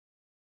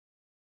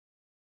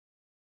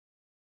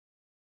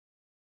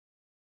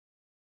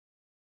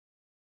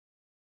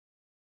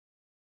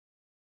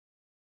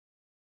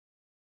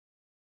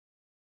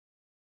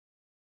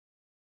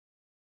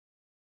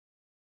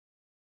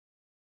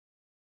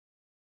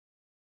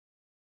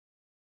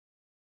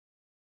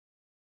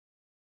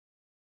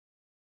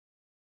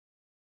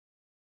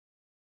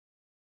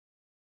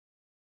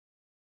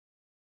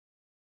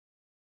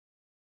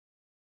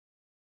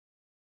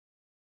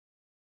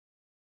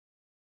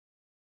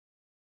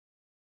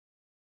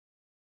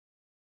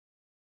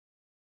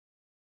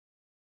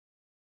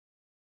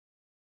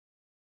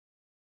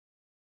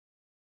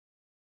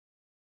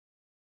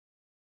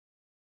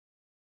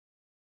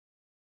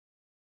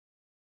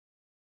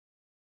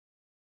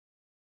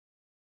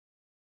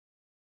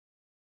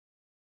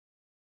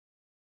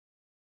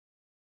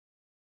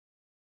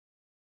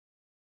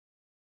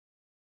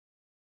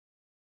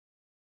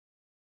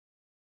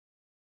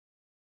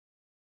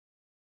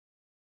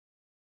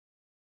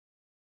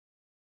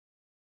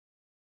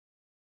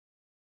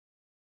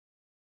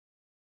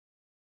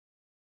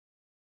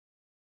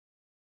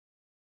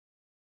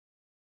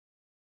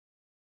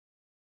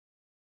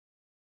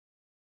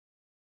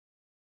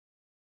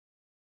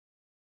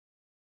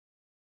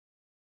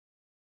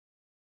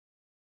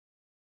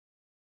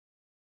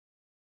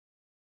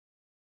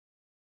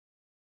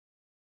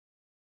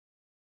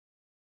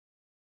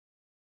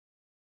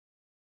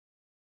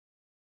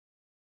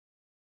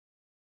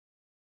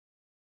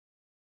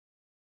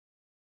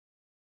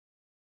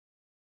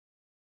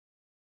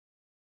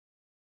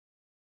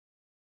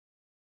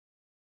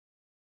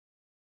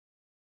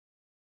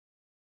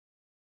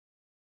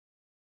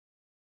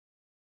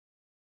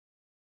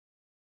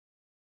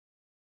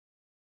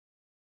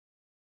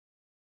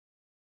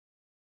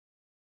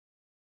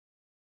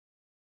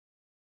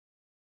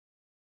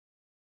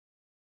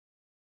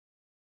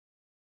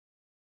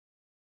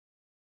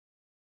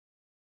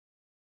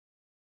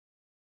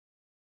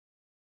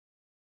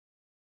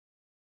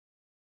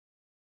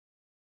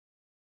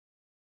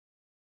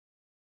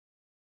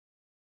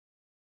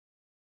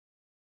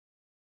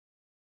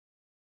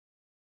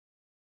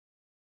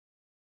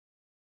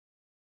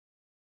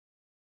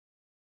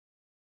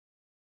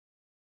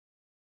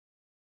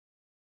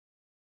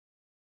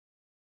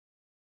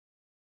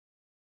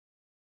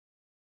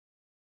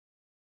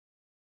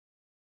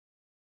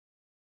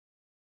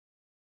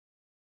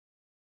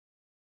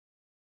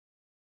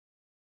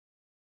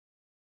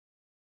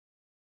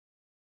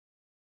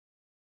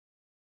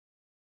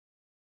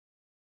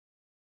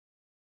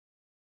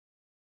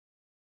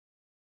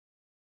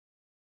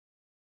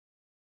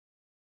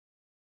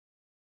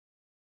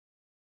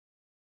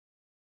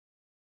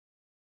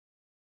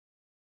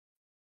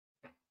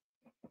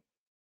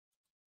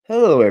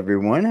Hello,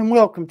 everyone, and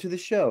welcome to the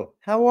show.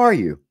 How are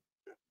you?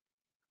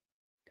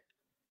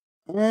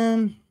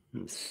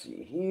 Let's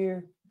see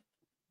here.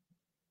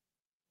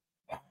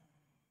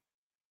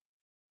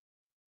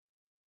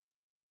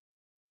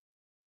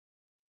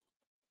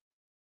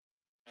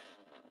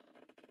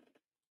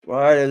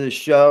 Why does it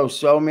show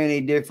so many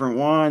different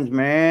ones,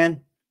 man?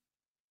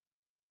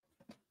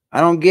 I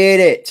don't get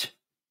it.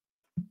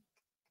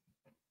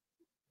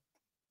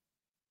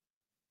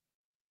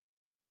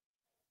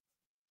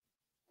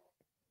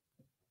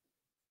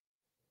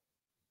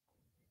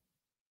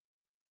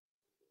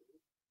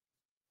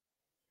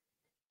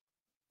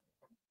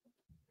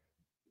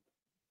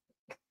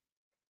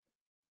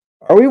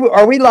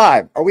 Are we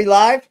live? Are we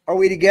live? Are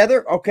we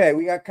together? Okay,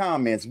 we got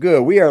comments.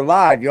 Good. We are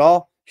live,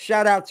 y'all.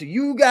 Shout out to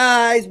you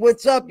guys.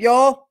 What's up,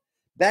 y'all?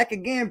 Back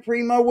again,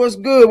 Primo. What's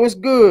good? What's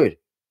good?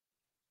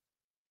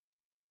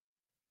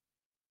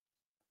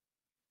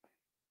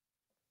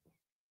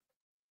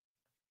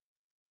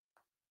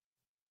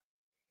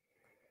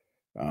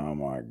 Oh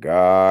my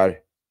God.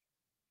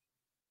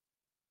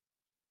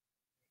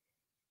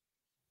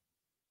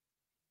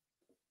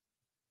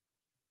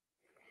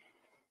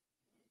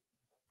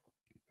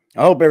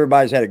 I hope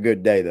everybody's had a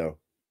good day, though.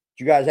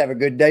 Did you guys have a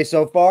good day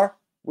so far?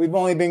 We've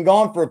only been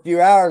gone for a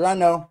few hours. I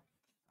know.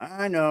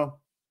 I know.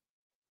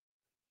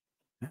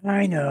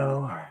 I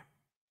know.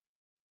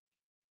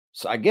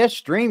 So I guess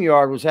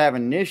StreamYard was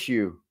having an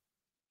issue.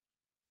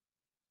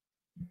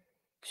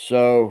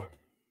 So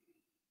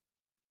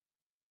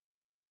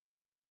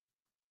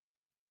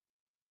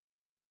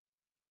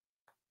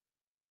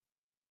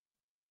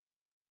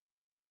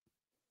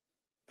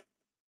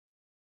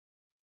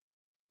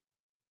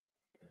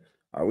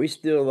are we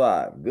still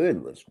live?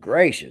 Goodness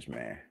gracious,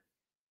 man.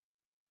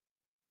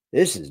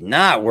 This is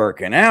not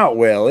working out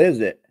well, is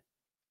it?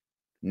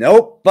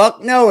 Nope.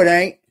 Fuck no, it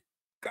ain't.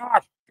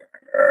 Gosh.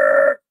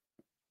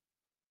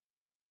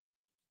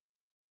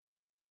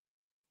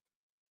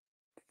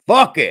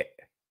 Fuck it.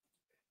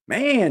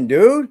 Man,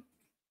 dude.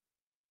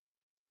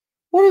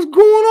 What is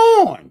going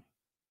on?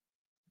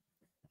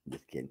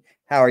 Just kidding.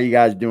 How are you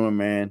guys doing,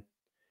 man?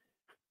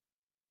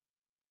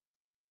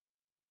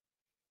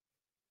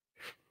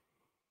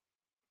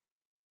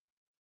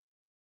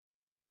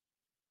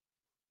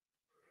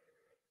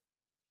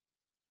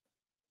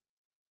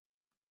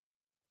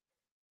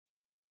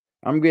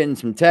 I'm getting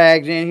some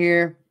tags in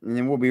here, and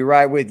then we'll be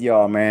right with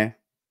y'all, man.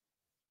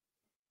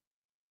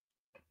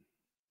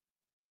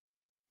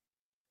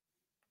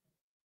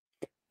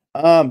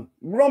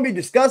 We're gonna be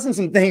discussing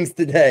some things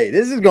today.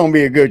 This is gonna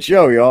be a good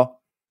show,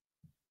 y'all.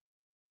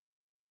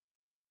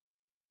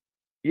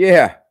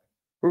 Yeah,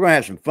 we're gonna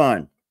have some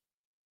fun.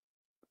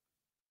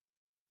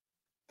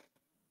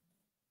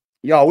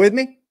 Y'all with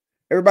me?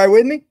 Everybody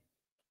with me?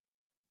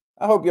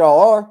 I hope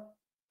y'all are.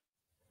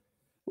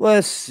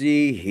 Let's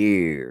see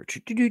here.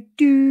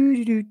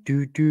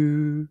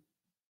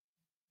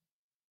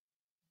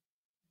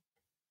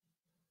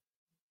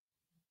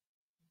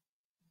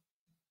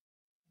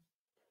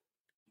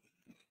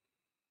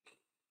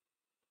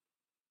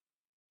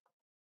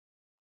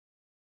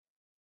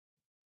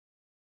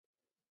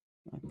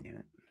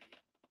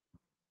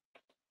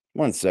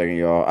 One second,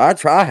 y'all. I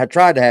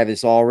tried to have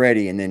this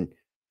already, and then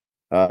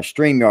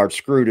StreamYard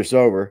screwed us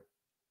over.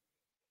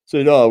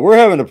 Said, we're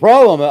having a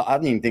problem. I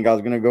didn't even think I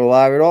was gonna go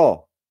live at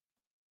all.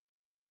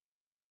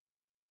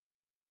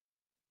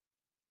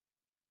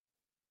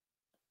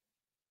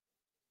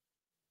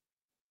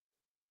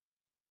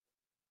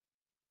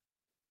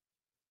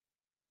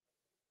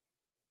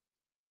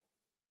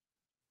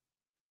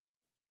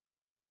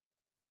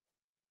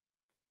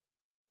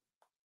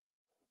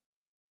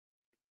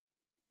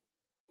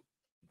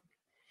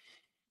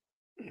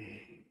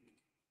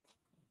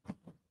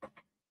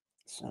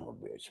 Son of a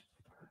bitch.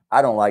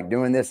 I don't like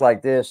doing this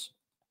like this.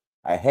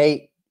 I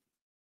hate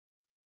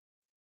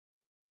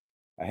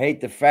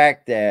the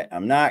fact that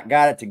I'm not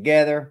got it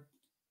together.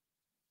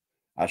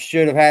 I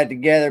should have had it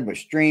together, but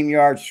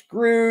StreamYard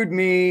screwed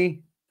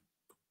me.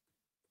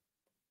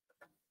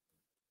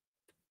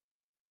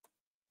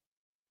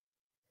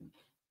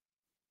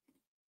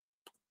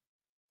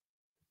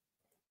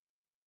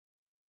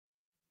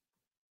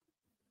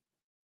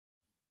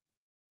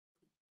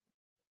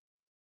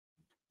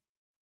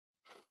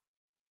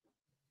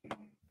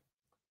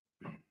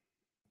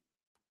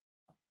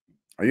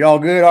 Are y'all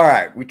good? All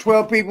right. We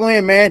 12 people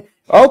in, man.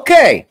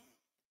 Okay.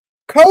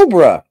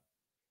 Cobra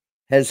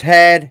has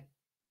had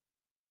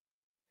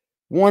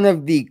one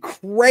of the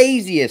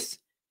craziest,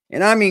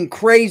 and I mean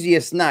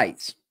craziest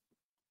nights.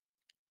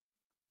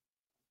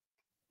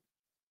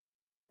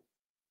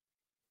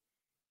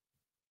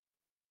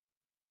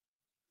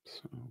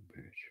 Son of a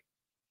bitch.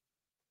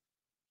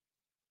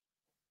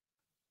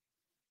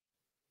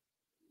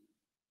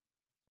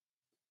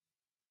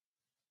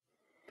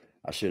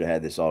 I should have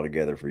had this all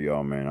together for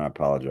y'all, man. I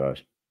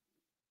apologize.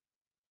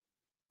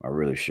 I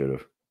really should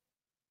have.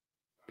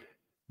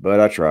 But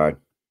I tried.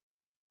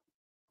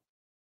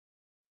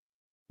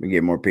 Let me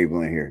get more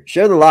people in here.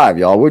 Share the live,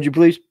 y'all, would you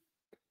please?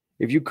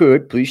 If you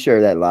could, please share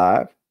that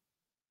live.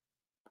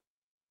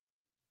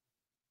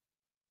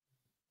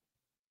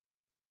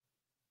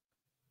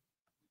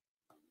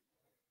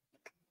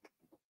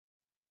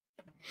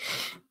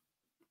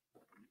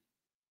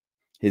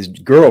 His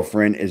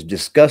girlfriend is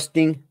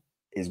disgusting.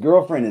 His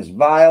girlfriend is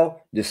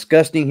vile,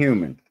 disgusting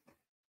human.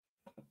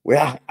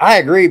 Well, I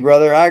agree,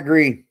 brother. I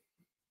agree.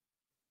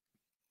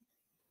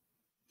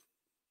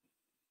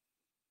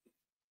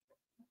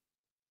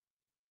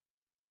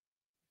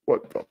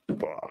 What the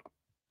fuck?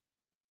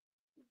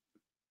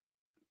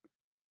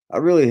 I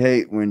really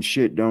hate when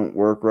shit don't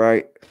work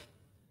right.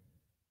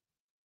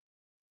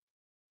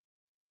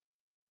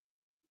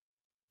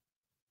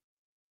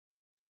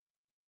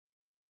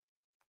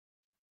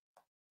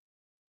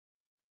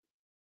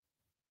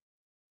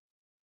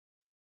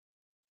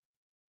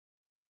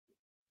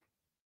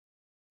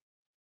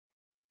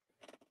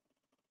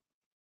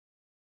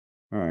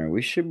 All right,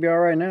 we should be all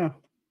right now.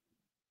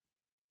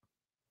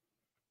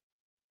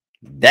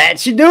 That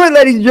should do it,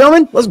 ladies and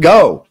gentlemen. Let's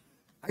go.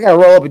 I got to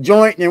roll up a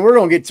joint, and then we're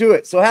going to get to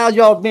it. So how's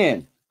y'all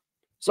been?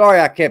 Sorry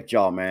I kept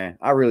y'all, man.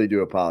 I really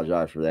do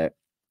apologize for that.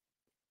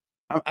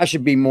 I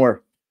should be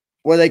more,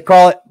 what do they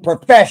call it?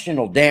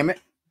 Professional, damn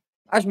it.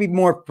 I should be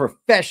more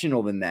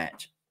professional than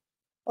that.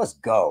 Let's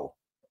go.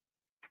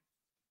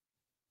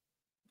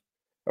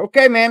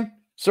 Okay, man.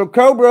 So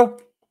Cobra,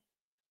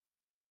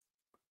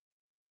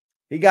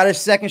 he got his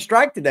second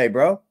strike today,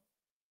 bro.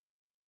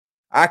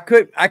 I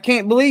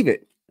can't believe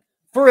it.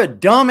 For a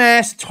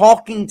dumbass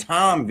Talking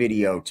Tom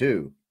video,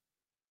 too.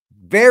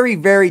 Very,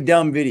 very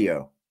dumb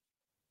video.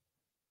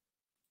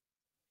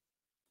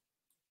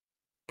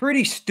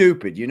 Pretty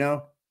stupid, you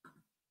know?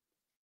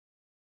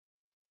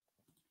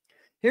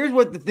 Here's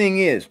what the thing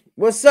is.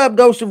 What's up,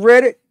 Ghost of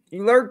Reddit?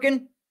 You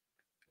lurking?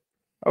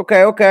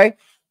 Okay, okay.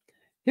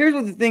 Here's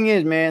what the thing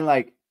is, man.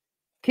 Like,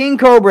 King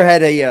Cobra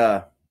had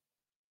a,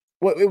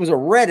 it was a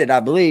Reddit, I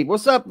believe.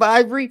 What's up,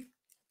 Ivory?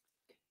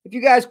 If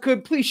you guys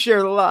could, please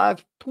share the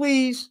live.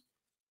 Please.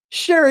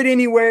 Share it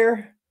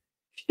anywhere.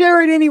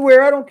 Share it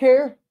anywhere. I don't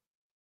care.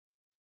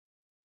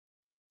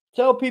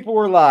 Tell people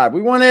we're live.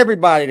 We want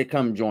everybody to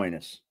come join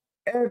us.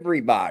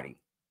 Everybody.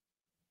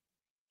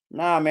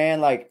 Nah,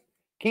 man. Like,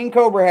 King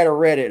Cobra had a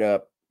Reddit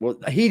up. Well,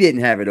 he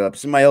didn't have it up.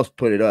 Somebody else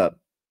put it up.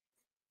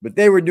 But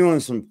they were doing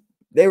some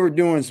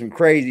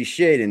crazy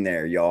shit in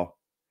there, y'all.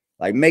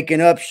 Like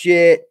making up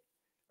shit.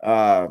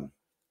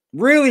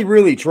 Really,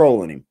 really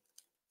trolling him.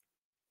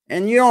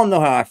 And you all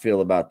know how I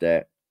feel about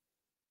that.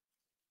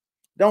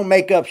 Don't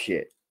make up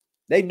shit.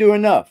 They do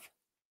enough.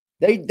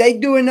 They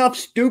do enough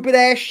stupid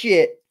ass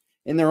shit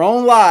in their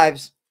own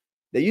lives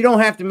that you don't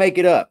have to make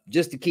it up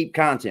just to keep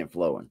content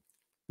flowing.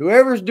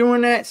 Whoever's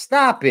doing that,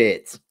 stop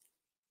it.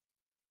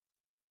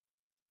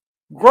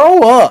 Grow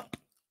up.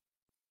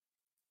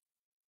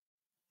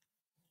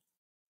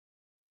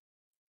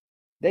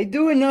 They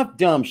do enough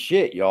dumb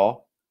shit,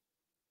 y'all.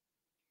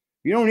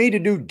 You don't need to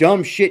do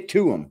dumb shit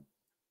to them.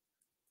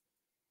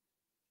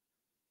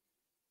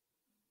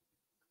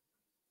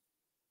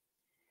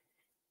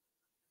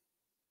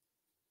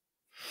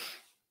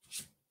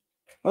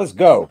 Let's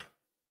go.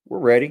 We're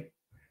ready.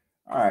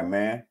 All right,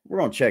 man. We're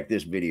going to check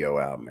this video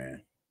out,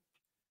 man.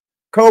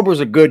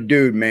 Cobra's a good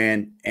dude,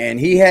 man. And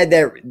he had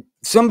that.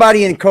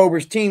 Somebody in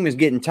Cobra's team is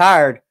getting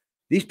tired.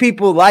 These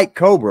people like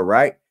Cobra,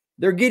 right?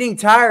 They're getting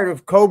tired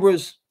of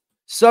Cobra's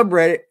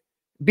subreddit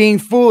being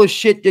full of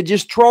shit. They're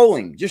just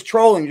trolling. Just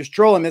trolling. Just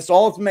trolling. That's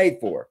all it's made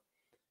for.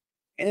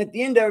 And at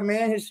the end of it,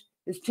 man, his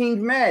team's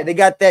mad. They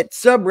got that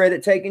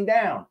subreddit taken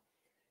down.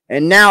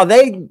 And now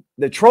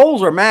the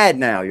trolls are mad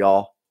now,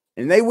 y'all.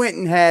 And they went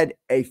and had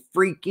a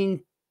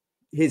freaking,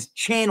 his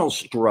channel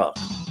struck.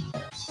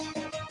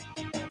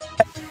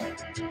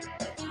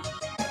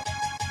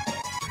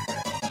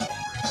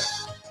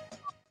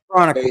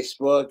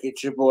 Facebook,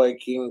 it's your boy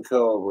King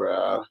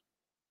Cobra.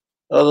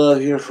 Although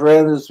if you're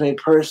friends with me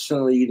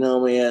personally, you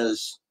know me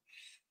as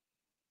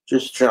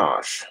just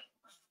Josh.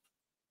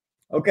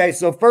 Okay,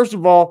 so first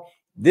of all,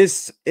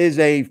 this is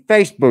a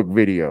Facebook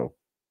video.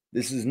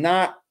 This is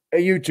not a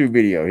YouTube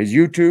video. His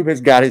YouTube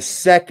has got his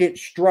second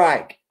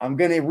strike. I'm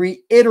going to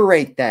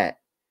reiterate that.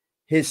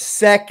 His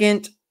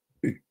second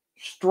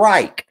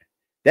strike.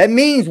 That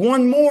means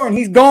one more and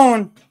he's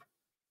gone.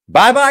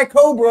 Bye-bye,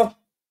 Cobra.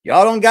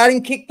 Y'all don't got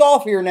him kicked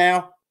off here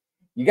now.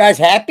 You guys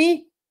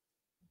happy?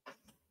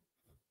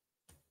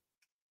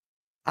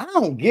 I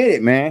don't get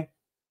it, man.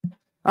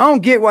 I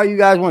don't get why you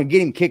guys want to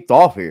get him kicked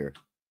off here.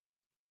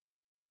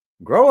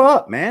 Grow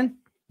up, man.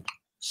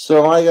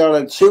 So I got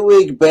a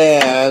 2-week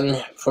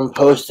ban from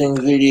posting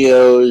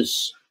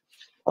videos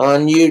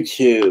on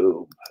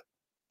YouTube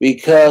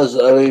because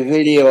of a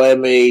video I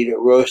made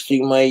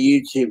roasting my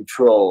YouTube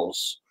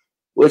trolls,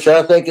 which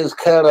I think is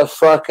kind of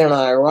fucking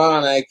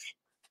ironic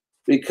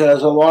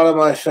because a lot of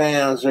my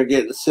fans are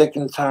getting sick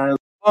and tired.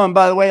 Oh, and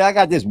by the way, I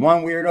got this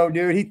one weirdo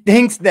dude. He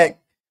thinks that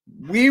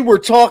we were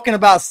talking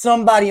about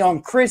somebody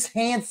on Chris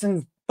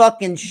Hansen's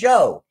fucking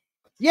show.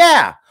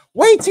 Yeah,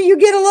 wait till you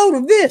get a load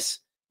of this.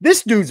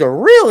 This dude's a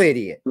real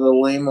idiot. The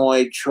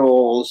lame-oid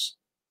trolls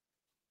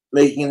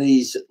making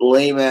these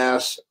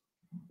lame-ass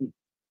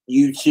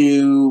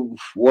YouTube,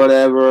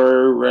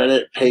 whatever,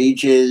 Reddit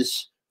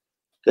pages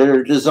that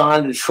are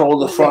designed to troll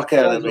the fuck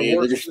out of me.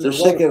 They're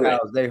sick of it.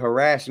 They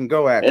harass and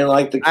go after. And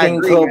like the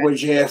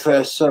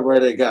KingCobraJFS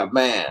subreddit got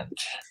banned.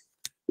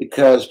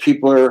 because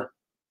people are,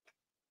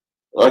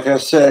 like I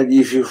said,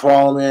 if you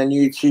follow me on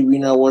YouTube, you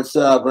know what's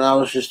up. And I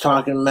was just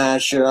talking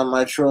mad shit on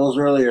my trolls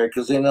earlier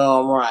because they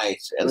know I'm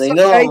right. And they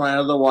know I'm right,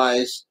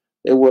 otherwise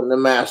they wouldn't have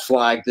mass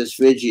flagged this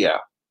video.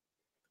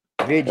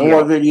 And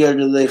what video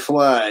did they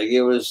flag?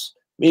 It was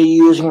me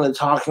using the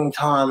Talking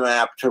Tom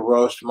app to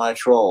roast my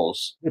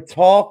trolls. The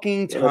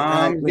Talking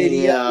Tom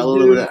video, a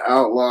little bit of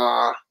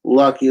outlaw,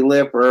 Lucky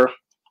Lipper.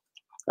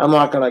 I'm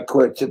not going to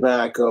quit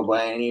tobacco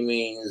by any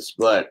means,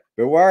 but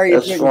why are you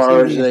as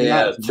far as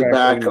a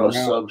tobacco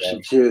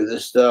substitute, the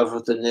stuff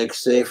with the Nick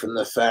Safe and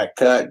the Fat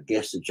Cut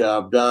gets the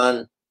job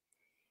done.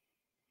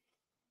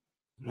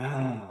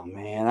 Oh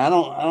man, I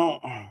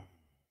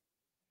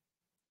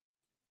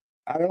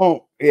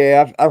don't.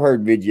 Yeah, I've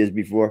heard videos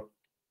before.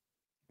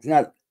 He's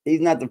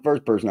not the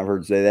first person I've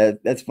heard say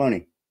that. That's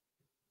funny.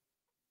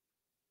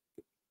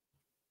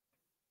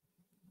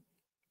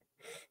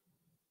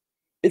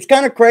 It's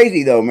kind of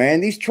crazy though, man.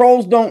 These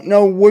trolls don't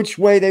know which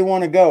way they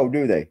want to go,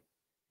 do they?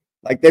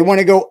 Like they want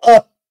to go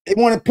up. They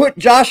want to put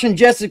Josh and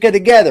Jessica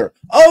together.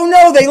 Oh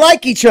no, they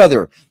like each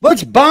other.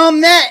 Let's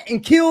bomb that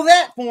and kill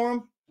that for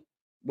him.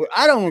 But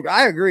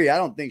I agree. I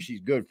don't think she's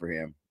good for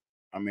him.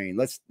 I mean,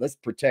 let's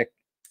protect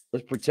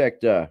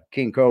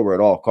King Cobra at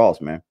all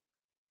costs, man.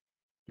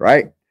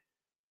 Right?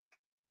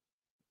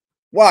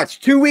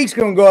 Watch, 2 weeks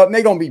gonna go up and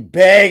they're gonna be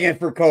begging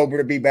for Cobra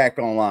to be back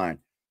online.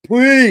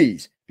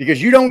 Please. Because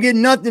you don't get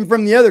nothing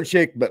from the other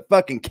chick but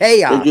fucking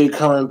chaos. They do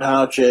come in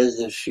pouches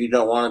if you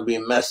don't want to be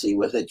messy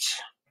with it.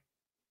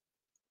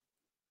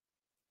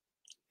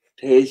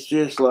 Tastes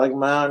just like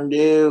Mountain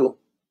Dew.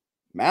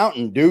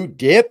 Mountain Dew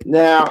dip?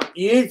 Now,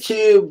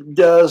 YouTube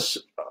does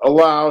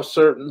allow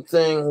certain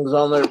things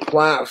on their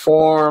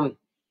platform,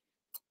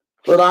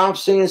 but I've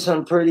seen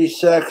some pretty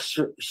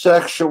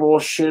sexual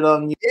shit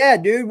on YouTube. Yeah,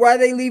 dude. Why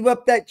they leave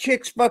up that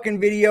chick's fucking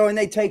video and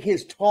they take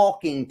his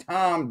Talking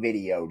Tom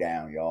video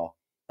down, y'all?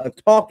 A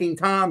Talking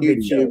Tom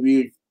video.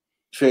 YouTube,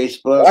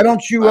 Facebook. Why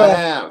don't you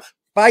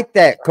fight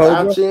that,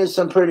 Cobra? I've seen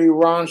some pretty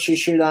raunchy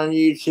shit on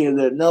YouTube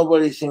that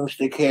nobody seems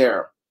to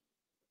care.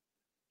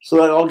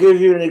 So I'll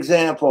give you an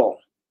example.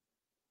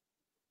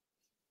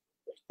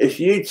 If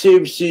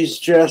YouTube sees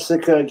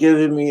Jessica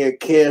giving me a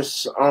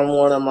kiss on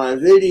one of my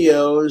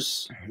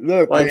videos,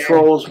 look, my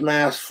trolls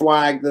mass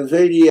flag the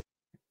video.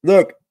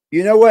 Look,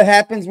 you know what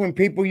happens when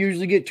people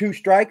usually get 2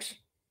 strikes?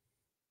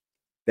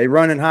 They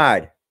run and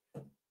hide.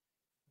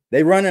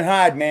 They run and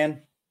hide,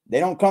 man. They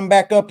don't come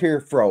back up here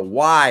for a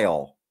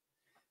while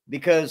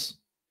because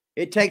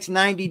it takes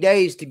 90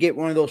 days to get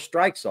one of those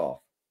strikes off.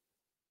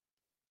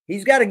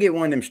 He's got to get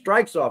one of them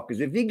strikes off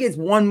because if he gets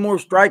one more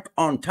strike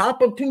on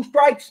top of 2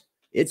 strikes,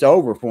 it's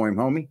over for him,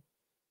 homie.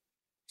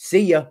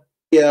 See ya.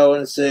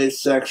 And say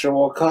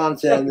sexual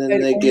content, and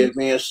then they give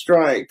me a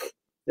strike.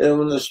 Then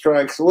when the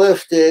strike's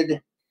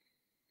lifted,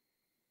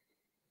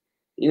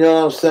 you know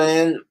what I'm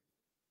saying?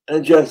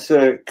 And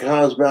Jessica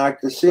comes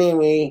back to see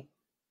me.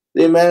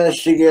 They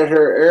managed to get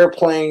her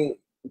airplane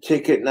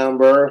ticket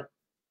number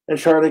and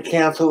try to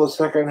cancel the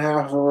second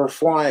half of her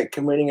flight,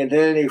 committing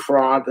identity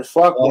fraud to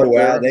fuck with her. Oh,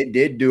 wow, they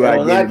did do identity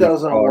fraud. When that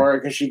doesn't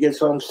work and she gets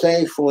home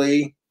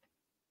safely,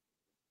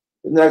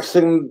 the next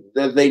thing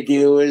that they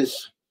do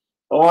is,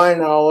 oh, I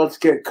know, let's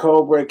get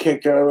Cobra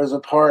kicked out of his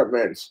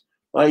apartment.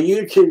 My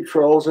YouTube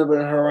trolls have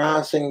been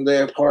harassing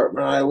the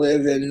apartment I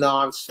live in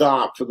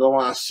nonstop for the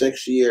last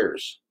 6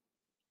 years.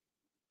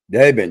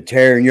 They've been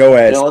tearing your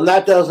ass. And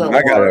that doesn't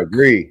work. I gotta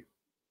agree.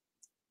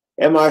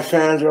 And my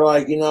fans are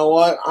like, you know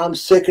what? I'm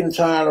sick and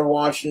tired of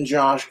watching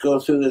Josh go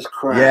through this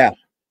crap. Yeah.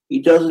 He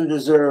doesn't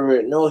deserve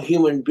it. No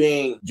human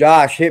being.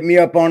 Josh, hit me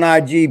up on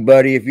IG,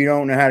 buddy. If you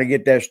don't know how to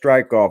get that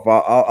strike off,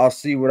 I'll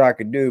see what I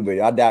could do,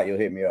 but I doubt you'll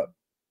hit me up.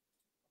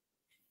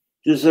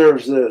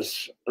 Deserves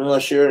this,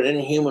 unless you're an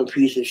inhuman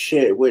piece of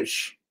shit,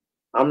 which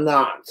I'm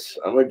not.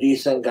 I'm a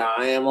decent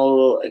guy. I'm a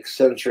little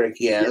eccentric,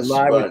 yes. You're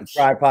live with the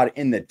tripod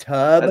in the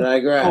tub. I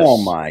digress.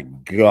 Oh my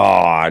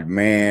God,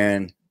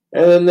 man!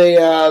 And then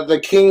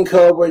the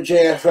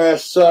KingCobraJFS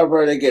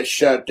subreddit gets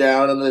shut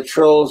down, and the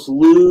trolls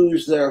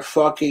lose their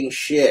fucking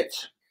shit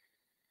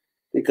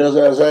because,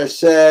 as I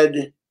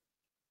said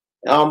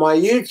on my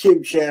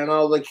YouTube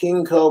channel, the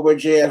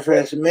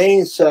KingCobraJFS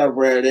main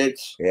subreddit,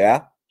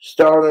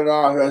 started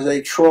off as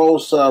a troll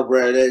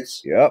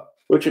subreddit. Yep.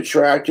 Which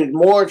attracted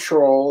more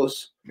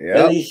trolls. Yep.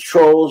 And these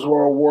trolls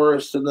were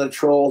worse than the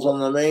trolls on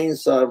the main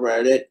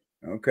subreddit.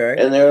 Okay.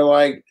 And they're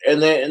like,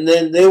 and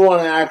then they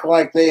want to act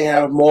like they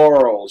have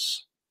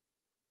morals.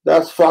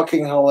 That's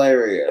fucking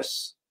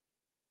hilarious.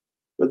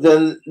 But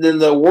then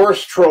the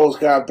worst trolls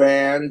got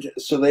banned,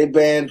 so they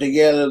banned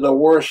together the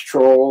worst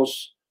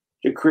trolls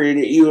to create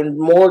an even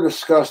more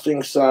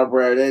disgusting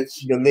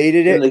subreddits.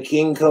 Deleted it. And the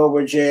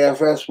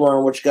KingCobraJFS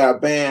one, which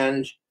got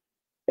banned.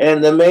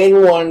 And the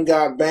main one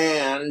got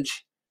banned,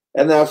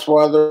 and that's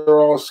why they're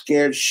all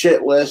scared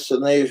shitless,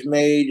 and they've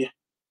made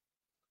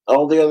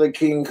all the other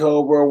King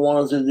Cobra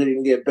ones that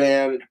didn't get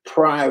banned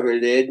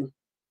privated.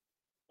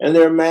 And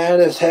they're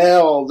mad as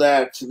hell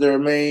that their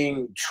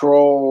main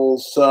troll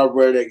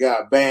subreddit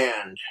got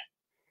banned.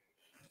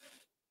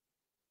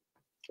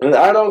 And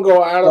I don't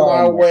go out of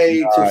my Oh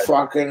way my to God.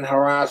 fucking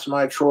harass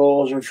my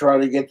trolls or try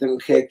to get them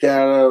kicked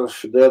out of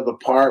the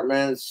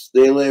apartments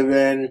they live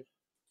in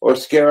or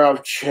scare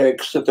off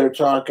chicks that they're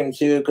talking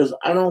to, because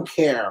I don't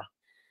care.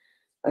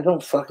 I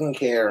don't fucking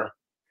care.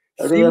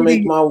 I'd See rather what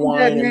make he my see that,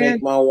 wine and man?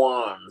 make my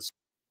wands.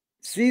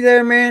 See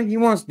there, man? He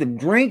wants to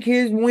drink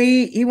his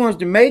weed. He wants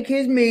to make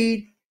his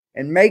mead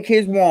and make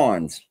his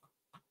wands.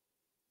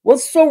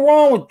 What's so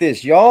wrong with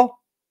this, y'all?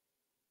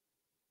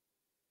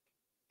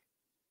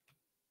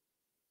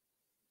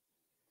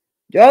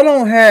 Y'all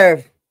don't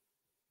have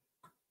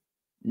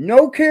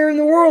no care in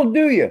the world,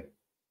 do you?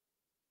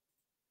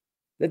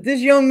 That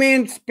this young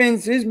man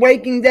spends his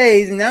waking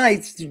days and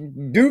nights to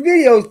do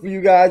videos for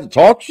you guys to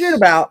talk shit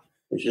about.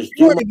 It's just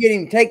You want to get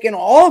him taken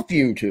off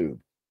YouTube.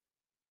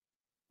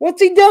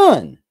 What's he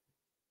done?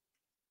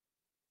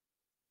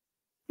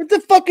 What the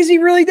fuck has he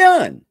really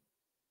done?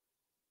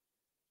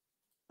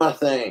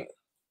 nothing.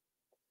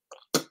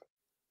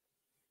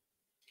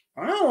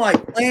 I don't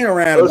like playing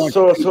around.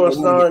 So it's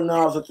not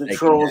enough that the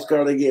trolls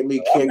got to get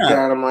me kicked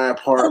out of my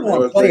apartment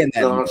with like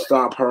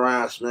nonstop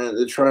harassment.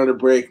 They're trying to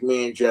break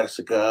me and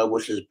Jessica,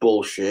 which is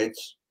bullshit.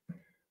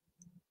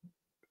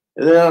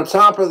 And then on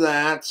top of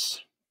that,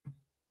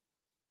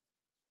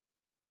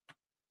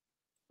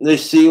 they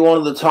see one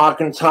of the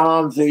Talking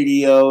Tom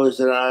videos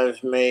that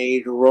I've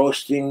made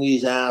roasting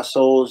these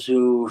assholes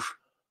who've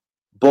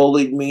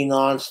bullied me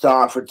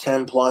nonstop for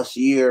 10 plus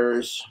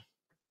years.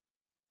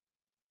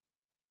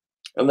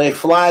 And they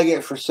flag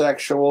it for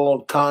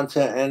sexual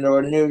content and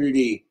or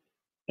nudity.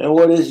 And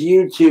what does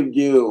YouTube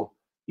do?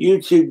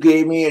 YouTube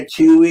gave me a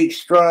 2-week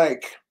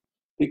strike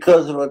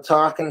because of a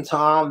Talking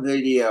Tom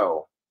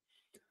video.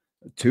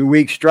 A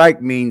 2-week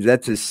strike means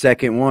that's his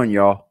second one,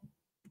 y'all.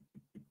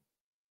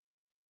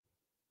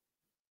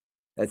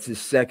 That's his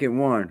second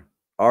one.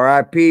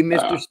 R.I.P.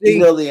 Mr. C. You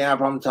know the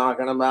app I'm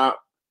talking about.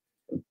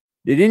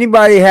 Did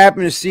anybody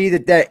happen to see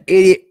that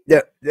idiot,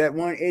 that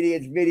one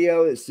idiot's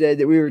video that said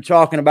that we were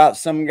talking about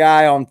some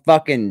guy on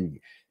fucking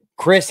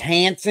Chris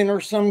Hansen or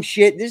some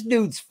shit? This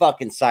dude's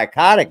fucking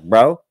psychotic,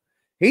 bro.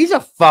 He's a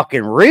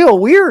fucking real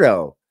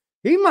weirdo.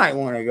 He might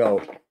want to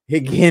go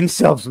get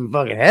himself some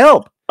fucking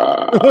help.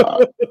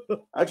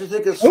 I just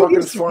think it's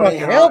fucking funny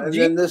how, and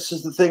then this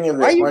is the thing of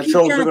it. My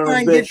trolls are gonna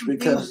bitch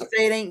because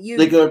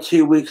they go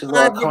 2 weeks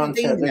without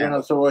content. They're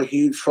gonna throw a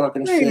huge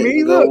fucking fit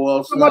and go, well,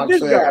 it's not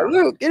fair.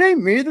 Look, it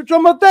ain't me. They're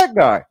talking about that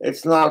guy.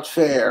 It's not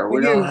fair.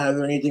 We don't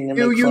have anything to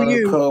make fun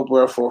of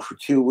Cobra for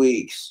 2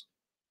 weeks.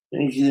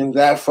 And you think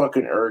that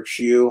fucking irks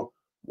you?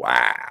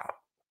 Wow.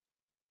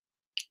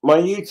 My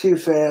YouTube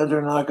fans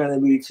are not going to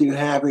be too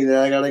happy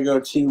that I got to go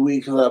 2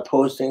 weeks without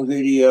posting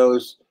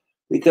videos,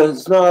 because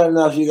it's not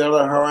enough. You got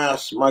to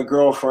harass my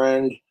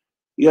girlfriend.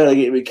 You got to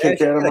get me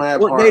kicked out of my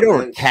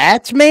apartment.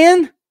 Cats,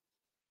 man.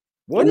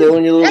 And then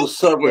when your little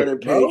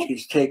subreddit page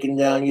gets taken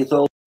down, you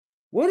throw.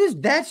 What is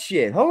that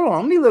shit? Hold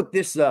on, let me look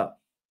this up.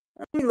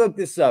 Let me look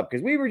this up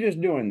because we were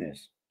just doing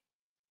this.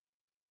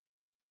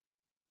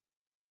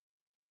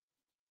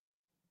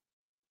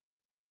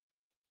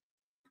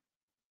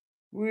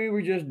 We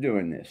were just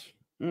doing this.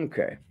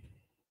 Okay.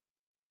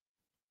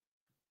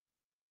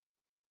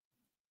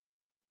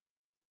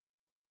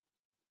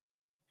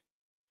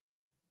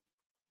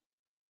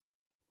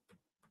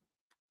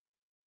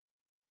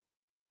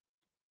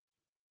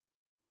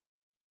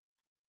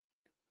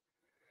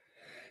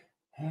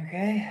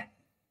 Okay.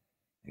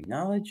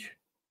 Acknowledge.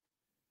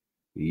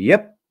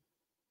 Yep.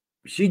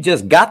 She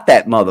just got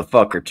that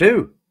motherfucker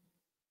too.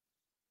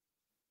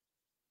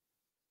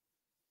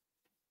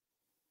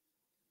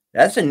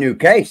 That's a new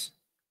case.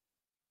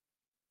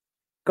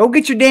 Go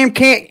get your damn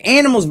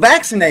animals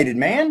vaccinated,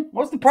 man.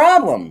 What's the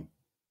problem?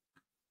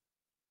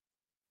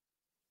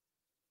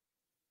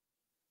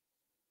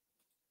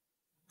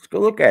 Let's go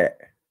look at it.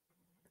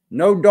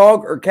 No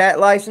dog or cat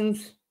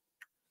license.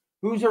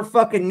 Who's her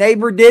fucking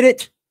neighbor did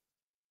it?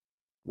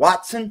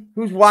 Watson?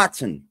 Who's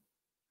Watson?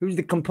 Who's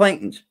the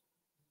complainant?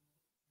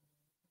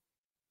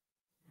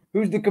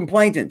 Who's the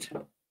complainant?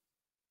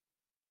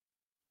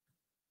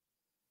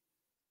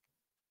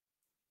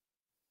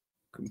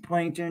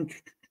 Complainant.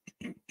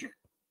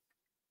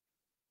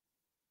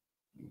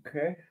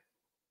 Okay.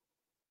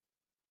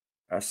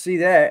 I see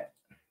that.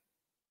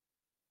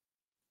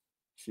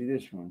 See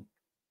this one.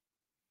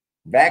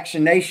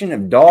 Vaccination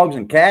of dogs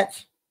and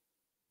cats.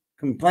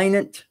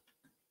 Complainant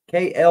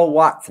K.L.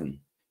 Watson.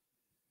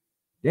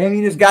 Damn,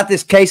 you just got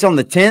this case on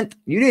the 10th?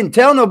 You didn't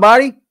tell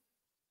nobody?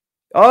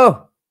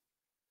 Oh.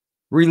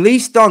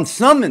 Released on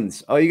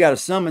summons. Oh, you got a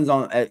summons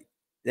on.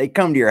 They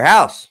come to your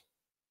house.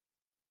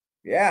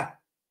 Yeah.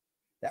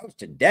 That was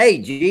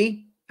today,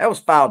 G. That was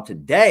filed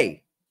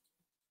today.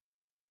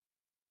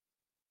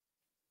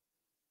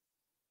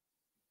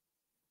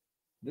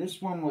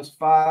 This one was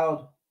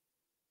filed.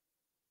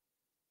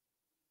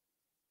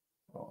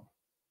 Oh.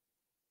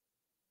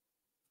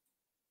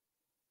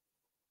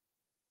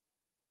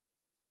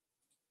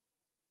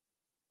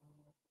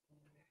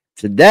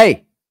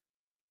 Today.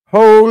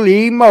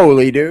 Holy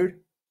moly, dude.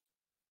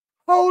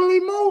 Holy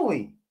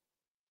moly.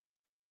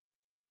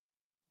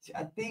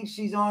 I think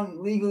she's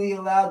on legally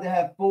allowed to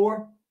have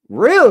 4.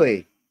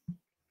 Really?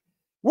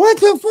 What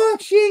the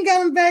fuck? She ain't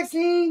got a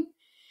vaccine.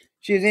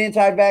 She's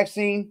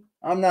anti-vaccine.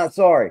 I'm not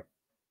sorry.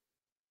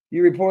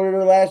 You reported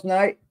her last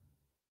night?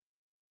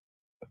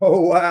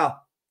 Oh,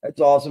 wow.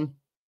 That's awesome.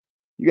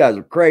 You guys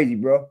are crazy,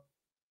 bro.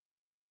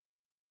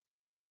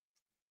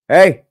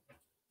 Hey,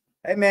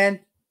 man.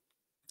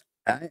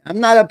 I'm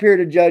not up here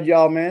to judge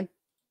y'all, man.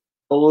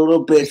 A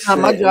little bit. It's not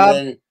my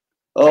job.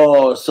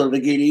 So to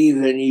get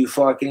even, you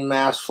fucking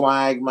mass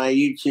flag my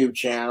YouTube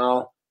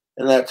channel,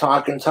 and that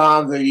Talking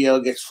Tom video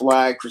gets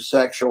flagged for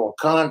sexual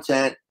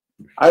content.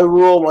 I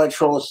rule my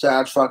troll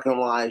stats fucking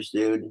lives,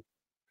 dude.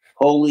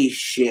 Holy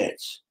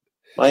shit.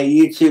 My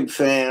YouTube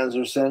fans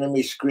are sending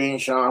me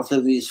screenshots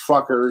of these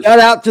fuckers. Shout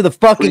out to the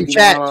fucking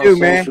chat too,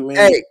 man.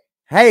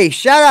 Hey,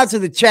 shout out to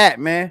the chat,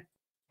 man.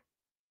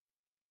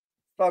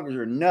 Fuckers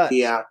are nuts.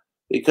 Yeah,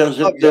 because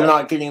they're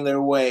not getting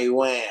their way.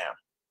 Wham.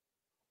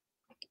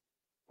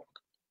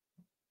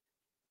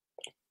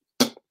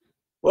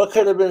 What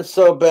could have been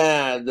so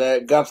bad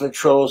that got the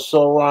trolls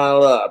so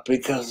riled up?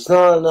 Because it's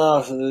not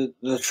enough that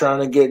they're trying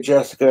to get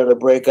Jessica to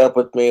break up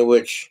with me,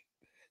 which...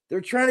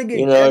 They're trying to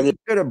get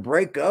Jessica to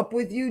break up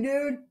with you,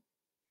 dude?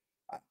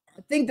 I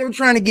think they're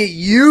trying to get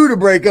you to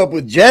break up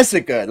with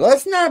Jessica.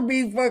 Let's not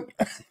be fuck.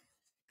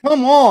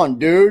 Come on,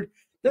 dude.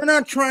 They're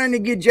not trying to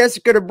get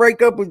Jessica to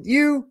break up with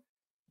you.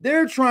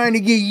 They're trying to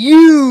get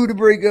you to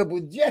break up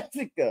with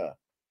Jessica.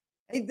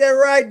 Ain't that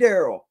right,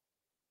 Daryl?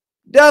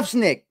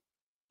 Duffsnick.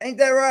 Ain't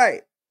that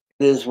right?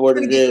 It is what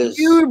it is.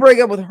 You to break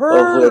up with her.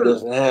 Hopefully it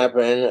doesn't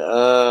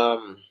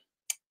happen.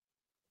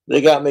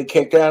 They got me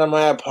kicked out of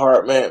my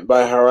apartment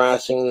by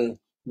harassing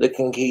the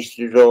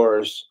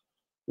conquistadors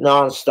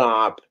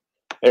nonstop.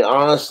 And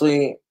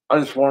honestly, I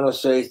just want to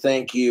say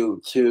thank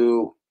you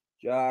to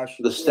Josh,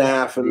 the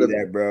staff and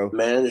the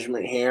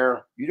management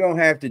here. You don't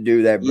have to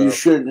do that, bro. You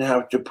shouldn't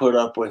have to put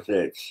up with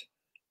it.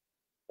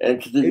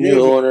 And to the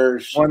new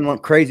owners, one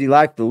crazy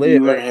life to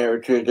live. You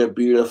inherited a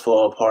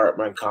beautiful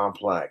apartment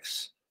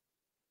complex.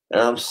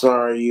 And I'm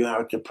sorry you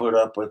have to put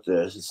up with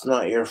this. It's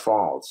not your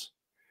fault.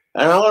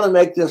 And I want to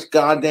make this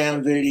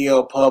goddamn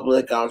video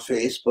public on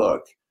Facebook.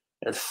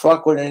 And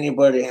fuck what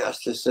anybody has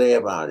to say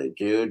about it,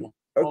 dude.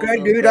 Okay,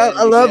 dude,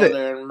 I love it.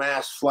 And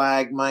mass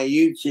flag my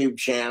YouTube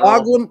channel.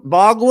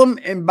 Boglum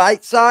and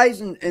Bite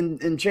Size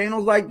and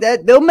channels like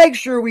that. They'll make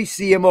sure we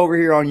see them over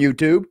here on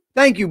YouTube.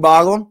 Thank you,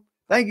 Boglum.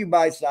 Thank you,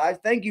 Bite Size.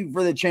 Thank you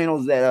for the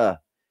channels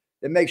that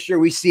make sure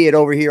we see it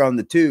over here on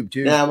the tube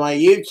too. Now my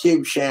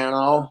YouTube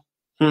channel,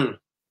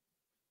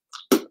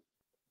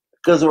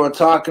 because of a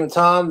Talking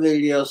Tom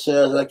video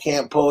says I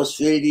can't post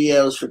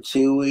videos for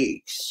 2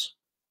 weeks.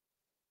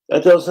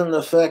 That doesn't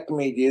affect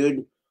me,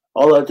 dude.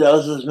 All it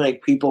does is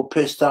make people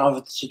pissed off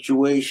at the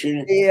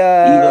situation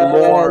even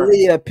more.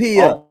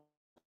 Pia.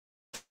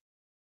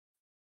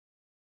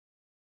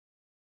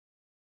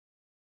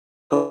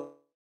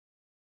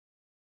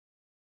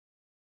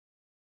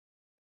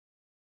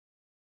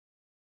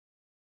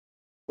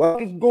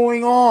 What is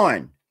going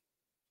on?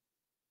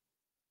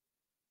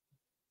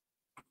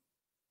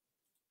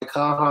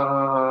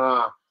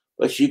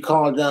 But you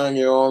call down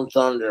your own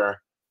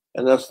thunder,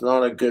 and that's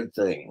not a good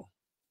thing.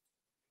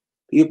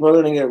 People are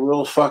going to get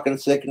real fucking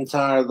sick and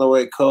tired of the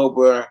way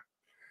Cobra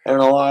and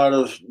a lot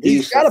of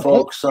decent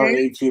folks on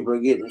YouTube are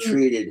getting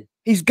treated.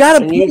 He's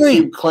got a point.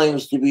 YouTube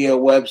claims to be a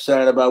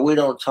website about we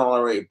don't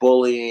tolerate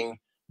bullying.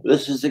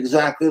 This is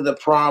exactly the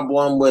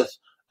problem with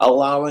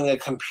allowing a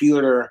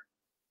computer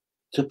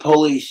to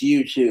police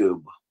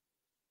YouTube.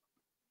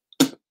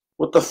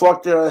 What the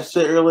fuck did I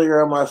say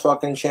earlier on my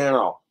fucking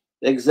channel?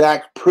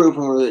 Exact proof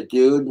of it,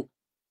 dude.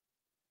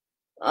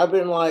 I've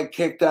been like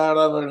kicked out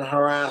of and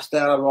harassed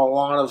out of a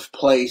lot of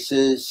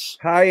places.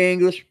 Hi,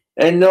 English.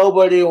 And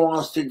nobody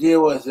wants to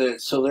deal with it.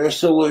 So their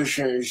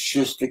solution is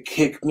just to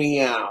kick me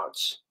out.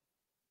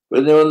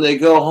 But then when they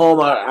go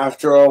home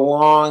after a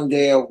long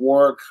day of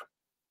work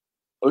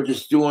or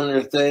just doing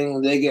their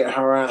thing, they get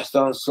harassed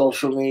on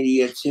social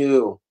media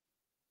too.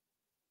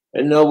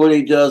 And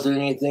nobody does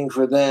anything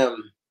for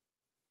them.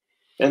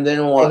 And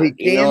then what?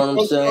 You know what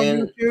I'm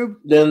saying?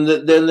 Then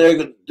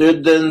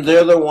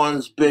they're the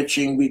ones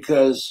bitching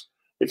because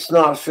it's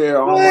not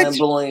fair. Online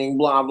bullying,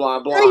 blah blah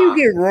blah. How you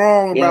get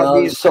wrong about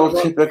being it's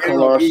so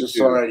typical our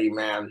society,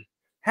 man.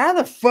 How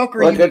the fuck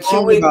are like you? Like a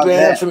 2-week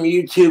ban from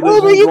YouTube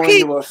isn't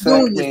going to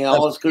affect me.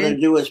 All it's going to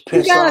do is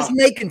piss off. You guys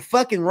making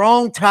fucking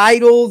wrong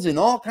titles and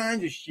all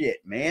kinds of shit,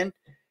 man.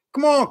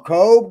 Come on,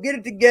 Cobe, get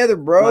it together,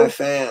 bro. My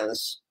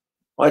fans,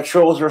 my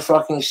trolls are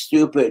fucking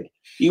stupid.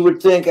 You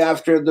would think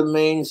after the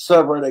main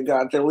subreddit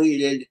got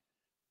deleted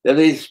that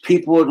these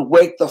people would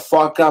wake the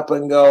fuck up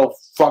and go,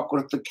 fuck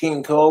with the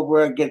King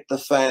Cobra, get the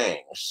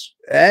fangs.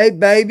 Hey,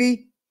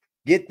 baby.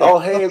 Get the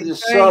hey, the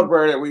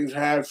subreddit we've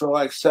had for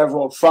like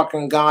several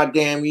fucking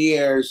goddamn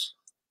years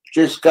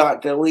just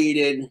got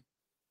deleted.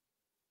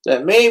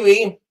 That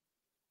maybe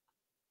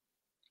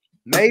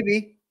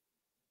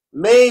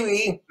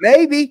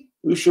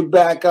we should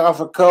back off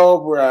of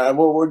Cobra and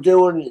what we're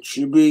doing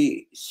should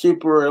be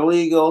super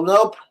illegal.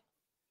 Nope.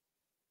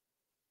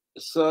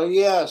 So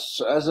yes,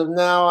 as of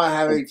now, I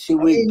have a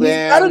 2-week He's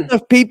got ban.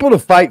 enough people to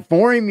fight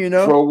for him, you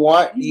know. For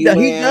what you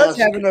may does ask,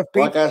 have enough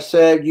people. like I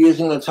said,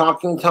 using the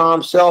Talking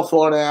Tom cell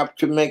phone app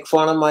to make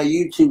fun of my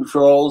YouTube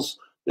trolls,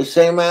 the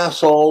same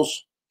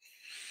assholes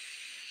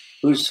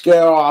who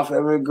scare off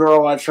every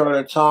girl I try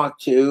to talk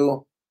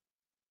to,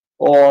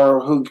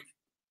 or who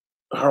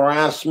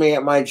harass me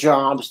at my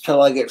jobs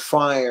till I get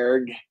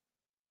fired.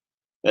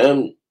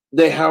 And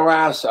they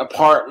harass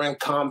apartment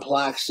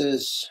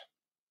complexes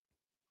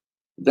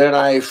that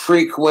I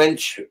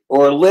frequent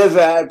or live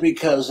at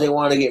because they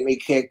want to get me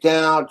kicked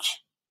out.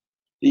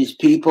 These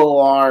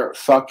people are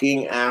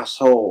fucking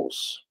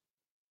assholes.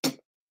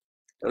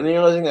 And the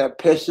only thing that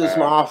pisses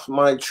off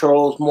my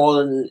trolls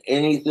more than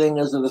anything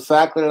is the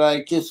fact that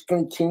I just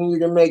continue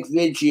to make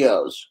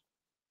videos.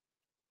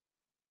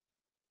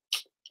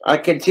 I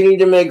continue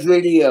to make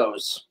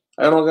videos.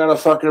 I don't gotta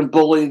fucking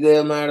bully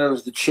them out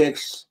of the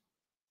chicks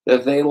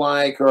that they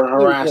like, or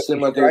harass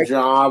them at their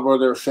job or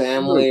their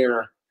family,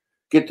 or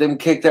get them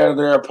kicked out of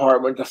their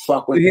apartment to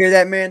fuck with. You hear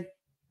that, man?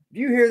 Do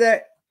you hear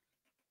that?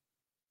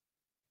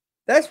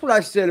 That's what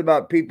I said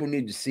about people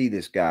need to see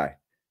this guy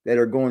that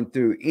are going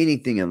through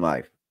anything in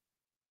life.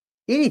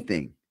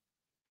 Anything.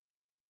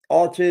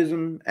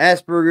 Autism,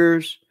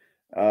 Asperger's,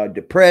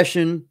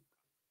 depression,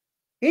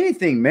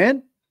 anything,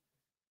 man.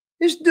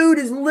 This dude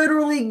is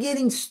literally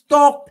getting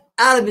stalked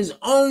out of his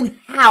own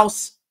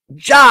house,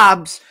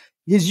 jobs,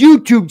 his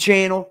YouTube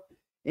channel,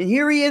 and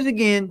here he is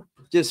again,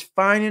 just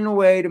finding a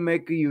way to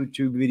make a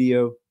YouTube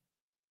video.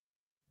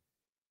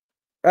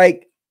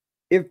 Like,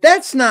 if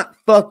that's not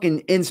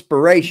fucking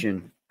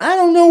inspiration, I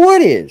don't know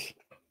what is.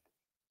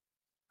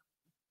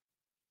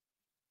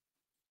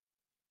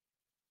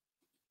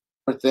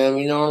 With them,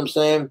 you know what I'm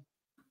saying?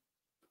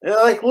 And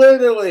like,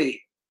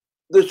 literally,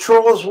 the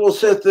trolls will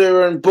sit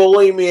there and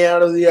bully me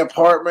out of the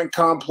apartment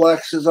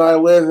complexes I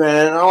live in.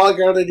 And all I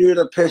gotta do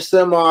to piss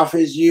them off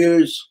is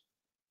use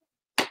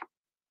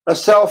a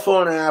cell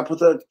phone app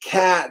with a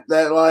cat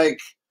that, like,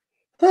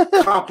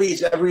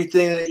 copies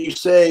everything that you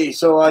say.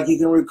 So, like, you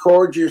can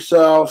record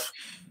yourself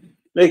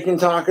making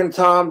Talking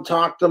Tom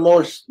talk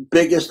the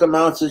biggest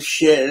amounts of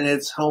shit, and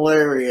it's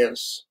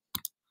hilarious.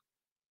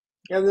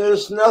 And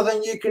there's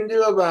nothing you can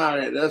do about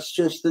it. That's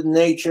just the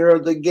nature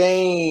of the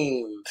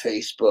game,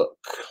 Facebook.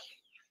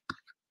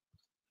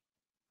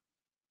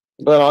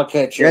 But I'll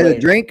catch you later. The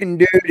drinking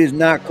dude is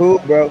not cool,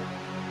 bro.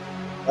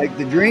 Like,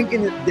 the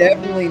drinking is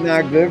definitely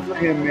not good for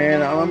him,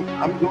 man.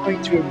 I'm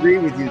going to agree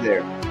with you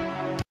there.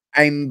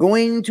 I'm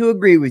going to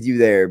agree with you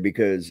there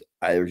because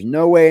there's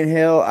no way in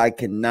hell I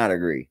cannot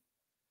agree.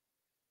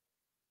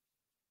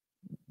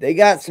 They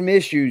got some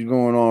issues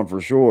going on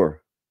for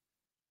sure.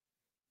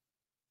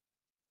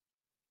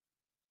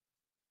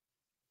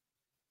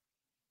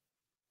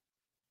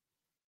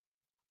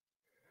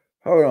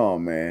 Hold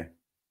on, man.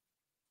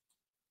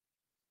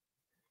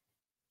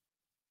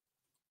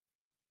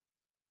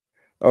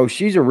 Oh,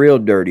 she's a real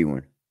dirty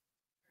one.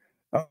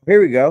 Oh,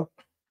 here we go.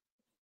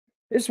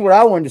 This is what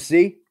I wanted to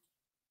see.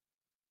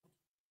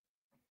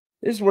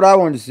 This is what I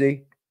wanted to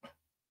see.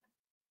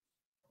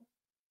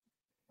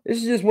 This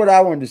is just what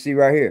I wanted to see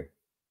right here.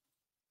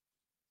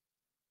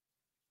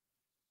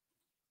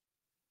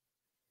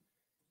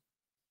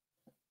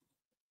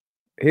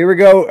 Here we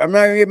go. I'm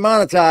not going to get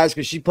monetized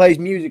because she plays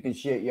music and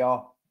shit,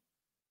 y'all.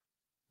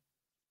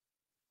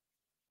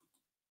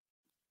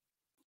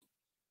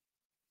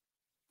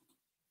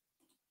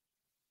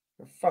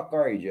 Where the fuck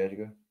are you,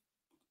 Jessica?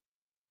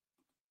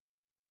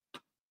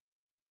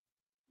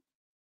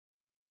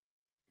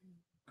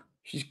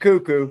 She's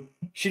cuckoo.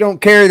 She don't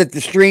care that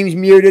the stream's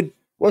muted.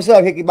 What's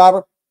up, Hickey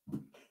Bobber?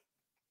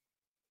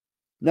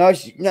 No,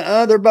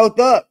 they're both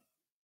up.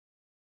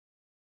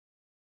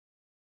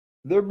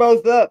 They're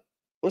both up.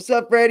 What's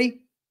up,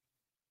 Freddie?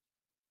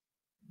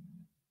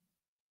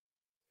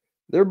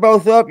 They're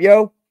both up,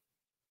 yo.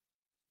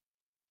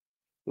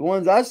 The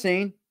ones I've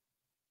seen.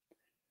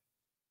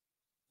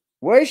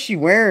 What is she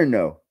wearing,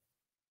 though?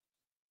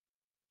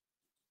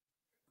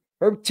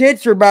 Her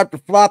tits are about to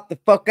flop the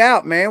fuck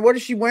out, man. What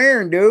is she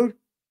wearing, dude?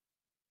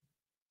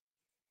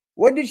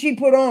 What did she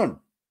put on?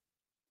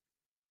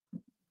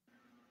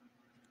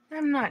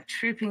 I'm not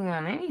tripping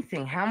on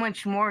anything. How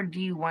much more do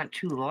you want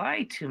to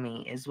lie to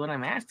me is what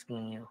I'm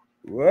asking you.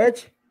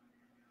 What?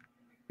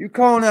 You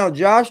calling out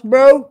Josh,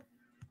 bro?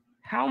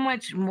 How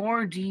much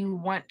more do you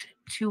want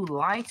to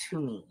lie to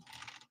me?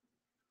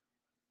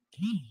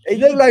 They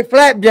look like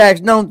flapjacks,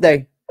 don't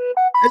they?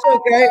 It's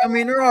okay. I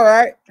mean, they're all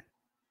right.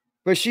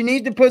 But she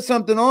needs to put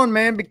something on,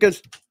 man,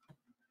 because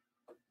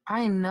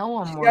I know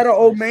I'm got an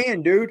old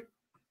man, dude.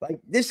 Like,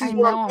 this is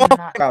what I'm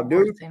talking about,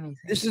 dude.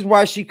 This is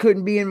why she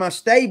couldn't be in my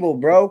stable,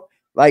 bro.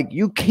 Like,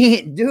 you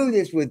can't do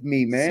this with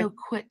me, man. So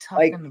quit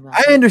talking about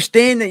I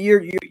understand that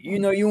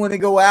you want to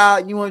go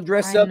out, you want to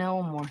dress up.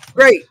 know more.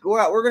 Great. Go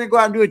out. We're gonna go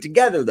out and do it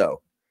together,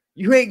 though.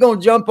 You ain't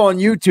gonna jump on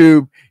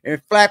YouTube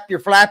and flap your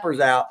flappers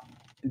out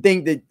and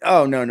think that,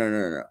 oh, no.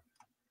 No.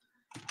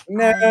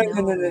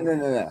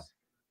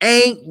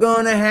 Ain't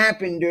gonna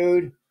happen,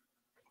 dude.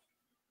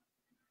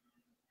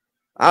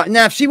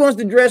 Now, if she wants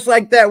to dress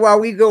like that while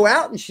we go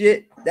out and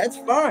shit, that's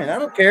fine. I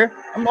don't care.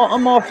 I'm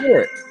all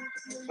for it.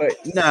 But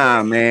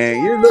nah,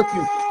 man, you're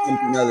looking for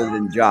something other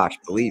than Josh.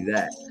 Believe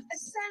that.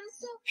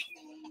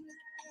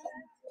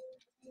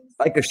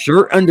 Like a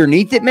shirt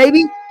underneath it,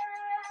 maybe?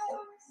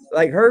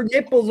 Like her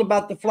nipples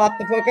about to flop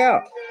the fuck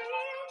out.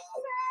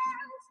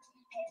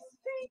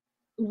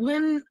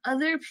 When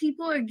other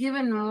people are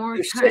given more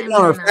You're time sitting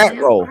on a than fat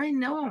roll. I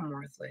know I'm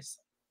worthless.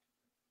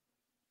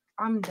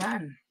 I'm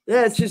done.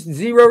 Yeah, it's just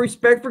zero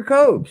respect for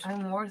Cobes.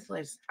 I'm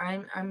worthless.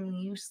 I'm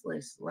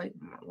useless. Like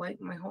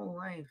my whole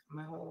life.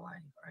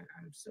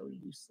 I'm so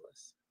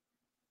useless.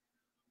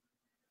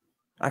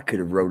 I could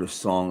have wrote a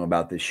song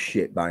about this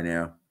shit by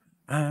now.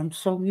 I'm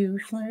so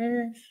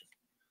useless.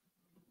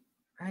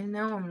 I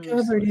know I'm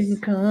Covered useless.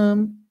 in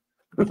cum.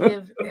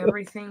 Give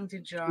everything to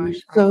Josh.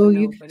 So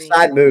you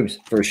side moves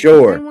for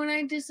sure. And when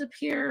I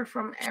disappear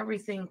from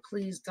everything,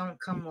 please don't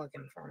come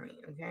looking for me,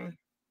 okay?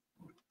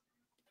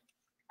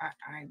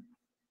 I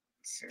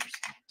seriously.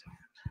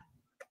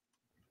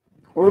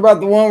 What about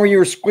the one where you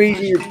were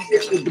squeezing your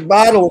fish with the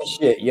bottle and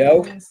shit,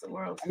 yo? I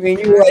mean,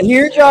 you were like,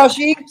 here,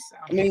 Joshy.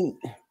 I mean,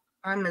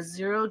 I'm a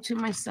 0 to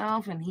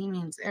myself, and he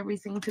means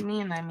everything to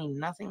me, and I mean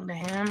nothing to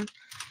him.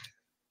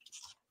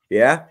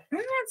 Yeah. And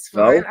that's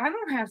fine. I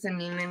don't have to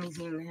mean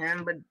anything to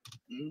him, but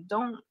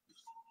don't.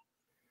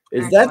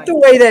 Is that the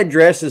way that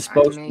dress is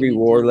supposed to be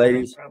worn,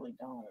 ladies? I probably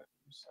don't.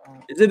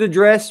 So. Is it a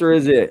dress or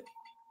is it?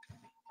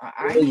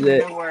 I need to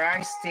know where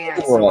I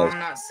stand so I'm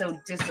not so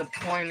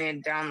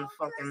disappointed down the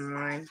fucking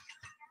line.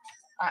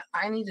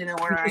 I need to know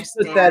where I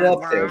stand. Put that up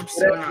there. I'm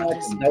so not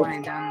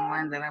disappointed down the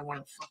line that I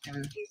want to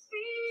fucking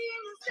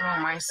throw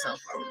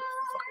myself over the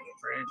fucking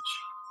bridge.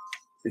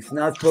 It's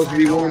not supposed to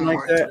be worn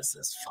like that.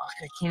 As fuck.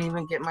 I can't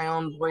even get my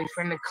own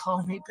boyfriend to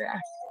call me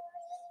back.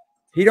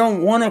 He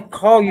don't want to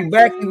call you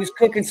back. He was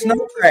cooking snow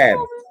crab.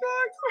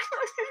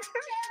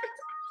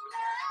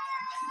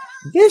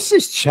 This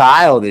is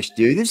childish,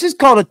 dude. This is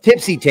called a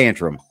tipsy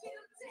tantrum.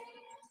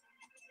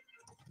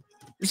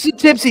 This is a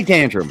tipsy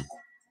tantrum.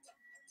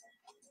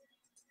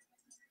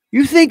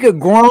 You think a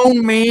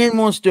grown man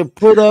wants to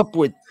put up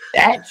with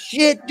that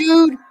shit,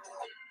 dude?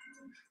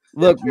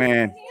 Look,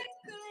 man.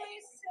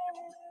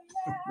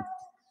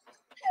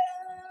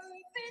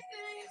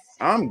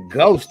 I'm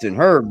ghosting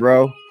her,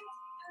 bro.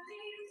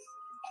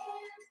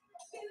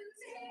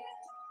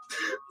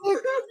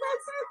 Look.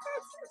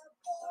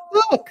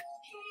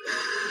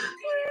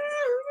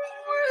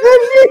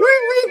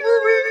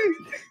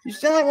 You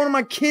sound like one of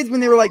my kids when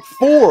they were like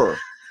 4.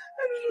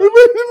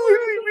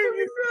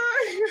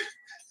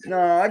 No,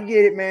 I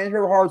get it, man.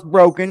 Her heart's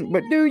broken.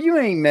 But, dude, you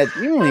don't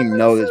even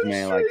know this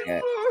man like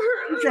that.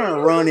 You're trying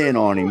to run in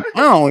on him.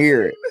 I don't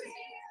hear it.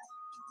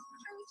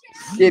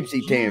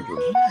 Tipsy tantrum.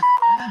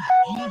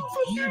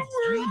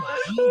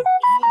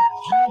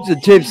 It's a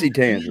tipsy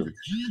tantrum.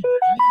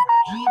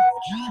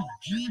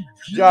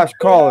 Josh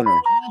calling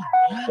her.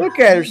 Look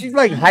at her. She's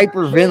like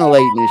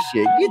hyperventilating this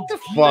shit. Get the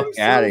fuck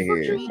out of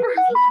here.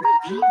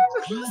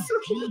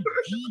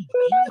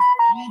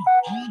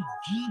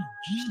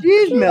 She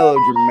is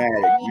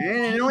melodramatic,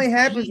 man. And it only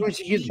happens when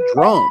she gets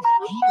drunk.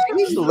 She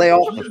needs to lay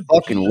off the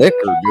fucking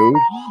liquor, dude.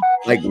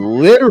 Like,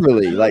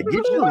 literally. Like,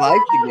 get your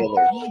life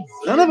together.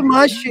 None of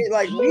my shit,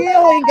 like, we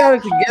all ain't got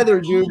it together,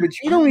 dude. But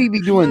you don't need to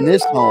be doing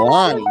this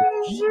online.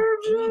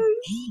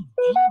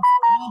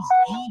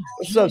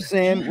 What's up,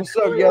 Sam? What's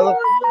up, Yellow?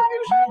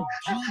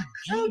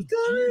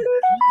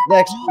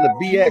 Lex from the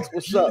BX,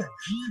 what's up?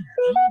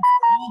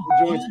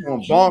 The joint's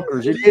going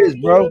bonkers. It is,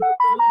 bro.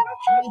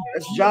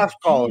 That's Josh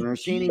calling her.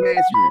 She ain't even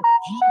answering.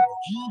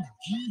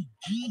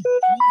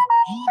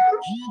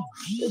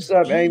 What's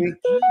up, Amy?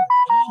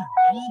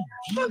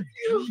 Fuck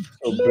you.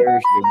 So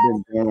embarrassed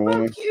to be a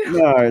woman.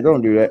 No,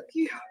 don't do that.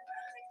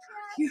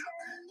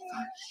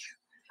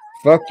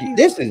 Fuck you.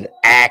 This is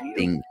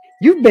acting.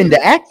 You've been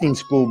to acting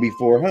school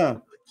before, huh?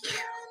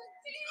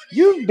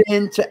 You've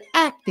been to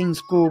acting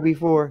school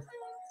before.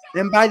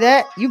 And by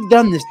that, you've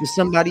done this to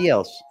somebody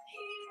else.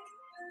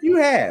 You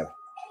have.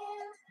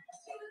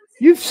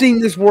 You've seen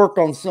this work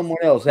on someone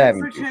else,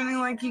 haven't you? Pretending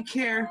like you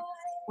care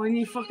when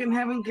you fucking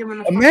haven't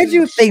given a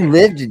Imagine if they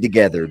lived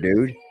together,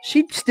 dude.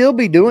 She'd still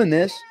be doing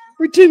this.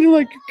 Pretending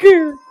like you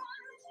care.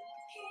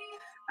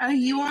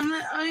 You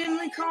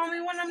only call me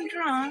when I'm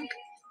drunk.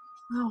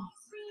 Oh,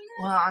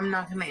 well, I'm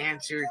not going to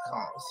answer your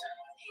calls.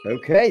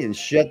 Okay, then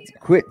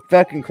quit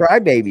fucking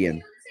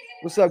crybabying.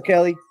 What's up,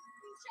 Kelly?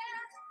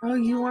 Oh,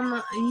 you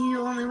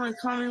only want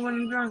to call me when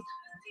I'm drunk.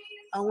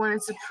 Oh, when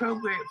it's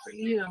appropriate for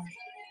you.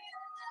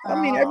 I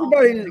mean,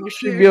 everybody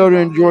should be able to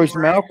enjoy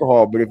some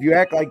alcohol, but if you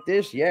act like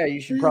this, yeah, you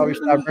should probably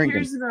stop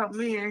drinking. Who cares about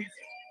me?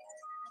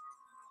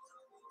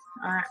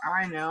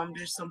 I know, I'm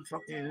just some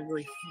fucking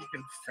really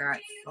fucking fat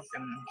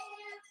fucking...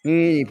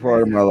 Any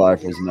part of my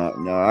life is not.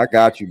 No, I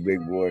got you,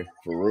 big boy.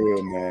 For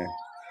real, man.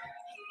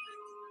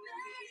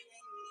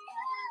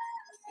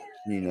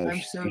 You know, I'm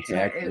so she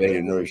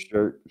activated another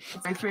shirt.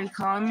 If my friend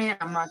calling me,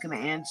 I'm not going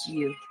to answer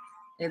you.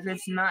 If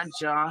it's not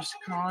Josh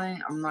calling,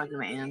 I'm not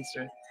going to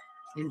answer.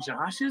 And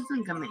Josh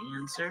isn't going to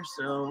answer,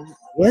 so...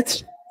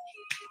 What?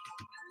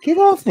 Get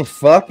off the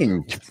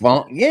fucking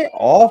phone. Get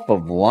off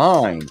of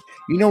line.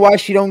 You know why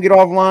she don't get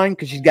offline?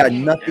 Because she's got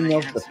nothing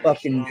else to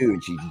fucking do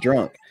and she's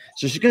drunk.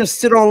 So she's gonna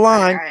sit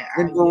online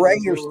and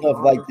berate herself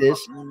like this.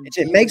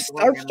 It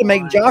starts to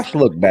make Josh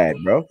look bad,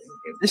 bro.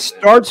 This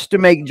starts to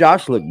make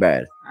Josh look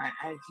bad. I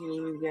can't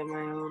even get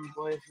my own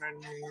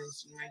boyfriend to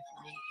answer my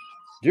phone.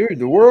 Dude,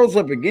 the world's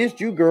up against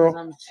you, girl.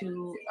 I'm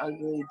too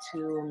ugly,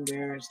 too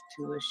embarrassed,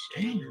 too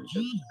ashamed.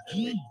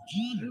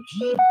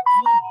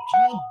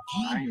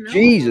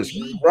 Jesus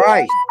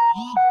Christ.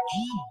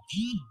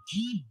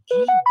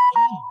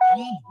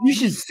 You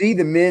should see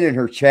the men in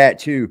her chat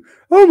too.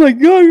 Oh my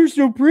God, you're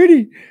so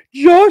pretty.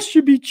 Josh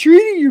should be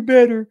treating you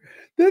better.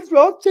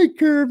 I'll take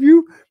care of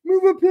you.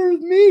 Move up here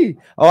with me.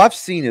 Oh, I've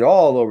seen it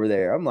all over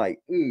there. I'm like,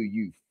 ooh,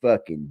 you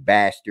fucking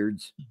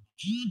bastards.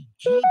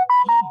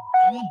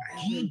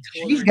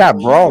 She's got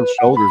broad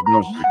shoulders,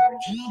 don't she?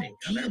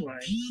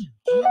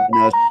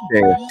 No,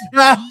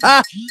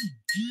 I've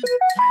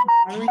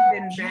only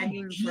been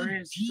begging for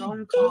his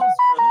phone calls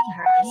for the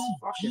past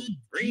fucking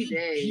 3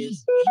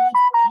 days.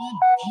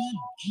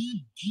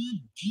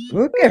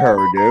 Look at her,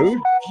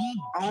 dude.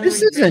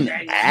 This is an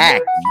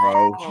act,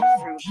 bro.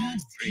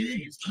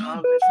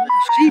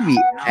 She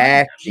be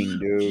acting,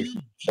 dude.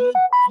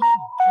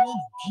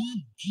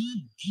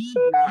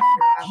 Not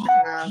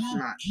enough,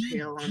 not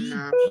pale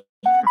enough,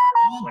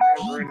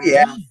 whatever.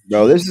 Yeah,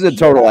 bro, this is a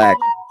total act.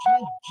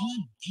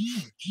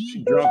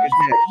 She's drunk as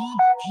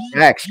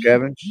heck. Acts,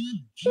 Kevin.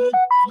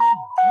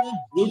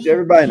 Look,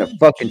 everybody in the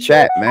fucking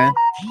chat, man.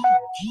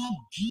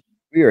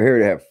 We are here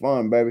to have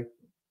fun, baby.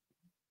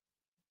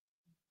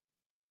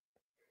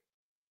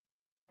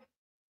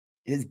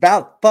 It's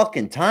about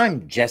fucking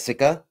time,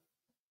 Jessica.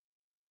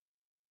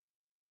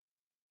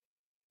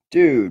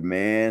 Dude,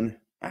 man.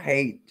 I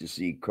hate to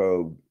see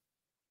Cobe.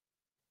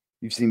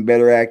 You've seen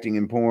better acting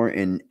in porn,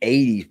 in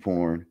 80s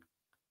porn.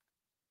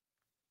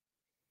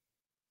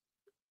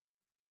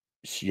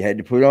 She had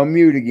to put on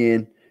mute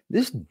again.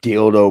 This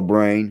dildo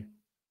brain.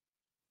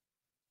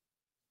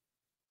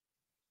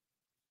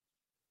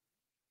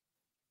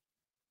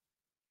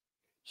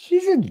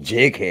 She's a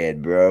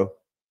dickhead, bro.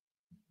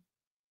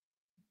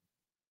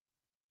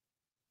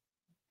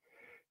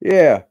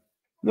 Yeah.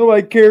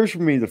 Nobody cares for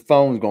me. The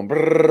phone's going.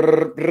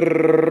 Brrr,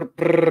 brrr,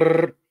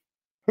 brrr.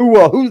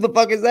 Who the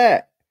fuck is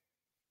that?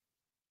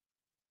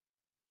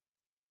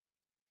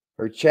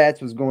 Her chats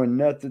was going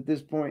nuts at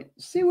this point.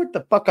 See what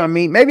the fuck I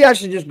mean? Maybe I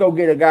should just go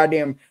get a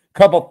goddamn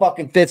couple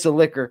fucking fits of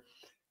liquor.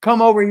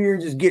 Come over here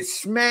and just get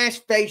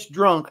smashed face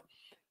drunk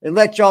and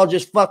let y'all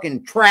just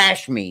fucking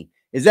trash me.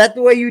 Is that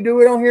the way you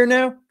do it on here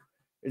now?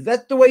 Is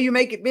that the way you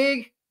make it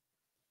big?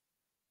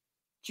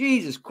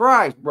 Jesus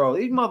Christ, bro.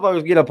 These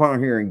motherfuckers get up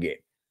on here and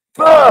get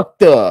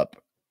fucked up.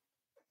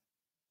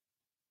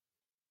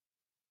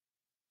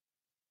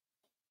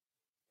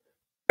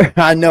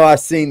 I know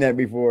I've seen that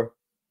before.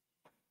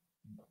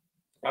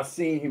 I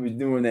seen he was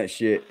doing that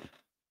shit.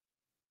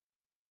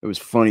 It was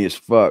funny as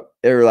fuck.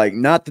 They were like,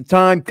 not the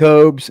time,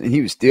 Cobes. And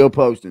he was still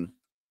posting.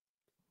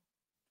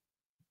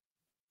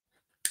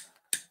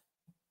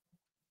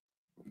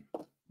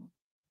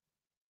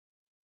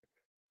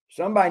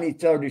 Somebody needs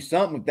to tell her to do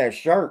something with that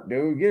shirt,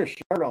 dude. Get a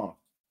shirt on.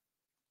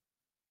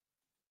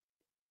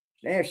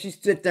 Damn, she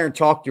sit there and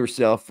talk to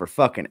herself for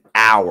fucking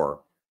hour.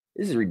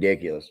 This is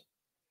ridiculous.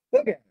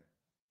 Look at her.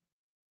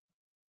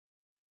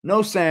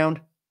 No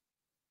sound.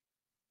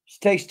 She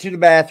takes you to the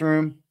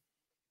bathroom.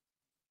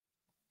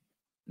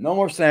 No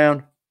more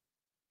sound.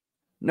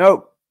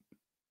 Nope.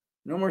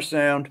 No more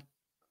sound.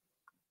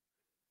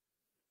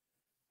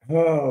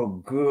 Oh,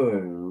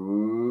 good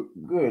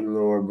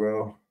Lord,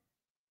 bro.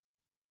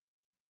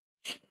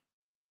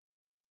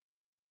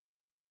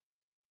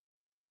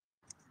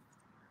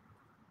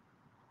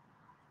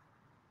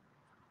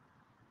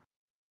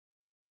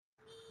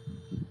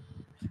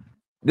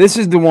 This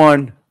is the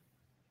one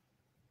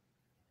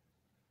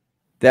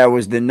that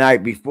was the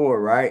night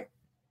before, right?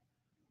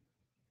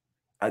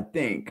 I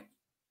think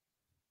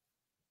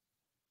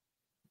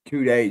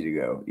 2 days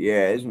ago.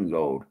 Yeah, this one's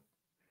old.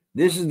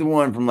 This is the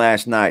one from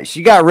last night.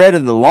 She got rid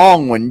of the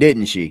long one,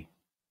 didn't she?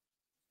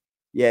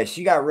 Yeah,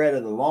 she got rid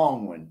of the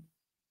long one.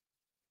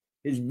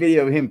 His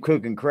video of him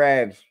cooking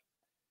crabs.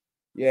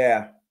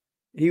 Yeah.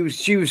 He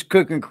was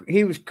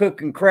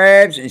cooking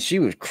crabs and she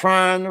was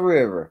crying the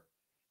river.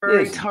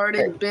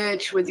 Retarded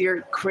bitch with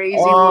your crazy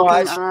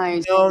looking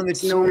eyes.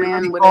 No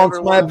man would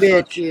ever want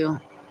to fuck you.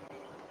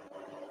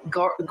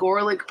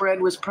 Garlic bread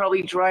was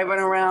probably driving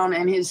around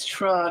in his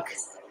truck,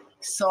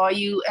 saw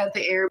you at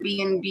the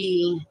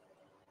Airbnb,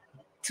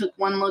 took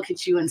one look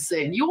at you and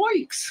said,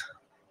 "Yoicks."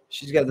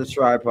 She's got the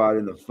tripod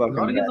in the fucking.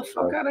 Gotta get the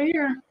fuck out of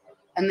here.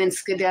 And then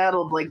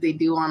skedaddled like they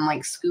do on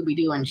like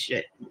Scooby-Doo and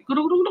shit.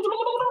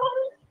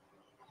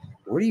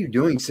 What are you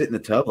doing sitting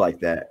in the tub like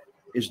that?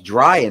 It's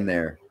dry in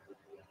there.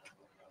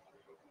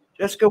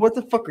 Jessica, what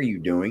the fuck are you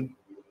doing?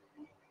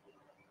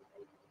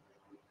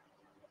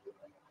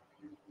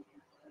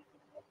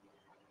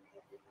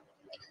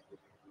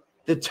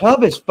 The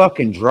tub is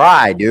fucking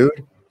dry,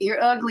 dude. You're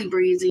ugly,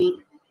 Breezy.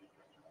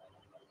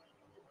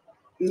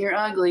 You're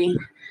ugly.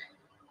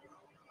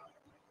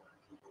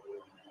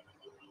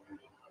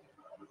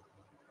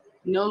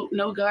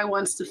 No guy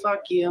wants to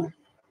fuck you.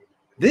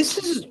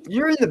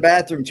 You're in the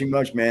bathroom too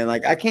much, man.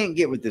 Like, I can't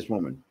get with this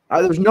woman.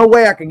 There's no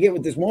way I can get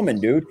with this woman,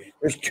 dude.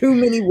 There's too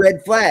many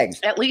red flags.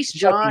 At least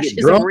Josh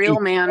is a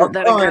real man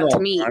that I got to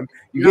meet.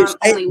 You get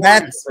stay in the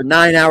bathroom for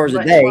 9 hours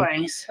a day.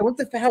 Twice. What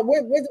the hell? What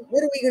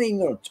are we even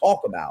going to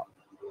talk about?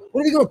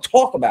 What are we going to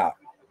talk about?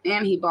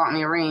 And he bought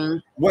me a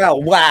ring.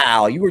 Well,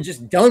 wow. You were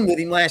just done with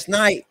him last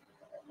night.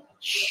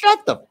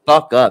 Shut the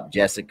fuck up,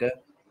 Jessica.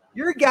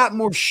 You got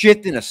more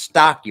shit than a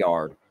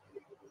stockyard.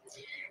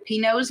 He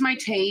knows my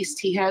taste.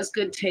 He has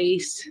good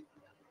taste.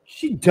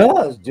 She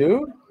does,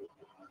 dude.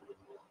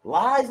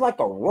 Lies like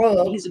a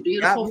rug. He's a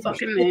beautiful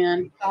fucking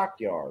man.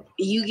 Stockyard.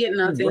 You get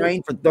nothing.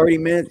 Rain for 30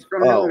 minutes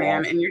from no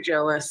man, and you're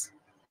jealous,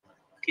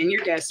 and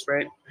you're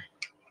desperate.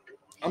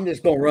 I'm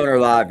just gonna run her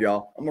live,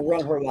 y'all. I'm gonna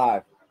run her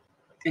live.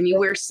 And you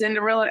wear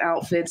Cinderella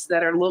outfits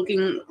that are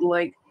looking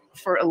like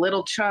for a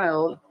little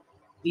child.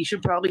 You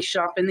should probably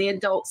shop in the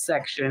adult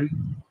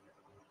section.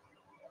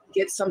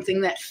 Get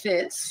something that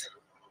fits.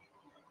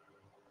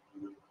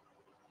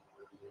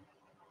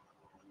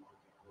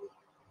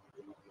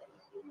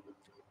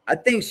 I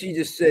think she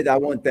just said, "I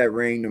want that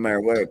ring, no matter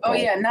what." Oh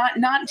yeah,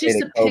 not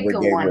just a pick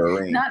of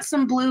one, not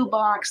some blue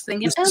box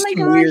thinking, "Oh my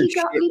god, he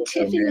got me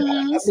Tiffany's."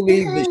 I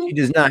believe that she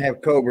does not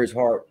have Cobra's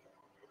heart.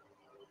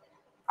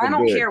 I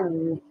don't care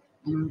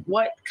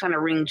what kind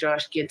of ring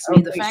Josh gets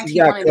me. The fact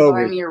he wanted to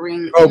buy me a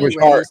ring, Cobra's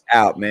heart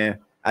out, man.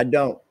 I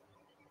don't.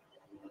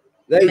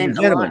 Ladies and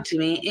gentlemen,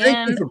 thank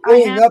you for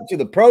pulling up to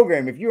the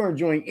program. If you are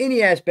enjoying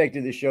any aspect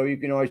of the show, you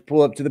can always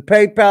pull up to the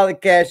PayPal, the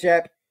Cash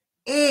App,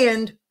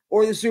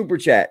 or the Super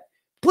Chat.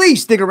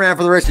 Please stick around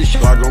for the rest of the show.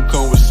 I gon'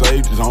 come with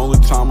safety. The only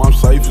time I'm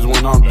safe is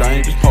when I'm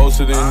dangerous.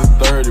 Posted in the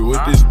 30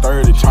 with this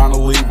 30, trying to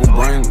leave them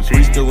brainless.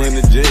 We still in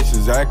the jets,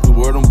 exactly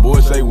where them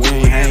boys say we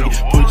ain't hanging.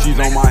 Put cheese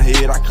on my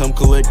head, I come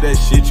collect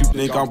that shit. You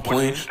think I'm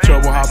playing?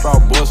 Trouble hop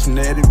out busting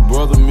at it,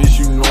 brother. Miss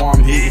you know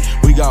I'm hitting.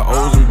 We got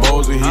O's and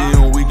Bo's in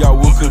here, and we got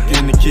wood cook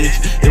in the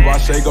kitchen. If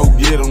I say go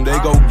get them, they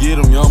go get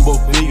them. Young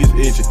both niggas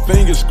itching,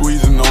 fingers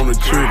squeezing on the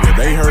trigger.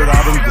 They heard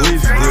all them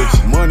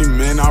glitches. Money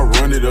man, I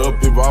run it up.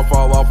 If I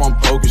fall off, I'm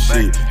poking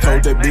shit.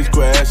 Told that bitch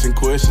quit asking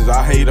questions.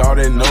 I hate all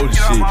that notice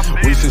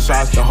shit. We send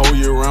shots the whole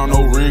year round,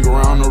 no ring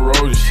around the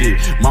road and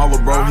shit.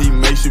 Mala bro, he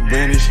makes it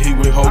vanish. He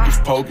with hocus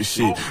pocus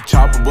shit.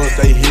 Chopper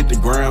bust, they hit the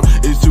ground.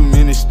 It's too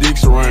many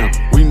sticks around.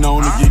 We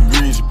known to get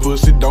greasy,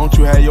 pussy. Don't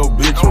you have your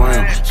bitch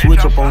around? Switch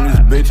up on this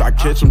bitch. I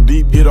catch him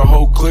deep, get a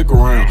whole click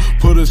around.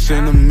 Put us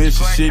in the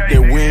mission shit that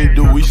we ain't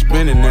do. We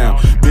spinning now.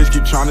 Bitch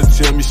keep trying to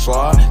tell me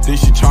slide. Think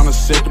she trying to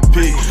set the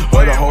pick.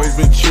 Other hoes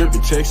been tripping,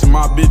 texting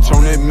my bitch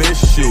on that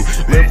mission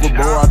shit. Left the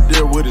bro out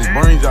there with his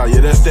brains out, yeah,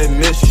 that's that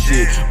messy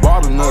shit.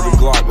 Bought another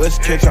Glock, let's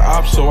catch an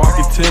op so I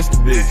can test the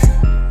bitch.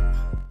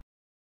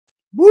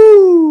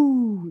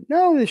 Woo!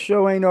 No, this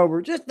show ain't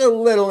over. Just a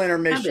little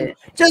intermission.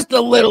 Just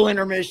a little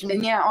intermission.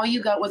 And yeah, all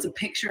you got was a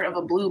picture of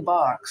a blue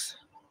box.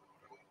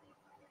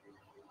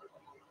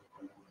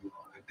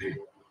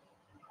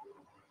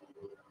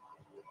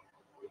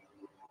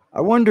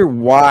 I wonder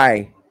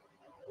why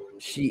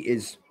she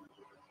is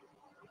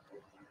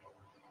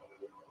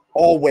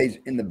always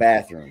in the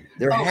bathroom.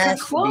 There has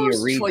to be a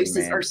reason. Choices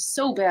man. Are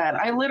so bad.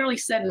 I literally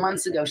said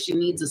months ago she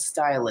needs a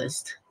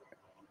stylist.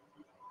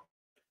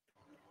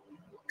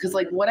 Because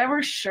like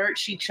whatever shirt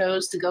she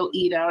chose to go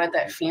eat out at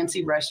that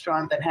fancy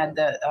restaurant that had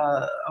that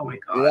oh my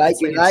god,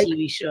 it's like a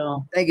TV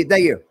show. Thank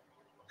you.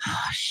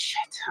 Oh shit.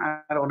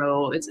 I don't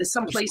know. It's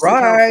some place in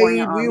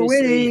California. We're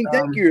winning.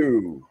 Thank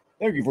you.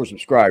 Thank you for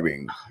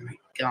subscribing. Oh my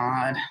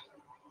god.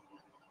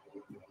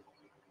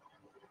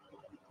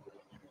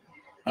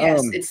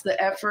 Yes, it's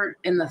the effort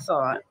and the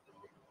thought.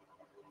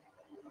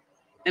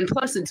 And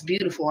plus, it's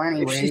beautiful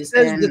anyways. If she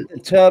says that the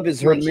tub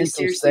is her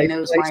mental safe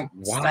knows place,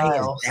 my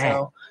style, is that?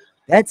 so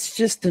That's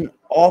just an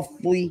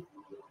awfully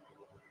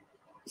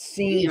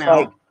seems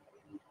like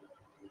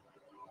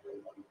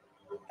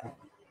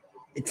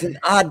it's an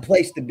odd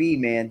place to be,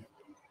 man.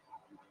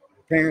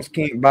 Parents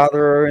can't bother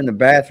her in the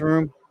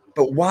bathroom,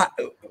 but why?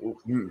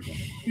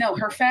 No,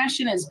 her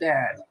fashion is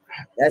bad.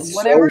 That's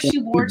whatever so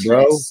she wore to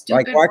bro. that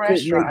stupid why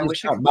restaurant. couldn't they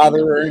just not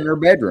bother her in her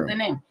bedroom? The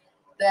name,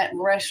 that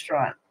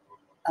restaurant.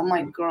 I'm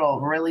like, girl,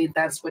 really?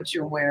 That's what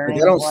you're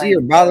wearing? I don't see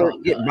her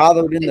get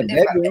bothered in the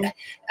bedroom.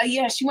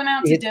 Yeah, she went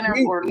out to dinner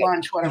or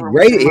lunch, whatever.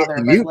 Great, hit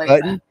the mute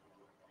button.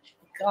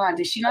 God,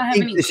 does she not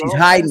have any? She's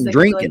hiding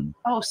drinking.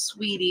 Like, oh,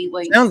 sweetie,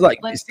 like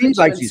it seems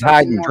like she's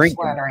hiding drinking.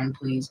 Flattering,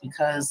 please,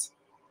 because.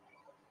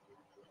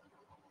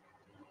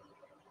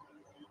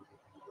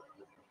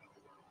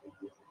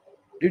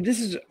 Dude,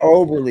 this is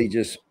overly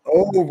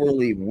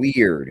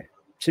weird.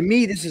 To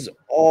me, this is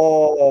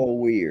all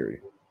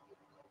weird.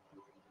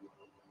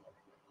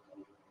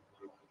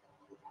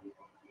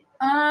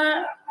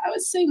 I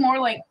would say more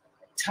like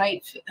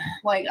tight.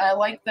 Like I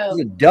like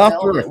the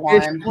duck or a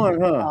fish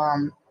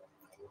one.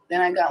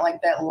 Then I got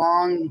like that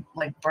long,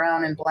 like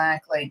brown and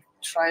black, like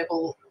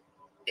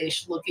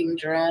tribal-ish looking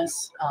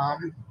dress. I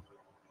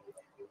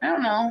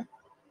don't know.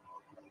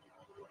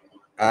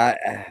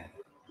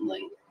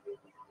 Like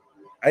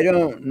I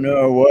don't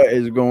know what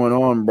is going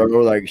on, bro.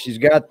 Like she's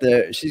got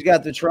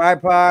the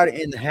tripod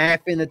in half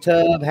in the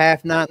tub,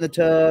 half not in the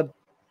tub.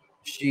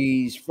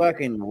 She's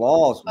fucking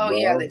lost, Oh bro.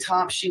 yeah, the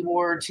top she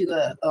wore to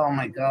the. Oh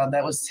my god,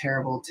 that was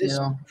terrible too. It's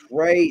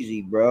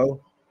crazy, bro.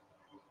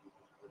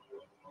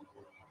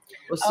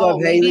 What's Oh,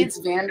 up, maybe Haley? it's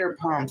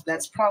Vanderpump.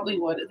 That's probably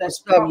what.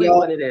 That's What's up, probably y'all?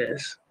 what it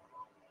is.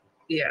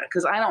 Yeah,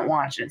 because I don't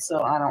watch it,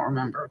 so I don't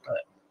remember.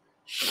 But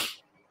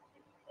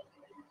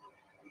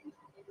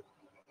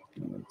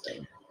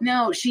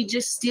no, she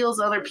just steals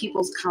other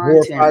people's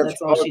content.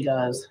 That's all she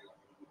does.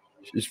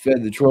 She's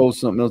fed the trolls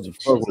something else to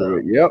fuck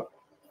with. Yep.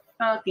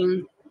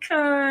 Fucking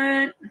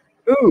cunt.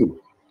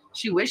 Ooh.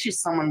 She wishes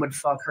someone would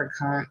fuck her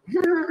cunt.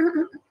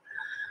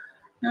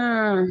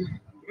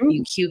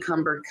 You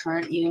cucumber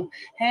cunt, you.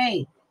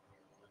 Hey.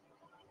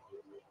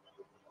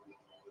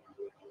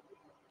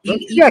 You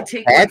can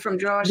take one from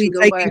Josh and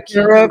go buy a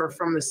cucumber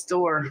from the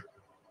store.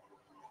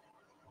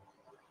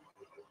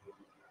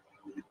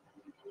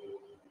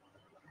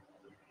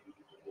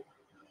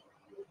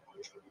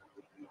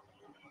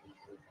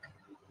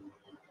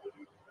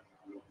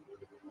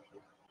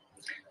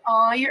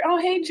 Oh,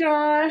 hey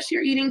Josh,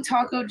 you're eating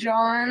Taco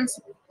John's.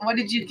 What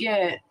did you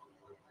get?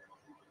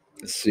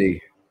 Let's see.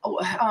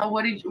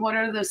 What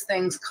are those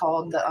things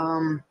called?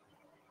 The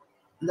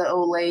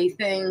Olay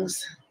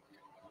things.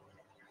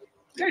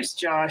 There's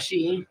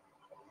Joshy.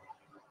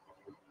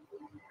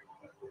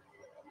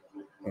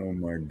 Oh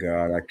my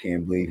god, I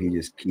can't believe he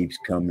just keeps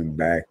coming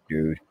back,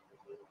 dude.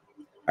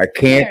 I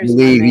can't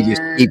believe he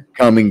just keeps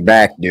coming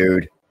back,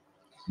 dude.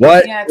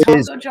 What? Yeah,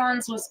 Taco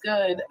John's was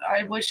good.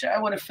 I wish I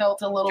would have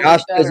felt a little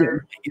bit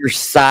better. Your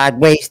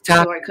sideways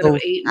taco. So I could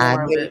have ate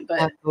more of it,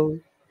 but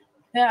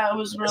yeah, it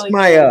was really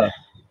good.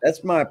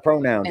 That's my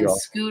pronoun, and y'all.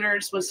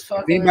 Scooters was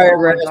fucking. Oh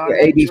my god,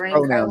 that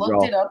drink! I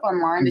looked it up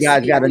online to see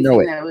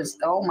everything that it was.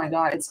 Oh my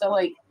god, it's got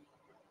like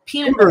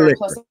peanut butter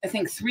plus I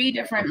think 3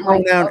 different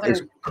like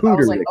other. I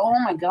was like, oh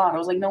my god! I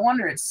was like, no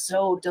wonder it's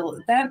so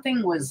delicious. That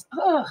thing was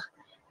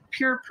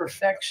pure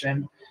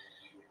perfection.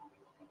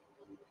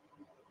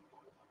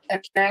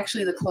 And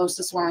actually, the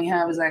closest one we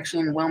have is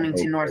actually in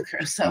Wilmington, North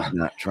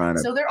Carolina.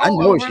 So they're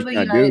all over the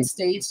United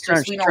States.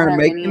 Just we don't have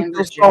any in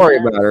Virginia. Sorry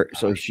about her,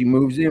 so she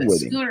moves in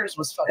with him. Scooters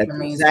was fucking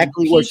amazing.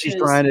 Exactly what she's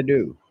trying to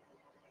do.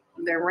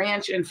 Their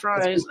ranch and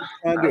fries.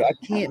 I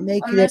can't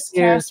make it up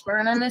there. Casper,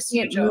 and I miss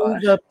you, Josh.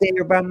 Move up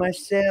there by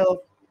myself.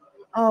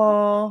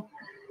 Oh,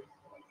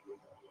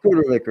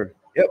 Cooter liquor.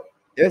 Yep,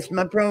 that's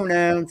my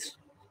pronouns.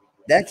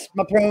 That's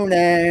my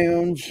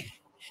pronouns.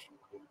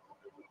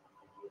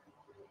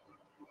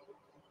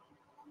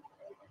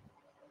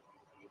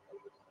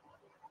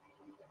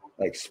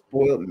 Like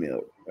spoiled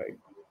milk,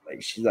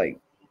 like she's like.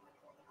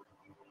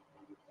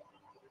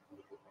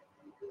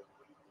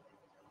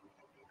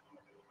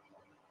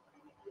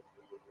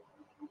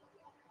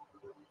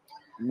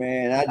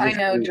 Man, I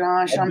know,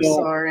 Josh. I'm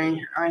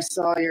sorry. I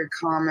saw your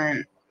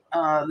comment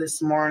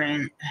this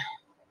morning,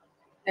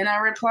 and I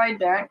replied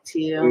back to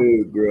you.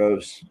 Ooh,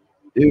 gross.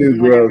 Ooh,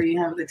 gross. Whenever you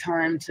have the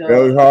time to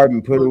go hard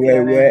and put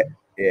away wet.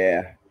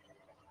 Yeah,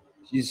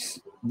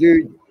 she's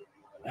dude.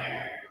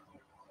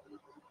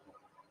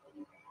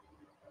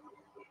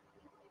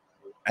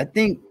 I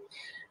think.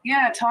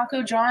 Yeah,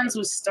 Taco John's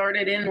was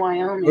started in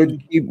Wyoming. What did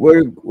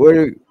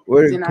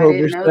I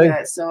didn't know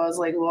that, so I was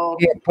like, well,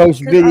 can't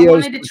post videos I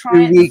wanted to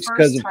try 2 weeks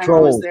because of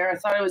trolls. I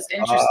thought it was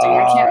interesting.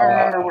 I can't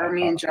remember where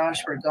me and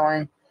Josh were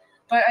going,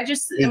 but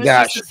he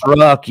got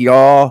struck,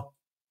 y'all.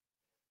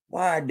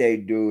 Why'd they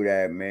do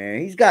that, man?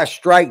 He's got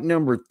strike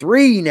number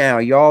 3 now,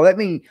 y'all. That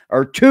means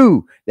or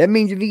 2. That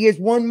means if he gets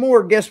one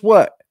more, guess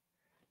what?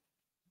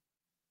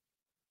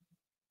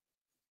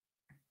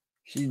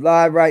 She's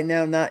live right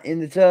now, not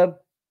in the tub.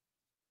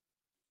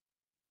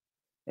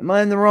 Am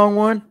I in the wrong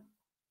one?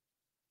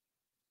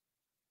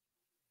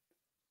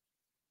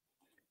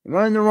 Am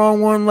I in the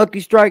wrong one, Lucky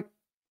Strike?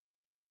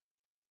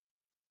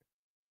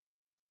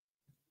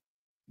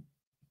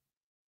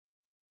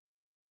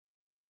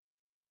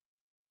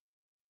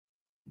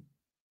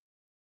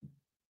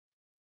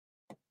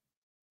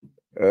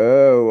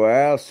 Oh,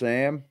 wow,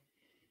 Sam.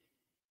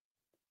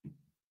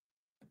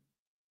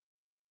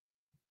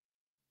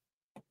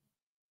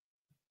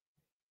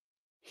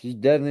 She's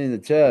definitely in the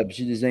tub.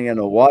 She just ain't got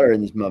no water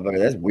in this motherfucker.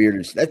 That's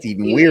weirder. That's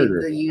even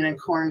weirder. The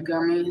unicorn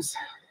gummies.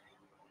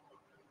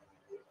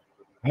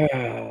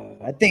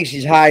 I think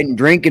she's hiding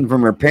drinking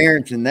from her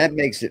parents, and that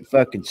makes it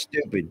fucking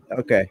stupid.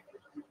 Okay.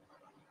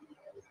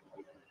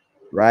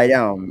 Right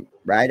on,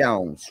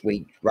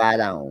 sweet. Right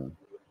on.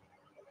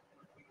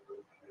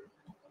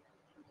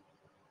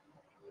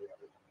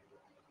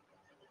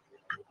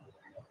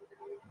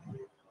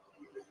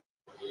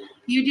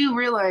 You do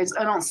realize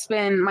I don't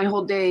spend my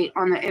whole day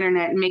on the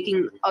internet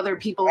making other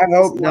people's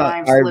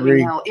lives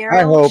living hell.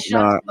 Ariel,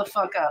 shut the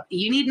fuck up.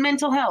 You need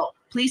mental help.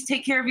 Please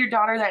take care of your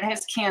daughter that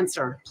has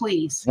cancer.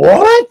 Please.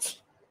 What?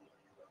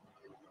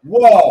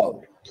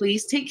 Whoa.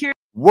 Please take care.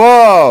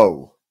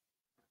 Whoa.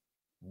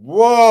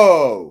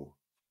 Whoa.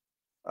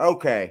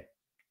 Okay.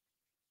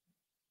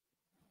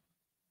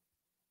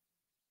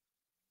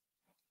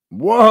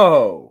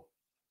 Whoa.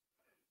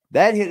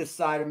 That hit a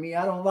side of me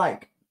I don't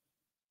like.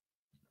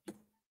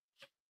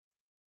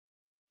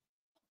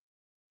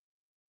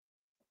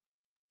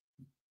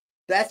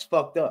 That's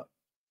fucked up.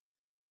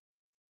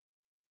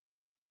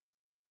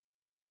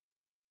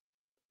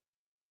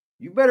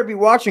 You better be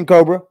watching,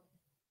 Cobra.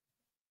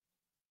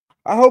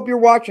 I hope you're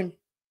watching.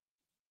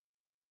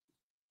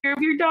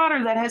 Of your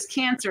daughter that has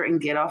cancer and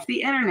get off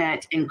the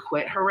internet and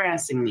quit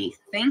harassing me.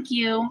 Thank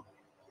you.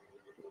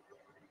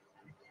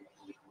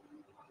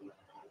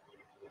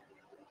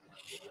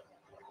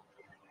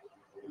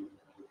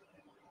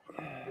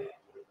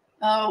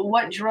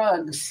 What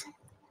drugs?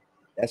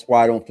 That's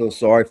why I don't feel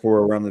sorry for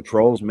her around the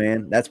trolls,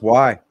 man. That's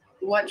why.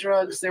 What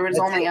drugs? There was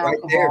only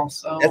alcohol,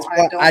 so that's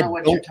why I don't know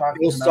what you're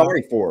talking about.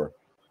 Sorry for her.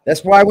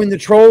 That's why when the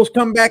trolls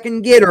come back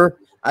and get her,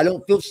 I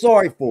don't feel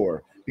sorry for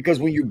her. Because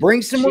when you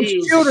bring someone's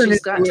children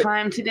she's got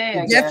time today,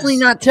 I definitely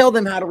guess. not tell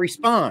them how to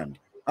respond.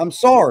 I'm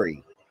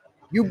sorry.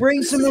 You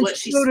bring someone's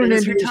children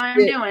into your time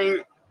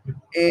doing,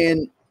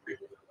 and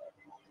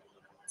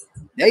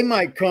they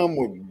might come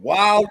with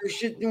wilder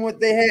shit than what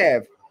they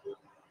have.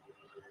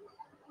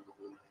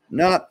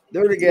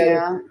 They're together.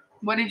 Yeah.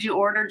 What did you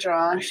order,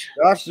 Josh?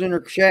 Josh is in her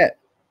chat.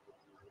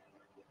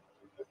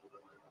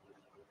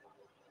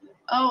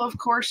 Oh, of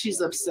course she's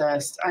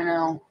obsessed. I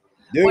know.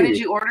 Dude, what did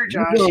you order,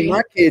 Josh?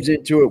 My kid's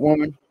into it,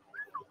 woman.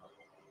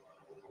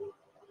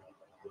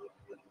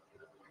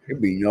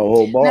 There'd be no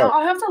whole bar. No,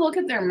 I'll have to look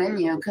at their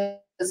menu because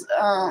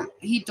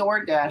he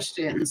door dashed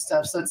it and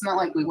stuff, so it's not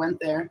like we went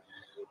there.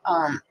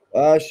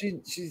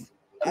 She's.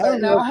 I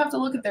don't know. I'll have to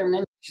look at their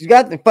menu. She's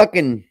got the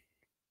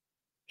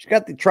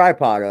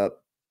tripod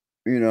up.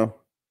 You know,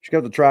 she's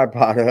got the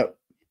tripod up.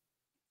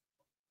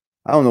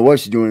 I don't know what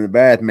she's doing in the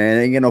bath,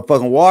 man. Ain't got no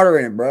fucking water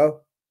in it, bro.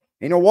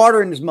 Ain't no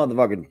water in this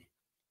motherfucking.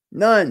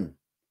 None.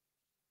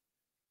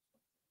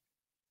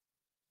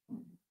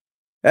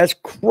 That's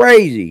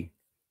crazy.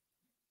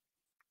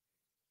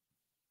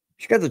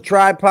 She got the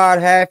tripod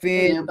half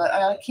in. Yeah, but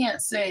I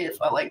can't say if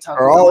I like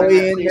talking about all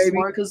in, maybe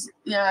more because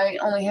I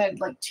only had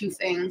like 2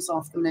 things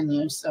off the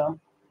menu. So,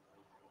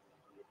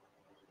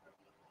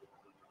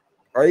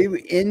 are you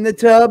in the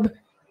tub,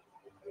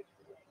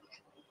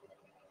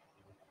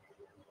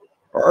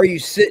 or are you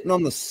sitting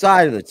on the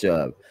side of the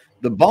tub?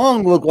 The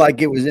bong looked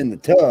like it was in the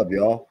tub,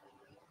 y'all.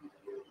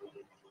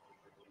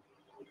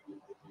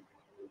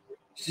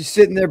 She's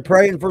sitting there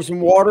praying for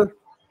some water.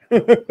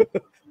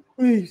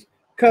 Please.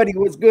 Cuddy,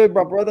 what's good,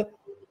 my brother?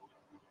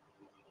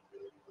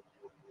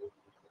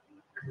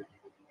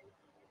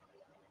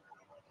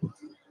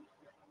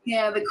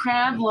 Yeah, the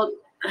crab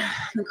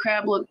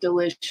looked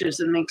delicious.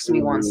 It makes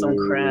me want some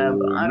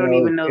crab. I don't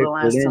even know the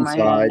last time I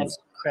had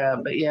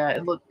crab, but yeah,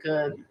 it looked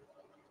good.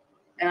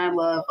 And I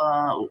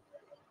love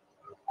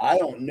I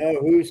don't know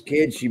whose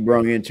kid she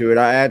brung into it.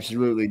 I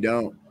absolutely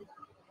don't.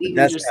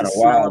 That's kind of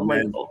wild,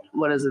 man. Like,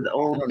 what is it? The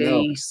Old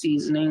Bay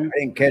seasoning. I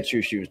didn't catch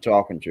who she was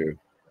talking to.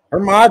 Her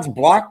mods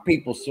block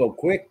people so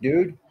quick,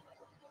 dude.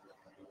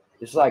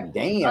 It's like,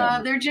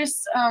 damn. They're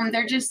just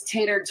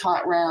tater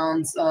tot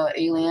rounds,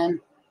 alien.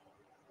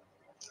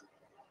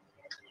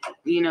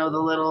 You know, the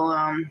little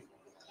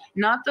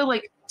not the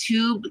like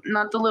tube,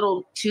 not the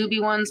little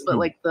tubey ones, but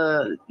like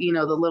the the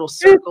little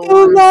circle. Hit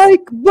the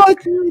like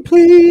button,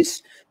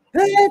 please.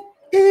 That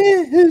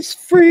is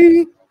free.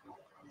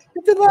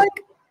 Hit the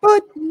like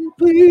button,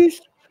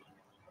 please.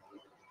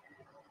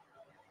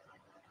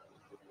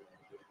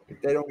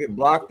 If they don't get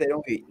blocked,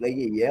 they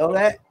get yelled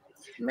at.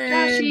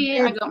 Man,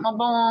 Joshy, I got my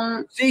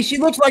bone. See, she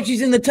looks like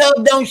she's in the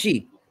tub, don't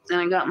she? And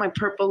I got my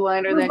purple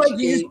lighter that like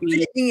she's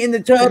sitting in the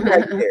tub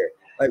right there.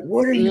 Like,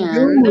 what are you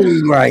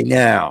doing right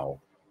now?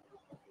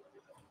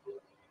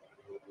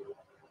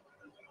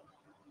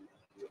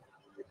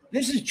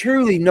 This is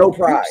truly no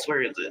pride. Oops,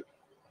 where is it?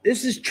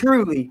 This is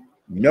truly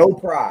no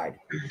pride.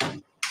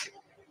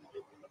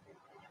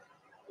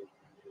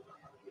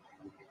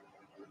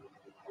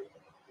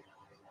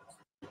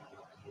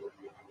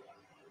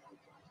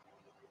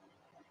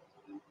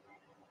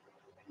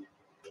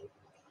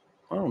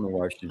 I don't know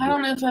why she. I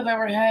don't know if I've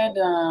ever had.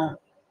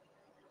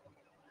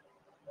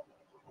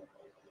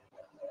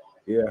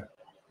 Yeah.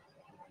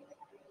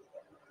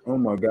 Oh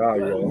my God,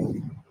 y'all.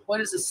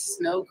 What is a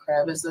snow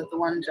crab? Is that the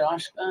one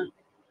Josh got?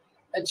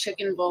 A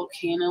chicken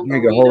volcano.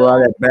 Make a whole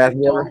lot of that bath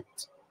water.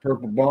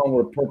 Purple bomb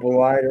with a purple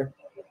lighter.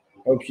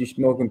 Hope she's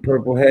smoking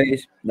purple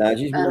haze. Nah,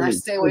 she's. And I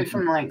stay away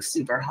from like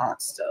super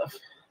hot stuff.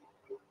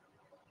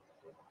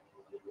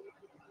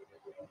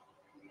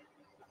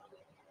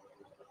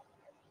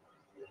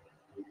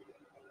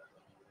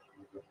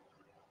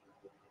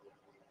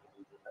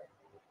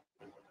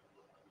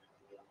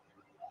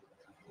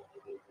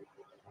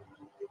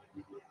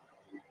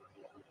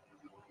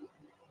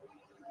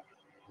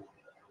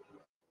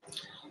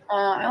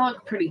 I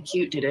look pretty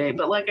cute today,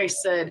 but like I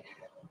said,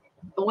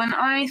 when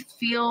I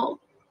feel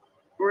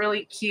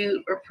really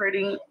cute or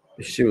pretty,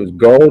 she was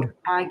gold.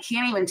 I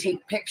can't even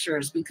take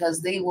pictures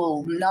because they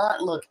will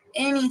not look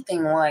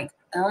anything like.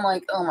 And I'm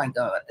like, oh my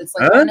God! It's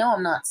like I know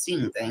I'm not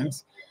seeing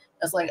things.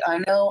 It's like I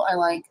know I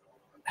like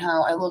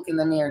how I look in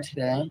the mirror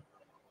today.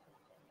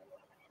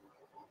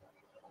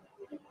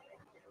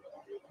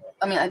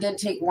 I mean, I did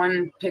take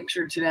one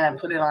picture today. I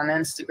put it on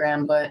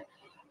Instagram, but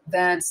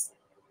that's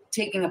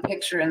taking a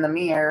picture in the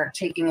mirror,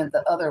 taking it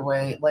the other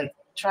way. Like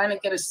trying to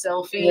get a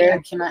selfie, Yeah. I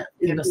cannot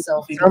get a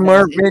selfie. Some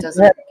aren't meant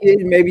to have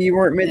kids. Maybe you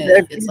weren't meant to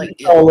have kids.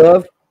 It's all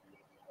love.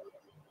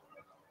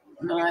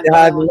 No, I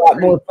had a lot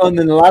more fun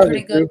than a lot of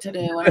pretty it. Good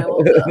today when I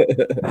woke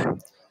up.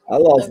 I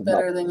lost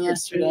better than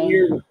yesterday.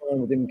 Years of fun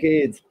with them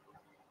kids.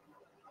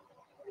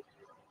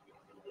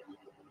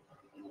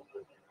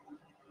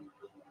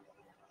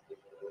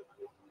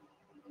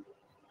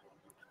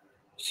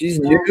 She's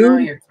new. No,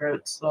 your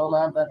throat's swelled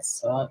up. That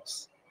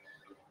sucks.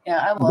 Yeah,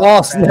 I love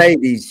Boss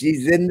lady.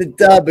 She's in the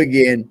tub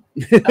again.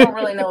 I don't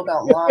really know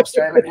about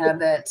lobster. I haven't had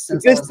that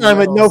since this time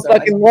with no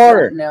fucking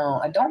water. No,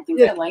 I don't think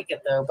I like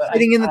it though. But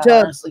sitting in the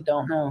tub. Honestly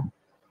don't know.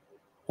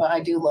 But I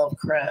do love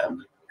crab.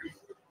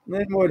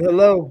 Linwood,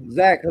 hello.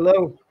 Zach,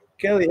 hello.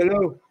 Kelly,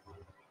 hello.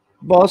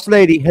 Boss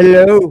lady,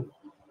 hello.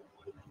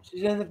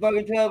 She's in the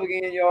fucking tub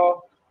again,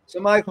 y'all.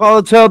 Somebody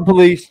call the tub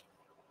police.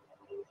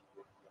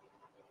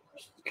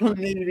 She's gonna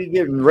need to be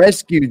getting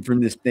rescued from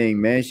this thing,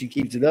 man. She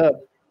keeps it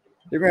up.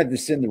 They're gonna have to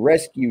send the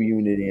rescue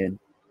unit in.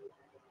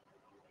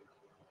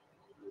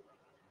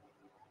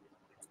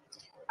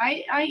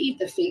 I eat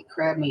the fake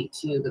crab meat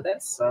too, but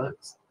that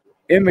sucks.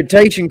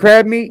 Imitation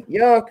crab meat?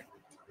 Yuck.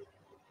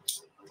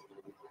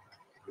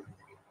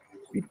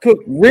 You cook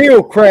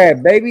real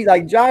crab, baby,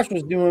 like Josh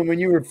was doing when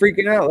you were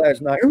freaking out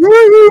last night.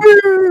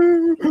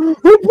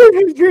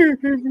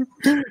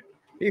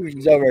 He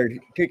was over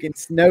cooking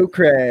snow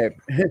crab.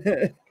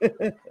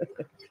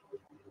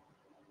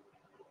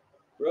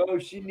 Bro,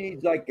 she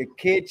needs like a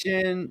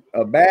kitchen,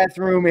 a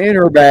bathroom, and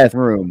her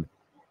bathroom.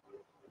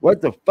 What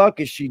the fuck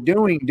is she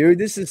doing, dude?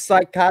 This is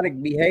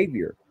psychotic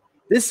behavior.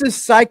 This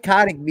is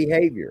psychotic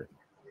behavior.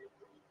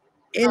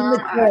 In the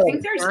tub, I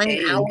think there's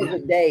 9 hours a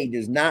day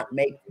does not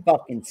make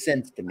fucking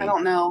sense to me. I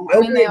don't know. I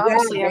mean, they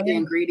obviously have the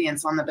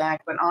ingredients on the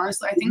back, but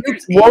honestly, I think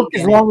there's work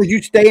as long as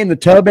you stay in the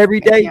tub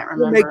every day.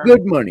 You'll make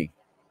good money.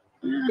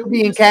 Yeah, you'll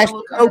be in cash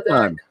for no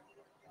time.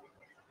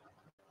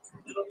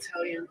 It'll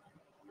tell you.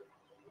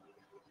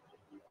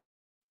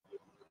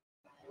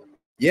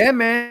 Yeah,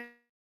 man.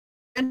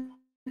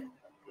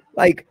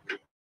 Like,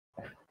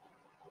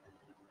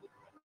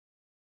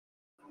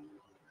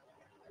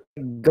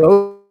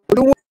 go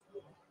to work.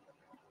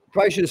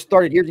 Probably should have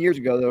started years and years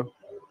ago, though.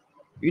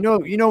 You know,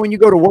 when you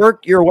go to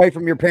work, you're away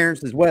from your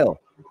parents as well.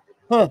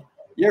 Huh?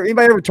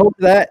 Anybody ever told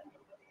you that?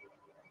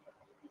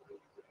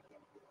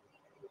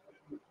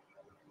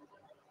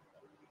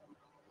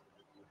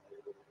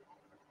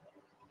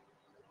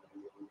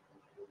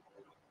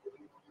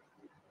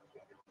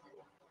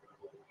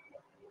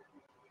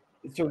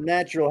 It's her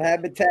natural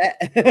habitat.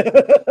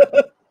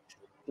 The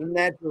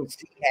natural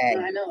sea hag.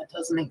 I know, it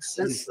doesn't make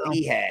sense. She's a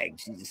sea hag.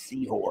 She's a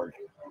sea horde.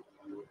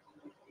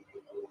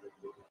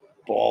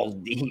 Balls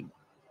deep.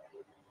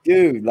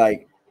 Dude,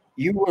 like,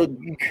 you were,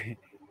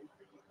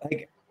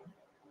 like,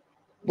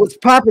 what's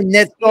popping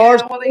net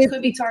stars? Yeah, well, they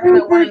could be talking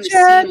about wanting to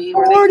see me,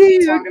 or they could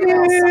be talking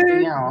about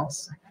something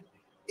else.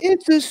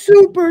 It's a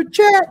super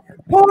chat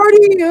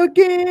party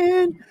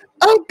again.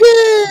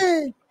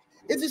 Again.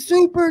 It's a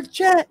super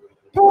chat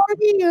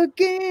party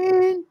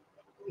again.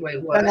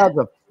 Wait, what? That's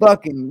the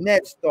fucking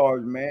net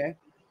stars, man.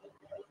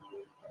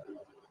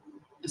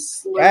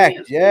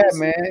 Fact, yeah,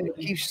 man.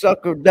 Keep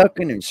sucker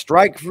ducking and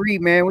strike free,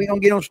 man. We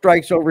don't get no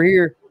strikes over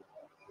here.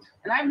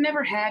 And I've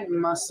never had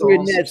mussels.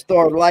 We're net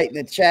star lighting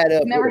the chat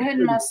up. I've never had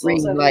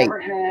mussels. I've never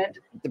had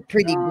the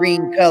pretty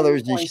green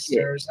colors and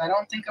oysters. shit. I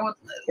don't think I would.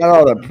 Got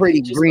all the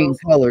pretty green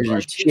colors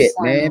and shit,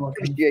 man.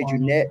 Appreciate you,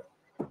 net.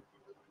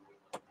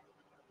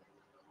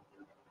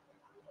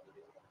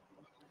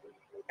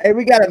 Hey,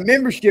 we got a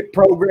membership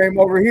program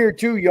over here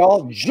too,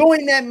 y'all.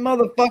 Join that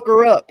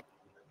motherfucker up.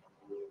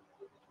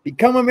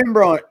 Become a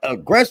member on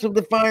Aggressive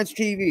Defiance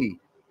TV.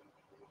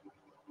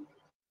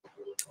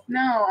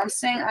 No, I'm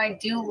saying I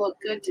do look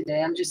good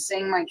today. I'm just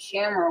saying my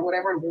camera,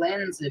 whatever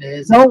lens it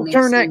is. Don't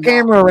turn that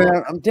camera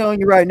around. I'm telling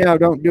you right now,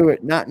 don't do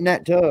it. Not in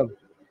that tub.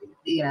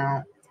 You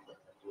know.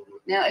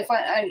 Now,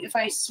 if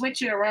I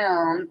switch it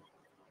around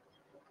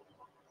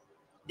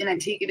and I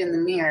take it in the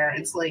mirror,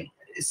 it's like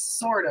it's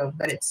sort of,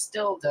 but it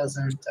still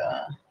doesn't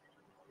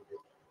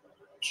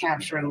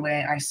capture the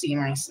way I see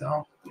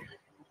myself.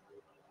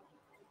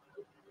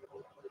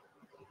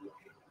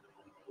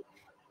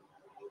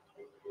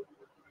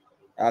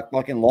 I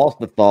fucking lost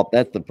the thought.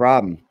 That's the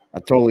problem. I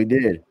totally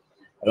did.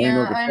 I don't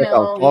know what the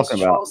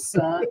fuck I was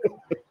talking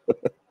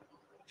about.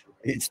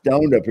 It's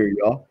stoned up here,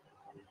 y'all.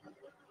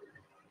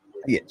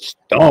 I get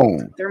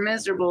stoned. They're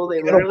miserable.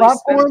 They literally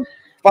spend.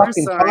 I'm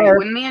sorry. Fire.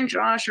 When me and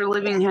Josh are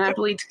living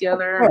happily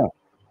together,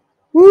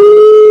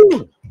 woo!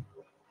 And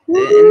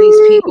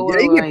these people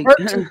are like,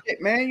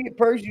 shit, man. You get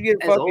perks, you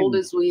get as old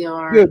as we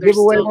are. They're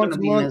still going to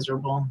be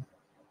miserable.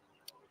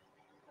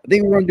 I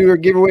think we're going to do our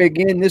giveaway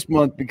again this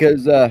month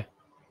because the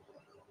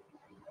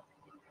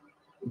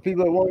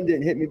people that won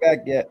didn't hit me back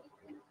yet.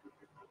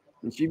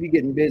 And she'd be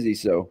getting busy,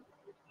 so.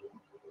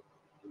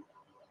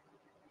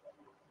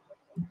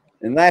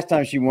 And last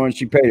time she won,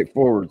 she paid it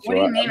forward. What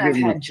do you mean I've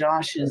had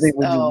Josh's? I think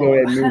we'll just go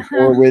ahead and move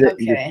forward with it.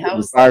 Okay,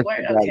 how's that?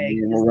 Okay.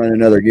 And we'll run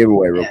another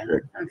giveaway real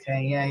quick.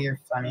 Okay, yeah, you're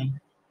funny.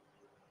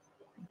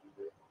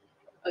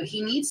 Oh,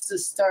 he needs to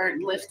start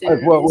lifting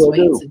his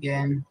weights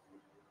again.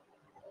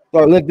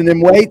 Start lifting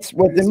them weights?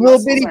 What, them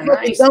little bitty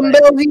fucking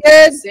dumbbells he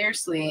had?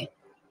 Seriously,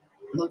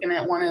 looking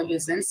at one of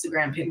his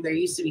Instagram pics, they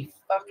used to be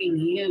fucking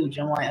huge.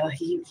 I'm like, oh,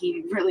 he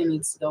really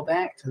needs to go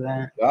back to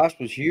that. Josh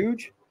was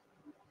huge?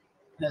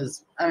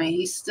 Because, I mean,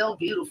 he's still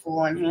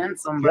beautiful and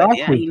handsome, but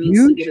yeah, he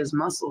needs to get his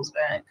muscles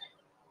back.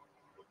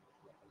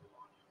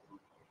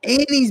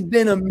 And he's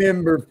been a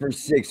member for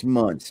 6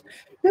 months.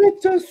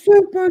 It's a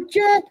super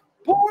chat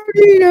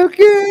party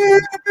again.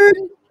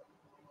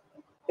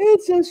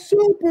 It's a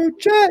super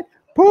chat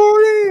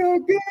party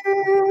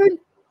again.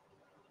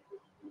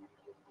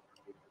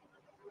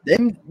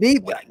 Then we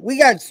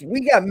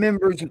got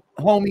members,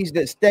 homies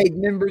that stayed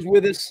members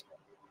with us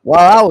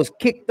while I was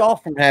kicked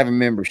off from having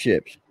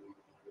memberships.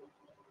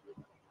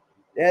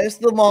 Yeah, this is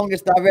the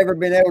longest I've ever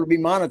been able to be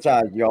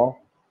monetized, y'all.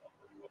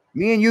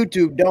 Me and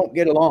YouTube don't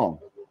get along.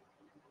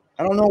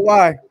 I don't know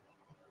why.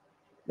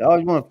 They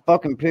always want to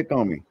fucking pick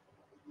on me.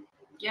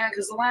 Yeah,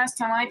 because the last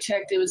time I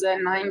checked, it was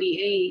at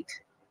 98.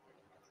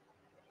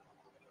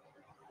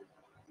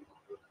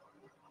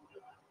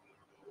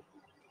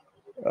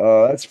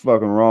 That's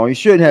fucking wrong. You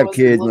shouldn't have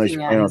kids unless you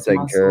plan on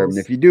taking care of them.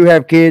 If you do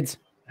have kids,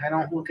 I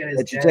don't look at his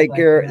that you take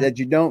care of, that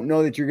you don't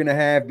know that you're gonna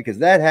have, because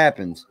that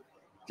happens.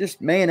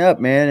 Just man up,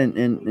 man,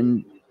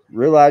 and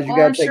realize you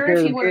gotta take care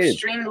of the kids. I'm sure if he would have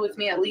streamed with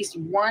me at least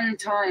one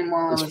time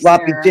while I was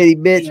floppy there, titty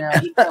bitch. You know,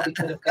 he probably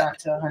could have got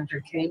to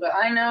 100K. But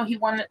I know he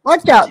wanted.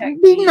 Watch out!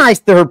 Be nice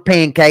to her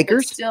pancakers.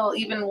 But still,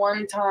 even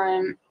one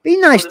time. Be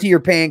nice to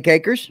your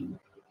pancakers.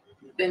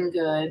 Been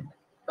good,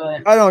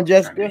 but I don't,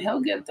 Jessica.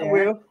 He'll get there. I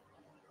will.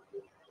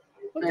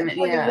 And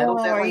yeah, it'll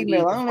definitely be.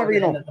 I don't ever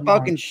get no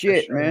fucking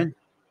shit, man.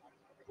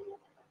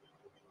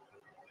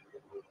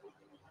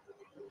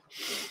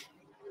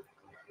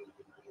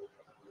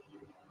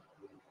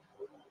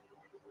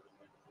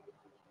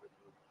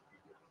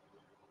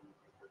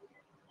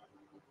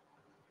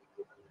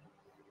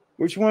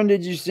 Which one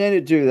did you send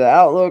it to? The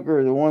Outlook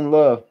or the One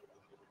Love?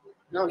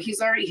 No,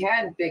 he's already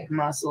had big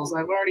muscles.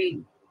 I've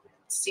already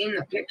seen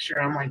the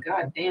picture. I'm like,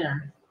 God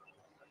damn.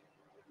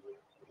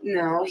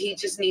 No, he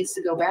just needs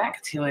to go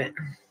back to it.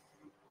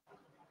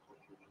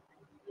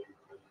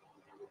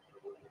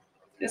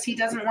 Because he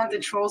doesn't want the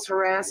trolls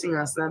harassing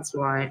us, that's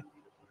why.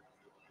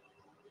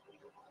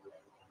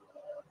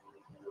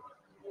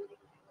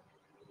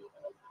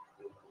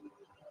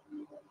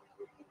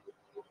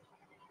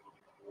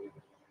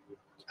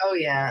 Oh,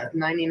 yeah,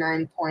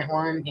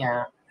 99.1.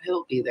 Yeah,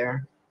 he'll be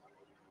there.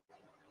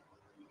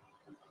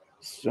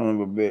 Son of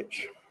a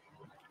bitch.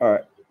 All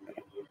right.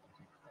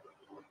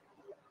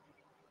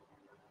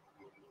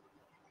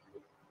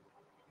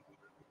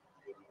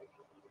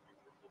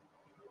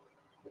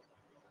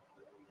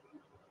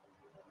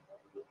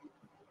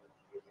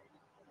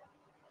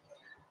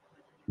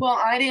 Well,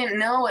 I didn't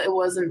know it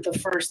wasn't the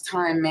first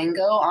time,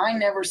 Mango. I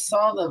never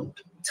saw the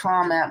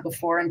Tom app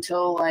before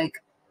until, like,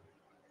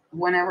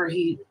 whenever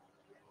he,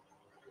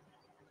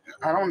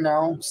 I don't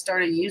know,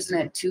 started using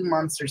it 2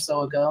 months or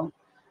so ago.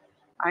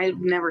 I've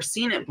never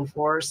seen it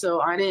before,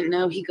 so I didn't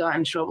know he got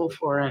in trouble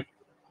for it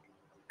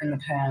in the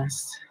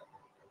past.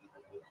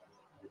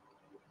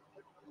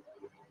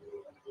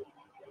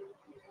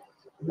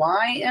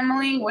 Why,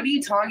 Emily? What are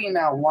you talking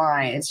about?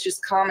 Why? It's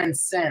just common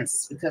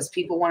sense because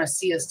people want to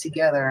see us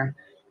together.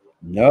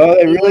 No,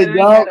 they really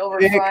don't. Had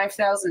over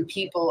 5,000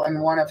 people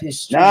in one of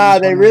his streams. Nah,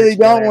 they really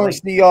don't want to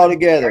see y'all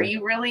together. Are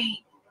you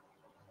really?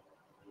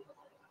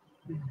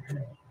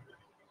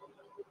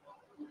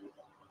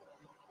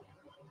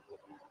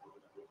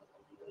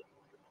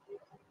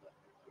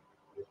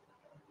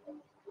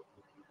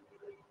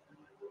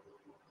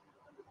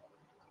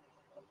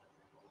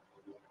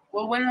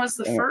 Well, when was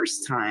the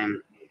first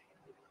time?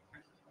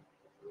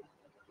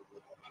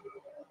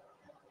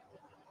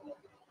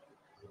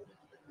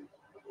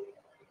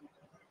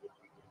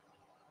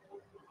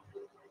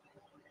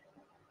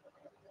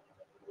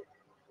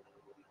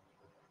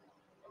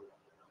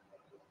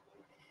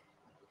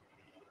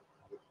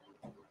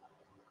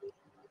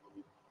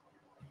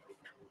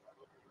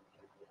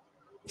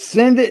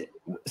 Send it.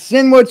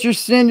 Send what you're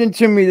sending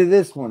to me to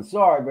this one.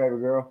 Sorry,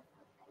 baby girl.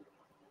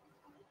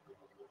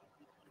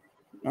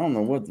 I don't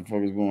know what the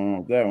fuck is going on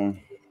with that one.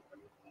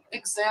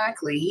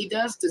 Exactly. He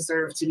does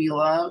deserve to be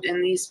loved.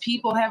 And these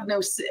people have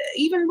no...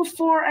 Even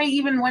before I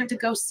even went to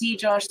go see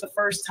Josh the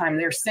first time,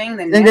 they're saying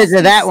the nasty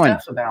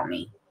stuff about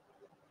me.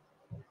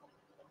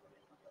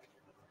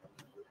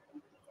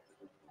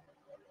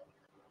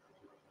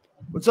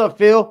 What's up,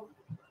 Phil?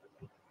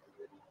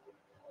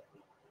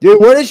 Dude,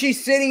 what is she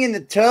sitting in the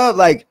tub?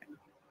 Like,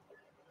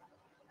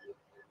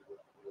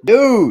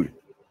 dude.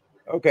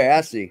 Okay,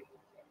 I see.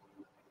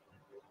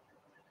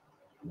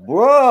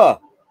 Bruh.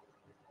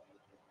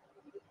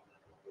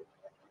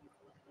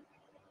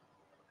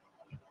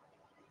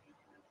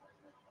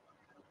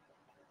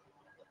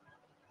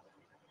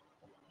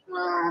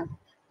 Well,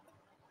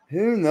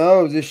 Who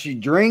knows? Is she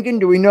drinking?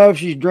 Do we know if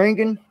she's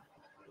drinking?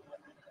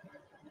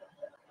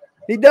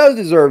 He does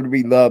deserve to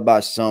be loved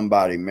by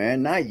somebody,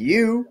 man. Not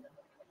you.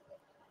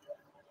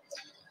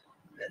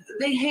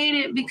 They hate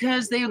it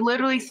because they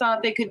literally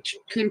thought they could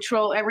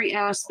control every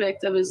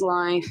aspect of his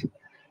life.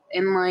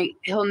 And, like,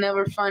 he'll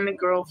never find a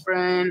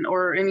girlfriend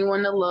or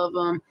anyone to love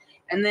him.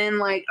 And then,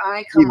 like,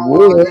 I come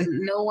along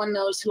and no one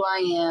knows who I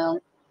am.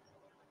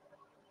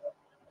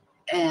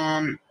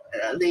 And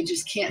they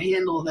just can't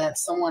handle that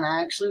someone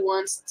actually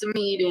wants to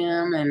meet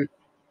him and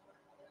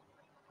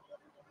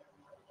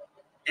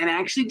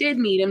actually did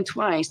meet him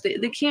twice. They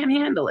can't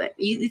handle it.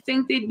 You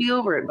think they'd be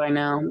over it by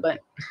now, but...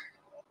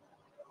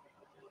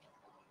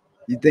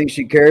 You think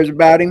she cares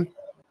about him?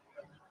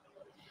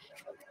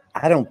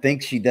 I don't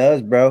think she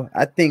does, bro.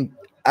 I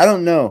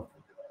don't know.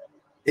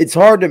 It's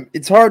hard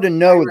to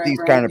know with these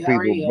kind of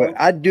people, but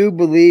I do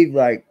believe,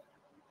 like,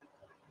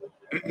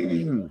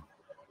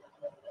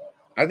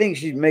 I think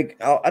she's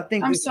I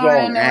think I'm this sorry, is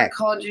all I never act.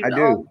 called you. I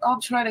do.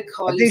 I'll try to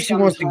call you. I think she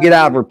wants to get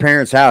out of her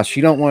parents' house.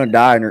 She don't want to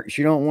die in her.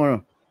 She don't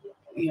want to.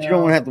 Yeah. She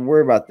don't want to have to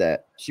worry about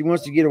that. She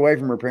wants to get away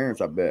from her parents,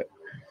 I bet.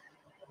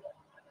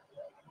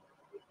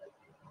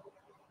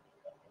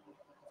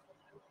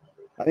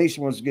 I think she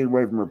wants to get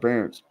away from her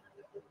parents.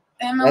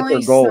 Emily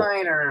That's her goal.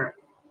 Snyder.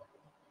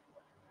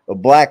 A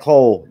black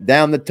hole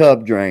down the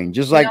tub drain,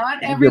 just like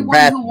your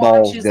bath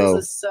balls go.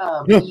 Is a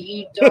sub.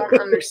 You don't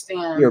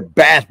understand. Your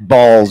bath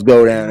balls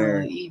go down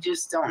there. You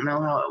just don't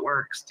know how it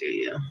works, do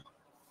you?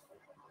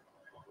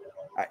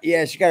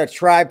 Yeah, she got a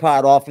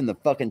tripod off in the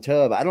fucking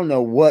tub. I don't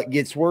know what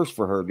gets worse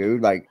for her,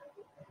 dude. Like,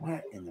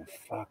 what in the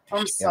fuck?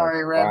 I'm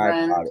sorry,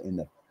 Reverend. In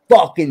the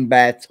fucking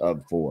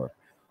bathtub for?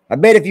 I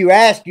bet if you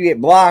ask, you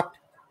get blocked.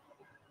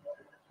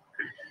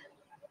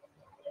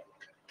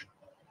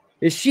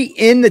 Is she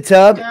in the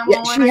tub?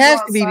 Yeah, she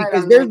has to be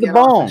because there's the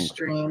bong.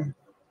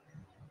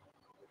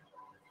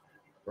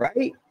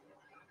 Right?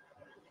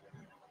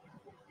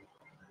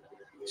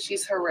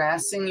 She's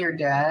harassing your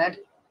dad?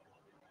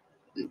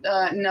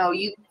 No,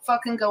 you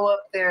fucking go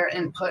up there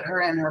and put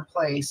her in her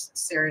place.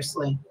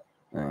 Seriously.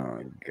 Oh,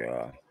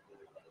 God.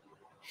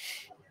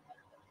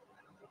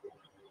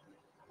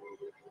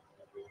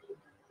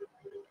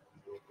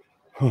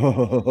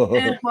 Well,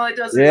 it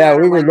doesn't yeah,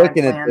 matter we were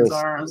looking at this.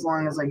 As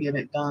long as I get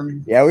it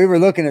done. Yeah, we were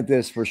looking at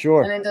this for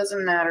sure. And it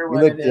doesn't matter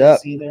what it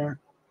is either.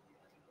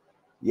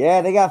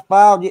 Yeah, they got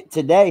filed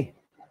today.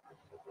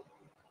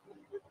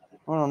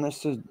 Hold on,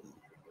 this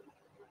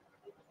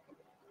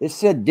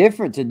said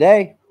different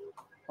today.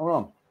 Hold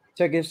on,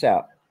 check this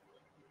out.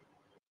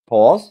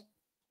 Pause.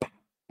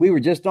 We were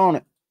just on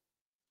it.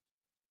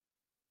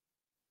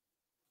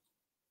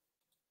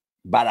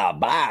 Bada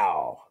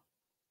bow.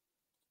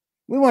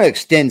 We want to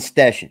extend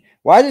session.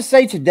 Why does it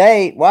say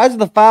today? Why does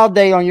the file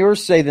date on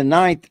yours say the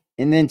 9th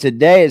and then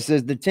today it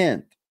says the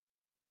 10th?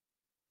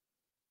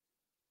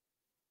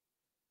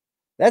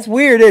 That's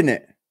weird, isn't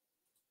it?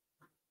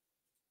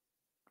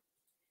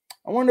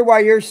 I wonder why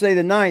yours say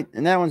the 9th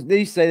and that one's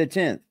these say the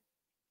 10th.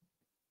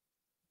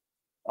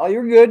 Oh,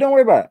 you're good. Don't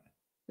worry about it.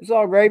 It's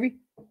all gravy.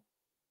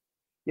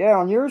 Yeah,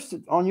 on yours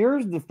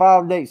the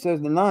file date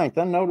says the 9th.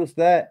 I noticed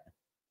that.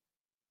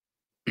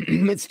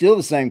 It's still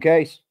the same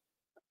case.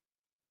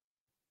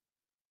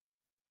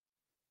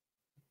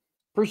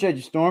 Appreciate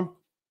you, Storm.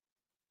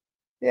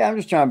 Yeah, I'm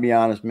just trying to be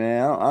honest,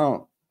 man. I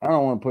don't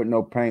want to put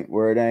no paint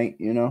where it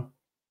ain't, you know.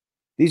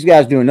 These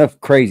guys do enough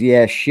crazy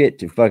ass shit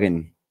to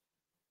fucking.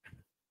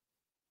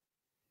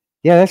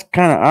 Yeah, that's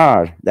kind of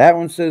odd. That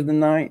one says the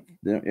 9th.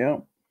 Yeah,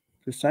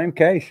 the same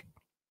case.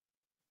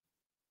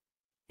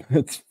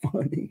 That's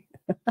funny.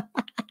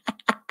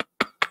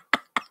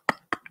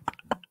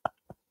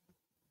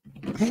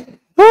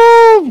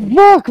 Oh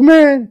fuck,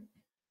 man.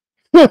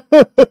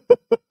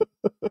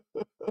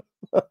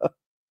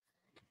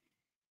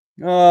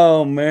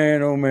 Oh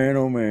man, oh man,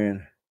 oh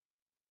man.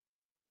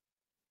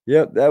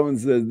 Yep, that one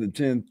says the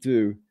 10th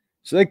too.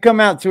 So they come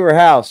out to her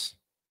house.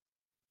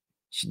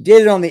 She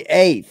did it on the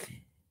 8th.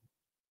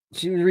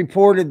 She was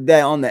reported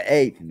that on the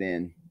 8th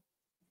then.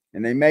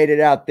 And they made it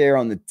out there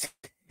on the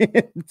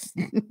 10th.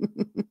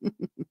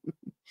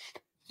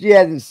 She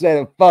hasn't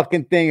said a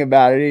fucking thing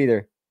about it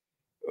either.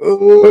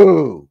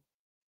 Ooh.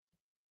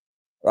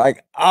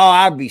 Like, oh,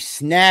 I'd be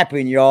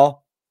snapping, y'all.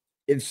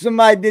 If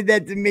somebody did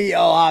that to me,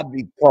 oh, I'd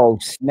be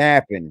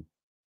snapping.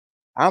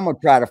 I'm going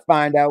to try to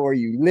find out where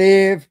you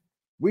live.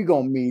 We're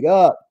going to meet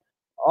up.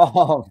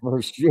 Oh,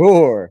 for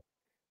sure.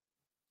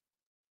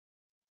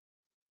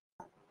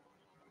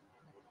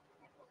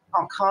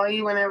 I'll call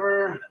you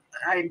whenever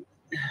I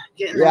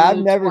get in the I've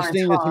never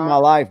seen this in my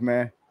life,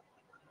 man.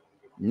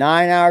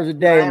 9 hours a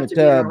day in the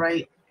tub.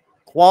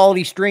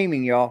 Quality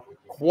streaming, y'all.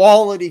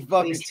 Quality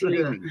fucking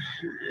streaming.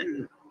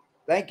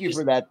 Thank you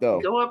for that, though.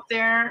 Go up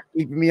there.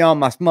 Keeping me on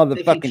my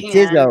motherfucking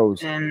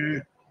tizzos.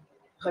 And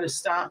put a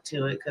stop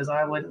to it, because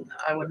I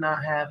would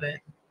not have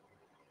it.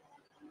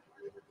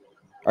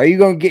 Are you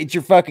going to get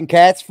your fucking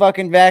cats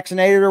fucking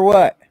vaccinated or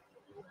what?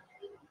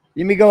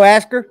 You me go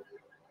ask her?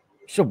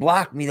 She'll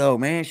block me, though,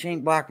 man. She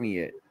ain't blocked me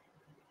yet.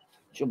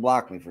 She'll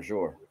block me for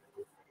sure.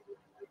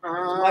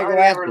 Michael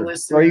asked her,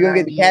 so are you going to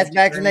get the cats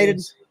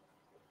vaccinated?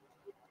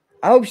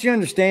 I hope she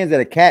understands that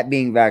a cat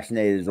being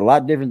vaccinated is a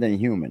lot different than a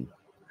human.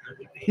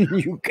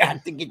 You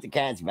got to get the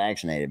cats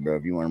vaccinated, bro,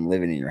 if you want them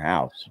living in your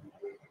house.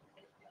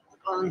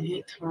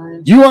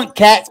 You want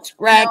cat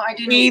scratch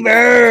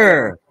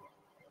fever?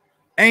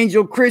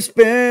 Angel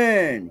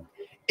Crispin.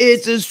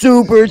 It's a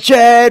super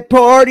chat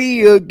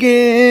party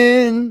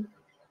again.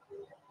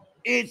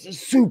 It's a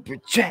super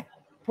chat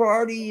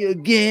party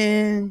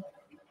again.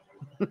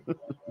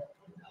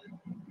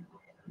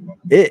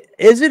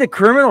 Is it a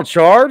criminal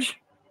charge?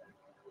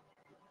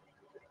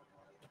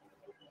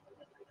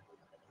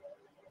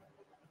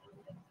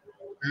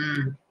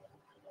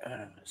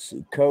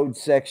 See, code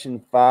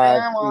section 5.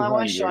 Yeah, well, I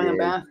was showing a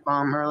bath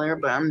bomb earlier,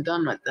 but I'm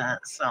done with that.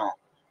 So,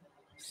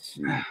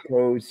 see,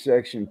 code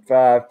section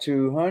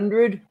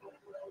 5200.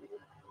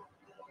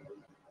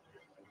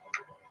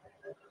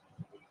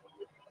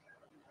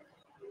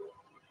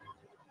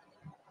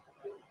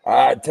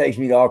 It takes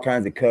me to all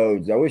kinds of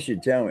codes. I wish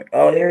you'd tell me.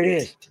 Oh, there it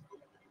is.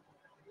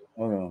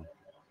 Hold on.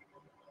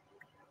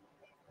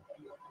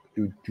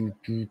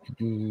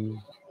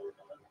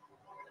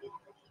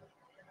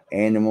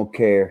 Animal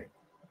care.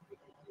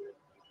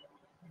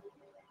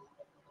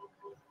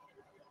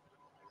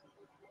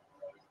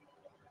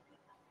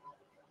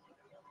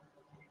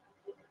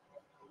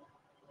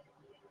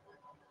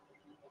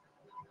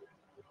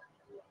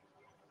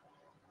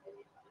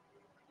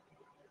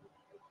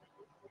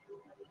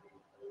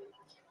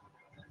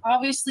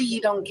 obviously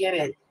you don't get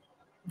it.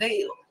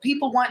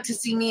 People want to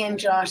see me and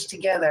Josh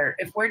together.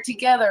 If we're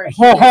together,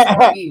 he gets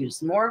more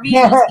views. More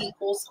views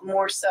equals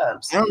more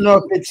subs. I don't know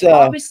if it's you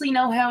obviously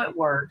know how it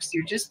works.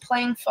 You're just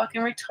plain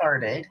fucking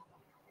retarded.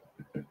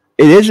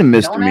 It is a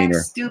misdemeanor. Don't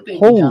act stupid,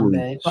 holy you dumb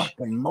bitch.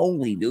 Fucking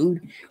moly,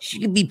 dude. She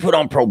could be put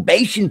on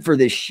probation for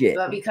this shit.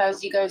 But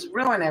because you guys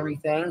ruin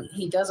everything,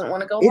 he doesn't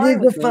want to go It live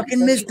is with a me fucking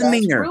because you guys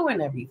misdemeanor.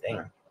 ruin everything.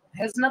 It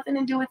has nothing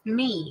to do with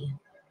me.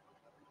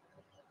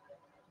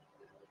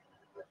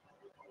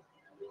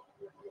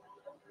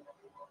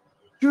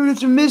 Dude,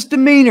 it's a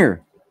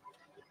misdemeanor.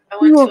 I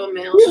went to a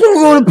mail You're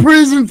gonna go to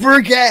prison for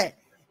a cat.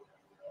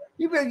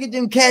 You better get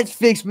them cats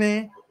fixed,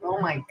 man. Oh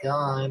my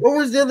god. What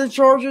was the other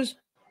charges?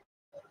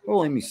 Oh,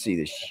 let me see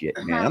this shit,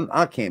 man.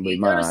 I can't believe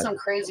my eyes. You go to some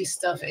crazy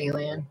stuff,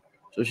 alien.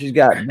 So she's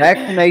got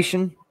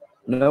vaccination,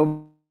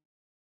 no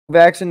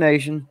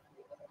vaccination,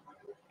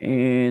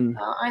 and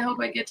I hope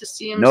I get to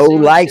see him. No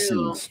soon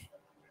license.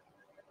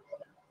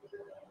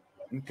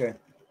 Too. Okay.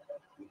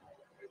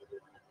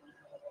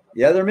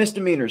 Yeah, they're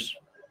misdemeanors.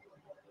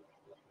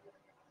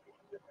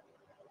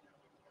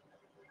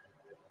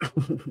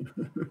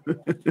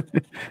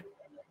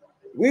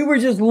 We were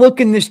just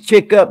looking this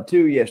chick up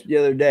too the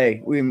other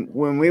day.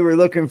 When we were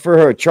looking for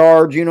her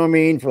charge, you know what I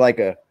mean, for like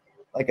a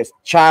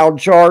child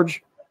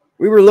charge.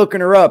 We were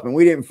looking her up and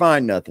we didn't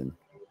find nothing.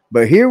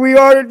 But here we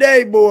are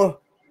today, boy.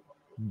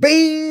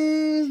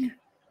 Bing!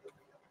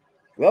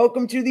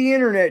 Welcome to the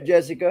internet,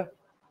 Jessica.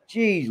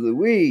 Jeez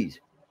Louise.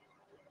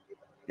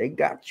 They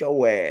got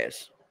your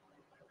ass.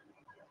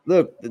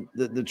 Look,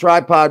 the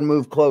tripod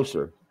moved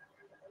closer.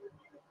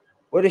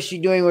 What is she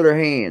doing with her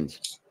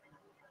hands?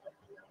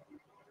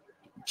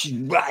 She's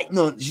writing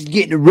on. She's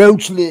getting a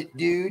roach lit,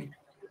 dude.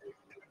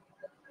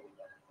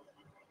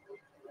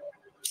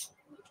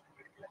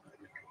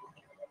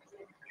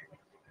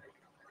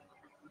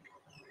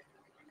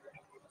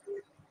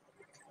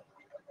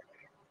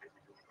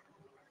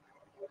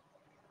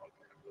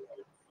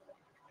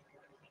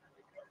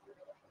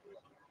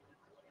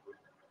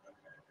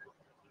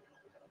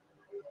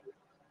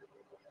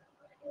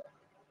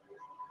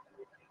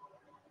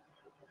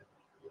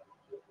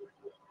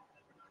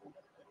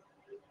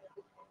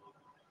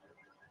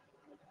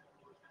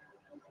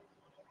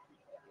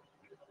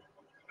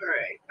 All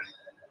right.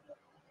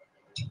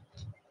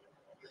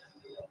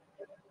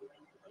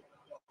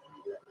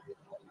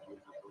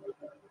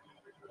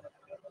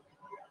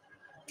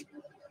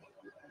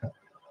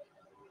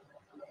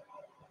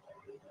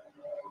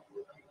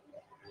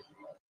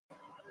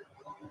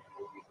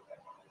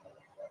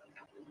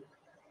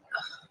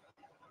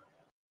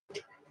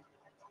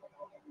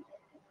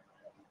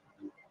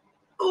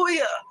 Oh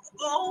yeah.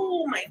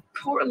 Oh my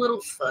poor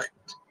little foot.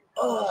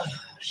 Oh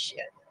shit.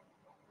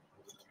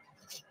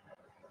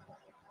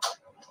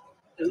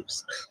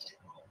 Oops.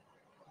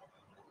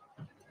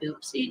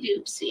 Oopsie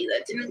doopsie.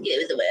 That didn't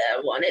go the way I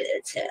wanted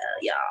it to,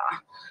 y'all.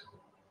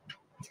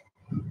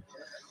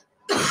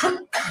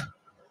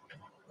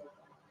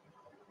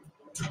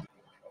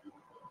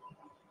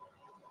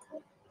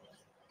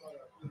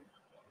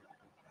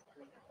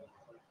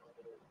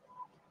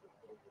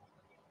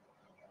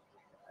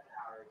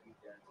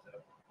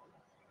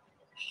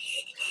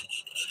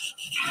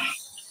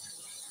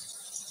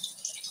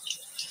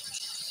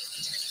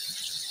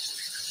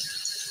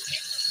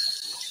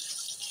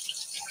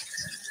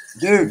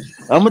 Dude,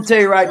 I'm gonna tell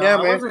you right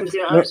now, man.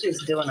 I was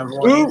just doing a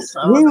voice.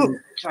 Who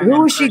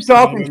was she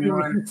talking to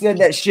when she said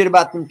that shit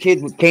about them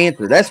kids with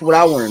cancer? That's what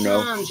I want to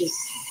know.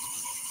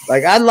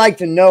 Like, I'd like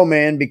to know,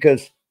 man,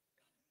 because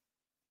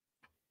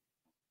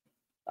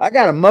I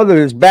got a mother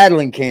that's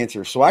battling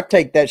cancer, so I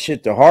take that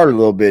shit to heart a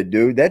little bit,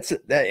 dude. That's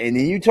that, and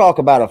then you talk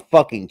about a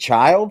fucking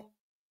child.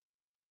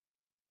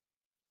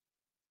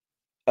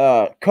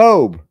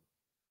 Cobe.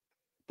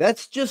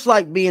 That's just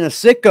like being a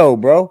sicko,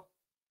 bro.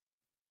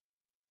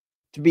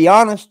 To be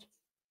honest.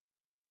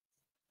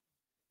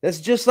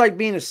 That's just like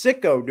being a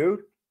sicko,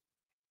 dude.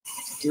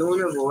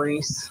 Doing a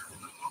voice.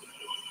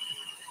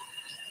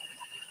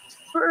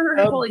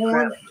 Holy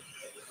crap.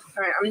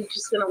 All right, I'm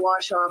just going to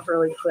wash off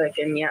really quick.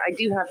 And yeah, I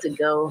do have to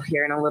go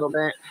here in a little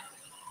bit.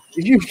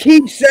 You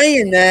keep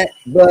saying that,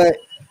 but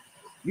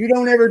you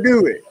don't ever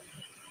do it.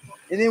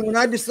 And then when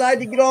I decide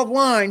to get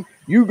offline,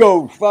 you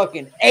go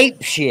fucking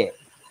ape shit.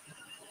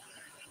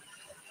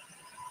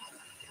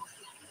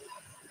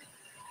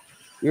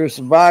 You're a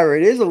survivor.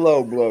 It is a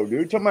low blow,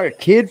 dude. Talking about a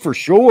kid for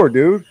sure,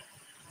 dude.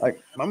 Like,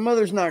 my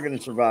mother's not going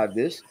to survive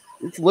this.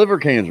 It's liver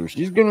cancer.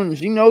 She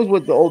knows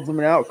what the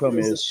ultimate outcome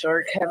is. Does the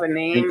shark have a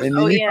name? And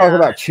then you talk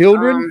about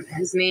children.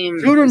 His name.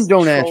 Children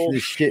don't ask for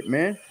this shit,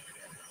 man.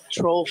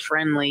 Troll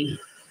friendly,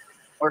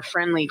 or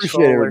friendly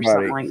troll, or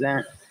something like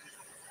that.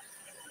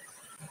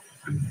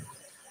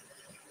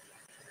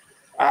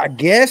 I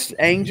guess,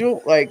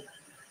 Angel. Like,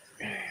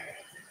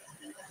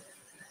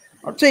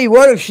 I'll tell you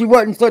what. If she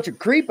wasn't such a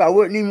creep, I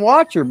wouldn't even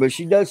watch her. But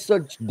she does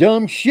such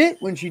dumb shit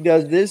when she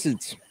does this.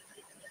 It's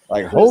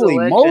like, holy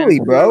moly,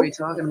 bro. What are we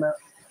talking about?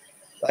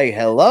 Like,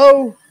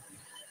 hello?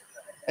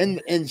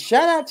 And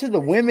shout out to the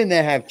women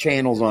that have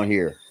channels on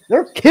here.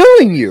 They're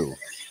killing you.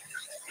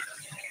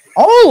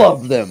 All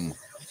of them.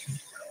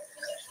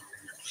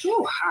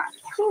 Too hot.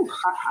 Too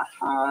hot,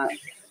 hot.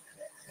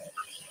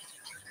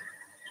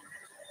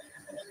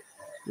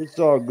 It's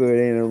all good,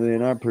 Anna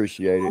Lynn. I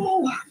appreciate it.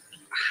 Oh,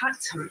 hot.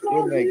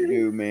 We'll make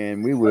do,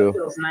 man. We will. That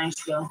feels nice,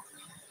 though.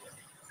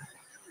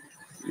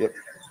 Yep.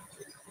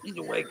 He's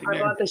awake. I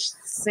bought the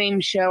same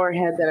shower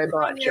head that I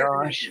bought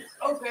Josh.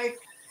 Okay.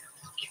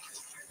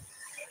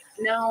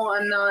 No,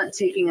 I'm not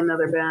taking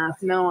another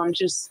bath. No, I'm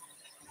just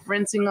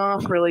rinsing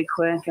off really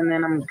quick, and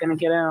then I'm going to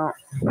get out.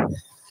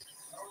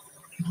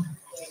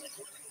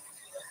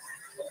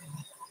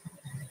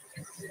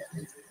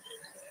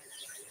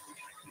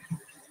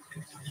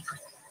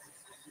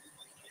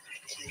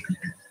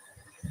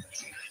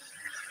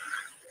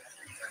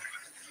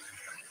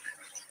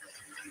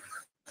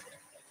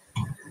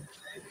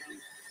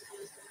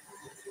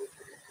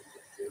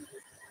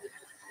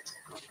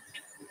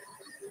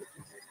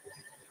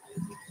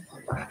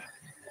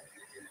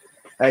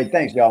 Hey,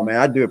 thanks, y'all, man.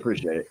 I do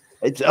appreciate it.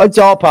 It's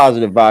all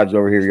positive vibes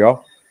over here,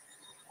 y'all.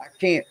 I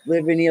can't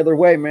live any other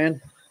way,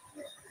 man.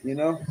 You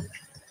know?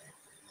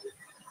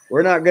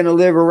 We're not going to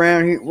live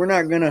around here. We're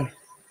not going to.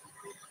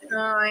 No,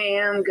 I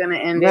am going to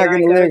end it. I got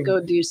to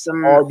go do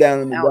some all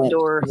down in the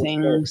outdoor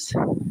things.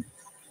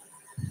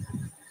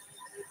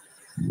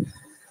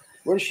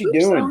 What is she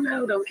doing? Oh,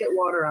 no, don't get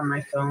water on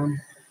my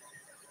phone.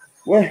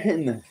 What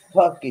in the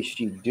fuck is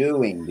she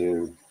doing,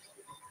 dude?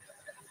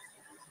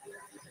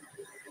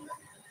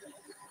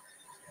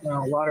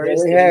 Well, water yeah,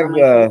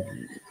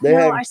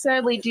 is I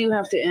sadly do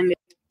have to end it.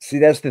 See,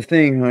 that's the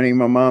thing, honey.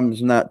 My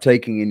mom's not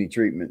taking any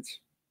treatments.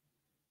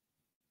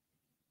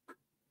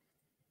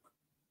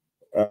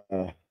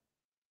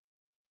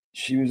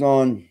 She was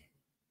on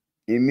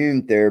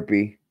immune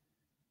therapy,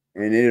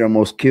 and it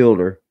almost killed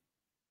her.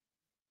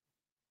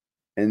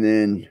 And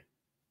then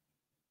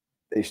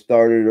they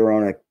started her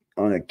on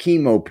a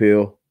chemo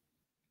pill.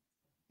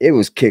 It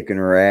was kicking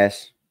her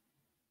ass.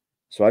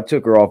 So I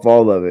took her off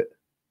all of it.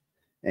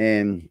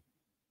 And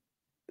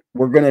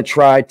we're going to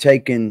try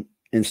taking,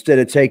 instead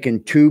of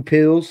taking 2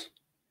 pills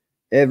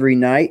every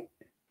night,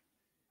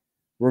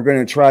 we're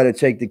going to try to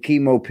take the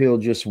chemo pill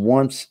just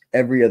once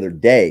every other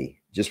day.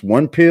 Just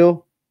 1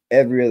 pill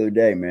every other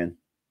day, man.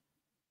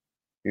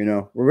 You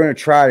know, we're going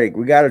to try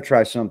we got to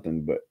try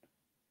something, but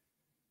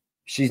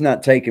she's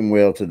not taking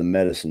well to the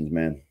medicines,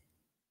 man.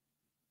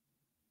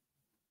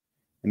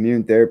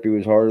 Immune therapy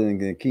was harder than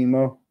the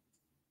chemo.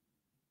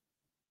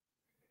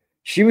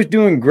 She was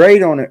doing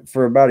great on it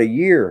for about a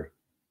year.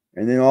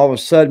 And then all of a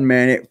sudden,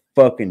 man, it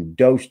fucking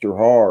dosed her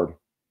hard.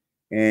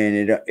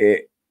 And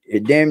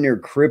it damn near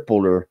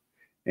crippled her.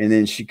 And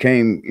then she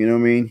came, you know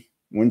what I mean?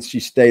 Once she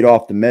stayed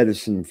off the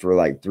medicine for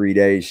like 3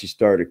 days, she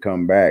started to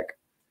come back.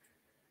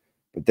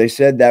 But they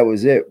said that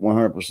was it,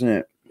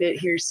 100%. Bit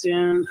here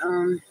soon.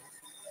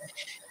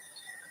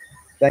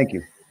 Thank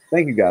you.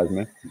 Thank you guys,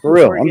 man. For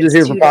real. I'm just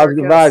here for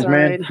positive vibes,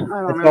 man.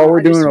 That's all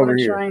we're doing over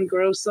here. Try and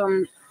grow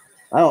some.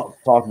 I don't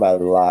talk about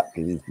it a lot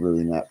because it's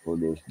really not for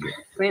this.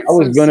 I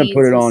was gonna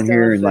put it on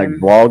here and like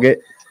vlog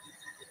it,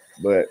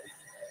 but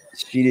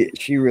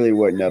she really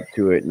wasn't up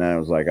to it, and I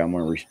was like, I'm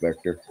gonna respect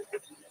her.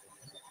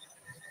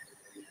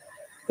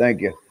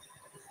 Thank you.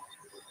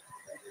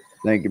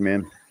 Thank you,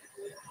 man.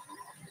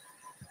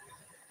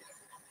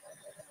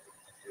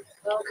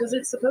 Well, because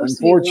it's supposed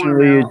to be warm out.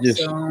 Unfortunately, it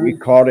just we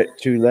caught it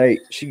too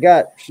late. She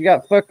got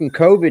fucking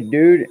COVID,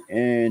 dude,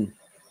 and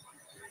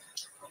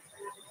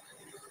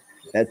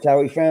that's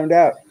how we found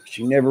out.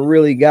 She never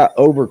really got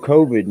over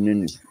COVID, and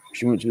then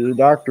she went to the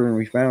doctor, and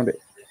we found it.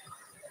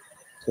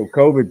 So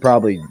COVID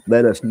probably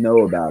let us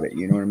know about it.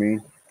 You know what I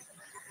mean?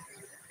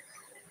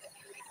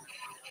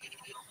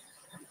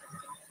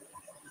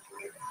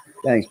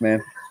 Thanks,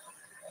 man.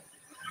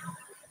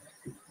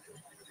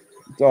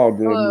 It's all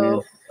good,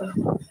 Hello.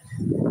 man.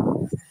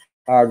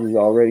 Harvey's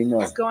already know.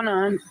 What's going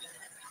on? I'm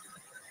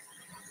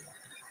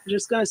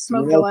just gonna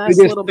smoke the last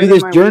little bit through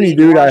this of my journey,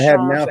 dude. I have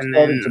off now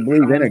started to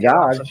believe in a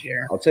God.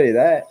 I'll tell you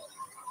that.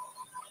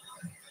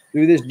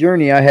 Through this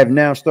journey, I have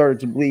now started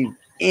to believe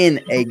in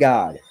a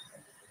God.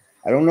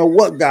 I don't know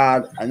what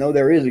God. I know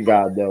there is a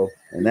God, though,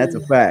 and that's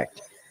a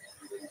fact.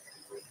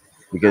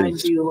 Because I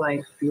do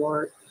like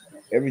your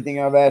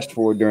everything I've asked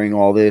for during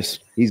all this,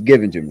 He's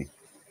given to me.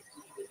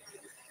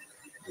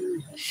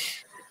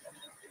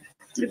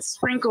 It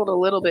sprinkled a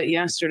little bit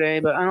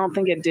yesterday, but I don't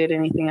think it did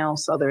anything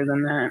else other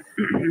than that,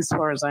 as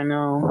far as I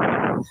know.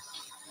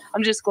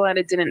 I'm just glad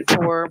it didn't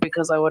pour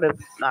because I would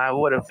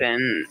have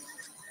been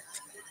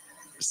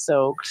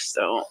soaked.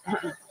 So.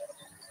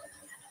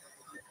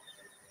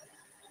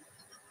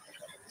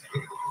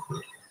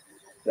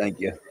 Thank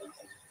you.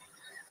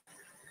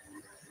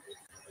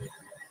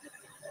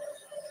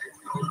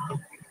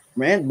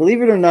 Man,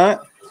 believe it or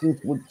not,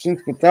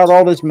 since without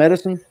all this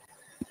medicine,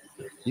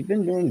 she's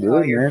been doing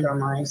good, man.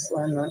 From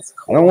Iceland. That's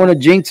cool. I don't want to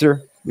jinx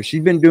her, but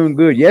she's been doing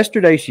good.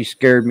 Yesterday, she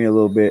scared me a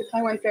little bit.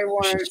 I went there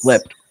once. She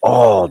slept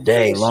all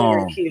day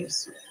long.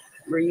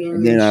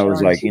 And then I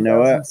was like, you know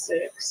what?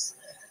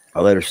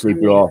 I'll let her sleep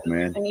it off,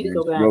 man. I need to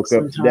go back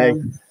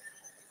sometime.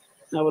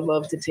 I would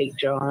love to take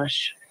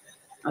Josh.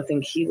 I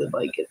think he would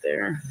like it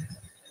there.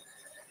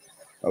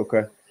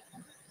 Okay.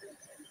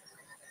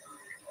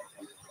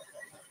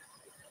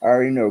 I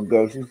already know,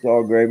 Ghost. It's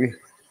all gravy.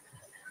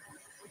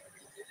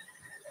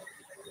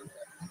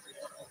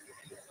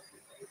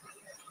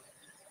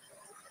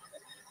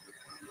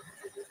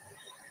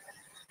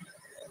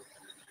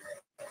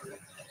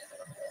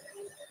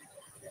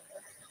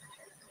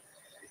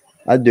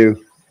 I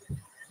do.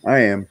 I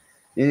am.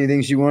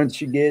 Anything she wants,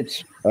 she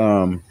gets.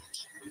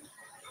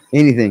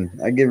 Anything.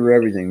 I give her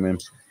everything, man.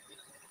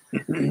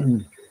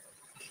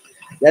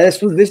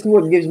 This is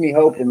what gives me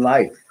hope in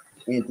life,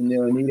 Anthony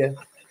and Anita.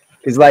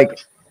 Because, like,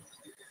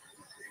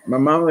 my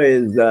mama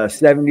is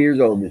 70 years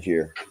old this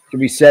year. She'll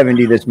be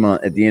 70 this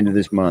month, at the end of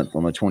this month,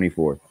 on the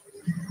 24th.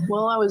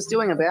 Well, I was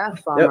doing a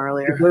bath bomb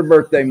earlier. It's her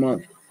birthday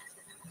month.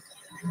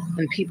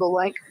 And people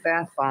like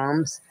bath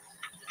bombs.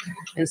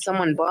 And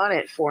someone bought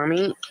it for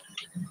me.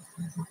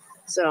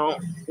 So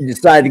you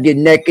decided to get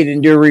naked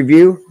and do a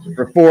review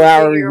for a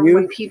 4-hour review.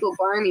 When people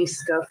buy me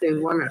stuff, they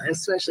want to,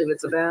 especially if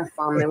it's a bath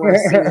bomb, they want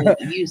to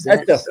see me use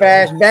it. That's a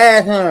fast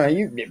bath, huh?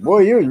 You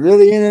was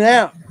really in and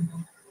out.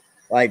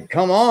 Like,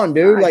 come on,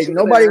 dude. Like,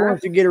 nobody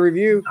wants to get a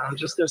review. I'm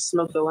just gonna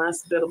smoke the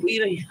last bit of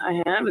weed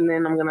I have, and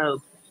then I'm gonna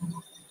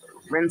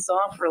rinse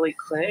off really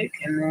quick,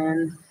 and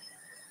then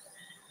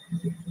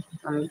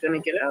I'm gonna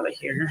get out of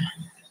here.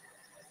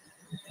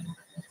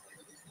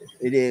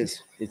 It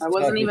is. I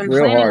wasn't even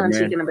planning on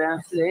taking a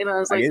bath today, but I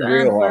was like, it's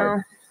real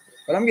hard.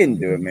 But I'm getting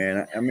to it,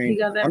 man. I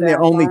mean, I'm the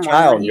only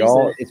child,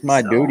 y'all. It's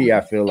my duty, I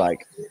feel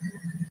like.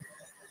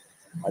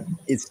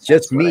 It's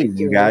just me,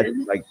 you guys.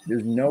 Like,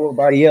 there's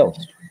nobody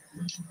else.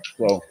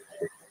 So,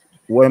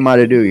 what am I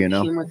to do, you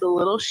know? Came with a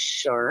little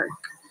shark.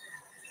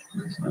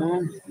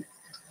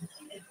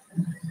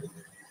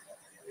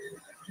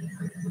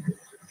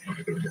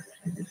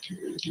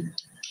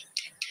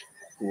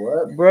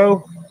 What,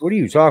 bro? What are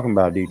you talking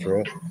about,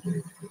 Detroit?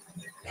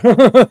 My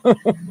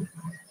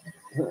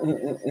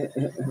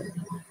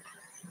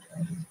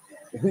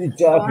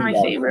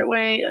favorite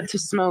way to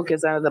smoke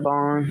is out of the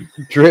bong.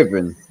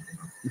 Tripping.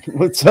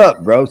 What's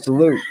up, bro?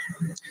 Salute.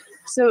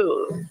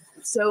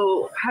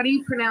 So how do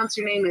you pronounce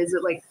your name? Is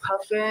it like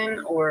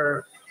Puffin,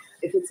 or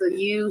if it's a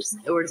U,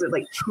 or is it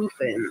like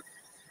Poofin?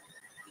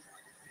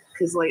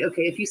 Because, like,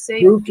 okay, if you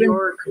say Poofin?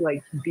 Bjork,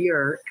 like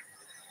Björk,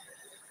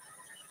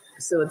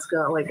 so it's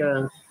got like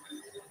a,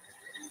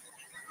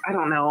 I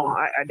don't know.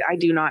 I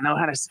do not know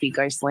how to speak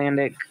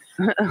Icelandic.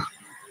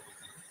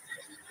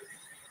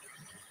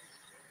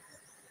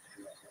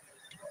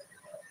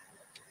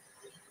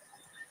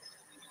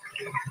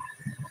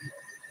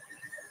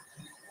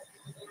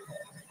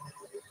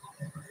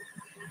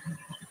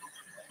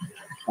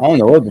 I don't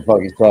know what the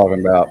fuck he's talking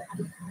about.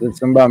 It's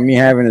something about me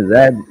having his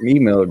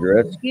email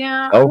address.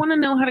 Yeah, I want to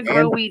know how to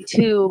grow weed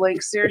too.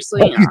 Like,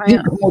 seriously, I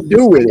don't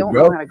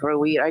know how to grow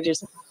weed. I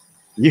just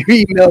you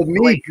emailed me,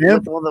 like,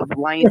 with all the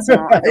lights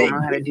on. I don't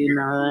know how to do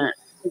none of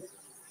that.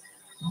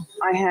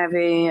 I have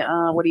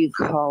a what do you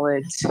call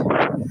it?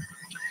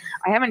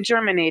 I haven't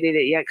germinated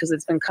it yet because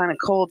it's been kind of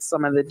cold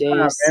some of the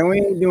days. And we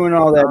ain't doing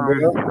all that,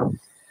 bro.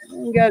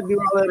 We ain't gotta do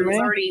all that, man.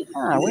 Already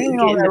we ain't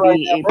getting to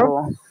be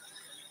April. Bro.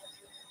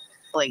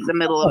 Like the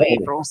middle of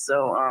April,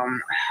 so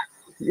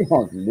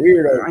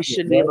weird. I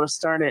should be able to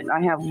start it. I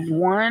have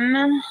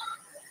one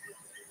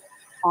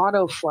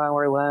auto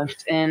flower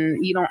left,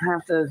 and you don't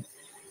have to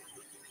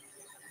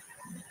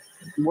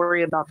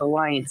worry about the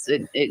lights.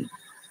 It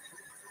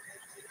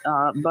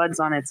buds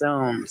on its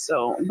own.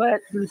 So,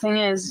 but the thing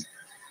is,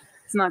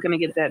 it's not going to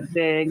get that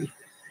big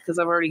because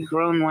I've already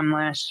grown one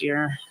last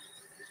year.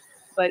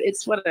 but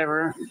it's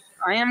whatever.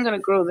 I am gonna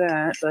grow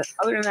that, but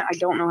other than that, I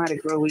don't know how to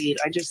grow weed.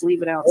 I just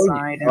leave it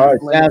outside. Oh,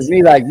 it sounds to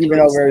me like you've been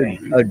over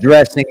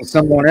addressing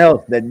someone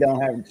else that don't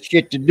have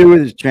shit to do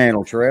with this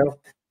channel, Trail.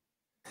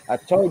 I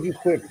told you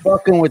quit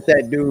fucking with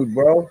that dude,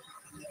 bro.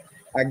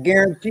 I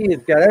guarantee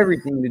it's got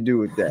everything to do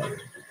with that.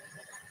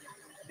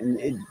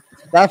 And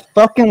stop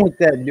fucking with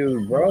that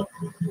dude, bro.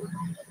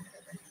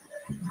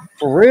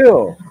 For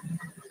real.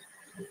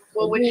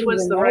 Well, which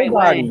was the right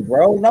way,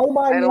 bro?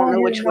 Nobody. I don't know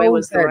which way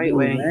was the right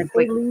way. Man.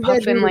 Like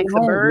puffing like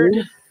the bird.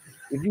 Dude.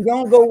 If you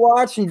don't go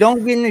watch and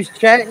don't get in this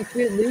chat and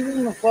shit, leave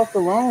him the fuck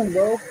alone,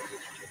 bro.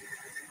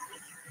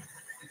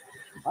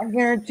 I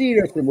guarantee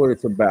that's what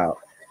it's about.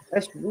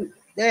 Just leave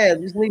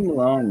him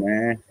alone,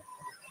 man.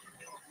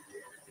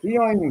 You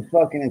don't even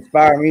fucking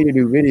inspire me to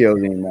do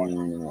videos anymore.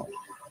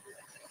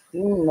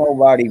 You ain't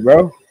nobody,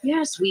 bro.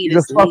 Yes, weed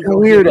is legal. Fucking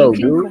weirdo,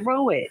 you can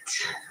grow it.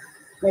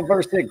 That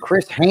verse said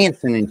Chris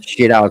Hansen and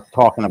shit. I was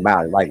talking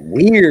about it, like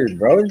weird,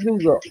 bro. This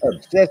dude's an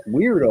obsessed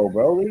weirdo,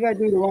 bro. What you gotta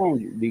do wrong,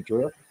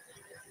 Detroit?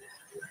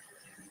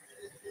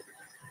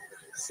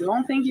 So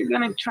don't think you're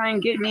gonna try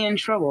and get me in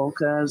trouble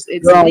because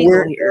it's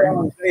illegal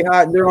here.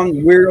 They're on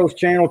Weirdo's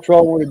channel,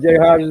 Trouble with a Jay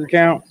Hodges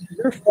account.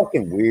 They're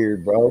fucking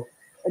weird, bro.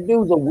 That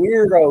dude's a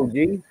weirdo,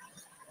 G.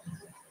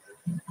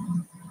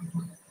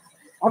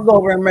 I'll go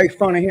over and make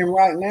fun of him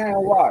right now.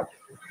 Watch.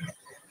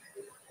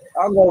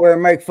 I'll go over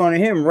and make fun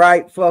of him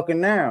right fucking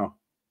now.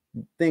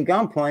 Think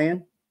I'm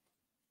playing?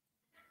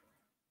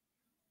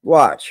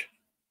 Watch.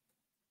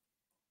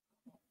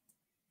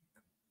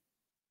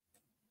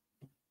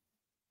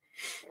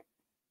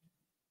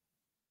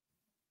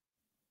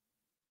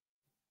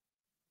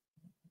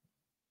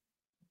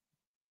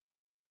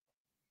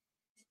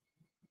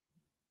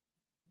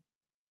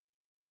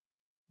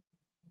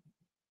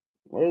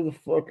 Where the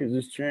fuck is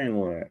this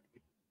channel at?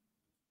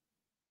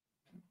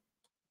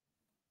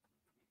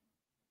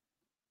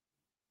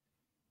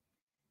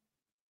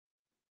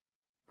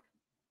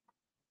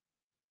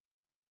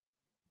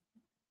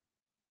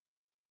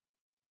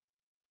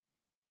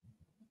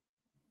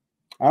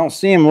 I don't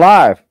see him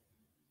live.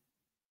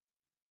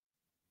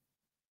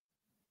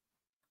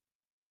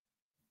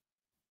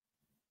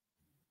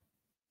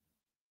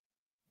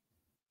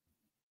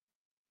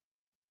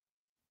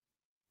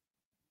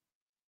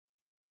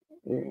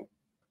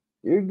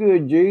 You're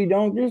good, G.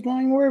 Don't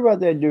worry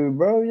about that dude,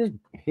 bro.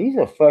 He's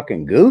a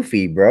fucking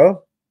goofy,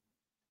 bro.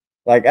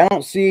 Like I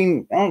don't see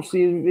him. I don't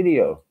see his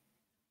video.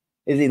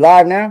 Is he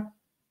live now?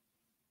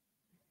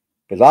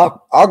 Because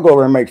I'll go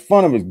over and make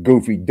fun of his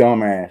goofy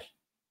dumbass.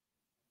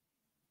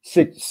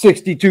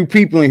 62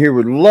 people in here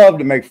would love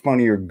to make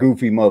fun of your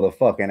goofy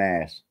motherfucking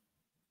ass.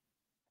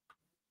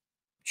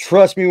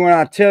 Trust me when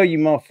I tell you,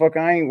 motherfucker,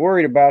 I ain't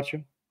worried about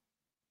you.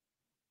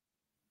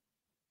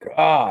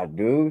 God,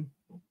 dude.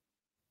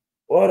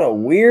 What a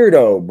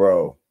weirdo,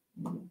 bro.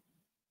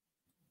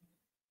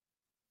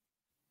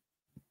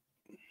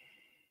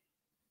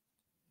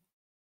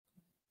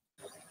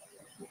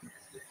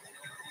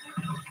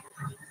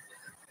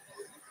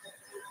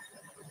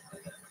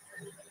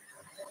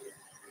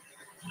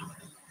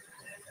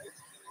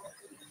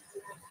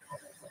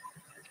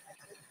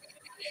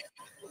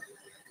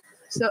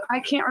 So I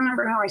can't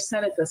remember how I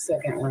said it the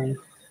second way.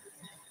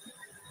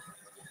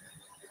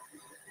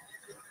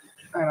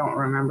 I don't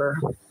remember.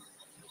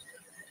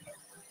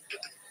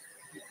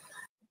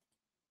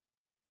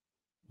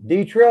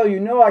 D-Trail, you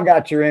know I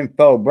got your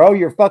info, bro.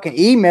 Your fucking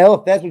email,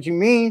 if that's what you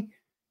mean.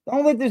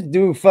 Don't let this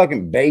dude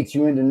fucking bait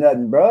you into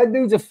nothing, bro. That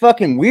dude's a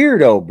fucking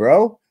weirdo,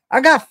 bro. I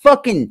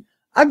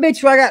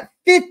bet you I got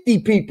 50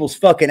 people's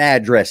fucking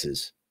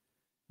addresses.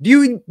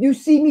 Do you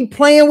see me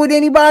playing with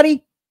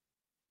anybody?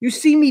 You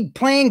see me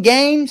playing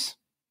games?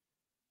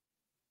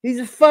 He's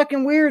a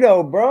fucking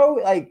weirdo, bro.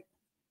 Like,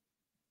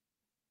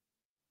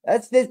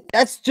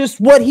 that's just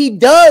what he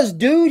does,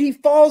 dude. He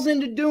falls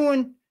into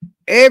doing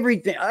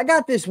everything. I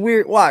got this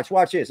weird. Watch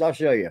this. I'll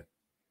show you.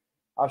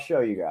 I'll show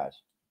you guys.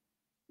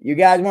 You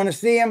guys want to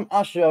see him?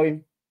 I'll show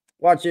you.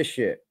 Watch this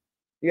shit.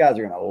 You guys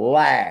are gonna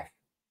laugh.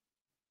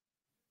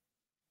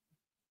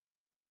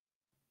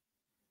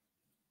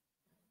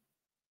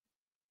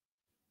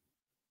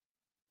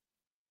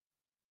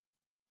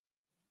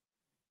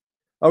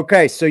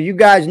 Okay, so you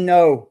guys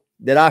know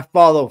that I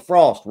follow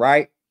Frost,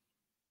 right?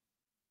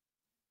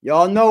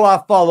 Y'all know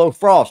I follow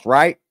Frost,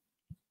 right?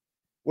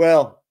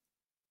 Well,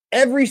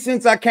 ever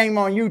since I came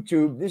on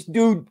YouTube, this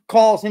dude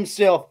calls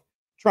himself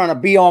trying to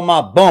be on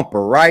my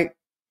bumper, right?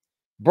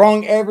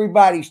 Brung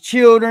everybody's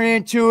children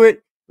into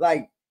it.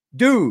 Like,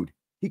 dude,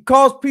 he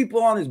calls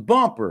people on his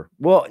bumper.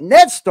 Well,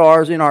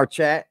 NetStars in our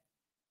chat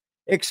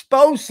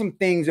exposed some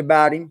things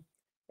about him.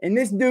 And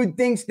this dude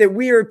thinks that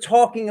we are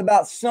talking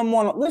about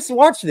someone. Listen,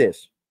 watch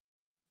this.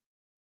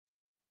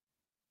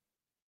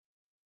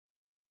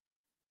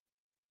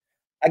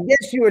 I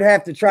guess you would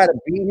have to try to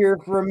be here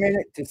for a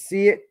minute to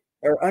see it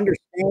or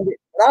understand it.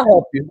 But I'll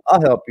help you.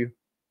 I'll help you.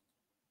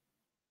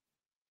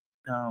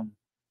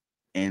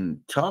 And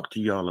talk to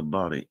y'all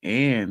about it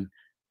and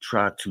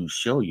try to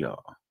show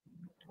y'all.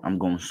 I'm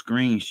going to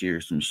screen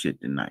share some shit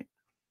tonight.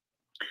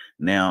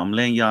 Now I'm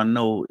letting y'all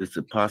know it's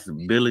a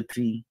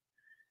possibility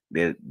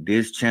that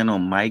this channel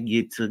might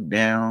get took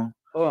down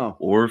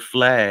or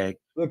flagged.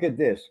 Look at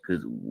this.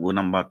 Because what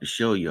I'm about to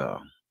show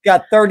y'all.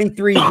 Got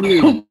 33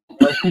 views.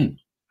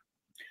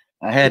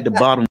 I had the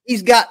bottom.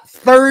 He's got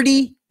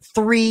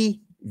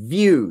 33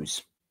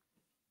 views.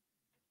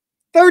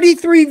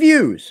 33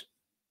 views.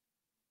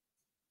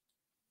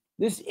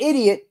 This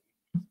idiot,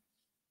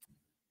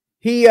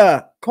 he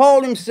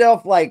called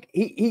himself like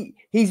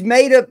he's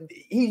made up.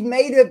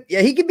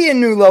 Yeah, he could be a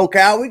new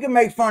locale. We can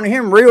make fun of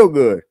him real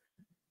good.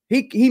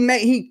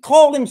 He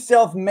called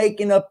himself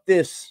making up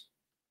this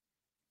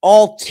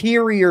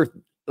ulterior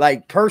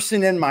like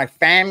person in my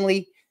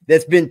family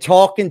that's been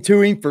talking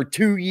to him for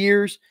 2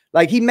 years.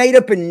 Like he made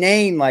up a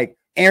name like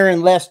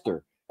Aaron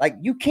Lester. Like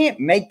you can't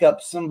make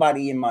up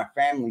somebody in my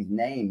family's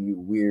name, you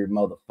weird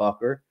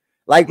motherfucker.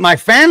 Like my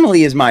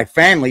family is my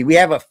family. We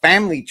have a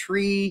family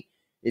tree.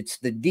 It's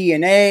the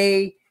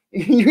DNA.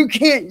 You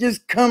can't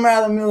just come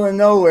out of the middle of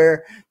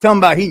nowhere talking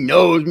about he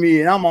knows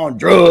me and I'm on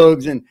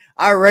drugs and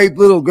I rape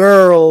little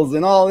girls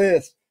and all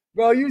this.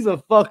 Bro, you's a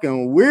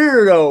fucking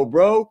weirdo,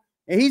 bro.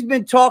 And he's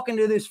been talking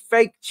to this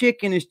fake chick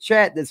in his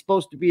chat that's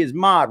supposed to be his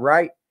mod,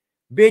 right?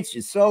 Bitch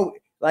is so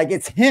like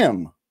it's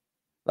him.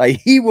 Like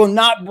he will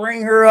not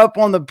bring her up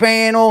on the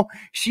panel.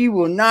 She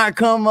will not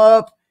come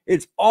up.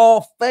 It's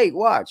all fake.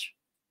 Watch.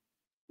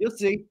 You'll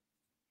see.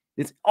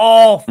 It's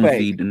all fake.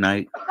 Feed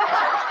tonight.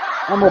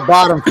 I'm a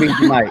bottom feed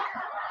tonight.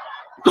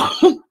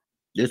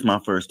 This is my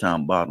first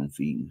time bottom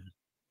feeding.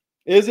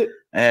 Is it?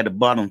 I had a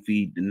bottom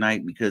feed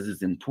tonight because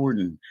it's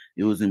important.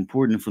 It was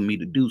important for me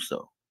to do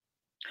so.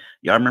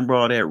 Y'all remember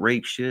all that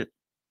rape shit?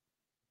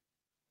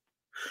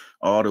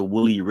 All the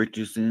Willie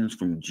Richardsons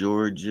from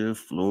Georgia,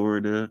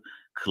 Florida,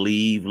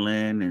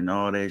 Cleveland, and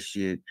all that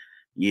shit.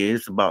 Yeah,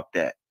 it's about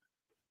that.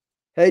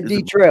 Hey,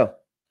 D Trail,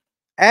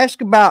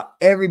 ask about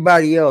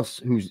everybody else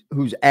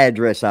whose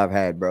address I've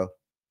had, bro.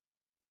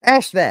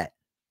 Ask that.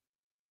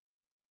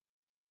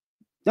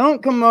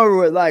 Don't come over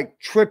with like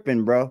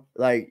tripping, bro.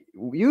 Like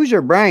use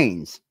your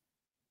brains,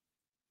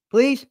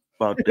 please.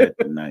 About that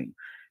tonight.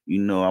 You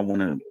know, I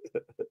want to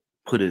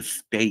put a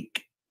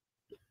stake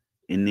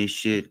in this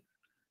shit,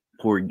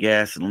 pour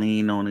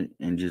gasoline on it,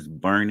 and just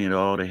burn it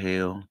all to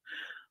hell.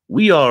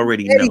 We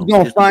already know. He's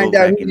gonna find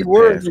out who you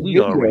were. We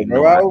already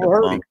know how to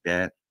debunk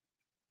that.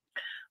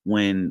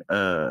 When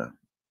the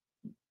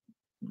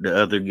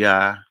other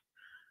guy,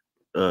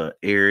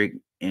 Eric,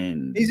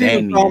 and he's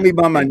even calling me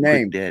by my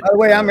name. By the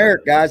way, I'm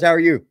Eric, guys. How are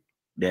you?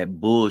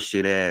 That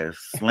bullshit ass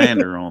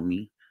slander on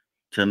me,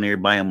 telling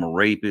everybody I'm a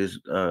rapist.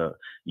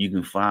 You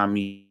can find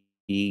me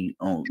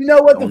on. You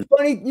know what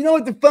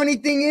the funny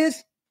thing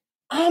is?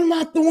 I'm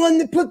not the one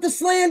that put the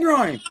slander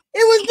on him.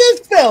 It was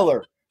this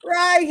feller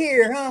right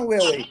here, huh,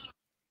 Willie?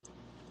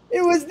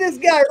 It was this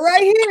guy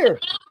right here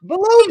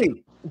below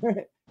me.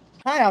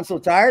 Hi, I'm so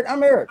tired.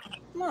 I'm Eric.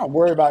 I'm not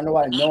worried about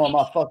nobody knowing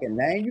my fucking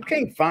name. You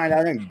can't find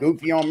out and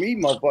goofy on me,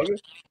 motherfucker.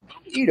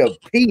 Eat a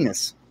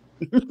penis.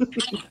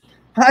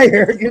 Hi,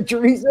 Eric. You're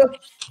Teresa.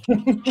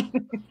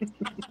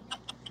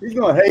 He's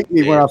gonna hate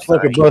me when I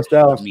fucking bust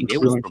out. I mean, they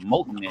was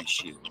promoting that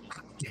shit.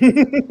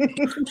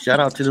 Shout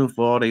out to them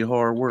for all their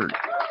hard work.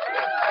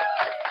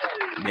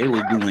 They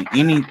were doing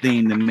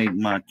anything to make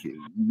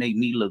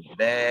me look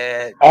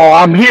bad. Oh,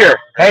 I'm here.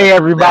 Hey,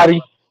 everybody.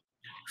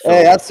 So,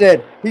 hey,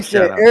 he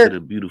said,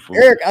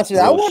 Eric, I said,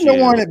 I wasn't the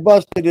one that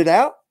busted it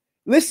out.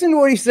 Listen to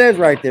what he says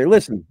right there.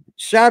 Listen,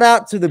 shout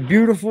out to the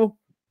beautiful.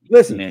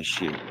 Listen. That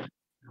shit.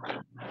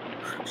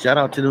 Shout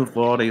out to them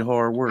for all their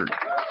hard work.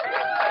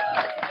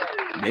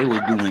 They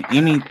were doing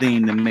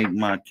anything to make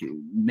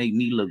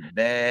me look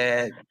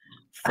bad.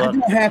 I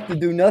don't have to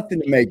do nothing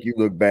to make you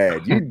look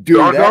bad. You do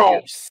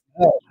that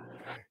yourself.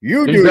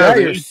 You do that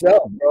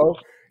yourself, bro.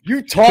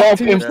 You talk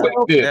to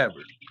yourself.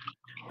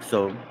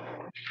 So,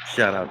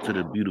 shout out to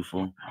the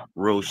beautiful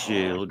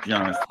Rochelle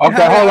Johnson.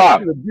 Okay, hold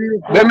on.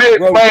 Let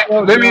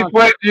me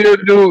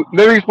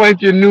explain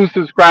to your new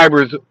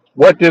subscribers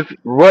what this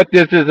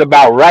is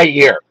about right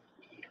here.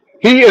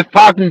 He is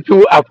talking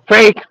to a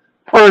fake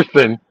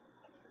person.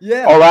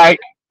 Yeah. All right.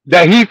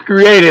 That he's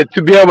created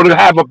to be able to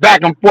have a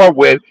back and forth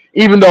with,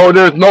 even though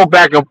there's no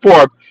back and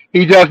forth.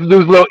 He just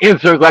does little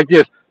inserts like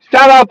this.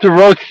 Shout out to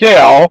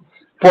Rochelle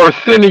for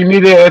sending me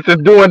this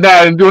and doing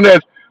that and doing this.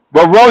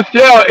 But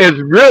Rochelle is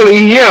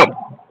really him.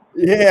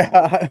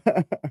 Yeah.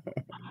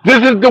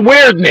 This is the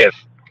weirdness.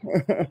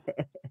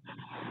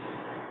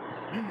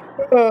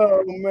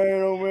 Oh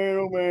man, oh man,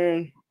 oh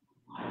man.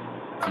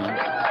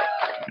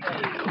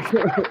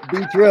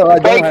 B-Trill, I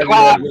don't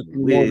have it.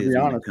 To be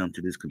honest. Come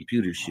to this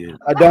computer shit.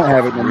 I don't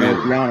have it no more,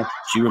 to be honest.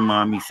 She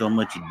remind me so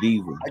much of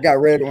Diva. I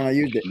got red when I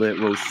used it. But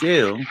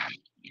Rochelle,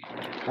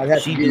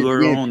 she do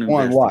her own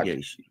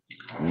investigation.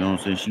 You know what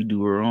I'm saying? She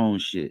do her own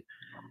shit.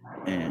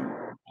 And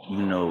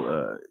you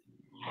know,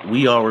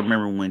 we all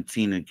remember when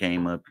Tina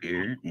came up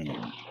here and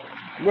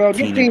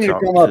Tina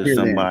talked come up to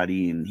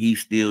somebody and he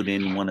still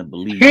didn't want to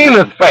believe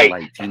Tina's fake.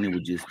 Like Tina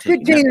would just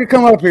take Tina to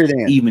come up here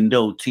then. Even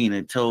though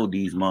Tina told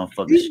these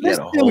motherfuckers she got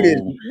a whole weird,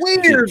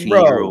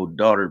 15-year-old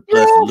daughter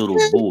plus little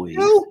boys.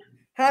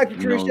 Hi,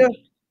 Patricia.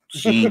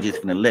 She ain't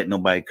just gonna let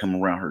nobody come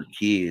around her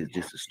kids,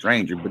 just a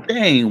stranger. But they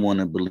ain't want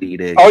to believe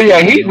that. Oh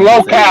yeah, he's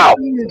low-cal.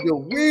 He's a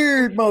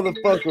weird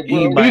motherfucker,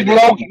 bro.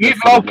 He's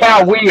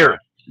low-cal weird.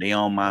 They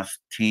on my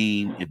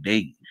team.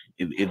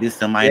 If there's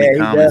somebody in the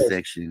comment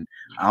section,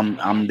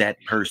 I'm that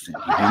person.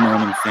 You know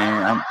what I'm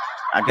saying?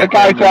 I got that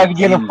guy tries to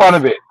get in front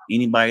of it.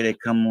 Anybody that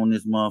come on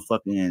this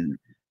motherfucker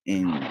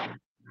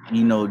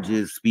and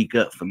just speak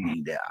up for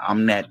me, that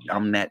I'm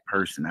that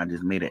person. I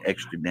just made an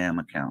extra damn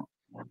account.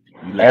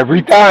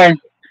 Every time.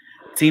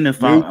 Tina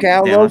found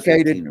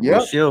located.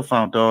 Rochelle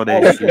found all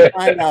that shit.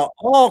 Find out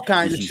all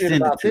kinds of shit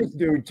about this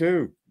dude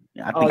too.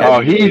 Yeah, I think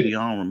I did a video.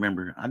 I don't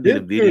remember. I did a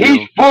video.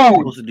 He's food. I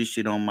posted this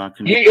shit on my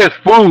community. He is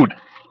food.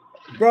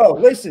 Bro,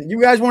 listen,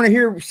 you guys want to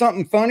hear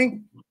something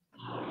funny?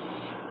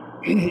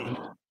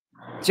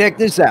 Check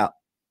this out.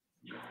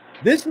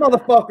 This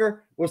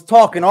motherfucker was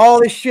talking all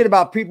this shit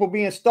about people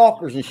being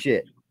stalkers and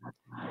shit.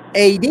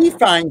 AD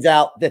finds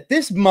out that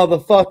this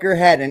motherfucker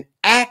had an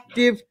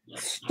active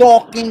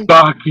stalking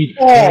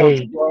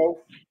charge, bro.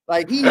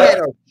 Like he had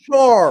a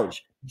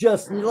charge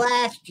just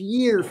last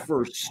year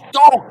for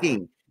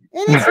stalking.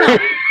 And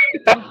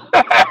it's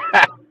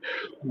not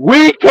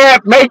we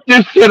can't make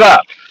this shit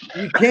up.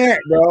 You can't,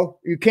 bro.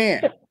 You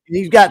can't.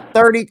 He's got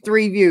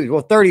 33 views.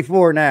 Well,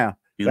 34 now.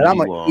 But I'm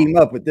gonna keep him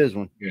up with this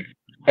one.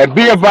 And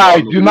be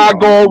advised, do not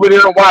go over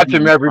there and watch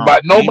him,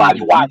 everybody. Nobody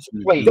watch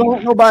him, please.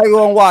 Don't nobody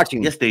go and watch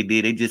him. Yes, they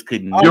did. They just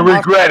couldn't. You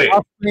regret it.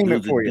 There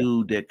was a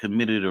dude that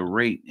committed a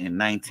rape in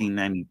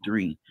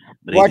 1993.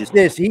 But watch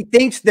this. He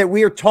thinks that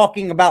we are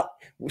talking about,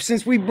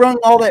 since we brung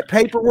all that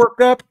paperwork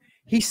up,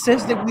 he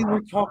says that we were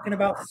talking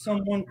about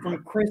someone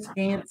from Chris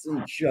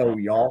Hansen's show,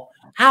 y'all.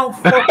 How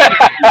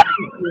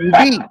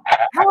fucking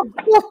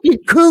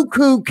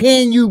cuckoo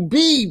can you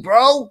be,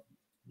 bro?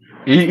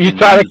 You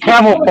try to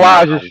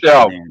camouflage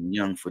yourself.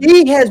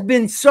 He has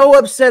been so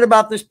upset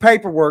about this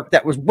paperwork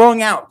that was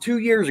brung out 2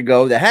 years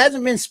ago that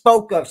hasn't been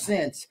spoke of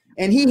since.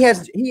 And he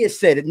has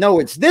said it. No,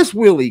 it's this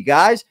Willie,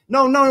 guys.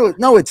 No,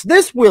 it's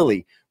this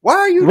Willie. Why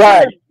are you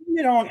trying to pin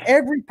it on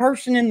every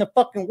person in the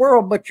fucking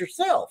world but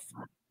yourself?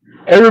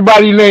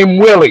 Everybody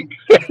named Willie.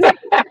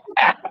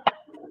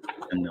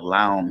 And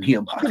allow me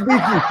about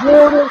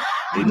it.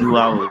 They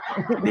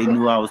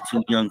knew I was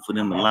too young for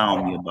them to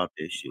allow me about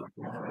that shit.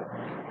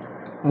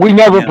 We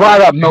never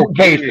brought up no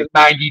case in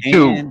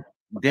 92.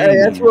 Hey,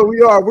 that's what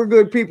we are. We're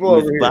good people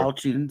over here.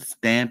 Vouching,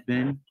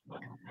 stamping,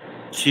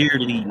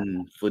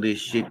 cheerleading for this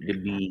shit to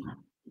be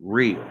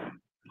real.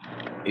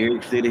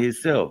 Eric said it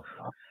himself.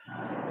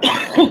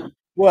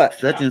 What?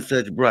 Such and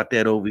such brought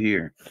that over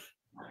here.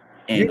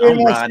 And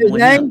his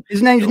name?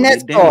 His name's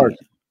Netstars.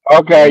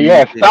 Okay,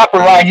 yeah. Stop it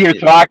right here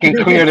so I can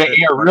clear the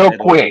air real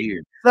quick.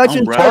 First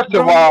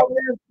of all,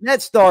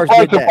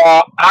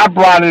 I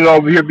brought it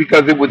over here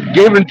because it was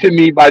given to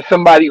me by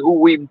somebody who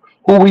we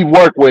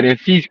work with, and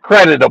she's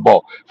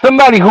creditable.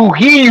 Somebody who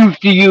he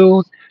used to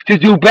use to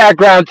do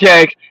background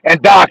checks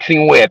and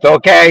doxing with,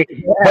 okay?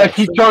 Yes. But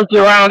she turned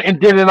around and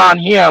did it on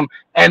him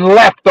and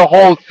left the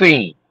whole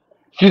scene.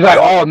 She's like,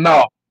 "Oh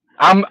no,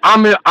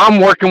 I'm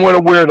working with a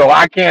weirdo.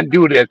 I can't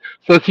do this."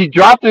 So she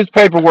dropped this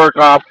paperwork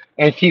off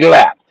and she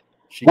left,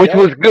 which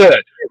was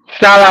good.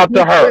 Shout out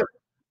to her.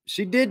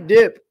 She did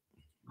dip.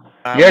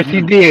 Yes,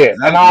 she did.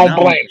 And I don't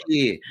blame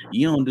her.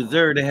 You don't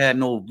deserve to have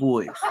no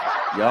voice.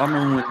 Y'all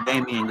remember when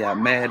Damien got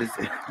mad as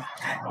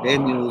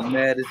Damien was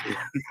mad as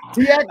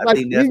I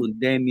think that's what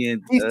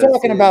Damien he's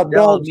talking about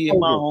Dog me and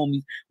my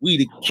homies.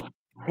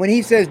 When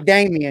he says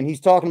Damien,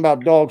 he's talking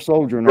about Dog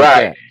Soldier.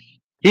 Right.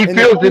 He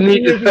feels the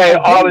need to say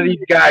all of these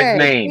guys'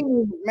 names. He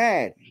was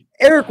mad.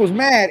 Eric was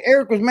mad.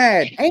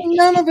 Ain't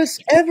none of us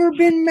ever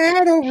been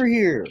mad over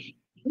here.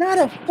 Not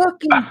a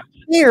fucking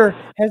hair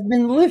has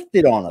been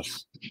lifted on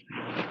us.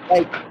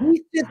 Like,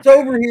 he sits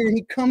over here and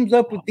he comes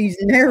up with these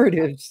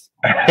narratives.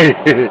 And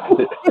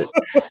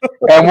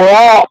we're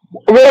all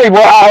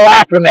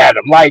laughing at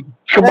him. Like,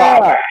 come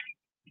on.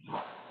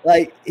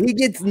 Like, he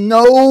gets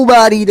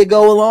nobody to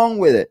go along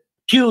with it.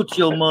 Cute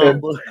your mother.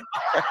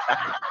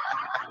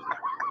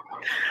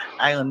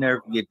 I will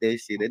never forget that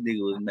shit. That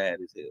nigga was mad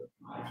as hell.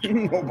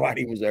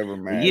 Nobody was ever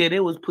mad. Yeah, they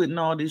was putting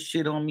all this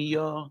shit on me,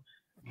 y'all.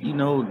 You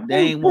know,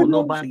 they ain't want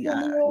nobody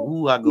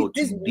who I go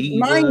to.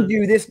 Mind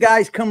you, this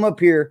guy's come up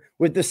here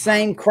with the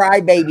same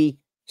crybaby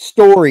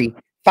story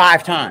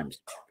 5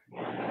 times.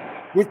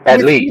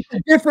 At least.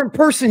 With a different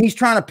person he's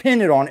trying to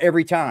pin it on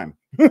every time.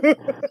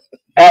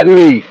 At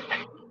least.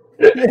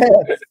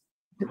 Yes.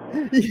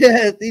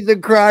 Yes, he's a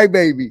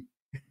crybaby.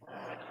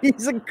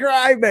 He's a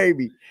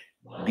crybaby.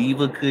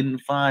 Diva couldn't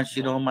find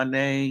shit on my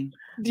name.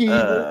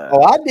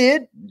 I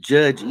did.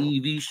 Judge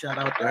Evie, shout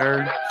out to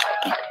her.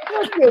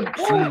 She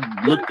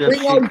looked up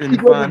shit,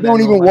 couldn't find don't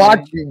even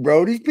watch you,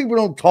 bro. These people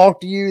don't talk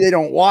to you. They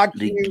don't watch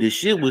you. The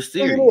shit was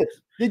serious.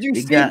 Did you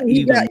see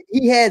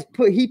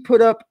he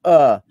put up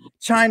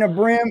China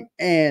Brim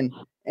and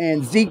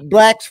Zeke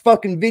Black's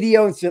fucking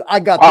video and said, "I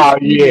got this." Oh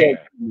yeah.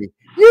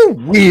 You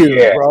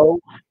weird, bro.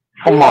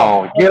 Come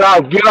on. Get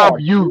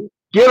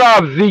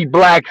off Zeke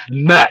Black's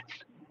nuts.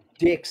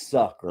 Dick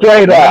sucker.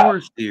 Straight up.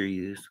 More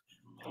serious.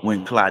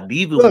 when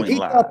Claudiva went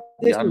live.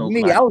 This was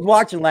me. I was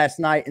watching last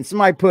night, and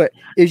somebody put,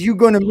 "Is you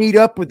going to meet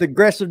up with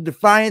aggressive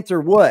Defiance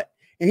or what?"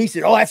 And he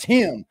said, "Oh, that's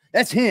him.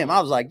 That's him." I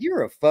was like,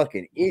 "You're a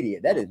fucking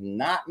idiot. That is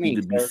not me." He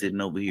could be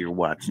sitting over here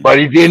watching, but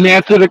he didn't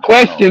answer the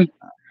question.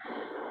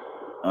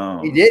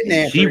 He didn't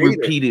answer. She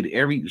repeated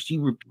every. She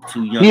repeated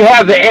too young. He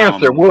has the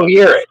answer. We'll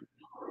hear it.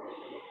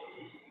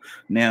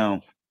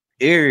 Now,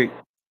 Eric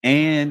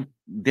and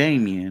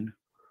Damien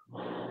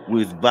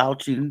was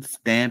vouching,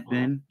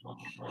 stamping,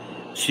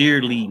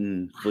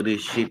 cheerleading for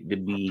this shit to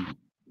be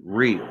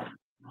real.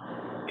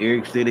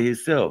 Eric said it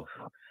himself.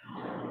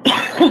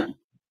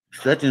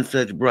 Such and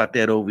such brought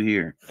that over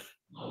here,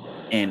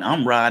 and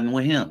I'm riding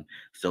with him.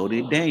 So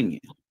did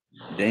Damien.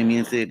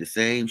 Damien said the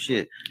same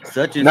shit.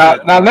 Such and now,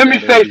 such. Now let me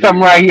say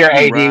something right here,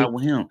 AD.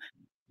 With him.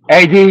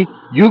 AD,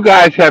 you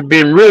guys have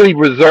been really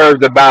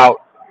reserved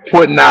about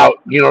putting out,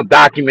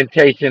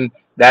 documentation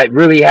that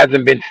really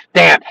hasn't been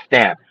stamped.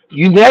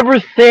 You never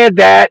said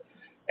that,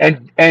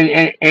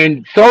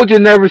 and Soldier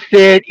never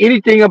said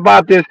anything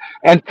about this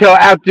until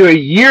after a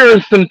year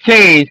and some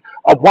change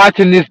of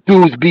watching this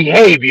dude's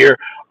behavior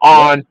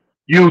on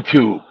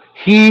YouTube.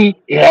 He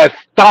has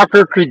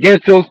stalker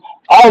credentials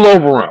all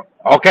over him.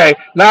 Okay,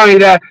 not only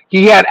that,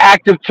 he had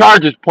active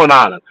charges put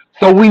on him.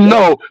 So we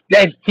know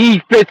that he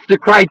fits the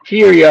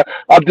criteria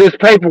of this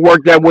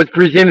paperwork that was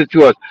presented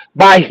to us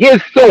by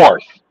his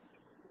source.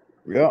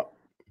 Yeah.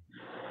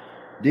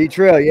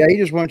 D-Trail, yeah, he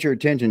just wants your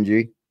attention,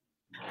 G.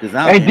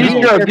 Hey,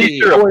 D-Trail. Let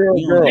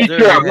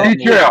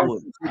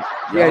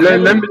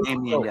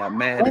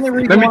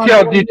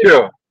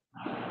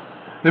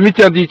me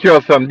tell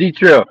D-Trail something.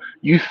 D-Trail,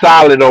 you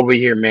solid over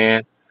here,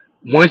 man.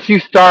 Once you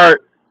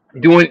start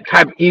doing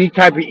any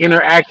type of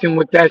interaction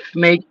with that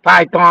snake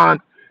python,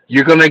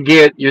 you're gonna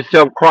get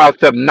yourself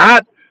crossed up,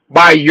 not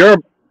on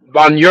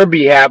your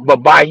behalf,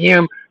 but by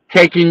him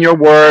taking your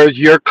words,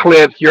 your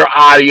clips, your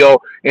audio,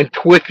 and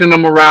twisting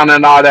them around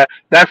and all that.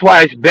 That's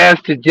why it's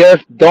best to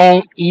just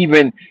don't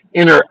even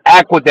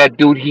interact with that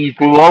dude. He's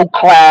low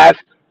class,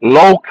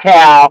 low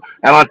cal,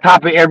 and on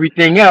top of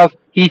everything else,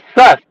 he's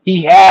sus.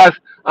 He has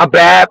a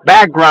bad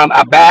background,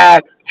 a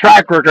bad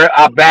track record,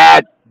 a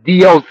bad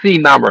DOC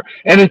number.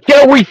 And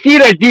until we see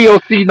that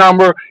DOC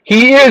number,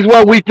 he is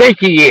what we think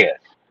he is.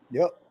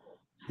 Yep.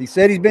 He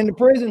said he's been to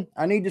prison.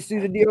 I need to see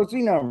the DOC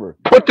number.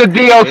 Put the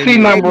DOC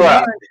number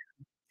up.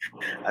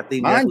 I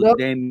think that's what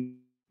Damien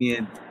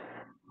if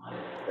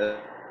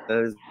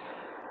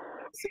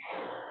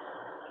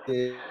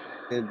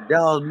that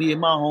was me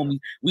and my homies,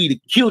 we'd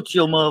have killed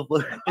your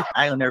motherfucker.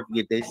 I'll never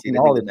forget that shit.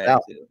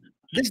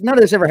 None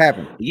of this ever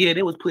happened. Yeah,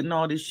 they was putting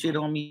all this shit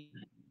on me,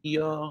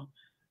 y'all.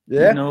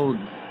 Yeah.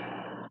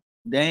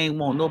 They ain't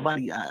want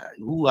nobody.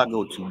 Who I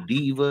go to?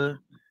 Diva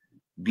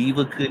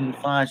couldn't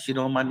find shit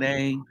on my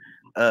name.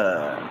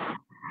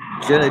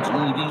 Judge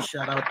Evie,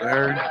 shout out to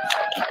her.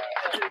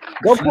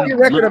 Go pull your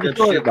record up and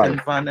throw it.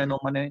 Couldn't find that on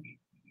my name.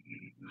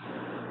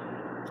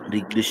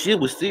 The shit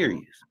was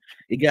serious.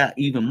 It got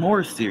even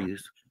more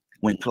serious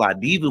when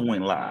Claudiva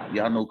went live.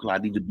 Y'all know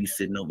Claudiva be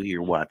sitting over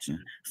here watching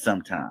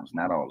sometimes,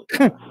 not all of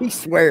it. He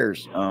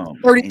swears.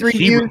 33 she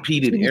views.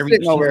 Repeated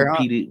everything. She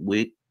repeated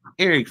what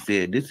Eric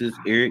said. This is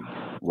Eric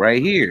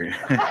right here.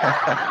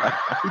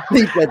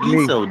 He's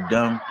so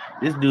dumb.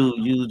 This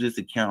dude used this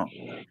account.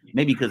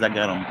 Maybe because I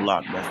got him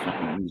blocked. That's the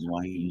reason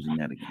why he's using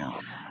that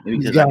account. Maybe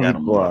because I got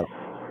him blocked.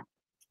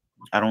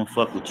 I don't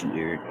fuck with you,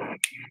 Eric.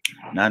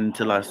 Not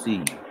until I see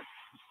you.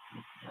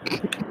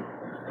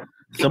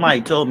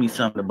 Somebody told me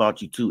something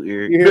about you too,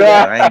 Eric.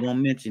 Yeah. I ain't gonna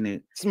mention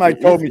it. Somebody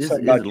told me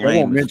something about you. I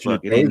won't mention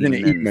it. It was in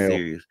the email.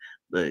 Serious.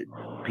 But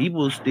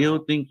people still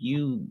think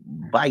you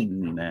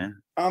biting me,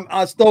 man.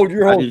 I stole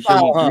your whole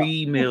file,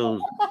 3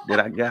 emails that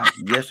I got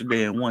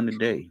yesterday and one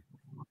today.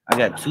 I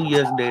got 2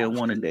 yesterday and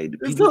one today. The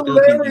people still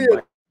think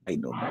you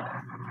biting on me.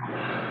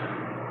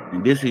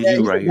 And this is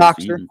you right here, so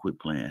you can quit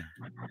playing.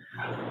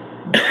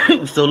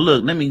 So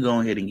look, let me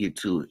go ahead and get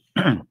to it.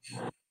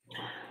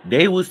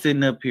 They was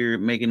sitting up here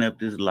making up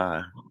this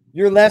lie.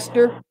 You're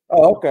Lester?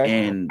 Oh,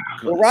 okay. And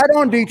well, right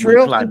on,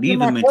 D-Trail.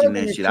 Claudiva mentioned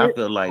that shit. I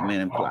feel like,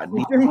 man,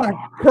 Claudiva. You're my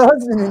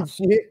cousin and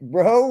shit,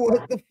 bro.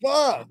 What the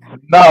fuck?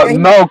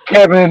 No,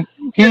 Kevin.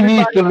 He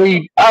needs to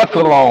leave us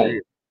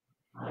alone.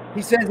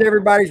 He says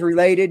everybody's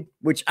related,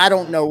 which I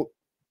don't know.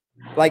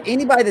 Like,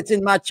 anybody that's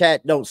in my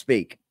chat don't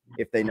speak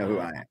if they know who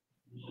I am.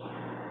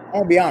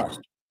 I'll be honest.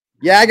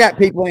 Yeah, I got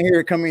people in here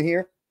that come in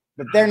here,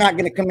 but they're not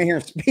going to come in here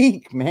and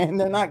speak, man.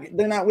 They're not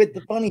with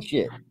the funny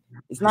shit.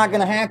 It's not going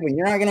to happen.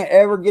 You're not going to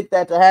ever get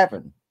that to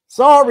happen.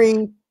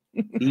 Sorry.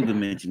 Even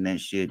mention that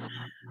shit.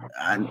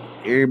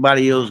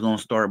 Everybody else going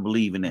to start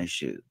believing that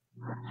shit.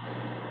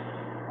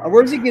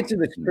 Where does he get to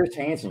the Chris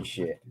Hansen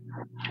shit?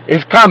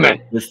 It's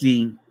coming. But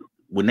see,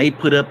 when they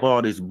put up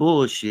all this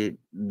bullshit,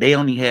 they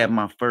only had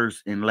my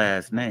first and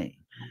last name.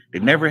 They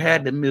never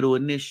had the middle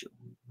initial.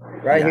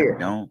 Right here. I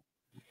don't.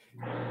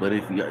 But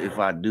if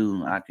I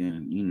do, I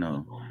can,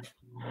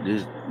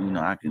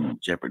 I can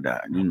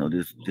jeopardize.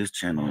 This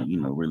channel,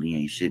 really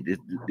ain't shit. This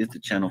the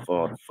channel for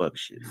all the fuck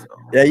shit. So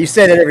yeah, you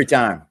say that every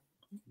time,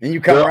 and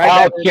you come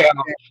right back.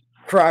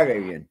 Cry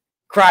again.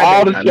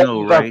 Crybaby. I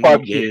know, right?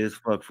 He gay as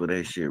fuck for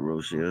that shit,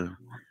 Rochelle.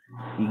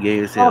 He gay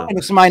as hell. Talking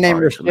to somebody named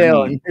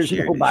Rochelle, and there's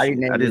share nobody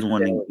named I just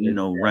want to,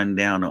 Rochelle. run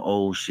down the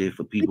old shit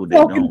for people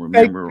that don't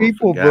remember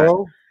people, or forgot.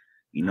 bro.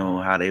 You know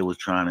how they was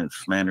trying to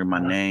slander my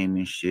name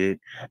and shit.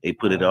 They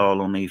put it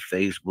all on their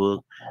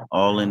Facebook,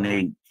 all in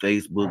their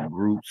Facebook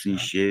groups and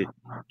shit.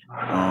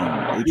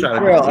 They try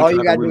to. All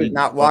you gotta do is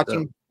not watch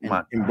them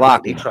and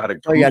block. They try to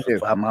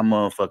crucify my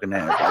motherfucking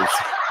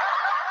ass.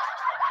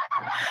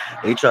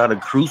 They try to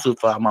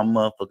crucify my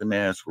motherfucking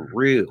ass for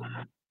real.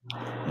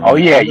 Oh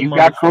yeah, you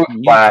got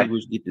crucified.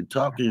 YouTubers get to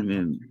talking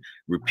and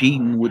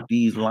repeating what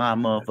these lying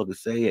motherfuckers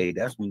say. Hey,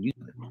 that's when you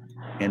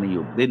handle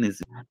your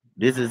business.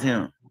 This is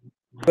him.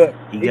 But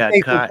he got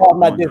caught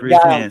on Chris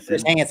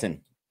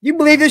Hansen. You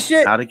believe this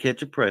shit? How to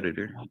Catch a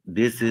Predator.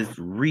 This is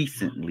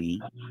recent.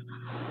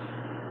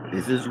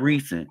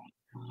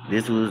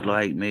 This was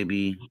like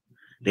maybe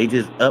they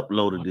just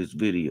uploaded this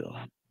video.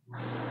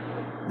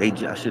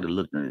 I should have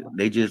looked at it.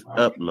 They just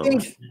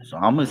uploaded it. So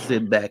I'm gonna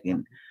sit back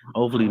and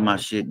hopefully my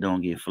shit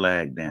don't get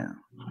flagged down.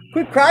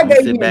 Quit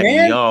crybaby, man.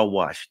 And y'all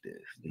watch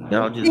this.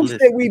 Y'all just listen.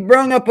 That we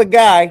brung up a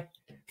guy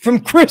from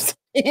Chris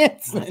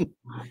Hansen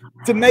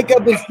to make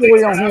up a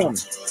story on him.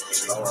 Is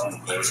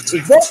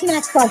that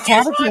not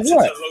psychotic or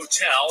what?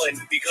 Hotel,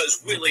 and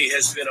because Willie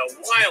has been a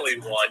wily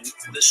one,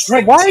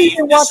 the why are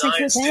you watching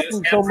Chris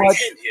Hansen so much?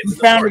 You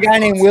found a guy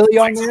named Willie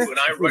on there?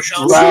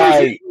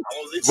 Right.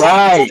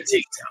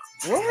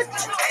 What?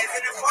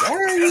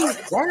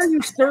 Why are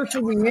you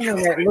searching the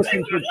internet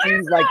looking for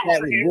things like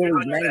that with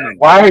Willie's name?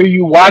 Why are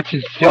you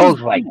watching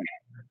shows like that?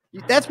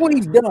 That's what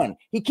he's done.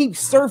 He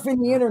keeps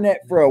surfing the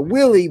internet for a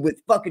Willie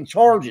with fucking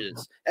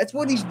charges. That's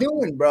what he's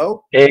doing,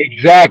 bro.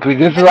 Exactly.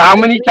 This is how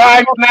many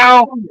times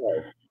now?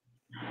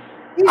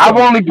 I've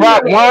only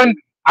brought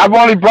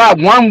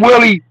one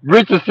Willie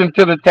Richardson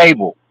to the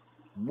table.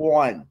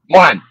 One.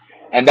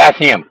 And that's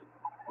him.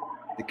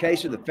 The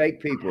case of the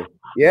fake people.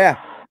 Yeah.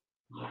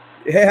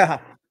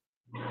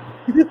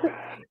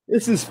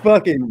 This is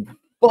fucking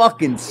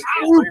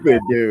stupid,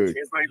 dude.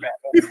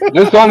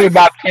 This is only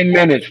about 10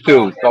 minutes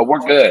too, so we're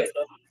good.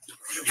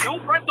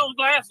 Don't break those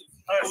glasses.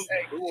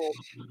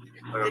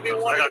 Give me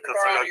one.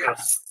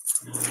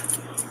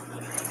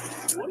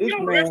 This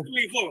man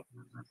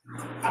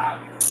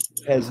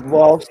has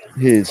lost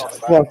his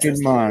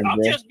fucking mind, bro.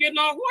 I'm just getting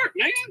off work,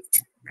 man.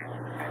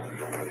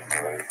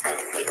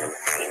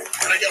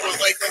 Can I get one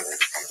like that?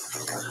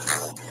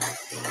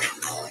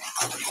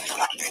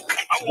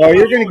 Oh,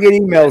 you're gonna get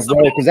emails,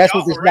 bro, because that's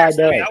what this guy does.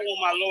 I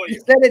want my lawyer. He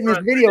said it in his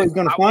video. He's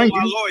gonna find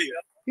you.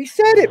 He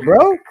said it,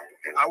 bro.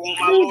 I want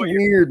my lawyer.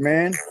 Weird,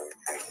 man.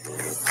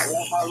 I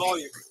want my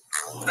lawyer.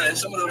 And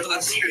some of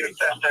those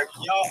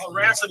y'all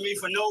harassing me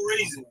for no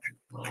reason.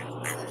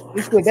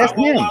 That's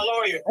him.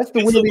 That's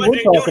the Willie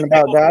we're talking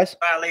about, guys.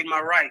 Violate my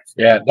rights.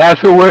 Yeah,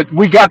 that's who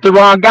we got the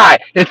wrong guy.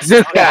 It's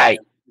this guy.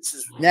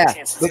 Yeah,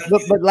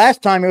 but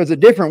last time it was a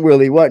different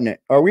Willie, wasn't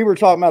it? Or we were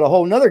talking about a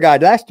whole nother guy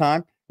last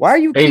time. Why are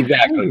you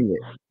exactly?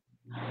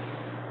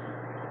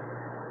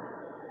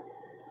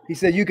 He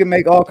said you can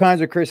make all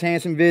kinds of Chris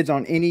Hansen vids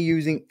on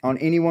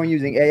anyone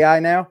using AI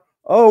now.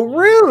 Oh,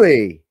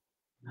 really?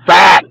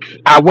 Facts.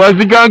 I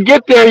wasn't gonna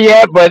get there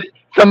yet, but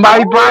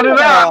somebody brought it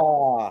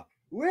up.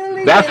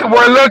 Really? That's what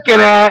we're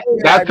looking at.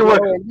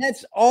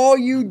 That's all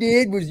you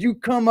did was you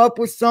come up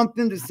with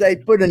something to say,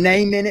 put a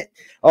name in it.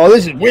 Oh,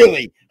 this is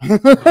Willie.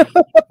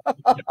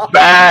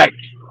 Facts.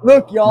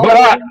 Look, y'all,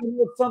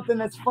 something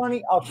that's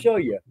funny. I'll show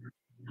you.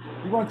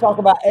 You want to talk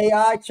about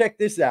AI? Check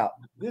this out.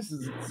 This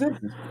is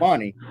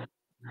funny.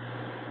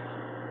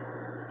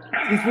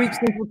 Since we're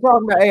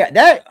talking about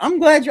AI, I'm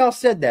glad y'all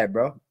said that,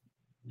 bro.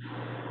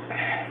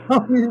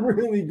 I'm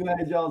really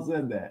glad y'all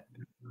said that.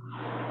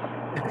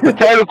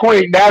 Potato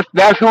Queen,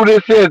 that's who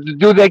this is. The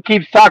dude that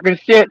keeps talking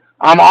shit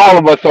on all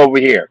of us over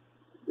here.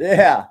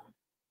 Yeah.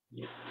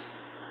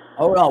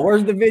 Hold on.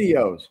 Where's the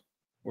videos?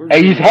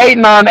 He's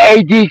hating on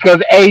AD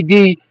because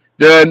AD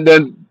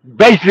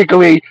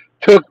basically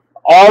took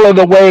all of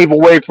the wave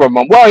away from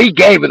him. Well, he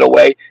gave it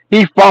away.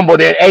 He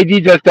fumbled it.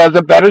 AD just does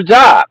a better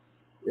job.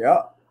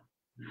 Yeah.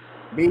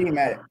 Beat him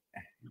at it.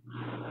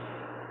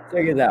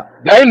 Check it out.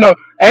 There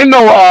ain't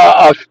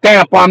no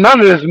stamp on none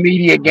of this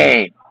media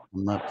game.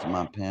 I'm up to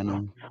my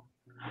panel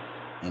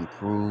and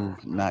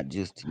prove not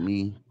just to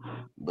me,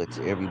 but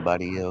to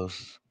everybody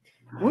else.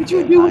 What'd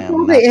you do with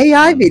all the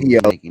AI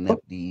video? Making up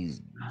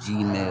these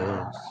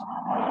Gmails.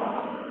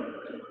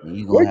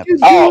 You gonna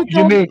have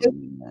you mean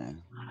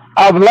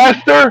of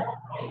Lester?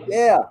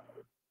 Yeah.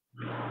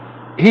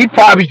 He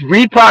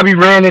probably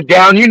ran it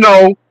down,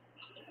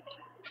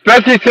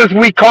 especially since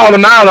we called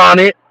him out on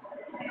it.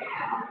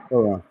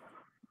 Hold on.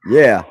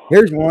 Yeah,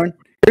 here's one.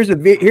 Here's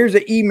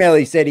an email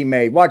he said he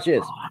made. Watch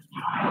this.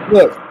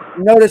 Look,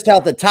 notice how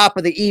the top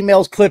of the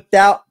email's clipped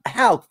out.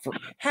 How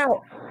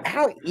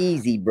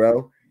easy,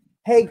 bro.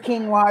 Hey,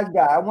 King Wise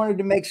Guy, I wanted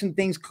to make some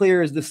things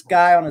clear as the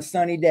sky on a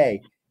sunny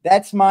day.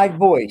 That's my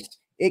voice.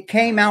 It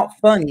came out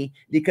funny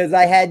because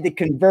I had to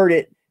convert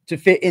it to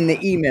fit in the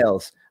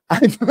emails.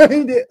 I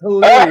find it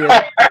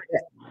hilarious.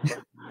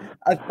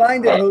 I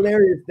find it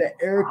hilarious that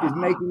Eric is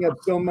making up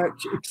so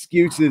much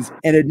excuses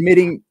and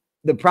admitting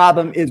the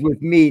problem is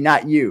with me,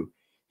 not you.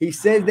 He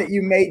says that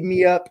you made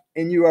me up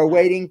and you are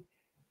waiting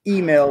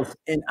emails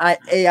and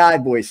AI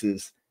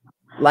voices.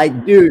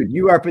 Like, dude,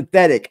 you are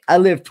pathetic. I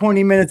live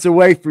 20 minutes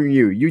away from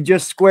you. You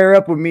just square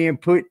up with me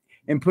and put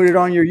it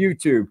on your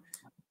YouTube.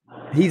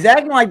 He's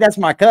acting like that's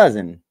my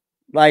cousin.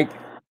 Like,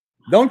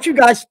 don't you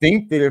guys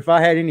think that if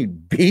I had any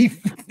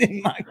beef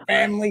in my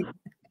family?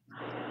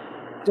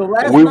 So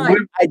last night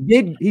I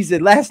did. He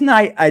said last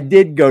night I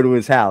did go to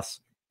his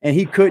house and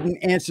he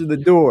couldn't answer the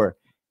door.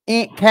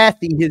 Aunt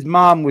Kathy, his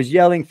mom, was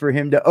yelling for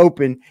him to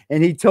open,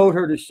 and he told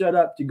her to shut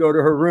up to go to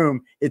her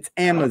room. It's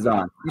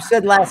Amazon. You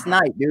said last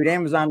night, dude.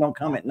 Amazon don't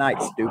come at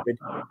night, stupid.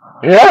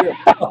 Yeah. You're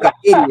a fucking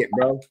idiot,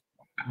 bro.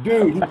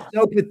 Dude, he's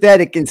so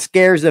pathetic and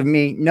scares of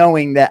me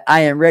knowing that I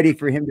am ready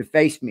for him to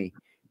face me.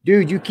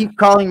 Dude, you keep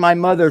calling my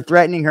mother,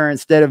 threatening her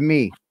instead of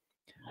me.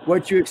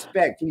 What you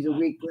expect? He's a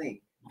weak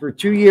link. For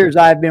 2 years,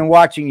 I've been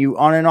watching you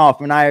on and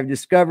off, and I have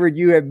discovered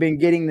you have been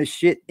getting the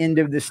shit end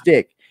of the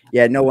stick.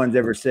 Yeah, no one's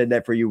ever said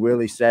that for you,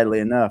 Willie, sadly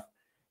enough.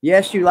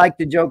 Yes, you like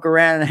to joke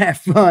around and have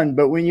fun,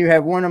 but when you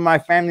have one of my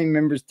family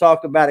members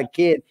talk about a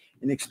kid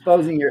and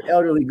exposing your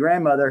elderly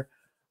grandmother,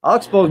 I'll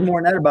expose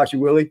more than that about you,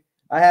 Willie.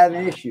 I have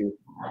an issue.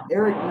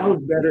 Eric knows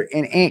better,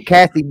 and Aunt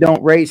Kathy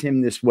don't raise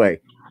him this way.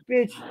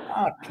 Bitch,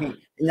 I can't.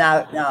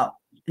 Now,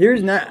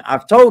 here's not.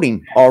 I've told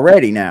him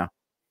already now.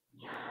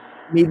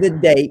 Give me the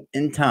date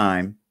and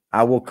time.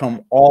 I will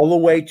come all the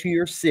way to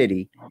your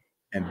city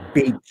and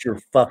beat your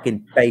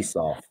fucking face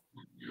off.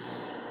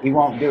 He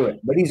won't do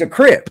it, but he's a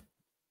Crip.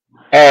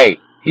 Hey,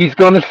 he's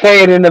going to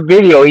say it in the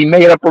video. He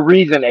made up a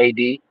reason, AD,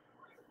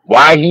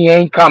 why he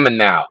ain't coming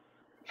now.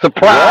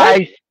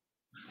 Surprise.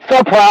 What?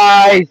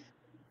 Surprise.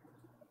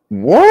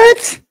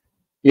 What?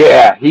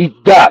 Yeah, he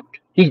ducked.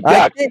 He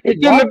ducked.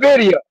 It's in the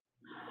video.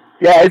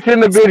 Yeah, it's in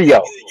the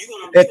video.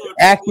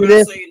 After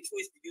this?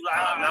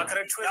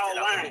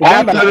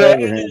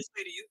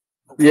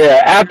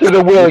 After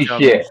the Willie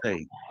shit.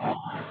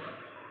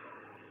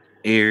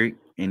 Eric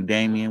and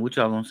Damien, what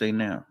y'all gonna say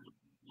now?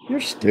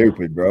 You're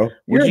stupid, bro.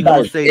 What you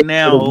gonna say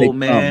now, old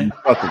man? You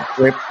fucking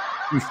Crip.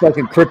 You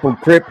fucking crippled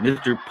Crip.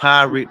 Mr.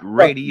 Pirate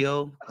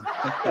Radio.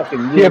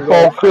 Fucking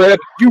Crip.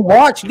 You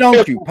watch,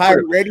 don't you?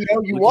 Pirate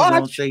Radio, you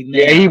watch?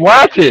 Yeah, he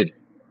watching.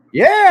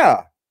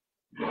 Yeah.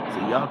 So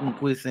y'all can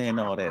quit saying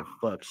all that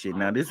fuck shit.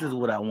 Now, this is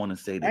what I want to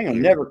say to I ain't gonna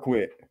never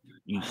quit.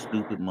 You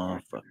stupid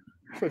motherfucker.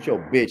 Shut your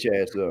bitch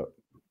ass up.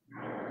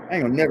 I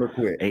ain't gonna never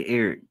quit. Hey,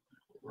 Eric.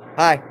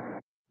 Hi.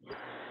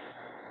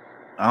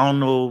 I don't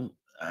know.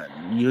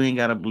 You ain't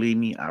gotta believe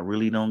me. I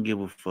really don't give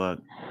a fuck.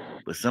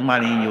 But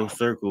somebody in your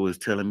circle is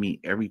telling me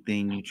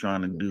everything you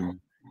trying to do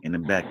in the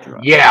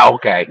backdrop. Yeah,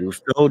 okay. It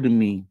was told to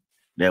me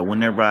that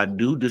whenever I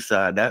do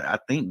decide, that I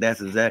think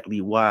that's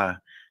exactly why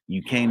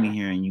you came in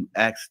here and you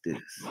asked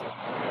this.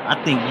 I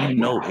think you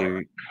know,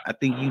 Eric. I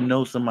think you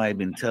know somebody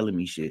been telling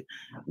me shit.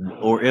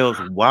 Or else,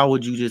 why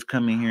would you just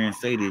come in here and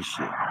say this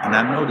shit? And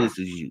I know this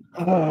is you.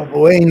 Oh,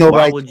 boy, ain't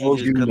nobody why would you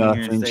just come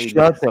in here and say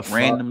this?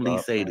 Randomly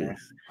say this.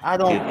 I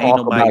don't. If ain't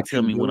nobody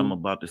tell me what I'm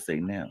about to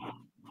say now.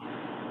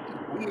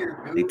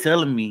 They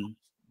telling me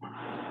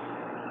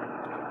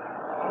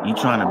you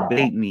trying to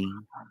bait me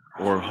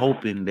or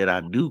hoping that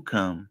I do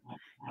come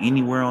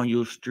anywhere on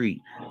your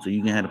street so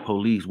you can have the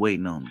police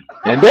waiting on me.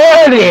 And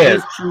there it is.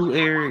 Is this true,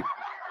 Eric?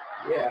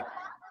 Yeah.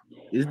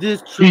 Is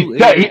this true? He's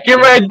getting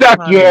ready to duck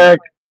you,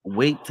 Eric.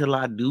 Wait till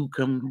I do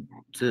come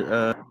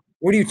to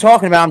What are you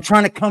talking about? I'm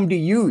trying to come to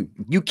you.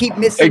 You keep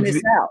missing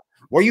this out.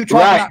 What are you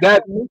trying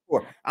to do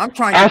for? I'm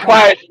trying. That's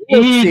why it's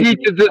easy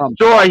to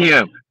destroy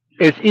him.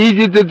 It's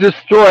easy to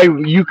destroy.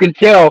 You can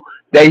tell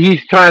that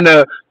he's trying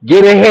to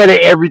get ahead of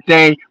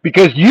everything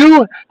because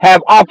you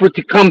have offered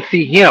to come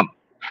see him.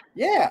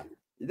 Yeah,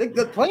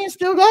 the plan's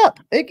still up.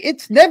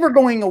 It's never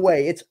going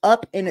away. It's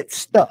up and it's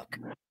stuck.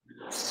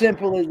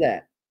 Simple as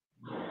that.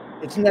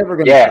 It's never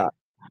going to stop.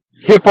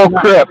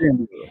 Hypocrite.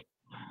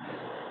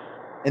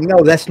 And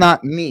no, that's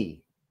not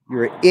me.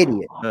 You're an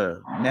idiot.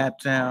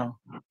 Naptown.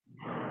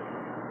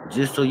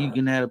 Just so you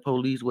can have the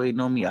police waiting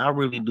on me. I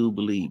really do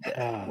believe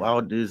that.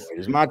 Wow, this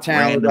is my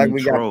town look like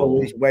we got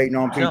police waiting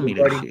on people. Tell me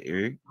that shit,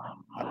 Eric.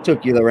 I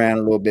took you around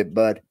a little bit,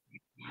 bud.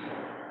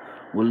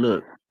 Well,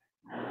 look,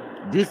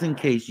 just in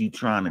case you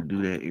trying to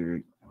do that,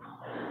 Eric,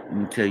 let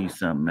me tell you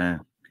something, man.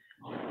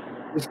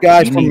 This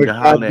guy's from a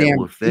goddamn.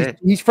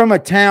 He's from a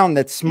town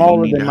that's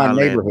smaller than my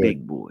neighborhood.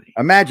 Big boy.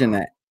 Imagine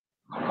that.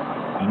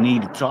 You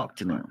need to talk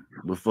to them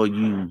before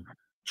you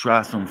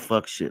try some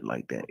fuck shit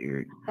like that,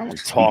 Eric.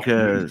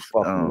 Because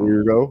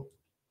weirdo.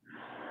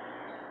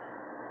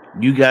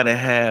 You gotta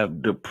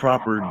have the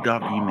proper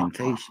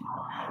documentation,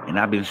 and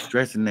I've been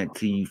stressing that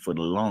to you for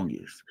the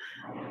longest.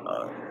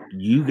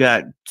 You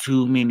got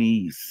too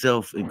many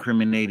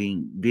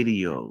self-incriminating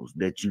videos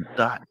that you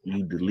thought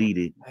you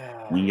deleted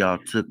when y'all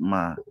took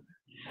my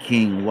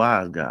King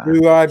Wise guy.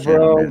 Do I,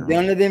 bro?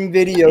 None of them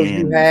videos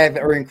you have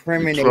are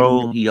incriminating.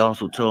 Troll, he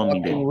also told me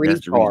that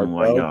that's the reason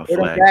why y'all flagged. Put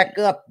them back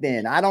up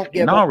then. I don't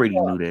give a fuck. I already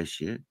knew that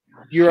shit.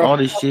 all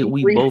this shit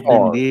we both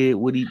done did.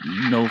 What he,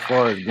 you know, as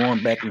far as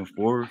going back and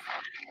forth.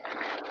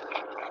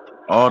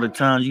 All the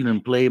times you done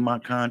played my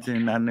content,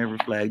 and I never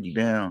flagged you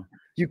down.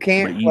 You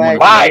can't flag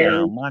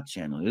down my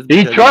channel. It's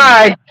he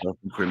tried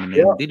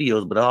incriminating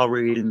videos, but I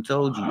already didn't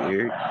told you,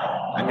 Eric.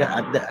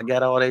 I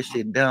got all that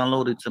shit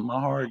downloaded to my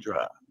hard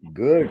drive.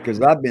 Good,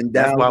 because I've been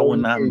down. That's why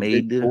when I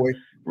made the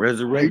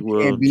Resurrect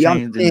World,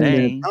 change the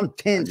name. I'm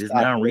 10. Just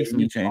now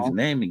recently changed the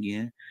name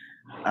again.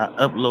 I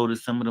uploaded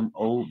some of them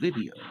old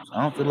videos.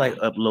 I don't feel like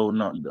uploading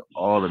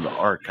all of the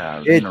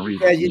archives. It's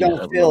because you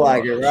don't feel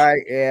like it,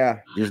 right? Yeah.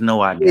 Just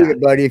know I got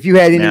it, buddy. If you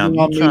had anything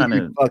on me, trying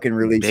to fucking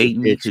release bait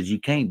me, because you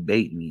can't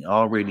bait me.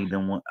 Already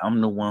done one.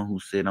 I'm the one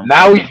who said I'm.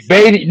 Now he's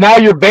baiting. Now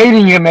you're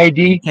baiting him, AD.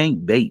 You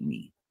can't bait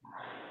me.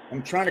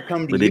 I'm trying to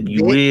come to but you. But if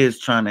you is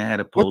trying to have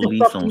the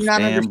police on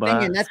standby,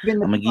 I'm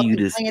gonna give you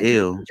this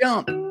L.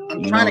 Jump. You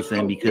know what I'm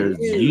saying? Because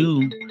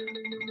you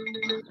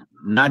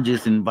not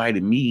just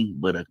invited me,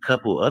 but a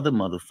couple other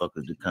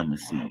motherfuckers to come and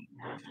see you.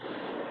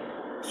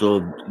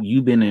 So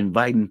you've been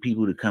inviting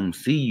people to come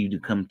see you, to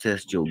come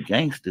test your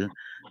gangster.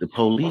 The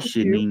police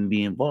shouldn't even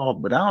be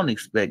involved, but I don't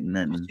expect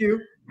nothing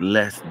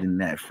less than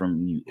that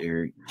from you,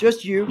 Eric.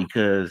 Just you.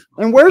 Because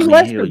and where's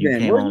Lester you been?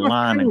 came Where's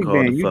online and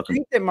called the fucking.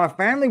 You think that my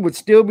family would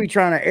still be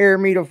trying to air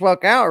me the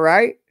fuck out,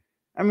 right?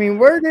 I mean,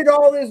 where did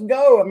all this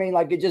go? I mean,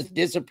 like it just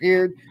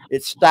disappeared.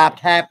 It stopped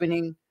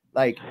happening.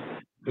 Like,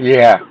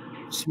 yeah.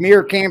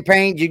 Smear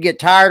campaigns, you get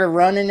tired of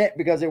running it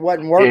because it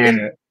wasn't working.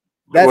 Yeah.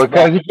 That's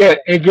because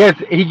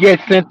he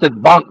gets sent to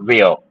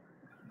Bunkville.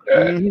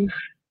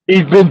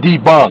 He's been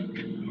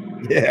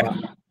debunked. Yeah.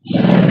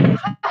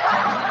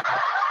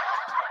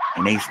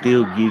 And they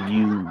still give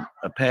you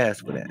a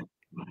pass for that.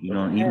 You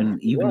know,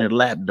 even the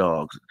lap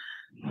dogs,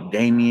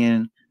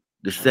 Damien,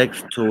 the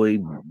sex toy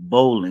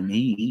bowling,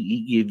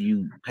 he give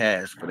you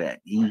pass for that.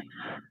 He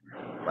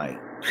like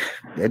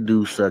that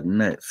dude suck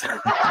nuts.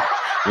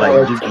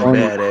 Like just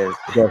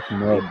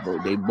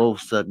badass. They both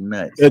suck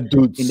nuts. That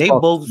dude and they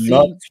both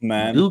nuts,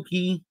 man.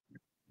 Dookie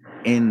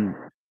and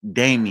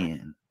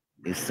Damien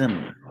is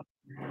similar.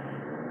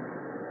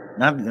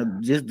 Not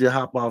just to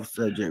hop off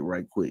subject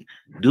right quick.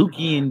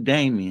 Dookie and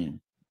Damien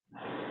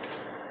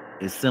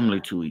is similar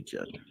to each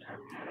other.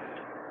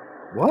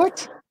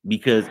 What?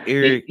 Because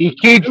Eric he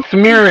keeps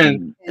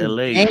smearing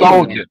LA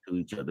to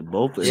each other.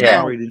 Both of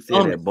them already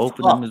said that. Both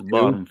of them is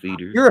bottom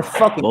feeders. You're a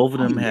fucking. Both of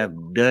them have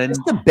done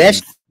the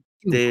best.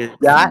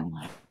 Got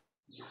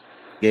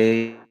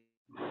gay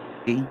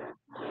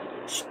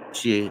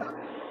shit.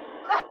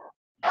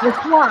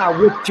 That's why I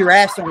whipped your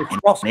ass on the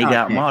cross. They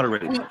got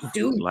moderators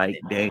like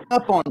they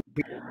up on.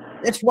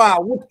 That's why I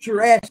whipped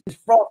your ass this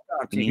frost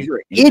content. You're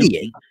an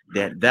idiot.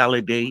 That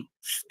validate,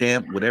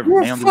 stamp, whatever.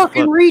 You're a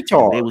fucking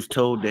retard. They was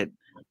told that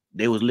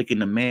they was licking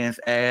the man's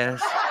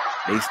ass.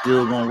 They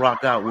still gonna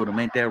rock out with him.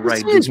 Ain't that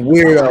right? This is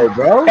weirdo,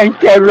 bro.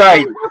 Ain't that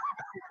right?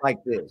 Like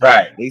this,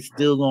 right? They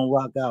still gonna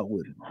rock out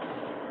with him.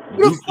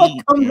 Who the fuck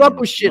comes up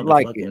with shit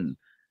like this?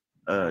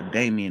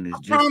 Damien is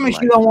just. I promise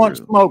you don't want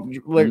smoke.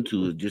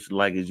 It's just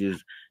like it's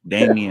just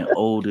Damien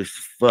old as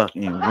fuck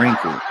and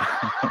wrinkled.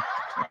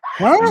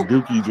 Huh?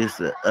 Dookie just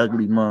an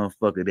ugly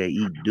motherfucker that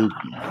eat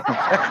Dookie.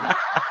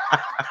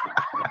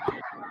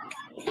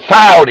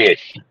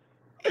 Childish. You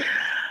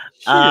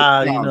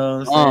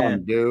know what I'm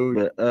saying,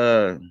 dude.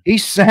 But he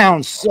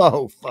sounds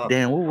so fucking.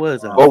 Damn, what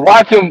was I? But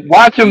watch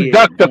him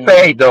duck the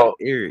fade though.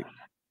 Eric,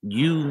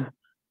 you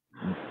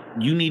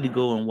need to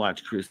go and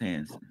watch Chris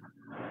Hansen.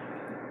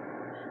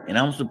 And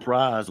I'm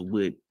surprised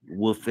with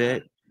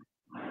Wolfette,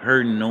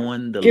 her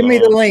knowing the. Give me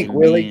the link,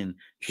 Willie.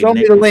 Show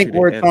me the link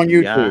where it's on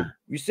YouTube.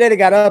 You said it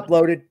got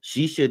uploaded.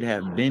 She should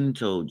have been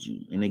told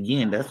you. And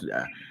again, that's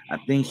I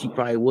think she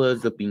probably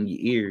was up in your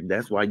ear.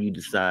 That's why you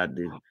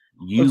decided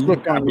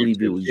I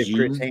believe it was you,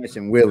 Chris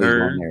Hansen, Willie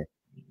on there.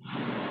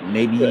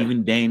 Maybe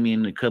even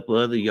Damien and a couple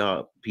other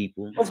y'all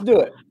people. Let's do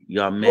it.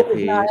 Y'all met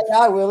heads.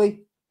 Hi,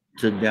 Willie.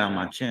 Took down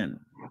my channel.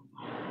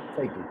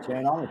 Take your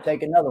channel. I'm gonna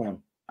take another one.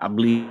 I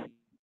believe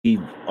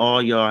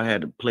all y'all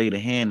had to play the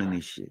hand in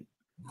this shit.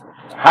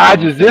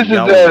 Hodges, this is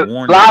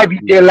the live he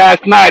did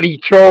last night. He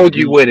trolled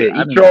you with it.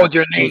 He trolled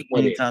your name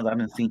with it. Times I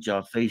didn't see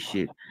y'all say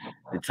shit.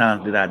 The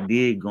times that I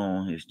did go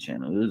on his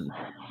channel, it was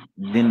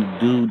then the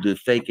dude, the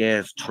fake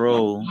ass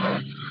troll,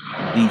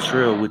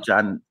 D-Trill, which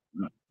I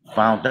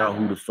found out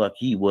who the fuck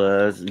he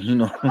was. You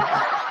know,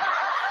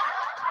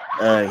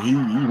 he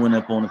went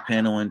up on the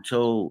panel and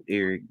told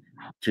Eric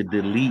to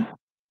delete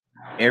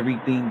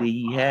everything that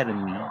he had of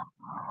me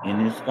in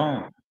his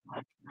phone.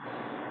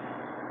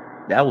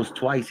 That was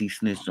twice he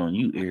snitched on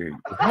you, Eric.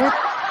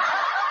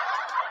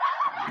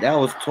 That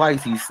was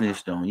twice he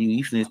snitched on you.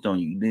 He snitched on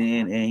you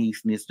then, and he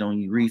snitched on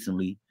you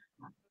recently.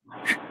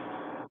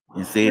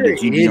 And said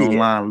that you be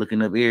online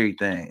looking up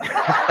everything.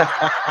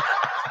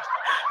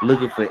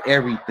 Looking for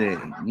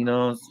everything. You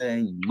know what I'm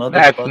saying?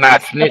 That's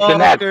not snitching,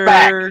 that's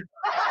fact.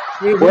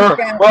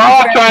 We're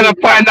all trying to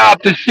find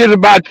out the shit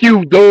about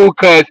you, dude,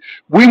 because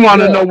we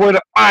want to know where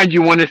to find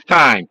you when it's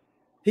time.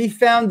 He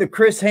found the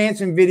Chris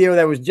Hansen video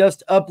that was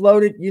just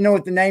uploaded. You know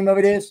what the name of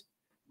it is?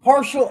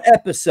 Partial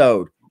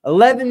episode.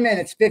 11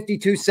 minutes,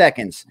 52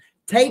 seconds.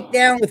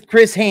 Takedown with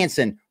Chris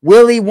Hansen.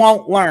 Willie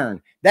won't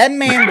learn. That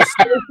man was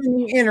searching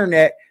the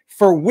internet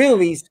for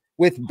Willies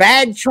with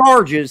bad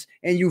charges,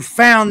 and you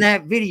found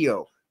that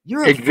video.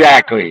 You're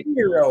exactly a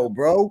hero,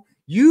 bro.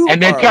 You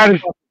and then try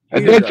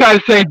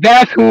to say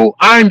that's who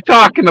I'm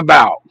talking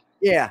about.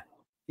 Yeah.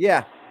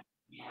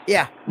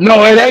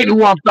 No, it ain't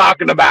who I'm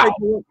talking about.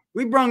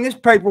 We brung this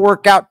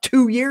paperwork out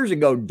 2 years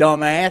ago,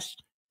 dumbass.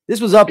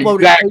 This was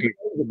uploaded 8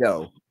 days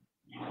ago.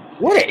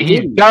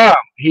 He's dumb.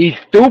 He's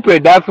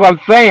stupid. That's what I'm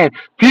saying.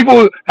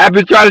 People have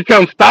been trying to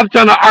tell him, stop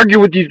trying to argue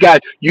with these guys.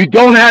 You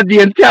don't have the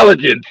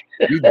intelligence.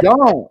 You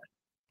don't.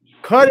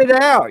 Cut it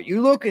out.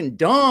 You looking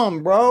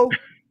dumb, bro.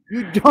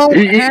 You don't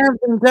have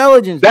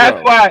intelligence.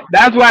 That's why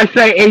I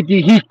say, AD,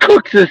 he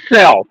cooks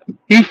himself.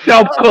 He's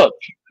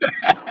self-cooked.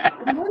 What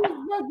a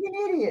fucking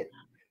idiot.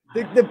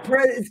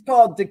 It's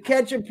called To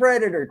Catch a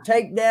Predator.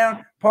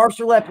 Takedown,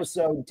 partial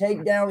episode.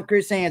 Takedown with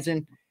Chris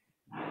Hansen.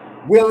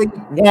 Willie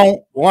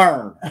won't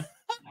learn.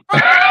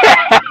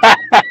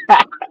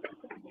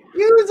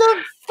 He was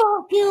a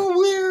fucking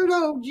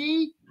weirdo,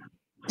 G.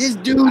 This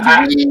dude's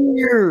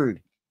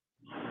weird.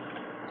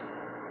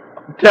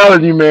 I'm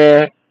telling you,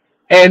 man.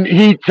 And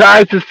he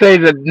tries to say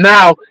that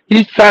now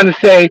he's trying to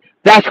say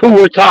that's who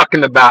we're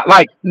talking about.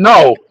 Like,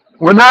 no,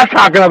 we're not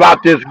talking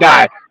about this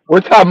guy.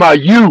 We're talking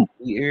about you.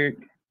 Eric,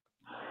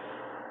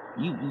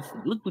 you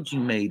look what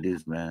you made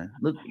this, man.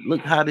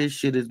 Look how this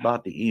shit is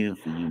about to end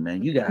for you,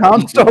 man. You got.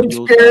 I'm so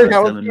scared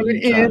how it's gonna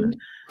end.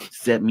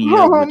 Set me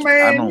up. Oh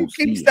man, you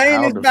keep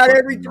saying this about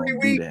every 3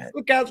 weeks.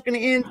 Look how it's gonna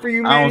end for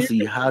you, man. I don't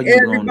see how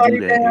you're gonna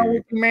do that,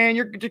 Eric. Man,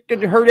 you're just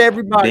gonna hurt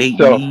everybody.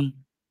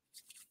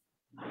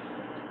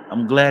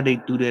 I'm glad they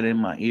threw that in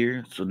my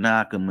ear, so now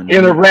I can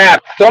in a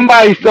rap.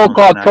 Somebody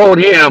so-called told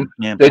him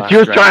that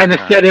you're trying to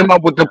set him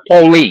up with the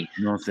police.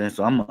 You know what I'm saying?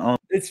 So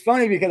it's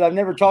funny because I've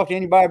never talked to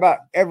anybody about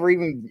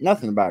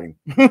nothing about him.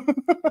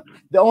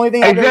 The only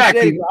thing I've ever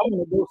said is I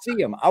want to go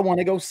see him. I want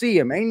to go see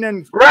him. Ain't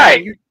nothing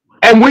right.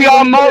 And we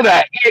all know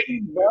that.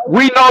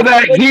 We know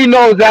that he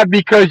knows that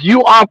because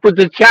you offered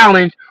the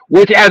challenge,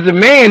 which as a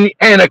man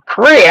and a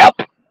crip,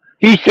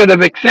 he should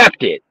have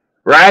accepted,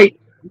 right?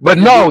 But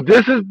no,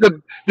 this is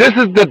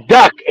the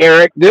duck,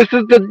 Eric. This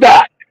is the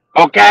duck.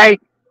 Okay.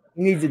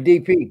 He needs a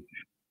DP.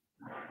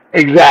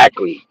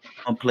 Exactly.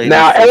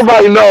 Now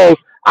everybody knows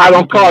I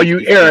don't call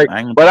you Eric,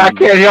 but I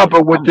can't help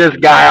it with this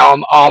guy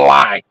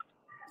online.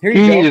 Here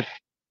you go.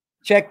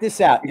 Check this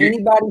out.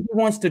 Anybody who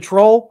wants to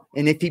troll,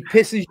 and if he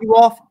pisses you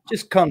off,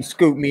 just come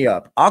scoop me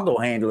up. I'll go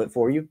handle it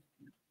for you.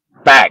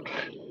 Facts.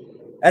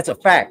 That's a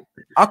fact.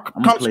 I'm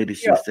gonna play this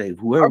shit safe.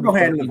 Whoever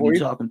you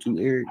talking to,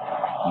 Eric,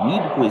 you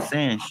need to quit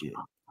saying shit.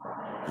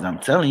 Cause I'm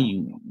telling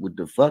you, what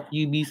the fuck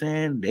you be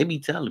saying, they be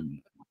telling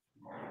me.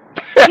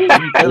 They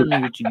be telling me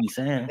what you be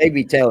saying. They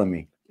be telling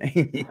me.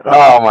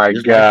 Oh my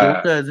just God. Like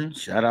your cousin.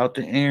 Shout out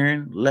to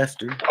Aaron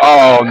Lester.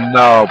 Oh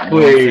no,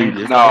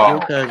 please, no. Like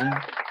your cousin.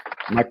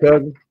 My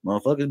cousin.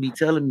 Motherfuckers be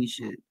telling me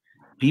shit.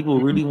 People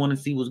really want to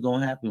see what's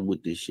gonna happen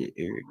with this shit,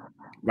 Eric.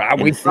 Right,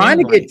 we trying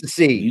to get to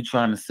see. You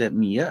trying to set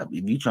me up.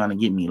 If you trying to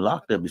get me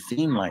locked up, it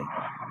seems like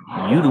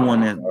you the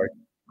one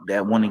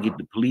that want to get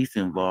the police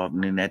involved,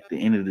 and then at the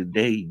end of the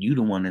day, you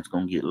the one that's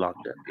gonna get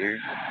locked up, Eric.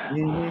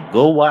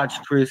 Go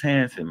watch Chris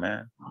Hansen,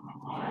 man.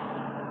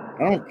 I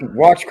don't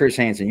watch Chris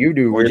Hansen. You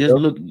do. Or just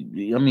look.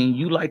 I mean,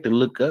 you like to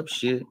look up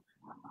shit.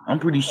 I'm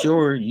pretty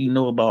sure you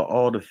know about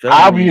all the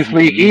felonies.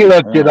 Obviously, he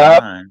looked it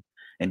up.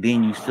 And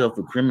then you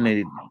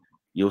self-incriminated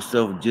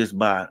yourself just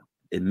by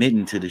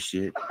admitting to the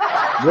shit.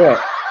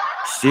 What?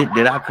 Shit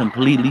that I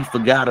completely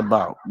forgot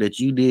about that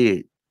you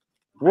did.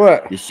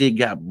 What? The shit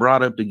got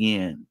brought up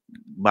again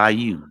by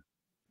you.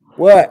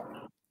 What?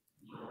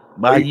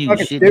 By you.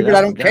 Shit stupid,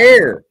 I don't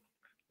care.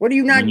 What do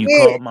you not get? When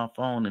you called my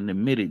phone and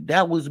admitted,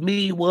 that was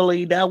me,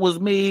 Willie. That was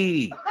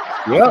me.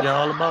 Yeah,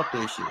 all about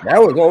that shit. That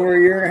was over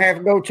a year and a half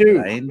ago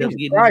too. I ended up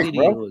getting the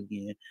video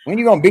again. When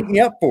you gonna beat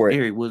me up for it?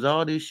 Eric, was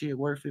all this shit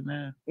worth it,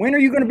 man? When are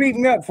you gonna beat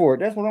me up for it?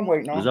 That's what I'm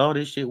waiting on. Was all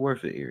this shit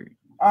worth it, Eric?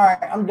 All right,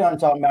 I'm done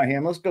talking about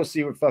him. Let's go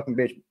see what fucking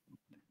bitch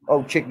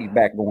Chickie's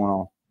back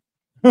going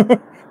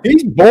on.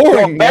 He's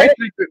boring, man.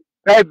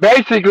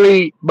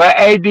 Basically, but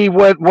AD,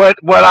 what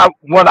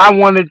I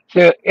wanted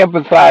to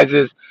emphasize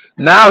is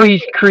now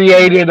he's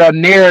created a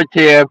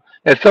narrative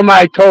that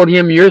somebody told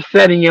him you're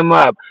setting him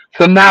up.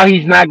 So now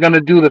he's not going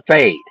to do the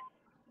fade.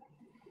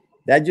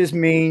 That just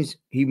means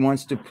he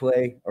wants to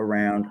play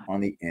around on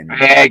the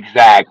internet.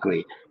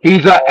 Exactly.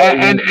 He's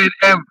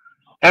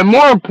and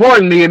more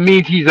importantly, it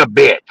means he's a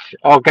bitch.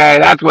 Okay,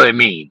 that's what it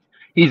means.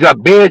 He's a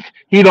bitch.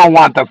 He don't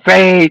want the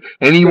fade,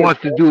 and he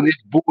wants to do this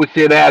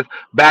bullshit ass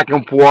back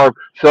and forth.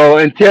 So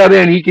until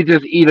then, he could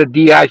just eat a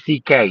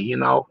DICK, you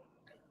know.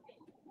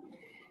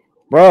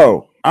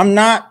 Bro, I'm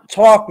not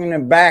talking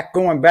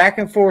going back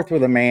and forth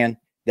with a man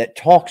that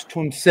talks to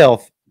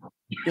himself.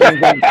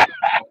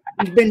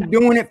 He's been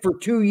doing it for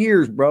 2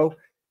 years, bro.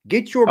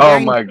 Get your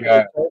brain. Oh my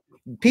God.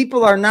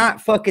 People are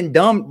not fucking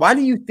dumb. Why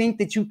do you think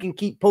that you can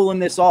keep pulling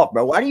this off,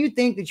 bro? Why do you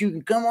think that you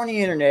can come on the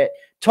internet,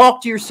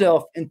 talk to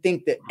yourself, and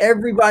think that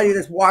everybody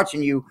that's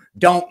watching you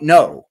don't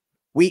know?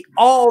 We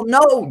all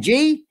know,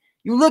 G.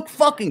 You look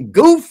fucking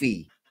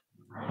goofy.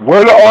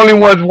 We're the only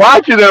ones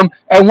watching them,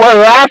 and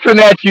we're laughing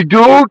at you,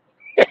 dude.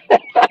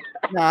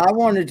 Nah, I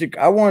wanted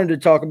to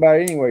talk about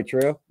it anyway,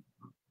 Trail.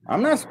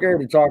 I'm not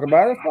scared to talk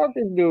about it. Fuck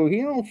this dude.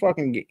 He don't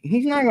fucking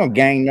he's not gonna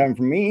gain nothing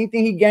from me.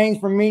 Anything he gains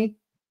from me.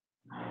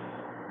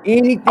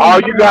 Anything.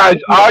 All you guys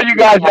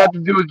have to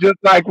do is just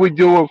like we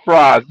do with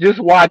Frost. Just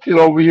watch it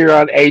over here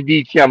on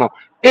AD channel.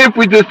 If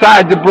we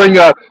decide to bring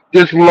up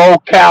this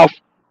low-cal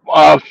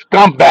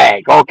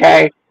scumbag,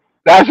 okay?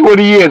 That's what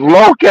he is,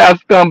 low-cal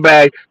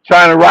scumbag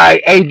trying to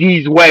ride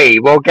AD's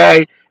wave,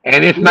 okay?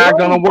 And it's not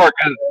gonna work.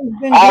 And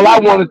all I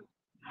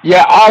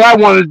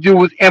wanted to do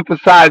was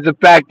emphasize the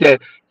fact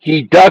that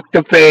he ducked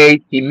the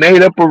fade. He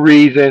made up a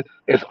reason.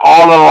 It's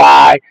all a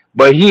lie.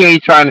 But he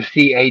ain't trying to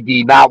see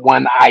AD, not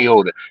one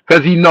iota,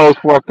 because he knows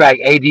for a fact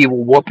AD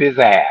will whoop his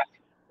ass.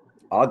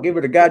 I'll give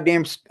it a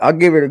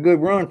good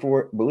run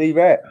for it. Believe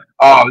that.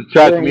 Oh,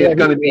 trust me, it's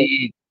gonna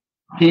be.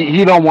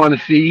 He don't want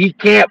to see. He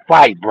can't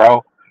fight,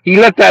 bro. He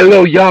let that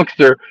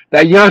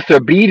youngster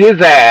beat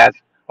his ass.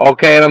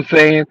 Okay, what I'm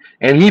saying,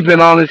 and he's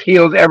been on his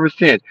heels ever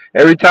since.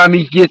 Every time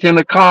he gets in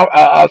a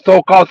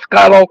so-called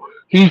scuttle,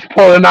 he's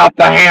pulling out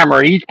the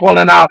hammer. He's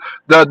pulling out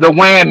the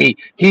whammy.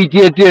 He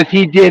did this.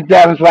 He did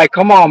that. It's like,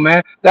 come on,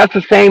 man. That's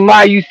the same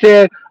lie you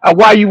said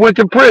why you went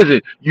to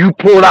prison. You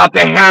pulled out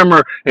the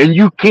hammer and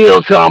you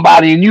killed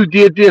somebody and you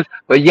did this.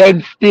 But yet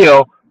and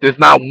still, there's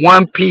not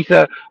one piece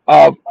of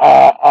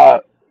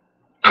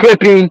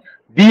clipping,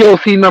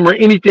 DOC number,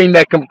 anything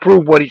that can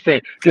prove what he's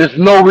saying. There's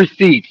no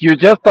receipts. You're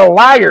just a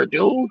liar,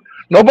 dude.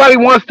 Nobody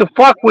wants to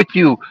fuck with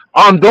you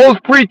on those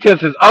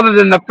pretenses other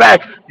than the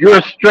fact you're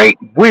a straight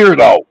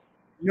weirdo.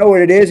 You know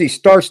what it is? He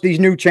starts these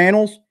new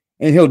channels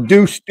and he'll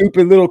do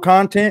stupid little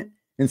content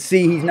and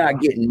see he's not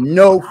getting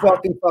no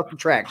fucking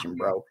traction,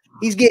 bro.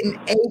 He's getting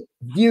 8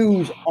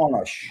 views on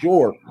a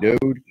short,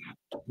 dude.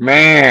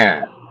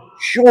 Man.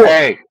 Short.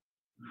 Hey,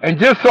 and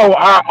just so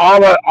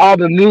all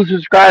the new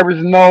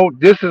subscribers know,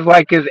 this is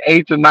like his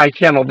 8th or 9th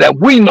channel that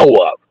we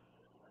know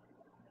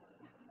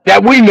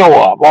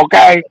of.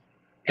 Okay?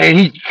 And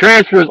he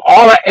transfers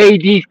all of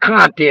AD's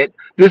content.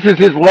 This is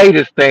his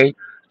latest thing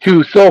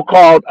to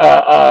so-called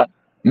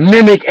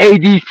mimic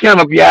AD's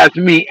channel, if you ask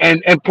me,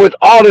 and puts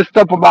all this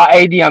stuff about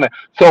AD on it.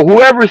 So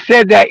whoever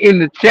said that in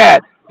the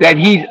chat that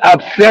he's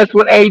obsessed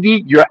with AD,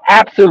 you're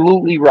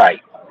absolutely right.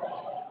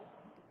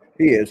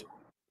 He is.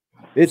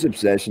 It's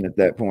obsession at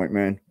that point,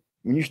 man.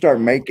 When you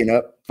start making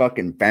up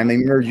fucking family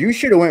members, you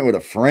should have went with a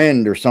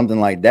friend or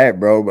something like that,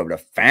 bro. But with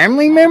a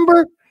family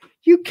member,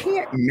 you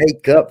can't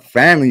make up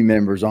family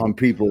members on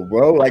people,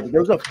 bro. Like,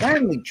 there's a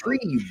family tree,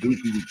 you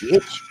goofy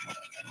bitch.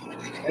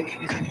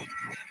 Like,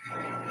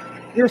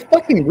 you're a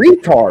fucking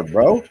retard,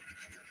 bro.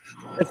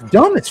 That's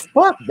dumb as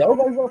fuck, though.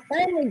 There's a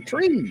family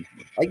tree.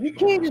 Like, you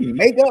can't just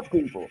make up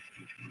people.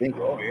 Think,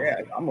 oh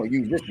yeah, I'm gonna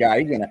use this guy.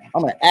 I'm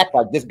gonna act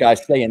like this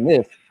guy's saying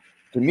this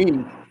to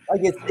me.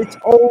 Like, it's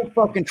old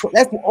fucking.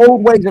 That's the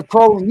old ways of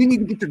trolling. You need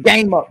to get your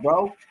game up,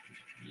 bro.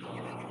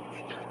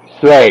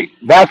 Straight.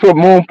 That's what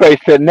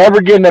Moonface said. Never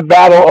get in a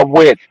battle of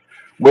wits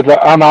with an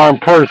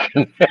unarmed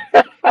person.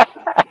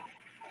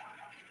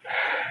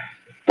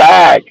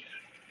 Facts.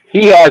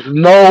 He has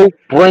no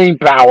brain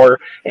power,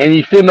 and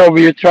he's sitting over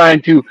here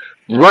trying to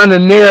run a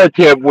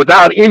narrative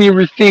without any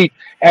receipts,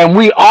 and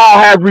we all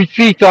have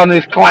receipts on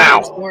this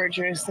clown. It's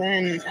gorgeous,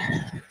 and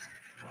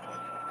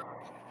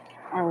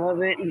I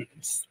love it.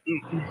 It's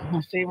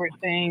my favorite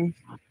thing.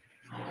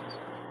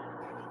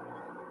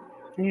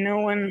 And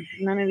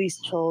none of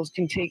these trolls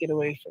can take it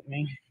away from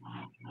me.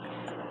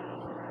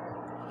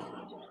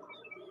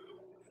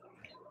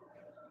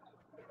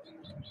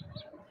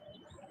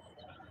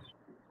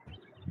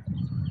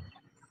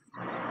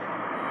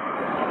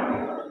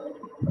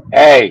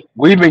 Hey,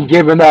 we've been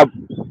giving up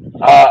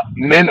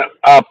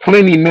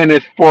plenty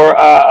minutes for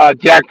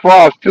Jack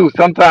Frost too.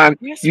 Sometimes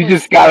you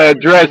just gotta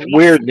address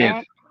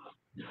weirdness.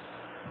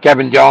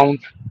 Kevin Jones,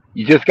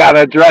 you just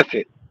gotta address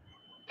it.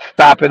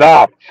 Stop it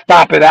off.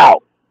 Stop it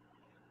out.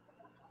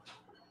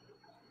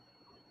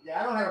 Yeah,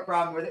 I don't have a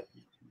problem with it.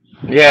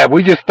 Yeah,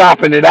 we just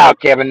stomping it out,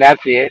 Kevin.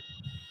 That's it.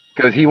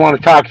 Because he want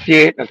to talk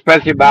shit,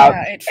 especially about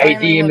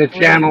AD in the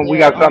channel. We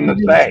got something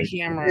to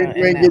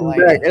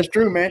say. That's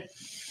true, man.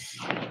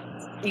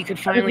 You could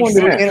finally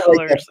see the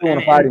colors.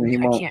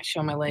 I can't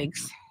show my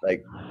legs.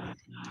 Like,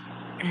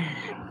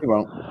 you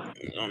won't. I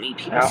don't need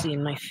people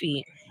seeing my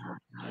feet.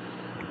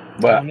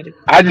 But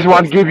I just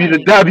want to give you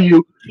the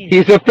W.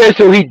 He's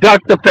official. He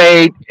ducked the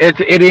fade.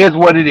 It is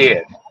what it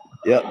is.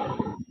 Yep.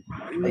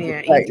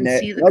 Yeah, you can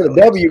see the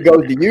W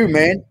goes to you,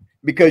 man.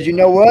 Because you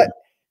know what?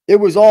 It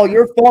was all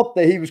your fault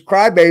that he was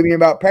crybabying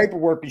about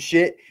paperwork and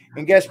shit.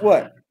 And guess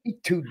what? He's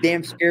too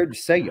damn scared to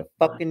say your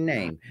fucking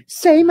name.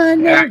 Say my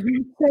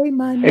name. Say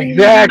my name.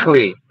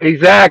 Exactly.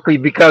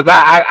 Because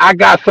I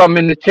got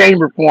something in the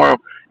chamber for him.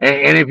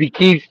 And if he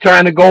keeps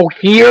trying to go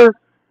here,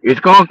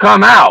 it's going to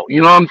come out.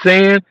 You know what I'm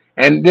saying?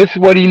 And this is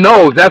what he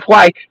knows. That's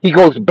why he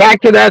goes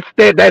back to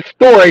that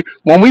story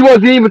when we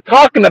wasn't even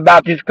talking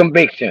about this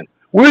conviction.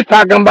 We were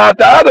talking about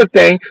the other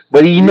thing,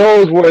 but he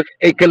knows where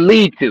it could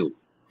lead to.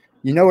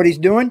 You know what he's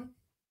doing?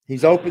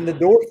 He's opened the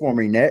door for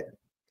me, Net.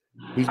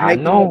 He's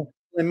making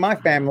in my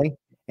family,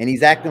 and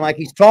he's acting like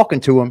he's talking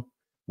to him.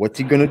 What's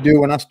he going to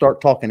do when I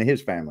start talking to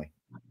his family?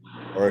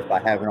 Or if I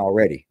haven't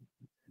already?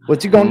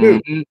 What's he going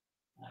to do?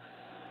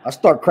 I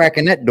start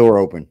cracking that door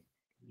open.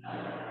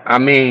 I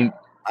mean,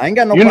 I ain't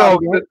got no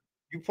problem.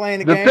 You playing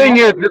the game?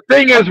 The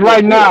thing is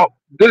right now,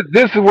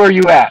 this is where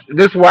you at.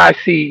 This is where I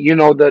see, you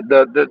know,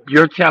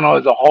 your channel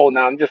as a whole.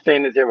 Now I'm just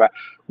saying this here.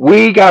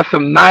 We got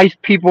some nice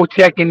people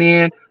checking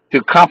in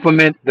to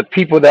compliment the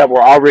people that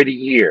were already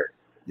here.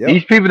 Yep.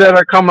 These people that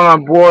are coming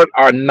on board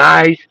are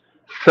nice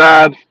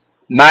subs,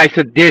 nice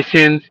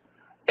additions,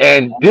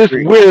 and this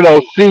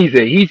weirdo sees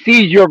it. He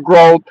sees your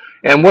growth,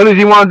 and what does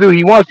he want to do?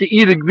 He wants to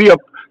either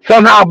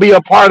somehow be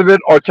a part of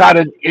it or try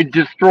to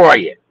destroy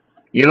it.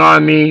 You know what I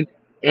mean?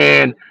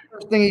 And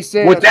first thing he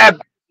said, with that,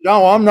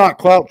 no, I'm not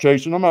clout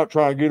chasing. I'm not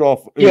trying to get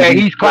off. Yeah,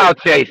 he's clout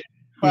chasing.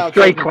 He's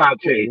straight clout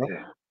chasing.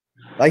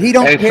 Like he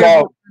don't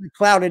care what kind of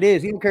clout it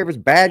is. He don't care if it's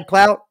bad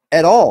clout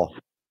at all.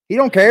 He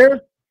don't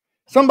care.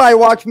 Somebody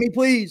watch me,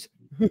 please.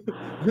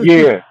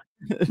 Yeah.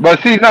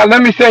 But see, now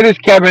let me say this,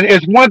 Kevin.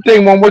 It's one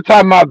thing when we're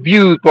talking about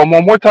views, but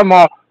when we're talking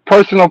about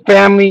personal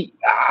family,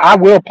 I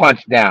will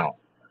punch down.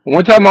 When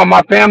we're talking about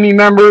my family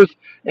members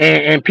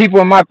and people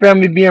in my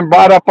family being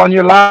brought up on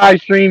your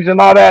live streams and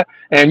all that,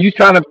 and you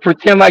trying to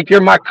pretend like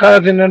you're my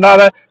cousin and all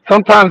that,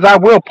 sometimes I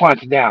will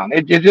punch down.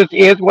 It just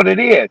is what it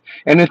is.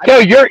 And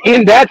until you're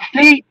in that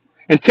seat,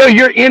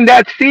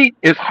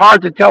 it's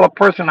hard to tell a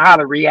person how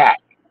to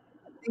react.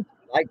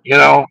 You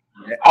know,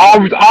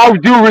 all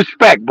due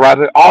respect,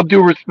 brother. All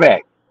due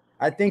respect.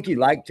 I think you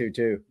like to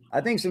too.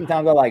 I think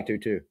sometimes I like to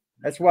too.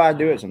 That's why I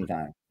do it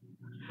sometimes.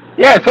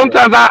 Yeah,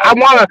 sometimes I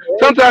wanna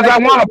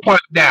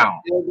punch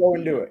down. Still go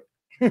and do it.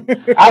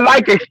 I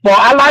like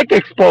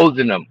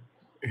exposing them.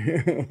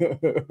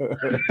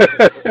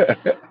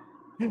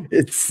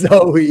 It's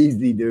so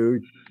easy,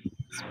 dude.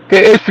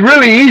 It's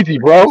really easy,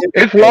 bro.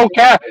 It's low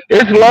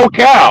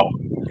cal.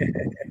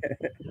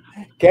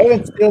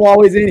 Kevin's still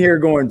always in here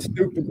going,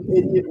 stupid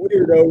idiot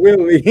weirdo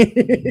Willie.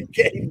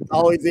 Kevin's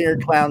always in here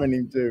clowning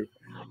him too.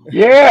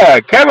 Yeah,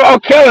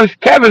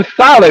 Kevin's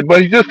solid,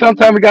 but he just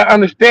sometimes we gotta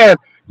understand.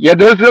 Yeah,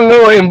 there's a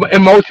little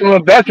emotional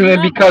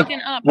investment because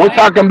we're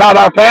talking about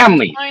our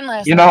family.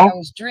 You know, I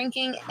was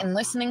drinking and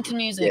listening to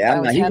music.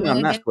 Yeah,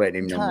 I'm not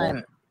sweating him no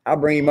more. I'll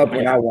bring him up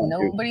when I want to.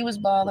 Nobody was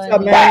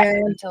bothering me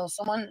until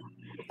someone.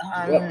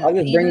 I'll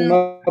just bring him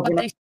up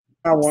when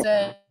I want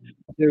to.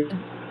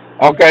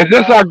 Okay, is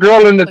this our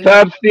girl in the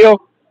tub still?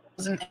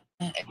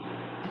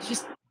 It's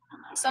just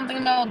something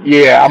about.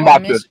 Yeah, I'm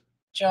about to.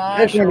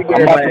 Josh, I'm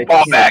about to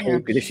fall back.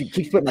 If she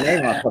keeps putting my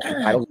name on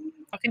fucking titles.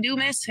 I can do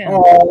miss him.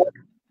 Oh,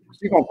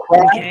 she's gonna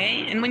cry.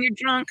 Okay, and when you're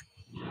drunk,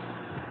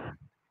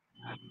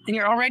 and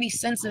you're already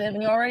sensitive,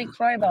 and you already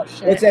cry about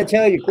shit. What's that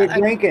tell you? Quit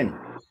drinking.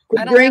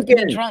 I don't have to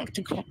be drunk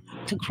to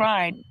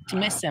cry to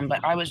miss him,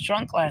 but I was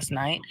drunk last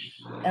night,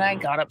 and I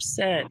got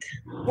upset.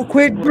 Well,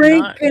 quit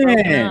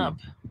drinking.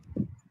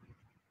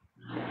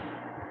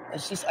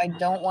 It's just I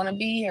don't want to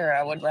be here.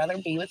 I would rather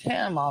be with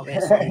him,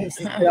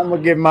 obviously. I'm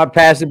gonna give my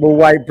passable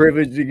white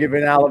privilege to give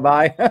an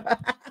alibi.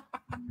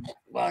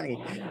 Funny.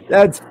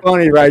 That's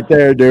funny right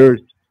there,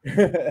 dude.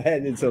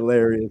 That is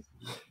hilarious.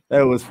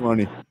 That was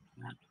funny.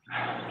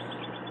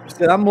 I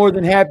said I'm more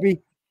than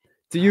happy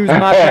to use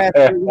my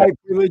passable white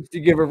privilege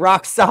to give a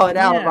rock solid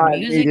alibi.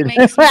 Music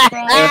makes me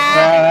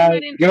cry.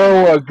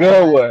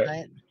 Good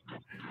one.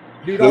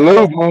 Dude, the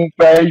little moon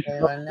face.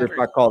 If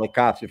I call the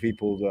cops if he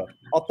pulls up,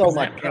 I'll throw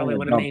my probably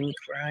would have made me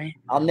cry.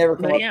 I'll never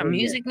come up. Yeah,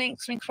 music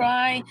makes me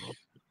cry.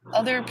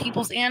 Other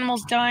people's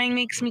animals dying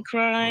makes me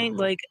cry.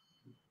 Like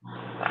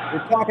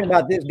we're talking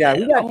about this guy.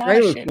 We got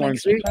trailers for him,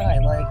 see?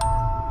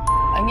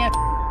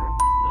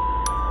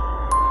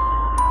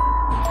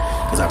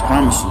 Cause I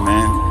promise you,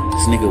 man,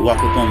 this nigga walk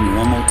up on me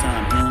one more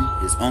time. Him,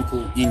 his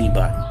uncle,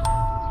 anybody.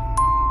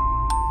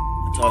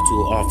 I talked to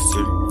an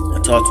officer.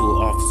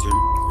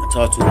 This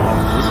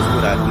is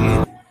what I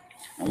did.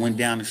 I went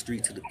down the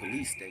street to the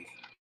police station.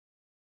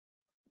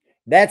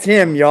 That's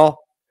him, y'all.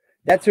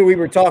 That's who we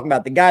were talking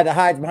about. The guy that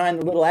hides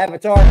behind the little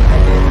avatar.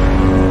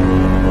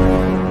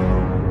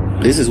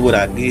 This is what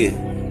I did.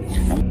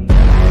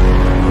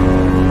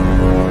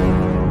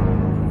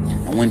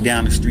 I went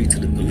down the street to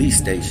the police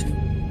station.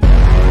 I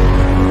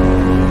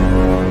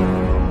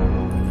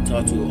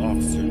talked to an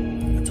officer.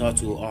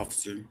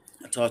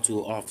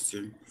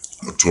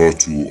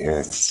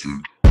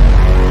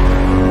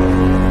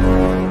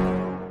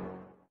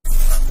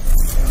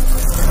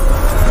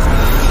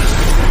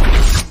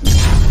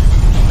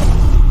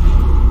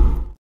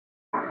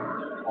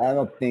 I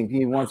don't think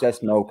he wants that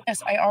smoke.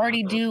 Yes, I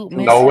already do.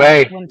 No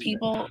way. When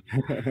people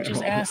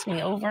just ask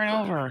me over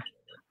and over.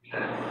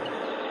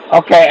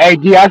 Okay,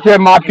 AD, I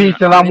said my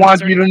piece, and I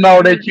want you to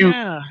know that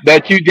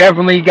you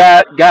definitely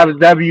got a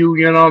W.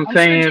 You know what I'm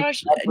saying?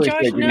 Sure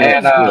Josh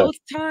knows both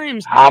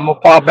times. I'm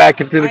gonna fall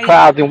back into the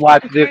clouds and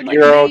watch this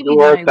girl do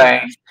her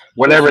thing,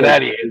 whatever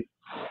that is.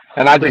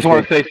 And I just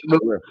want to say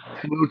salute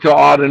to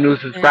all the new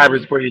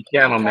subscribers for your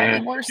channel,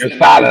 man. You're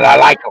solid. I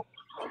like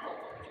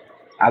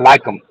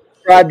them.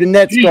 subscribe to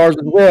Net Stars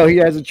as well. He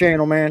has a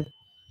channel, man.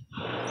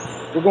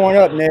 We're going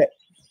up, Net.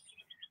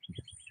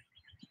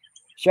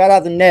 Shout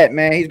out to Net,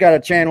 man. He's got a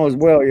channel as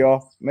well,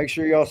 y'all. Make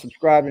sure y'all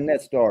subscribe to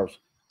Net Stars.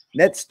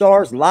 Net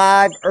Stars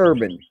Live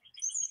Urban.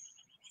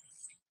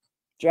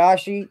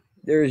 Joshy,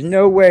 there is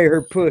no way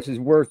her puss is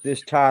worth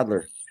this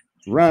toddler.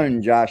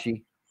 Run,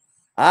 Joshy.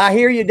 I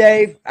hear you,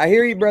 Dave. I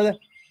hear you, brother.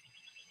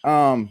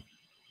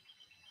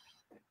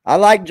 I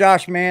like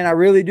Josh, man. I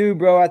really do,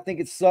 bro. I think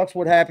it sucks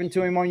what happened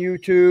to him on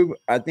YouTube.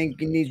 I think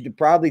he needs to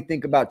probably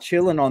think about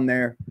chilling on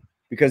there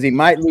because he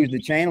might lose the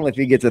channel if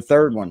he gets a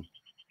third one.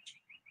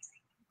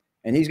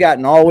 And he's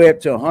gotten all the way up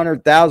to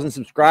 100,000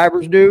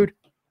 subscribers, dude.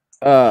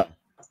 That's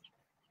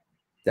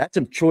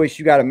a choice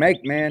you got to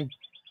make, man.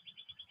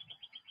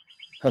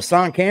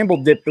 Hassan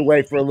Campbell dipped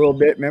away for a little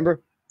bit,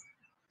 remember?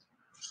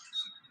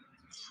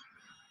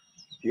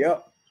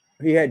 Yep.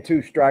 He had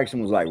 2 strikes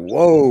and was like,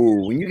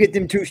 whoa, when you get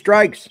them 2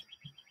 strikes,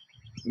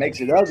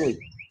 makes it ugly.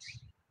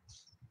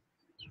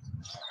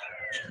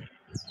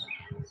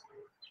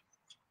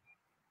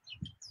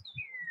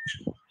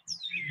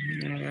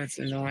 Oh, that's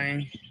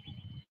annoying.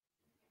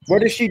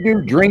 What does she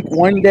do? Drink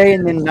one day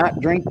and then not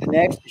drink the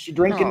next? Is she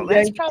drinking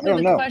today? That's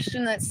probably the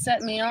question that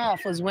set me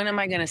off was when am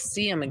I going to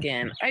see him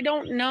again? I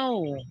don't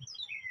know.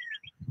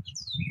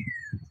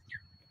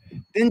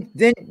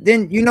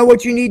 Then you know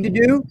what you need to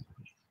do?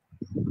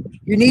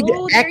 You need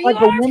to act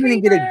like a woman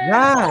and get a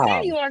job.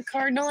 There you are,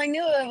 Cardinal. I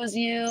knew it was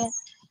you.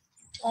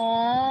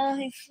 Oh,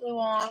 he flew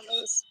off. That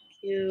was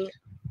cute.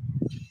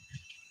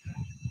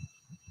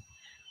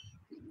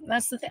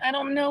 That's the thing. I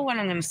don't know when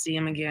I'm going to see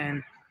him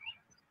again.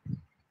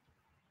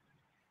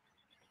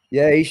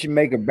 Yeah, he should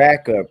make a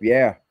backup.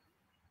 Yeah.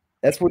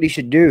 That's what he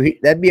should do.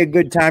 That'd be a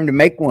good time to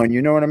make one.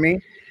 You know what I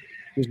mean?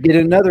 Just get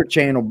another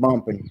channel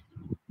bumping.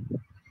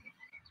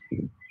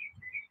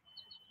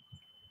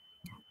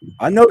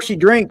 I know she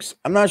drinks.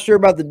 I'm not sure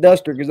about the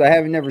duster because I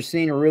haven't never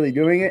seen her really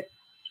doing it.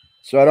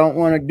 So I don't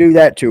want to do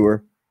that to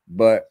her.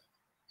 But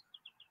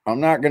I'm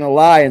not going to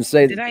lie and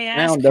say that the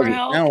sound doesn't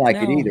sound like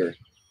it either.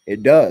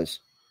 It does.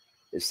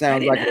 It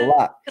sounds like it a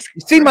lot.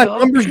 You see my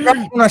numbers drop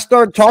when I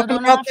started talking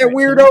about that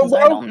weirdo, bro?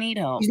 I don't need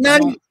help. He's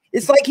not.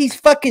 It's like he's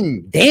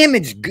fucking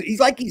damaged.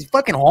 He's like he's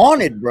fucking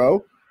haunted,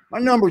 bro. My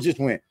numbers just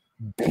went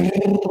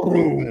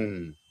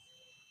boom.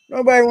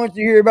 Nobody wants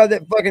to hear about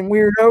that fucking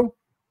weirdo.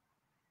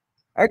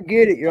 I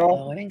get it,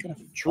 y'all.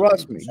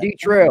 Trust me.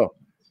 D-Trail.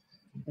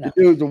 The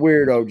dude's a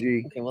weirdo,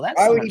 G. Okay, well,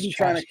 why would he be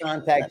trying to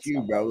contact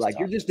you, bro? Like,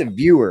 you're just a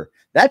viewer.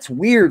 That's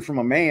weird from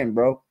a man,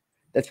 bro.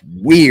 That's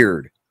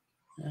weird.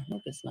 I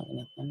hope it's not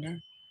gonna thunder.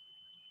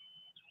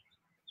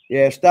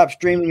 Yeah, stop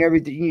streaming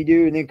everything you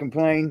do and then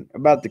complain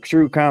about the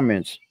true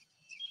comments.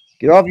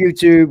 Get off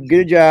YouTube, get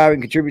a job,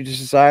 and contribute to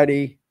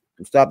society,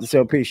 and stop the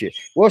self-pity shit.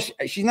 Well,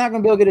 she's not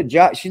gonna be able to get a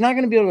job. She's not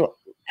gonna be able to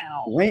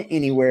rent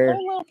anywhere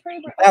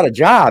without a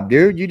job,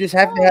 dude. You just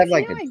have to have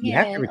like you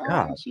have to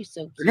recover.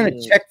 They're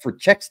gonna check for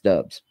check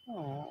stubs.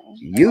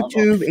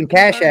 YouTube and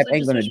Cash App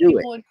ain't gonna do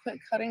it. Quit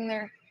cutting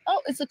their. Oh,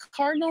 it's a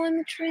cardinal in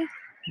the tree.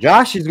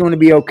 Josh is going to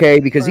be okay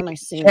because he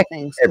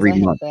checks every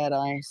month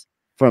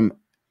from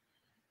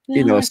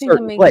a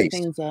certain place.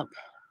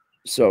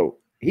 So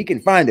he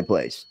can find a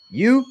place.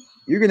 You're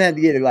gonna have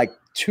to get like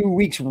 2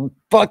 weeks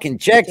fucking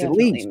checks at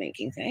least.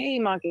 Hey,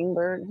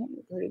 Mockingbird,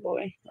 pretty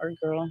boy or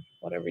girl,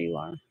 whatever you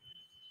are.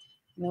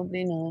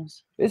 Nobody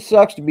knows. It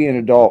sucks to be an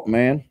adult,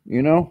 man.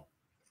 You know.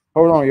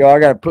 Hold on, y'all. I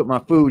gotta put my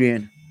food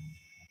in.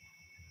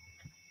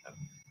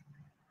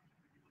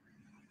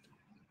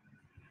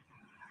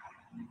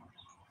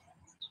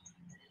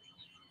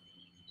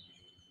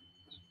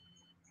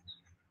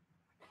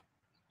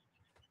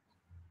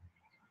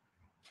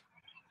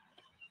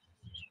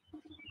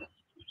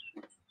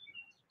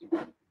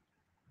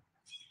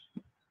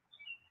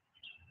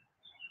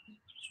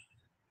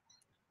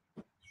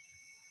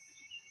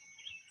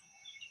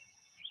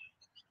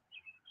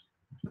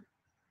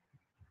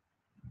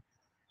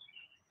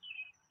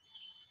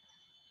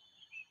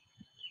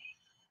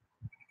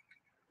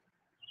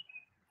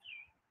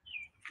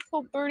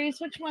 Oh, birdies,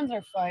 which ones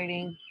are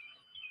fighting?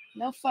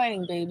 No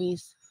fighting,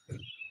 babies.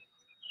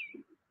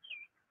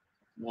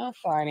 No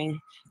fighting.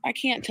 I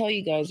can't tell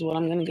you guys what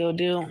I'm going to go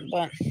do,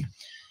 but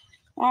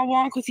I'll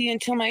walk with you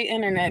until my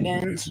internet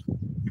ends.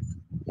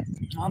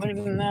 Other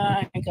than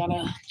that, I got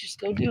to just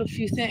go do a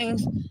few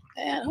things.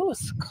 And, oh,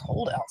 it's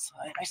cold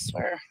outside, I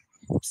swear.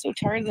 I'm so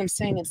tired of them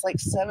saying it's like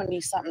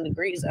 70-something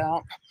degrees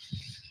out.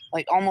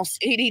 Like almost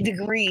 80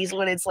 degrees,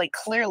 when it's like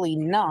clearly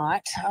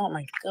not. Oh,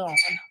 my God.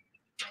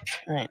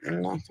 All right,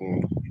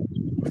 nothing.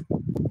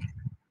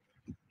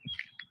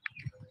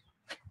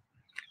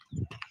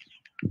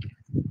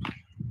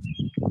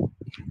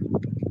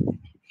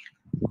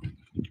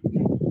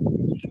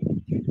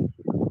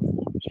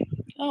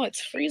 Oh, it's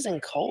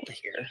freezing cold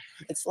here.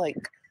 It's like,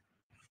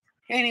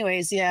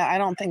 anyways, yeah, I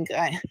don't think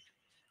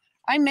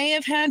I may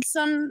have had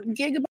some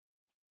gigabyte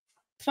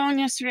phone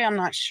yesterday. I'm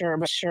not sure,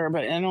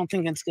 but I don't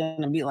think it's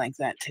going to be like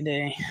that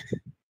today.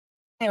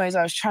 Anyways,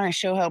 I was trying to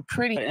show how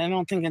pretty, but I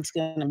don't think it's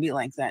going to be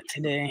like that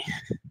today.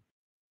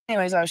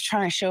 anyways, I was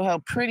trying to show how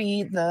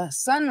pretty the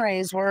sun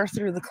rays were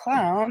through the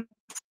cloud.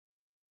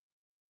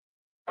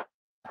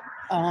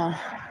 Good.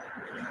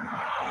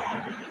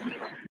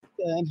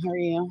 How are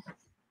you?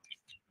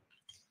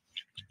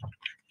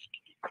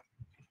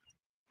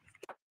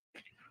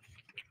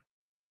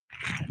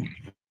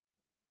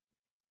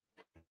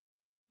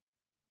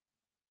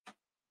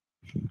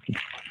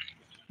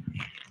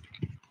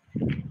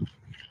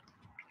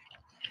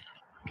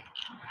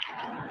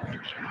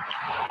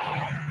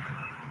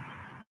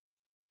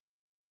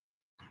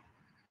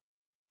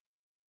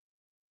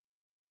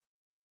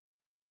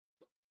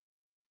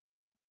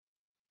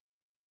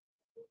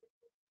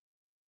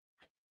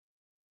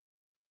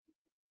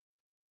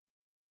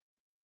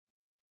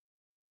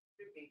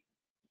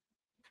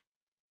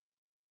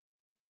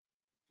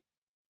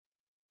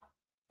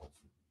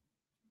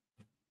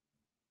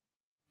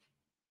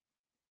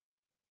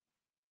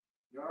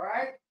 You all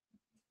right?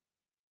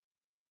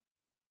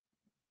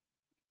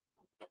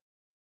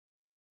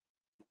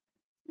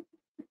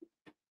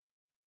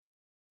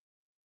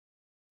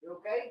 You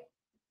okay?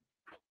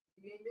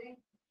 You anything?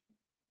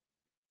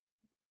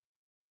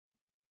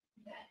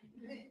 I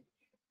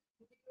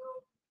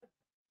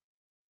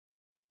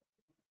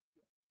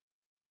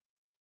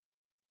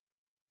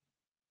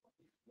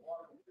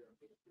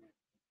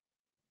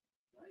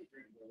ain't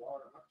drinking the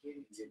water. My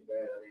kidneys get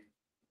bad.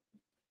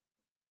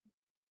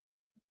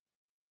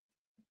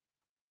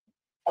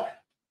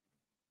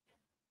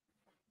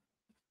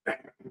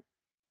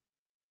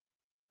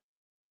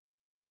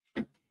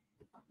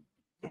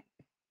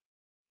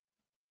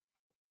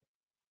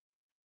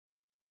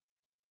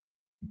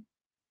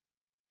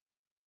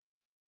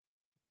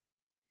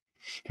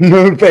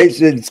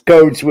 Moonface is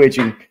code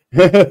switching.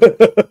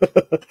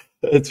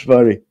 That's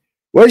funny.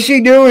 What's she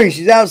doing?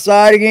 She's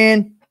outside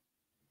again.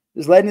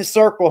 Just letting it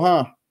circle,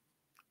 huh?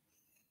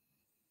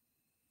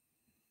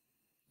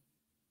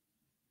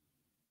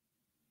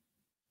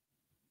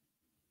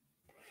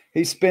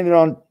 He's spending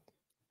on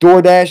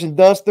DoorDash and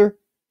Duster.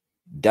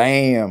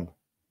 Damn.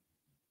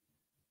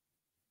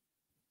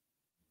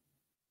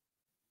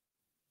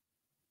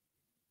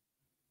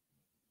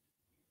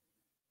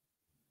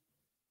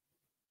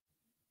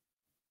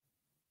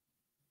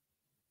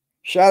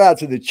 Shout out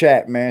to the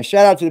chat, man.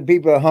 Shout out to the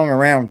people that hung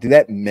around through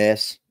that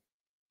mess.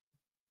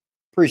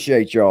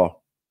 Appreciate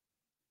y'all.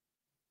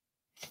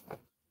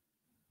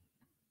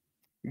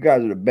 You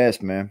guys are the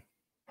best, man.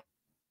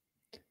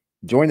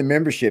 Join the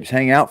memberships.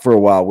 Hang out for a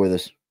while with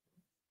us.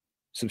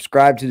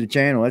 Subscribe to the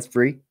channel. That's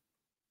free.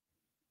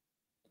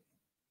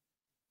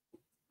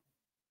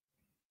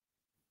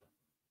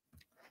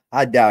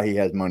 I doubt he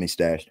has money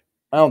stashed.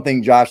 I don't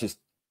think Josh is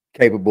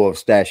capable of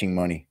stashing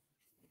money.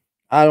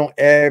 I don't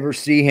ever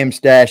see him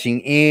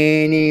stashing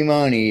any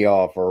money,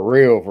 y'all. For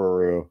real, for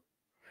real.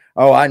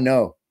 Oh, I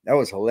know. That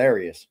was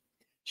hilarious.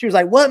 She was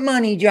like, what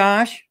money,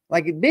 Josh?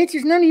 Like, bitch,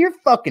 it's none of your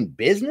fucking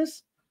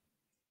business.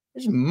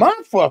 It's my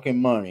fucking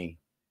money.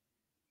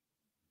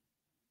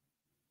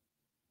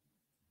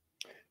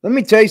 Let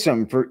me tell you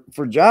something.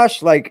 For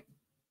Josh, like,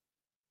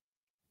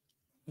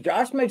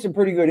 Josh makes a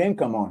pretty good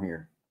income on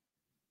here.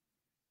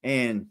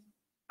 And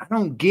I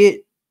don't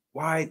get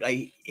why,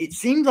 like, it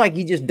seems like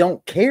he just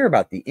don't care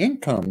about the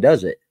income,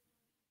 does it?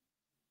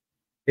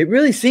 It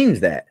really seems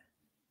that.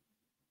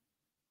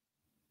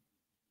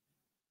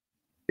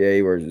 Yeah,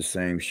 he wears the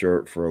same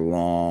shirt for a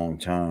long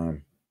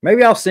time.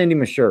 Maybe I'll send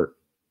him a shirt.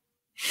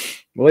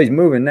 Well, he's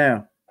moving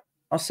now.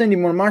 I'll send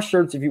him one of my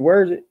shirts if he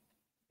wears it.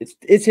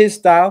 It's his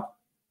style.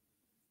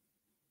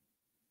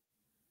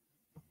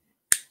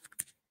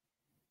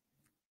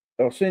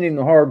 I'll send him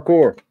the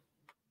hardcore.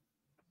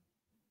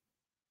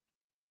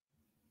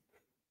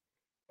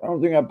 I don't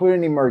think I put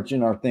any merch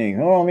in our thing.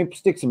 Hold on, let me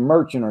stick some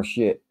merch in our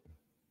shit.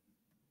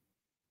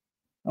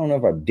 I don't know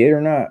if I did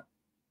or not.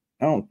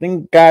 I don't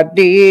think I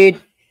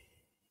did.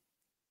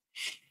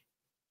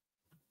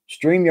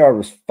 StreamYard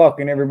was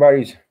fucking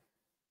everybody's.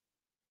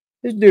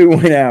 This dude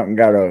went out and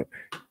got a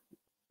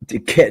To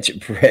Catch a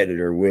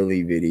Predator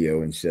Willie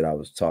video and said I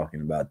was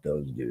talking about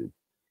those dudes.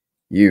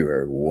 You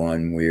are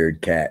one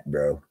weird cat,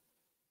 bro.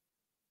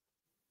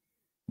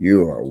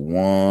 You are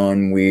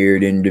one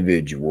weird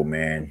individual,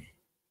 man.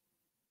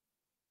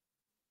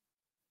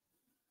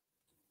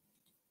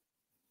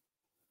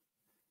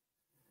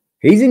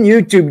 He's in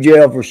YouTube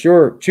jail for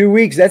sure. 2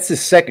 weeks. That's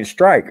his second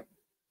strike.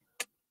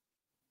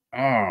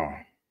 Oh.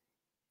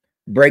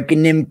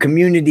 Breaking them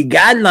community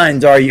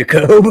guidelines, are you,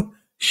 Cobe?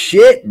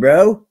 Shit,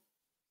 bro.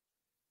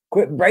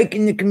 Quit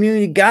breaking the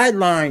community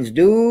guidelines,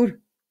 dude.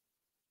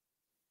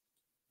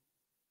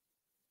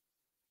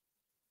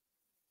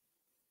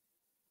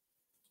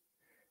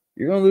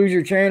 You're going to lose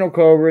your channel,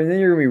 Cobra, and then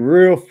you're going to be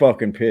real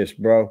fucking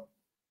pissed, bro.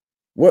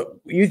 What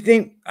you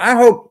think? I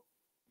hope.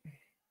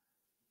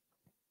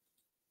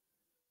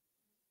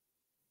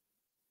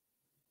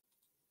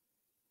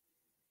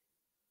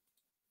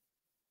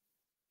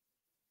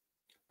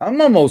 I'm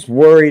almost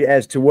worried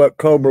as to what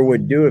Cobra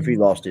would do if he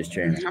lost his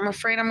channel. I'm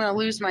afraid I'm going to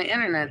lose my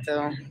internet,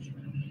 though.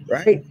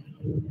 Right?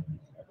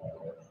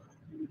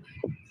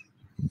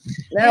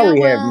 Now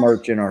we have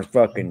merch in our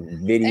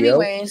fucking video.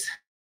 Anyways.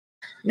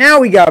 Now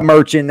we got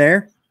merch in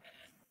there.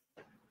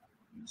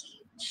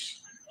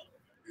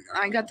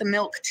 I got the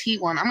milk tea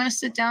one. I'm going to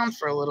sit down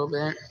for a little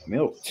bit.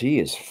 Milk tea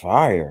is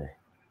fire.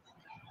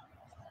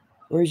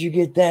 Where'd you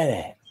get that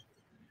at?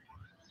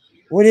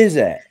 What is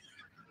that?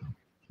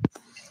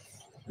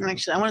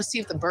 Actually, I want to see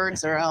if the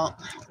birds are out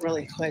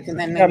really quick, and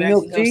then maybe I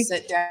can go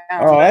sit down.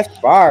 Oh, that's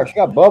fire. She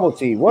got bubble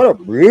tea. What a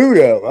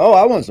burrito. Oh,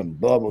 I want some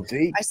bubble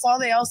tea. I saw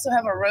they also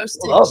have a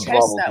roasted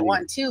chestnut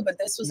one, too, but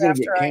this was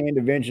after I... canned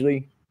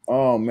eventually.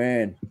 Oh,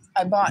 man.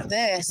 I bought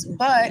this,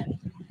 but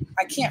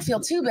I can't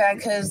feel too bad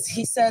because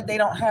he said they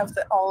don't have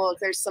the... Oh, look,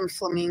 there's some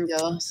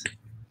flamingos.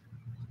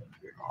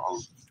 Oh,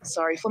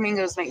 sorry.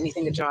 Flamingos make me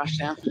think of Josh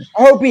now.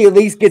 I hope he at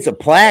least gets a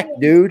plaque,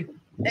 dude.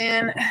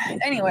 And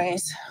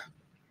anyways...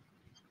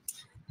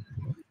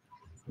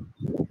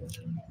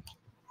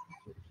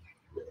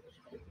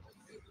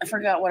 I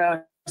forgot what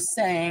I was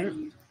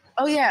saying.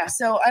 Oh yeah,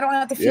 so I don't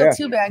have to feel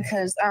too bad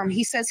because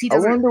he says he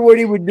doesn't. I wonder what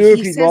he would do if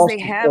he says lost. They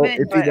have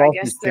it, but I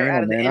guess they're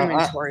out of the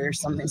inventory or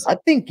something. So. I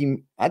think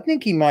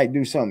he might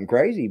do something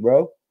crazy,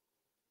 bro.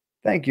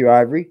 Thank you,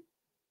 Ivory.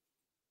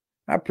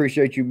 I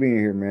appreciate you being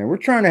here, man. We're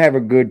trying to have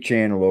a good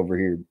channel over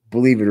here,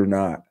 believe it or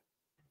not.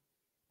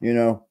 You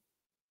know,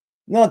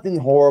 nothing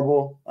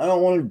horrible. I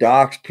don't want to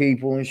dox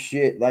people and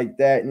shit like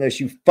that unless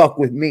you fuck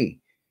with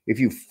me. If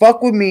you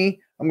fuck with me,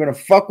 I'm going to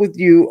fuck with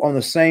you on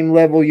the same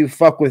level you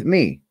fuck with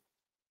me.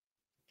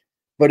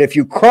 But if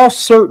you cross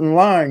certain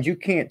lines, you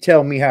can't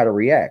tell me how to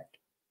react.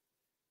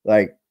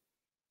 Like,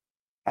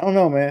 I don't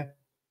know, man.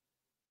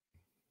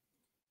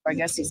 I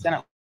guess he's going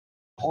to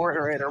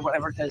order it or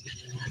whatever because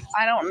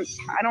I don't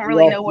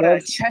really know what a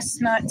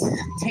chestnut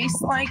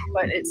tastes like,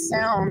 but it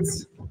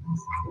sounds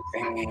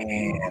damn,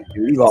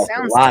 dude, you lost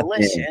a lot,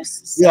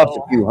 delicious. You lost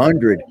a few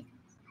hundred.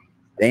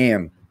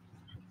 Damn.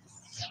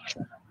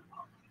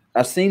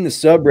 I seen the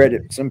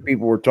subreddit. Some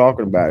people were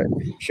talking about it.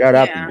 Shout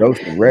out to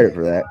Ghost and Reddit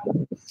for that.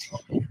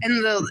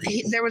 And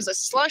there was a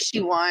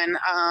slushy one.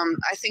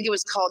 I think it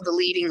was called the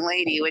Leading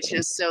Lady, which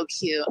is so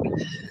cute.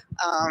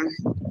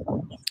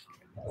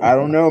 I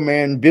don't know,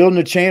 man. Building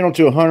a channel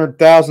to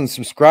 100,000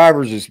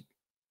 subscribers is,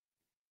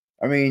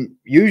 I mean,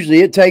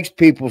 usually it takes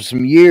people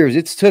some years.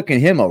 It's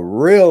taken him a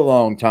real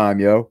long time,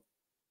 yo.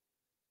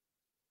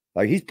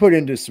 Like he's put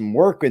into some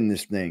work in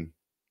this thing.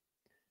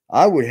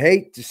 I would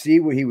hate to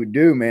see what he would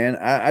do, man.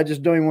 I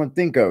just don't even want to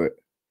think of it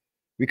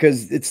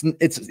because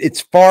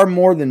it's far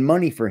more than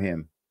money for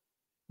him.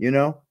 You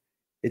know,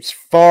 it's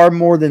far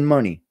more than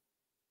money.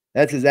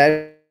 That's his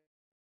address.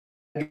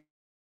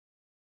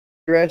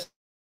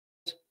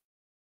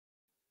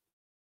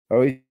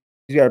 Oh, he's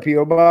got a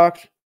P.O.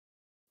 box.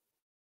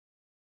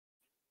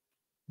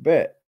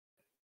 Bet.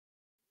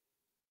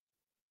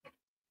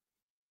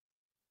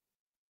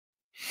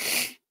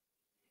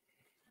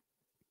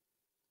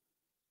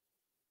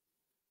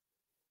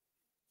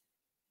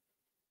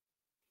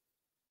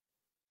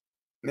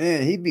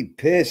 Man, he'd be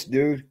pissed,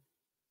 dude.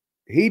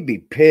 He'd be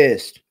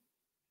pissed.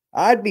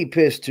 I'd be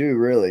pissed too,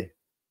 really.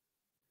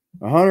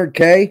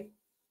 100K?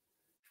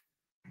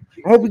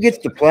 I hope he gets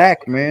the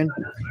plaque, man.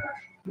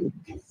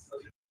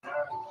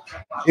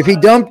 If he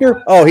dumped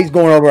her, oh, he's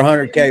going over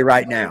 100K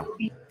right now.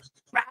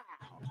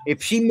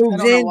 If she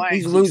moves in,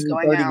 he's losing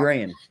 30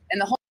 grand.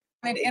 And the whole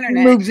internet.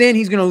 He moves in,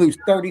 he's going to lose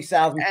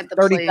 30,000 at the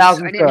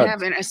 30,000 I didn't subs.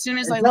 have it. As soon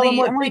as And I tell him leave,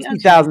 what I'm like,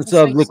 60,000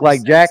 subs look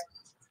like, Jack.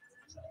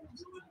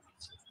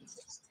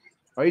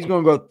 Oh, he's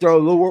going to go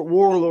throw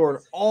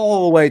Warlord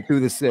all the way through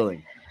the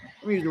ceiling.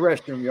 Let me use the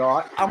restroom,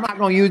 y'all. I'm not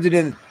going to use it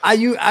in.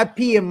 I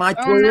pee in my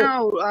toilet.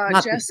 Oh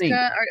no,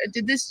 Jessica,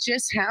 did this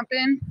just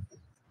happen?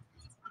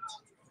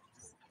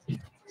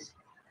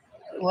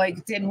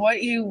 Like, did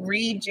what you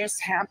read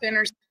just happen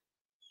or?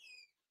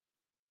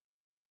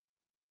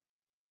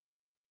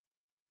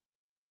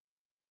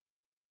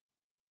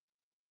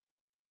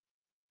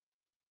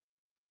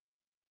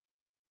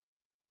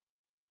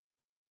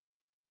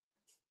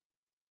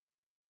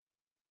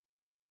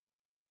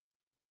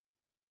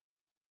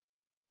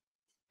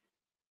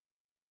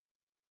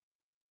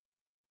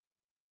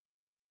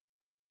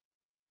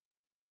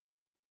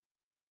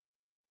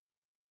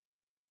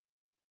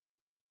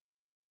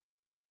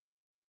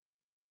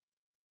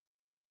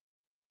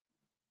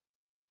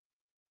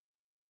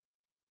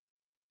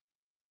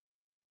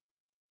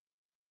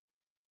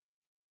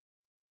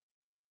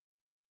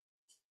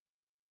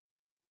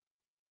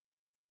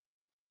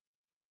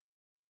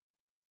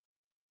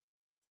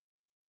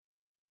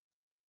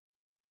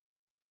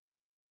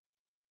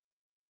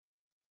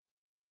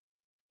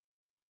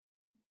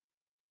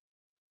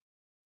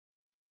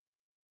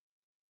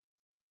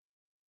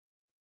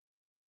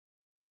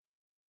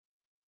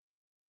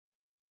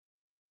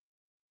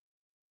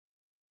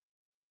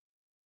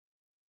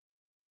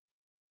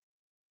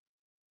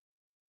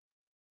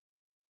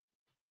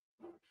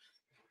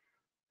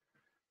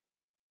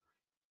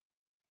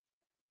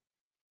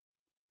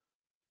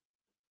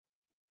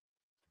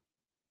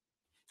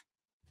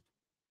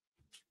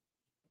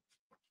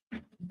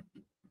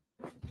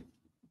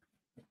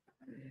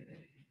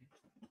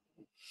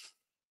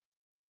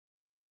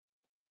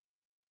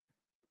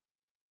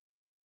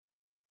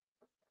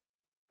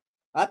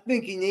 I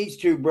think he needs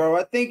to, bro.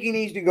 I think he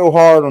needs to go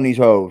hard on these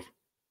hoes.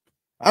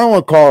 I don't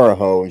want to call her a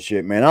hoe and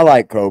shit, man. I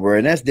like Cobra,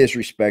 and that's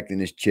disrespecting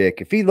this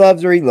chick. If he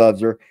loves her, he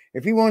loves her.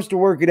 If he wants to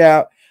work it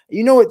out,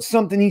 you know, it's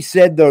something he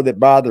said, though, that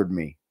bothered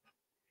me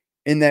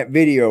in that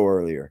video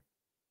earlier.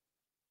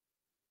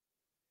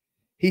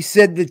 He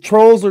said the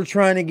trolls are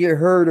trying to get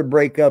her to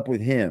break up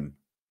with him.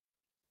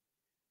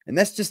 And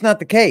that's just not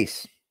the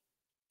case.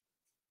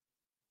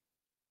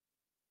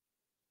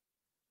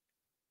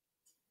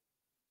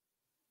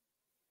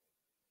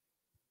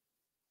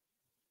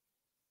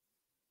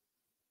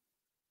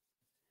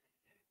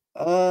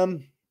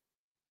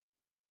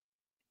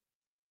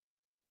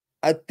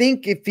 I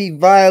think if he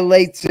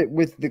violates it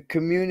with the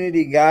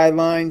community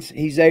guidelines,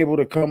 he's able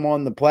to come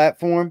on the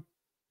platform.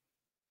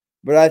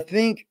 But I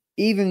think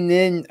even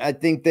then, I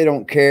think they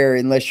don't care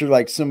unless you're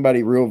like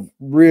somebody real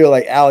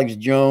like Alex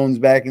Jones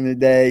back in the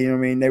day. You know what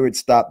I mean? They would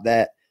stop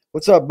that.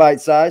 What's up,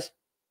 Bite Size?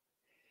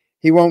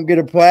 He won't get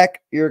a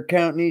plaque. Your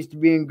account needs to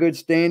be in good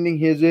standing.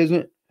 His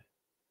isn't.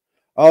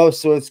 Oh,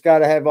 so it's got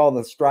to have all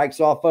the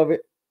strikes off of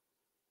it.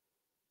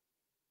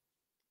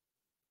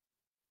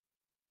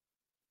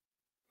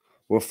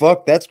 Well,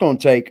 fuck, that's going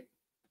to take,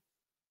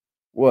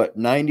 what,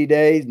 90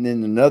 days and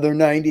then another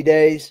 90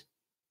 days?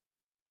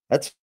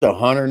 That's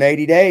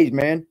 180 days,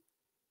 man.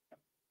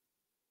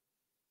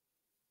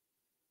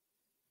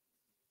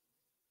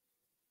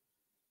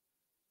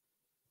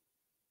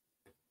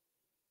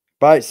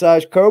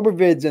 Bite-sized Cobra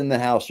vids in the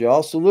house,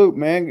 y'all. Salute,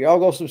 man. Y'all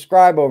go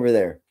subscribe over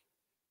there.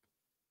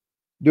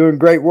 Doing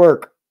great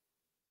work.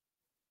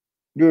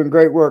 Doing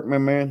great work, my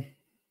man.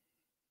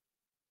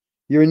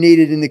 You're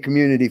needed in the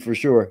community for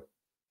sure.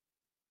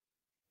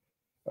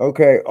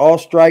 Okay, all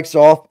strikes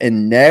off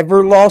and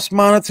never lost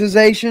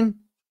monetization?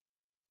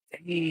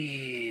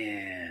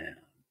 Damn.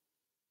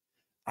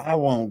 I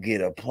won't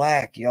get a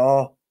plaque,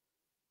 y'all.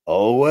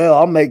 Oh, well,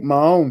 I'll make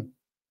my own.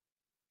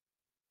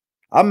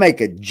 I'll make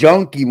a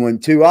junky one,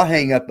 too. I'll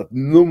hang up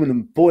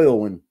aluminum foil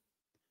one.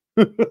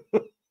 I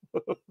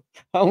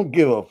don't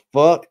give a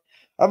fuck.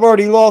 I've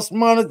already lost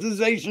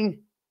monetization.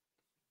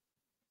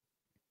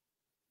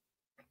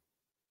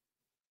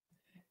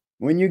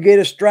 When you get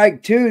a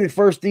strike 2, the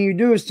first thing you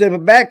do is set up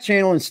a back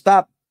channel and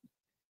stop.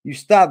 You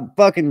stop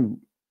fucking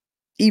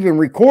even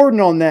recording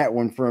on that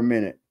one for a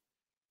minute.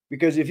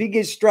 Because if he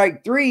gets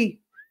strike 3,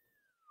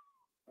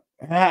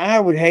 I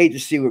would hate to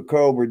see what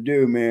Cobra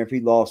do, man, if he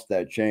lost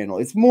that channel.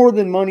 It's more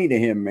than money to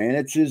him, man.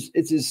 It's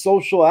his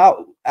social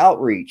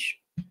outreach.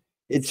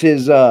 It's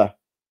his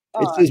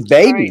his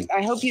baby. Right.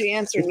 I hope you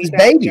answered me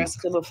back,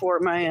 Jessica, before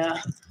my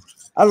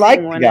I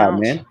like the guy,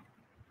 man.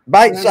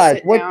 Bite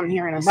size. What down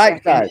here in a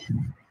bite second. size?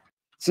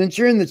 Since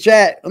you're in the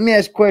chat, let me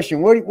ask a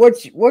question.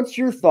 What's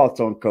your thoughts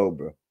on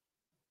Cobra?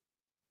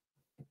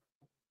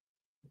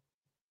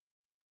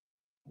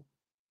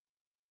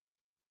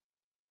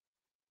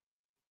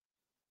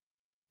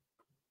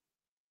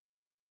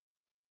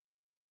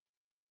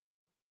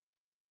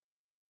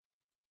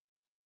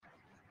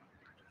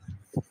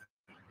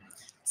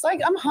 It's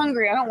like I'm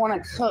hungry. I don't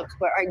want to cook,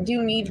 but I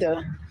do need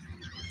to.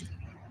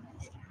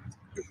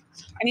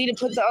 I need to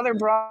put the other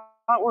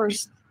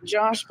bratwurst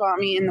Josh bought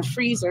me in the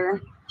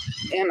freezer,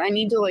 and I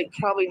need to like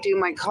probably do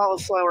my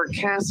cauliflower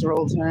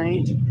casserole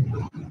tonight.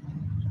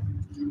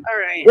 All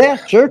right. Yeah,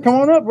 sure. Come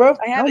on up, bro.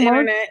 I have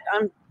internet.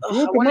 I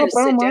wanted to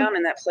sit down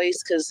in that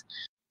place because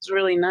it's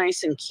really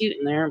nice and cute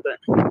in there,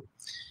 but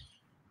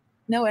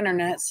no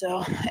internet.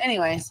 So,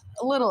 anyways,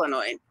 a little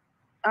annoyed.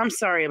 I'm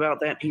sorry about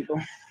that, people.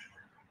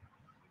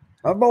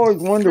 I've always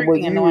wondered what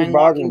you were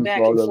bothering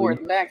back and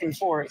forth, back and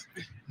forth.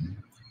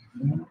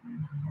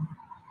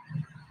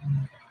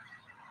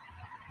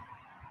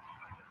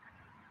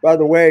 By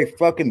the way,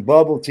 fucking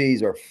bubble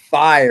teas are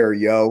fire,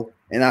 yo.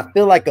 And I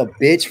feel like a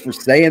bitch for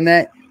saying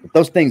that, but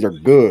those things are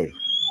good.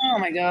 Oh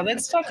my god,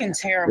 that's fucking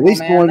terrible, At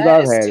least man. the ones That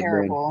I've is had,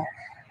 terrible.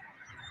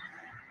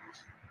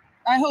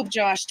 I hope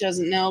Josh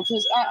doesn't know,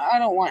 because I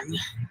don't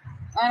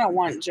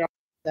want Josh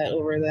that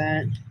over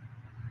that.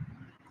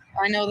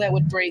 I know that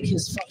would break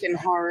his fucking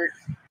heart.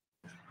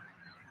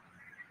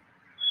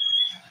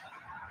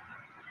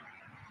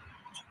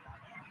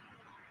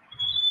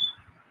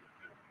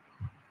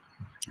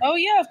 Oh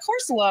yeah, of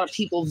course a lot of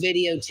people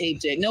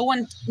videotaped it. No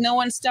one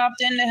stopped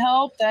in to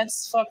help.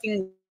 That's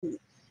fucking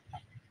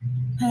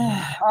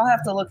I'll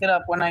have to look it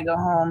up when I go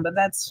home, but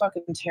that's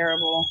fucking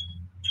terrible.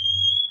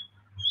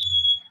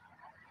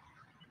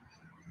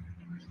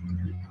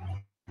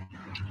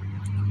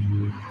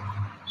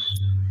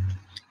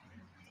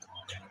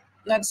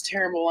 That's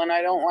terrible, and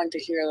I don't like to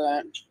hear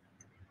that.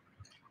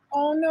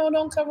 Oh no,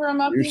 don't cover him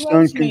up. Your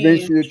son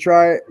convinced you to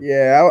try it?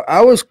 Yeah,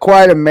 I was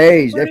quite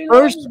amazed. At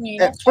first,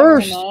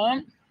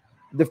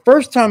 the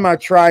first time I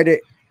tried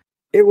it,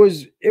 it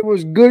was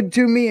good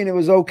to me and it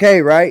was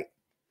okay, right?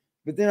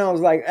 But then I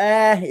was like,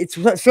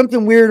 it's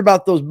something weird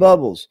about those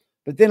bubbles.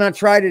 But then I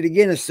tried it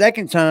again a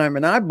second time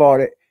and I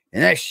bought it,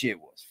 and that shit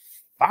was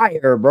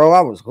fire, bro.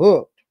 I was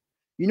hooked.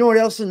 You know what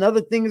else?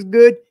 Another thing is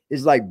good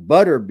is like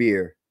butter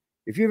beer.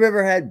 If you've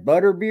ever had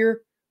butter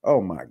beer,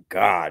 oh my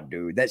god,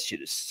 dude, that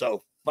shit is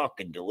so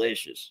fucking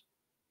delicious.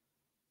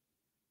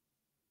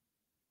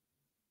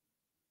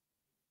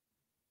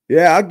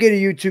 Yeah, I'll get a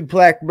YouTube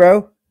plaque,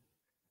 bro.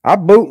 I'll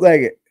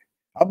bootleg it.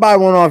 I'll buy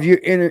one off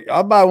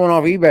I'll buy one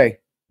off eBay,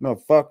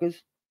 motherfuckers.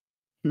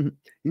 You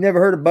never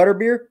heard of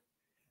butterbeer?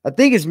 I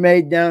think it's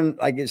made down,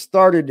 like it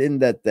started in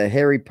the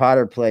Harry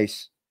Potter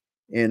place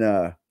in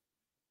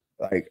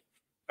like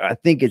I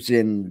think it's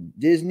in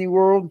Disney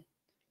World.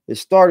 It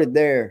started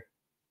there.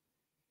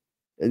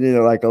 And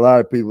then like a lot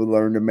of people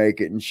learned to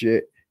make it and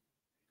shit.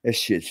 That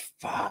shit's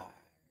fire.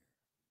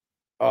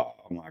 Oh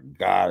my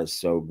God, it's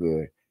so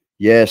good.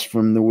 Yes,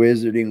 from the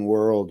Wizarding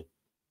World.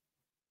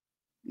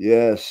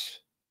 Yes.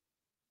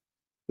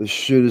 This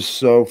shit is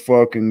so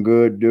fucking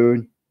good,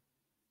 dude.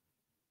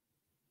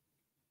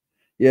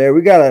 Yeah,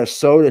 we got a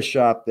soda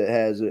shop that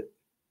has it.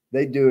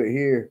 They do it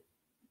here.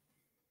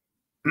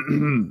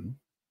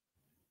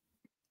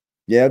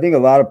 Yeah, I think a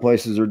lot of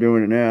places are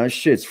doing it now. This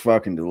shit's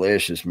fucking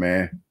delicious,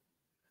 man.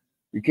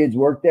 Your kids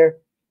work there?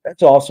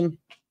 That's awesome.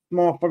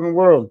 Small fucking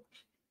world.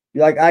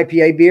 You like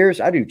IPA beers?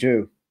 I do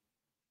too.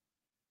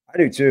 I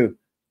do too.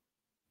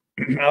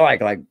 I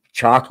like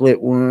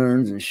chocolate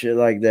ones and shit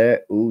like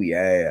that. Ooh,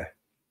 yeah.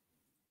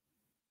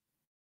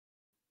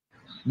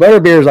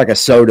 Butterbeer is like a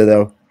soda,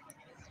 though.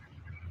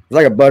 It's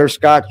like a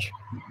butterscotch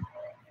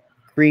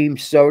cream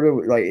soda.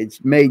 Like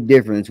it's made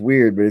different. It's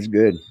weird, but it's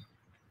good.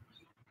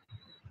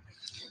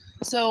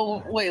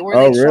 So wait, were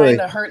they trying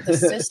to hurt the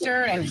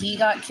sister and he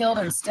got killed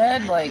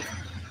instead? Like,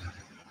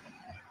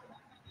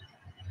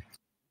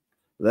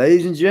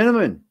 ladies and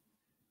gentlemen,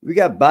 we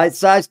got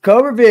bite-sized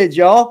Cobra vids,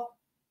 y'all.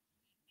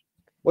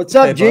 What's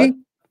up, G?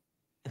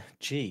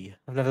 G.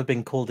 I've never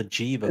been called a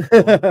G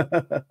before.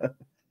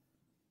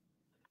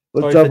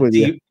 What's up with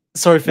you?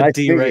 Sorry for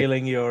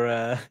derailing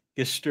your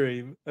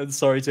stream, and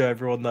sorry to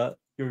everyone that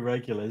your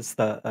regulars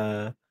that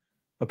are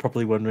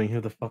probably wondering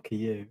who the fuck are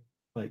you.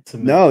 Like to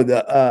me. No,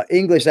 the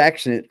English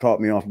accent caught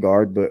me off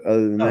guard, but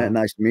other than that,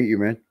 nice to meet you,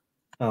 man.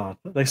 Oh,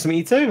 nice to meet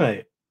you too,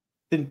 mate.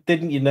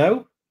 Didn't you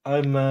know? I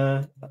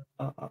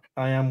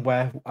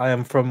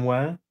am from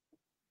where?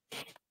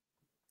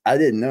 I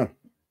didn't know.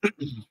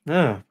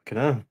 No,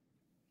 no.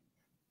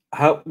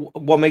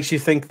 What makes you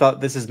think that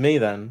this is me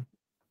then?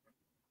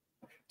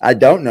 I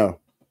don't know.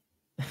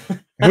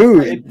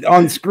 Who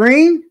on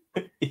screen?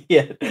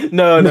 Yeah,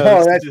 no,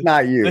 that's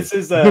not you. This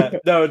is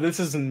no, this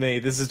isn't me.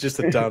 This is just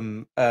a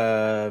dumb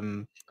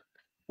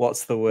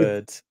what's the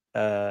word?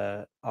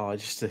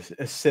 Just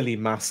a silly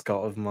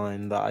mascot of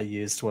mine that I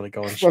used when I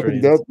go on stream.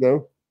 Fucking dope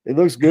though. It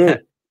looks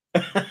good.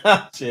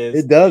 Cheers.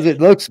 It does. It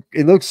looks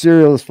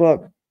serial as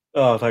fuck.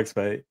 Oh, thanks,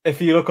 mate.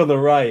 If you look on the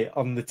right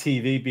on the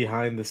TV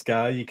behind this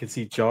guy, you can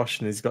see Josh,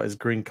 and he's got his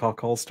green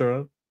cock holster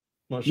on.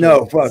 Not sure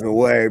no fucking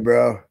way,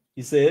 bro.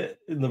 You see it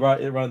in the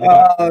right around the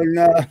back? Oh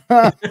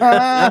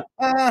no!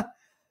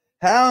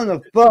 How in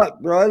the fuck,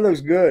 bro? It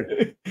looks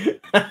good.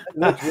 It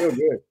looks real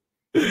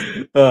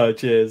good. Oh,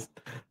 cheers.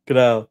 Good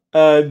hell.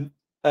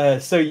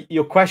 So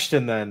your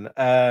question then?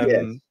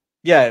 Yes.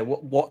 Yeah.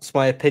 What's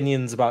my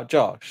opinions about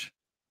Josh?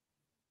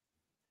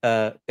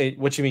 What do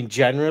you mean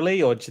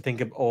generally, or do you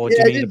think, or do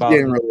you mean about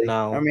generally?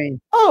 Now? I mean,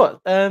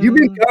 you've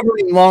been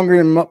covering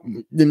longer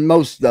than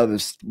most of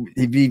us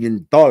have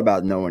even thought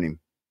about knowing him.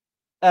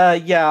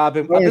 Yeah, I've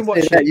been watching.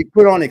 That.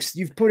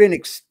 You've put in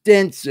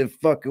extensive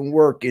fucking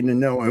work into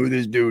knowing who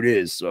this dude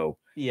is. So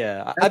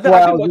yeah, I've been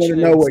watching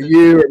to know what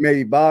you or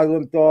maybe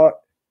Boglum thought.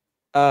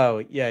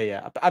 Oh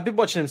yeah. I've been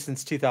watching him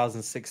since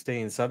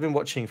 2016, so I've been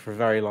watching for a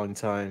very long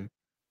time.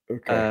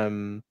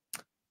 Okay.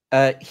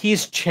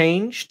 He's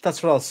changed.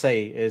 That's what I'll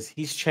say. Is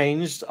he's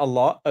changed a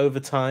lot over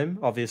time.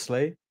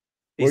 Obviously,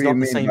 he's not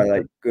the same. By,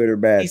 like, good or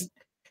bad?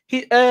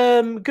 Good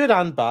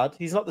and bad.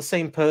 He's not the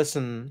same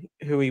person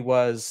who he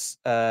was.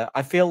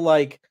 I feel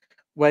like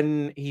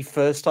when he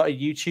first started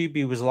YouTube,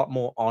 he was a lot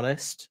more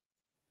honest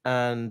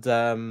and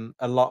a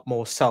lot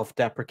more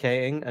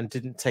self-deprecating and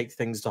didn't take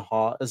things to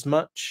heart as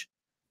much.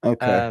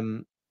 Okay.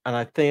 And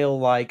I feel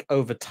like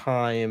over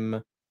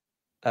time,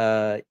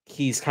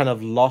 he's kind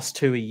of lost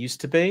who he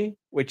used to be,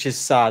 which is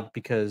sad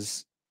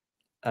because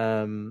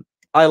I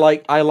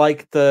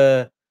like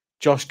the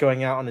Josh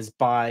going out on his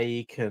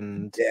bike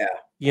and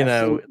you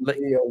know,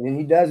 and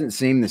he doesn't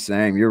seem the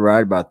same. You're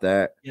right about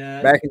that.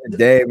 Yeah. Back in the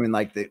day when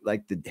like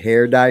the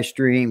hair dye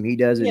stream, he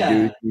doesn't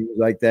do things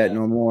like that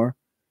no more.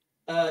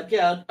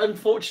 Yeah,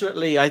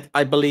 unfortunately,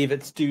 I believe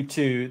it's due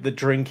to the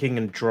drinking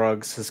and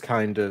drugs has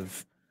kind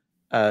of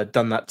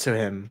done that to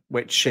him,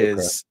 which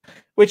is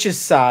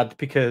sad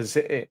because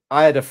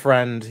I had a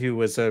friend who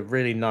was a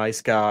really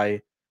nice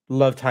guy,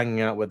 loved hanging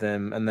out with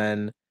him, and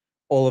then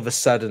all of a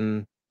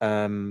sudden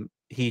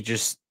he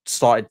just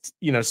started,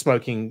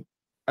 smoking,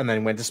 and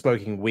then went to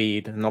smoking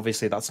weed, and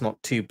obviously that's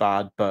not too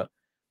bad, but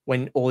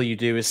when all you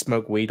do is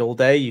smoke weed all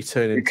day, you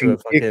turn into a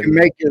fucking... It can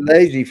make you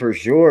lazy for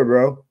sure,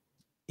 bro.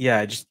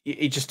 Yeah,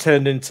 he just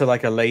turned into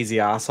like a lazy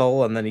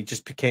asshole, and then he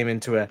just became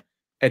into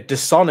a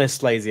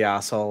dishonest lazy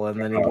asshole,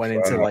 and then he went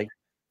into like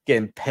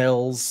getting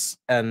pills,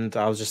 and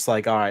I was just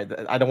like, all right,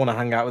 I don't want to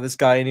hang out with this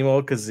guy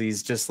anymore because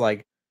he's just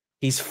like,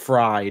 he's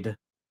fried,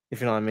 if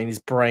you know what I mean. His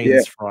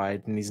brain's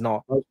fried, and he's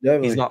not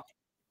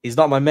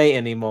my mate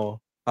anymore.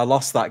 I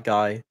lost that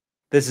guy.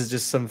 This is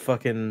just some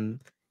fucking,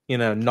 you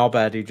know,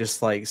 knobhead who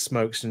just like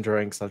smokes and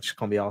drinks. I just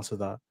can't be arsed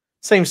with that.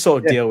 Same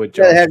sort of deal with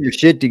you Josh. gotta have your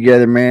shit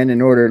together, man,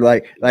 in order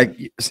like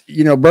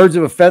you know, birds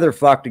of a feather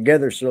flock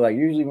together. So like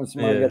usually when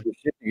somebody got their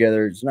shit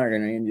together, it's not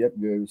gonna end up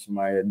good with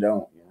somebody that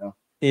don't, you know.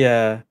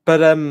 Yeah,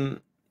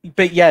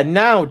 but yeah,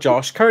 now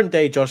Josh, current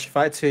day Josh, if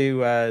I had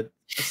to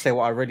say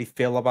what I really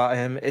feel about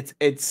him,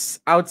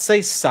 it's I would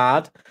say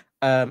sad.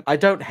 I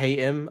don't hate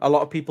him. A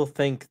lot of people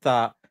think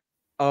that,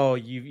 oh,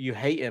 you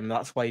hate him,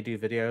 that's why you do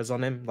videos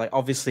on him. Like,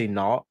 obviously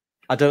not.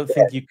 I don't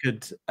think you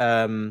could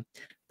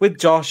with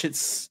Josh,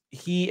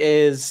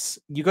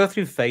 you go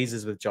through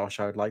phases with Josh,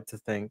 I would like to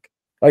think.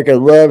 Like a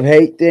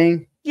love-hate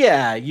thing?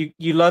 Yeah,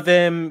 you love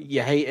him,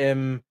 you hate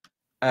him,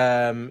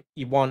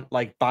 you want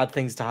like bad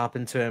things to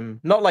happen to him.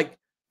 Not like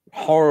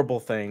horrible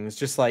things,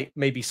 just like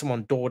maybe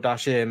someone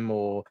DoorDash him,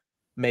 or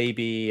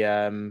maybe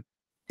yeah,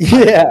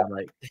 know,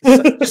 like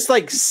just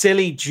like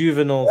silly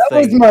juvenile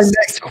things. That was my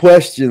next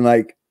question.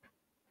 Like,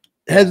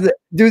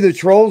 do the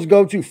trolls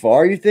go too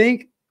far, you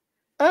think?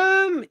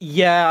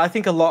 Yeah, I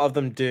think a lot of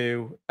them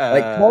do.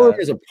 Like calling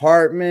his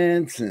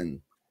apartments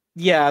and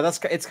yeah,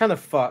 it's kind of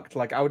fucked.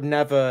 Like, I would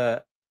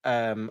never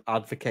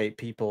advocate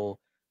people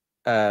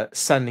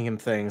sending him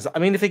things. I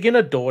mean, if you're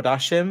gonna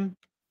DoorDash him,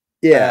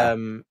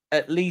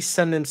 at least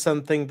send him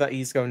something that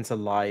he's going to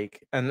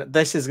like. And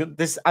this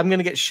I'm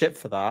gonna get shit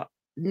for that.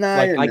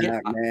 No, like,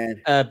 you're not,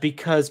 man.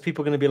 Because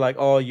people are gonna be like,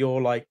 oh,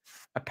 you're like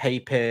a pay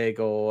pig,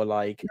 or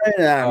like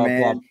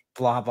man.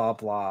 blah blah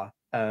blah.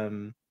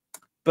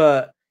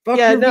 But fuck,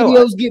 your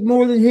videos get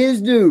more than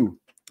his do.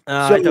 So,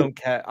 I don't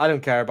care. I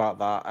don't care about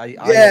that.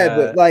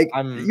 But like,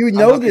 you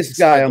know this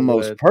guy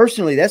almost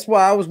personally. That's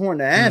why I was wanting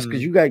to ask,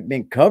 because you guys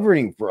been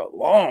covering him for a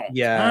long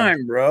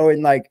time, bro.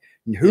 And like,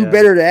 who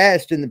better to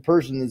ask than the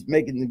person that's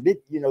making the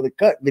bit, you know, the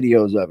cut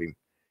videos of him.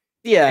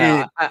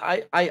 Yeah,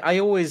 and I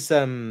always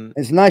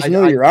it's nice to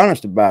know you're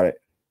honest about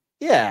it.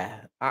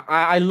 Yeah,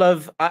 I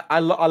love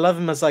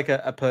him as like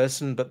a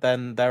person, but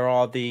then there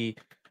are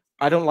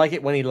I don't like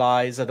it when he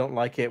lies. I don't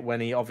like it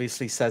when he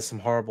obviously says some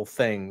horrible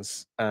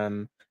things.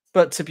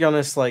 But to be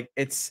honest, like,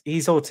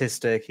 he's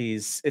autistic.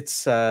 It's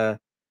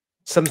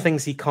some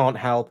things he can't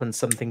help and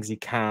some things he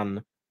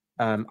can.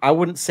 I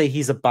wouldn't say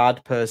he's a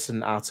bad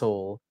person at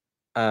all.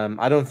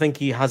 I don't think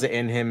he has it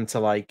in him to,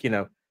 like, you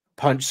know,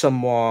 punch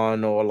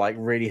someone or like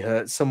really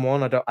hurt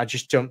someone. I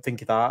just don't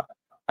think that.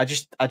 I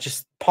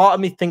just part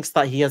of me thinks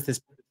that he has this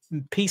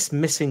piece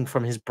missing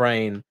from his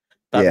brain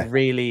that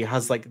really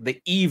has like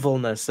the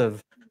evilness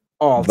of,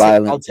 oh,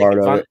 violent,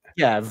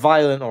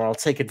 or I'll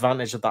take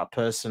advantage of that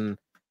person.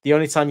 The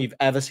only time you've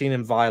ever seen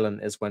him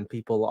violent is when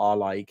people are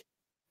like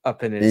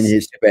up in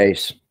his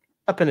space.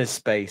 Up in his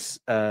space.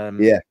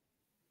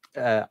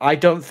 I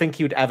don't think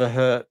he would ever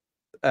hurt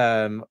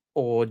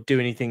or do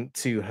anything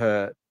to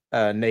hurt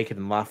Naked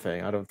and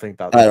Laughing. I don't think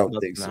that. I don't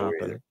think so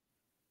either.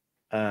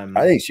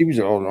 I think she was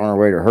on her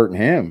way to hurting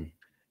him.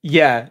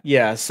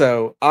 Yeah.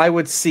 So I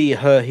would see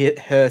her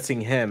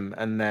hurting him,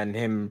 and then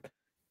him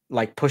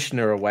like pushing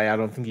her away. I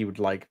don't think he would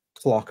like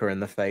clock her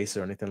in the face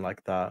or anything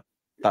like that.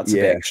 That's a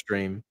bit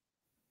extreme.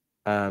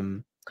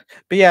 But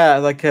yeah,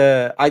 like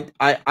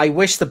I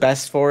wish the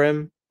best for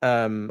him.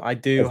 I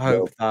do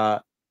hope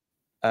that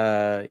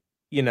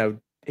you know,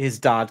 his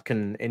dad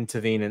can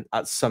intervene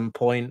at some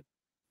point,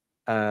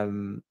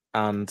 and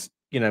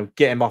you know,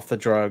 get him off the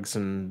drugs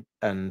and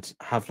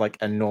have like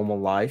a normal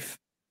life.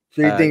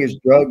 So you think it's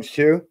drugs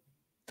too?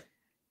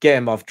 Get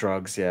him off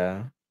drugs,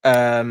 yeah.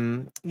 What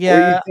do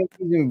you think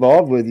he's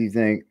involved with, you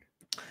think?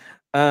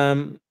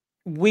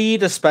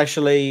 Weed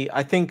especially.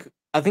 I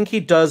think he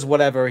does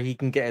whatever he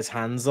can get his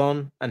hands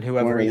on, and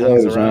whoever he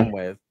hangs around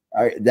with.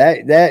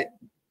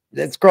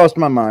 That's crossed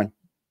my mind.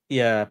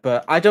 Yeah,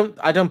 but I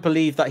don't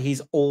believe that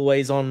he's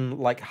always on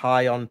like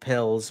high on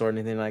pills or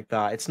anything like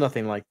that. It's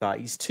nothing like that.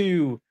 He's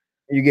too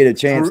you get a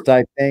chance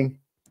type thing.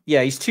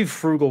 Yeah, he's too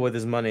frugal with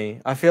his money.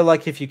 I feel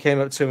like if you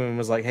came up to him and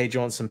was like, "Hey, do you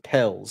want some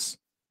pills,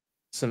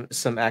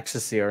 some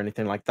ecstasy or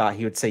anything like that?"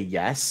 he would say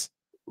yes.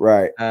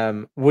 Right.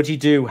 Would he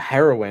do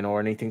heroin or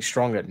anything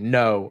stronger?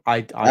 No,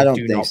 I don't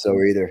think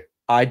so either.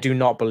 I do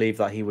not believe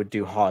that he would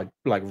do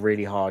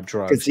really hard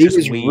drugs. Because he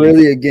was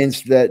really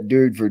against that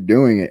dude for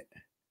doing it.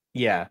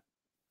 Yeah,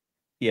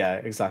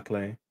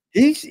 exactly.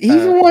 He's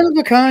a one of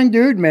a kind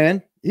dude,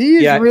 man.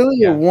 He is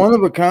really a one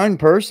of a kind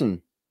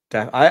person.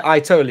 I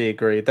totally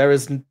agree. There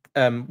is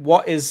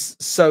what is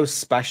so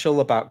special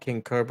about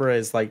King Cobra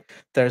is like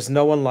there's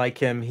no one like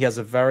him. He has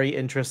a very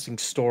interesting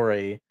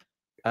story.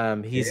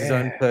 He's his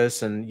own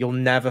person. You'll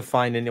never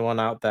find anyone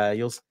out there.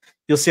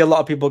 You'll see a lot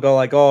of people go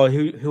like, "Oh,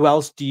 who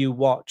else do you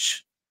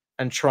watch?"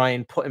 and try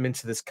and put him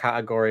into this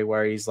category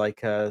where he's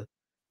like I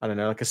don't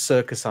know, like a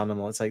circus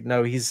animal. It's like,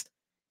 no,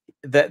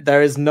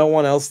 there is no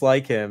one else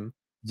like him.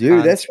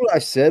 Dude, that's what I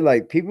said.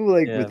 Like people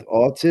like with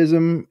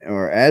autism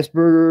or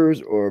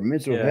Asperger's or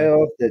mental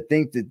health that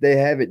think that they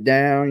have it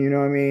down, you know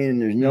what I mean?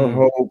 And there's no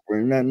hope or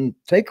nothing.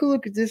 Take a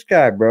look at this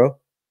guy, bro.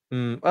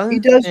 He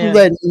doesn't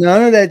let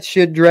none of that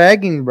shit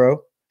drag him,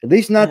 bro. At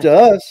least not to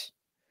us.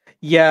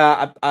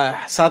 Yeah,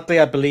 sadly,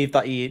 I believe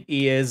that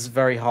he is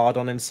very hard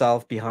on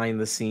himself behind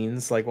the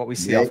scenes. Like what we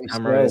see off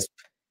camera is,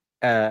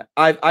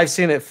 I've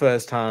seen it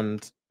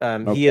firsthand.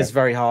 He is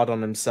very hard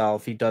on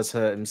himself. He does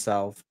hurt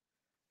himself.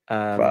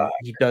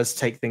 He does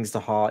take things to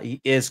heart.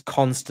 He is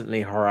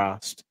constantly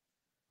harassed.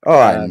 Oh,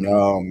 I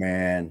know,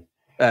 man.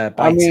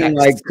 I mean,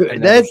 like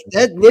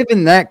that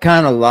living that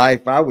kind of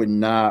life, I would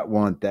not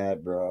want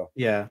that, bro.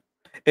 Yeah,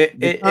 it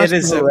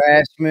is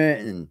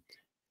harassment and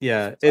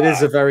yeah, it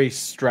is a very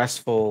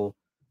stressful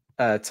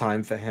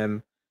time for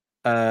him.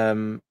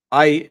 The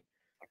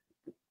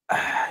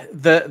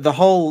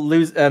whole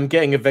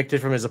getting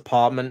evicted from his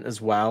apartment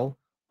as well.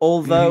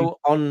 Although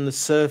on the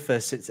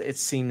surface it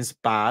seems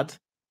bad,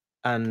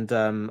 and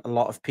a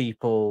lot of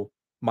people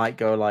might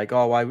go like,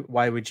 "Oh,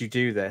 why would you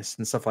do this?"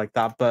 and stuff like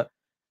that. But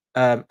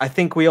I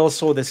think we all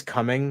saw this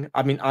coming.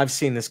 I mean, I've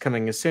seen this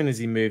coming as soon as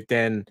he moved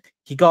in.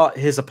 He got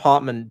his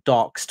apartment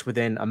doxxed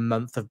within a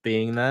month of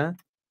being there.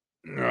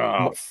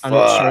 Oh, I'm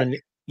not sure.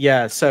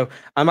 Yeah, so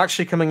I'm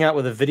actually coming out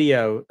with a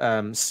video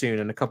soon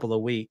in a couple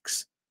of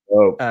weeks.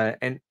 Oh.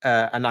 And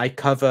I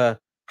cover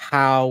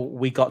how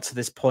we got to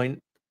this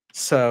point.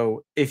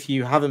 So if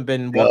you haven't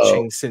been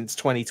watching since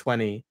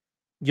 2020,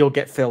 you'll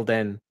get filled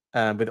in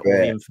with all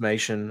the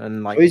information.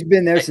 And like, he's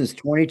been there since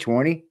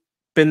 2020.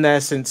 Been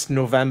there since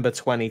November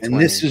 2020.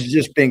 And this has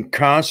just been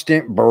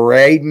constant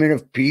beratement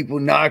of people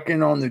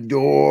knocking on the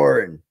door.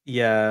 And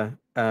yeah.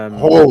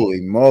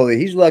 Holy moly.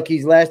 He's lucky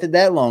he's lasted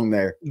that long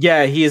there.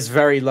 Yeah, he is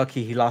very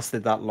lucky he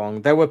lasted that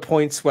long. There were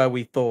points where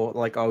we thought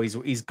like, oh,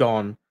 he's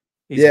gone.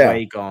 He's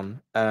way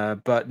gone.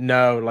 But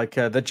no, like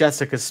the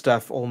Jessica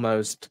stuff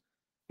almost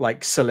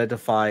like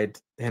solidified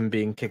him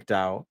being kicked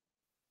out.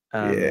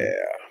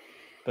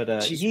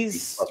 But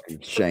he's fucking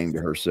ashamed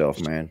of herself,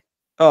 man.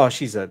 Oh,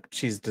 she's a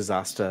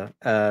disaster.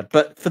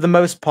 But for the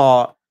most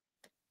part,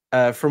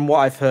 from what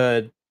I've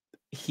heard,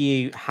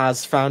 he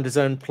has found his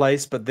own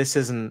place. But this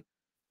isn't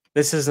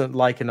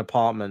like an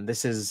apartment.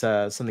 This is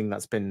something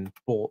that's been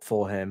bought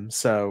for him.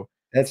 So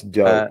that's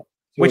dope.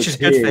 Which is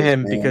good for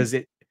him because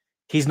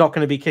he's not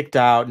going to be kicked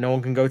out. No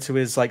one can go to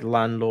his like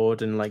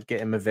landlord and like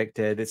get him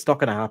evicted. It's not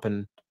going to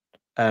happen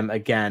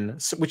again,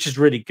 which is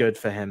really good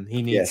for him.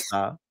 He needs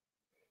that.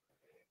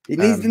 He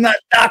needs to not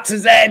dox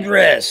his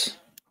address.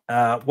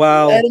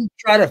 Well, let him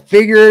try to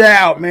figure it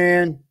out,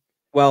 man.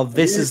 Well,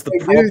 this is the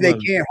problem. They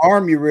can't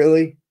harm you,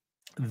 really.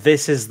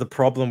 This is the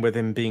problem with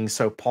him being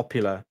so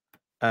popular.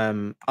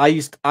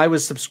 I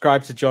was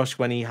subscribed to Josh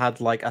when he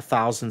had like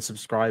 1,000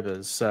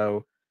 subscribers.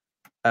 So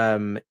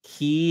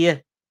he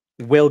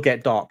will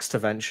get doxxed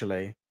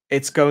eventually.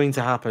 It's going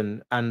to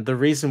happen. And the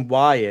reason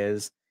why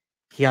is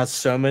he has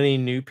so many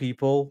new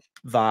people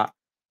that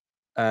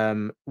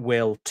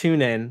will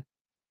tune in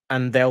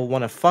and they'll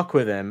want to fuck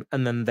with him,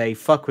 and then they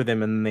fuck with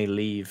him and then they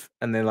leave.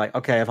 And they're like,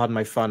 okay, I've had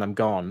my fun, I'm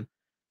gone.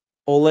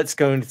 All it's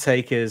going to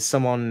take is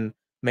someone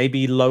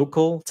maybe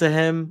local to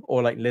him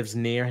or like lives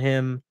near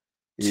him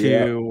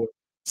to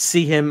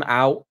see him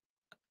out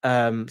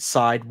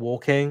side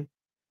walking,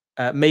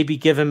 maybe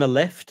give him a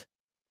lift,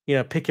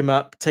 pick him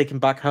up, take him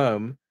back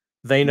home.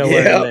 They know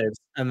where he lives,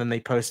 and then they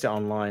post it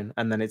online,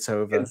 and then it's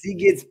over. He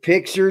gets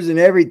pictures and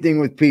everything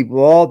with people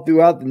all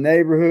throughout the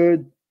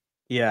neighborhood.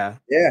 Yeah.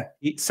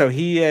 So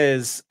he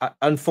is,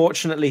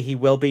 unfortunately, he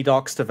will be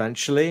doxxed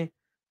eventually,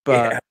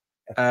 but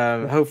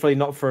hopefully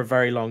not for a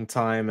very long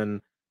time.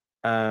 And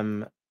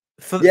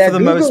for the Google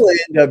most,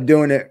 end up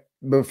doing it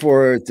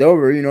before it's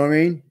over. You know what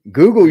I mean?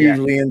 Google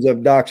usually ends up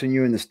doxing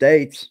you in the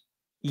States.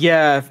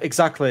 Yeah,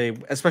 exactly.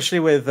 Especially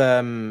with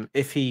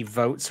if he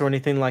votes or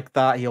anything like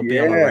that, he'll be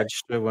on a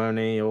register, won't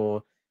he?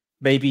 Or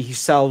maybe he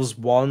sells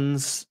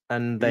wands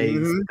and they,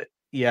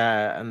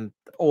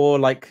 or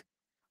like,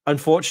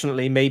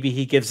 unfortunately, maybe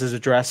he gives his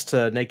address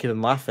to Naked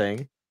and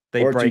Laughing.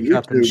 They break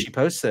up and she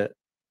posts it.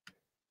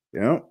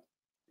 Yeah.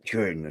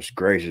 Goodness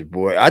gracious,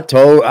 boy.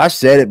 I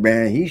said it,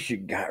 man. He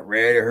should get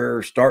rid of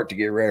her, start to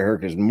get rid of her,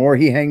 because the more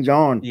he hangs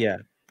on,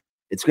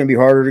 it's going to be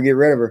harder to get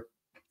rid of her.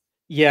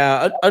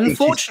 Yeah,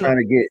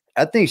 unfortunately.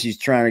 I think she's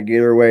trying to get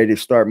her way to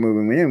start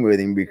moving in with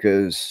him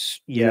because,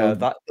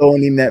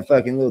 throwing him that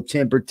fucking little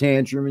temper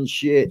tantrum and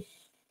shit.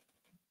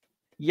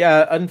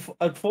 Yeah,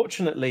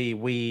 unfortunately,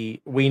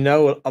 we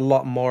know a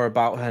lot more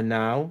about her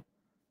now.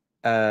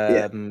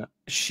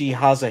 She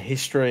has a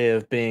history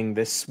of being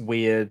this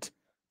weird,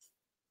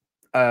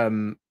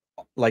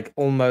 like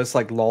almost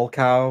like lol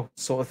cow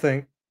sort of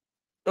thing.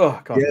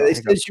 Oh god. Yeah, they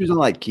said she was on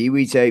like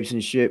Kiwi tapes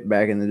and shit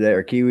back in the day,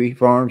 or Kiwi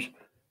farms.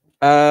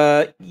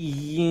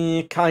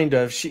 Yeah, kind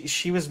of.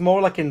 She was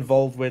more like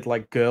involved with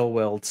like girl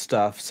world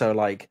stuff. So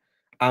like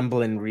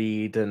Amberlynn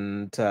Reed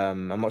and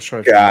I'm not sure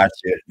if gotcha.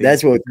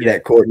 That's what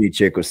that Courtney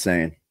chick was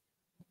saying.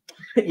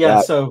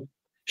 So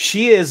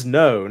she is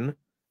known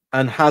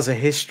and has a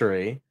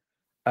history.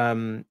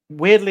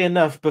 Weirdly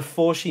enough,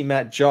 before she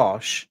met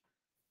Josh,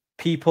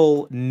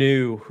 people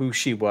knew who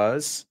she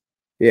was.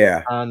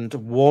 Yeah. And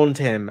warned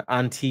him,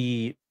 and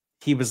he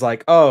was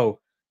like, oh,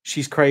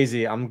 she's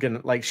crazy. I'm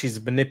gonna she's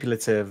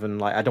manipulative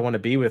and like I don't want to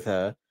be with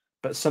her.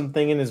 But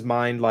something in his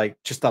mind like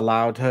just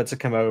allowed her to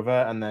come over,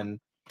 and then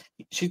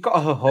She's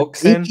got her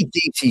hooks He in.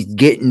 thinks he's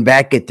getting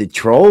back at the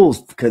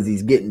trolls because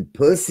he's getting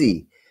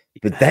pussy,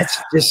 but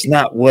that's just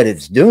not what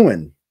it's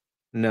doing.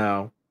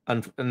 No,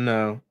 and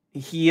no,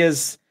 he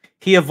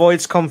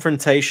avoids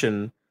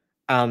confrontation,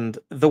 and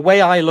the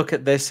way I look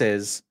at this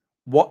is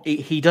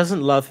he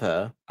doesn't love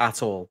her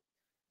at all.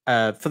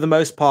 For the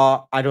most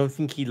part, I don't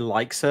think he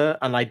likes her,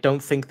 and I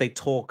don't think they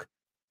talk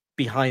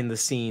behind the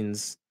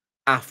scenes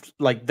after,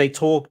 like they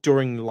talk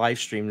during live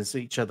streams to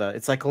each other.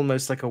 It's like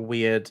almost like a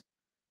weird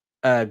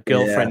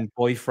girlfriend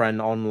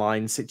boyfriend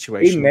online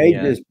situation. He may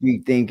just be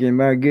thinking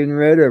about getting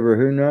rid of her.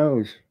 Who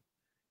knows?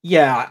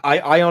 Yeah,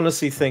 I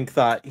honestly think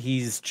that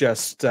he's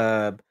just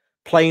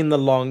playing the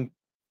long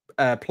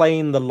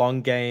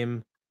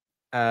game,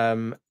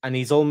 and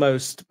he's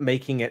almost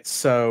making it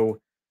so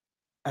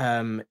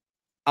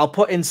I'll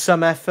put in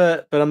some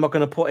effort, but I'm not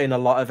going to put in a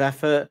lot of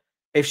effort.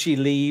 If she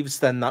leaves,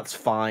 then that's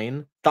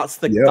fine. That's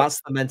the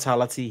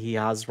mentality he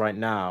has right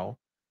now.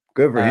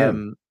 Good for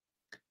him.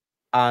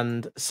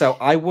 And so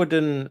I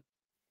wouldn't,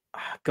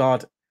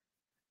 God,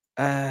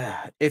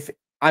 if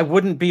I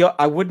wouldn't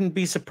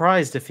be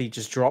surprised if he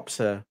just drops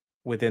her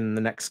within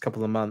the next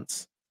couple of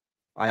months.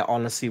 I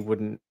honestly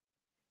wouldn't.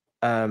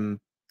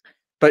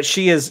 But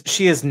she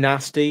is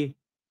nasty.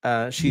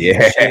 She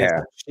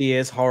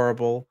is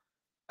horrible.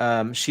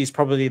 She's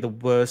probably the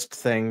worst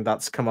thing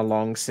that's come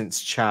along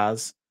since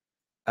Chaz,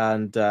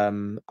 and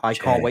I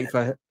can't wait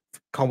for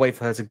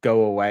her to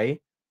go away.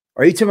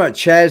 Are you talking about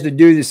Chaz, the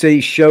dude that said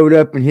he showed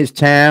up in his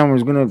town,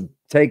 was gonna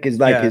take his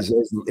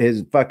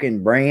his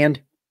fucking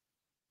brand?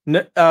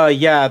 No,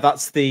 yeah,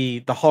 that's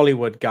the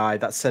Hollywood guy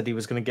that said he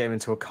was gonna get him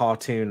into a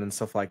cartoon and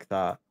stuff like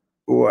that.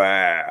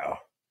 Wow.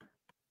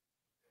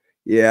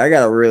 Yeah, I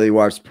gotta really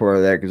watch part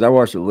of that because I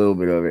watched a little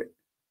bit of it.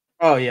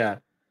 Oh yeah,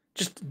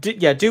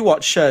 do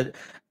watch.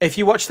 If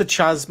you watch the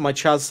my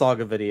Chaz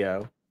Saga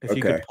video, if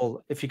you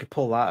could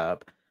pull that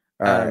up,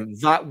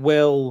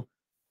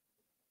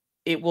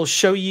 it will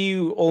show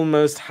you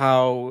almost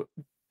how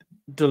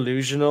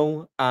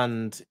delusional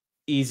and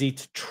easy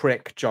to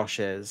trick Josh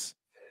is.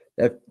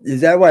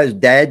 Is that why his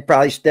dad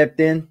probably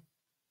stepped in?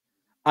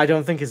 I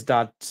don't think his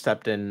dad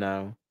stepped in.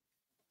 No,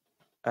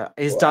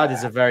 his dad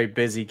is a very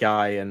busy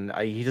guy, and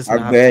he doesn't.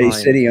 I bet he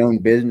said he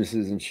owned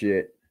businesses and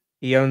shit.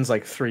 He owns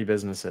like 3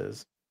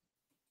 businesses.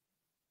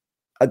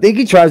 I think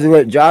he tries to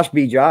let Josh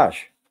be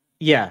Josh.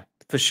 Yeah,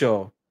 for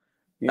sure.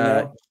 You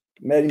know,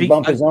 made him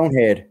bump his own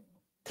head.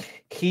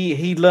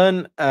 He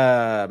learned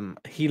a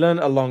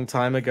long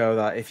time ago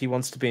that if he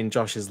wants to be in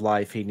Josh's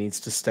life, he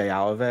needs to stay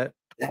out of it.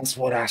 That's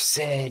what I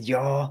said,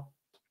 y'all.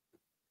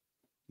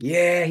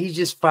 Yeah, he's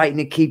just fighting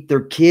to keep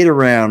their kid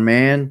around,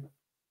 man.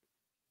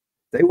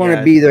 They want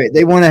to be there.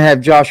 They want to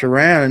have Josh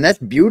around, and that's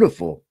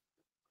beautiful.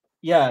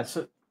 Yeah,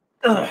 so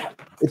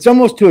it's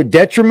almost to a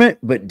detriment,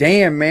 but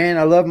damn, man,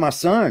 I love my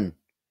son.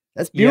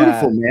 That's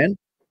beautiful, man.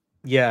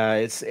 Yeah,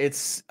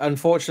 it's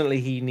unfortunately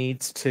he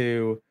needs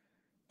to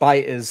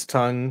bite his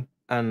tongue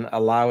and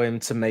allow him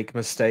to make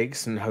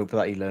mistakes and hope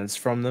that he learns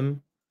from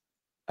them.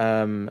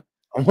 I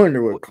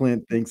wonder what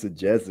Clint thinks of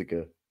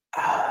Jessica.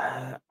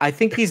 I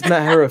think he's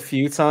met her a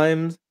few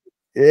times.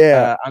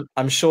 Yeah,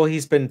 I'm sure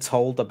he's been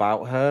told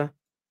about her.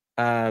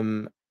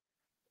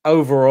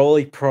 Overall,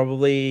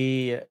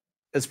 he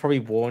has probably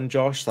warned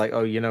Josh, like,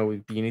 oh, you know,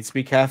 you need to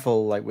be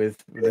careful, like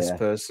with this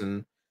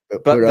person.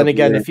 But then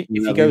again, if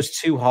he goes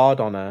too hard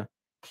on her,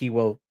 he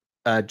will.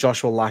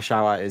 Josh will lash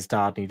out at his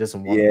dad, and he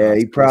doesn't want. Yeah,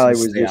 he probably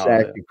was just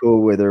acting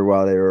cool with her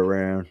while they were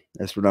around.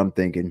 That's what I'm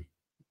thinking.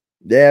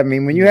 Yeah, I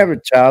mean, when you have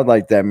a child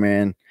like that,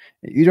 man,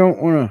 you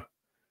don't want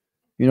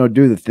to,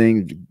 do the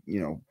things,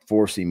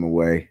 force him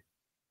away.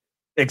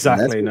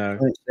 Exactly. No,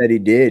 Clint said he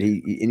did.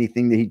 He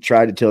anything that he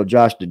tried to tell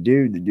Josh to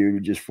do, the dude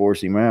would just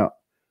force him out.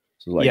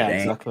 So like,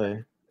 dang,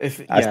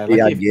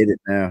 exactly. I get it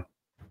now.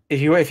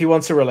 If he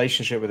wants a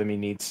relationship with him, he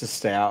needs to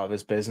stay out of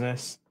his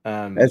business.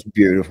 That's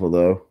beautiful,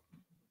 though.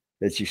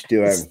 That you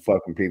still having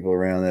fucking people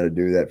around that'll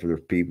do that for their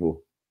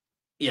people.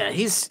 Yeah,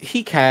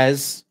 he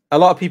cares. A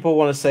lot of people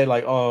want to say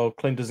like, "Oh,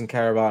 Clint doesn't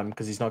care about him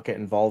because he's not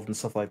getting involved and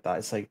stuff like that."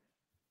 It's like,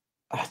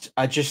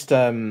 I just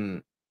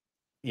I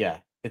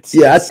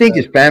think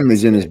his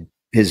family's in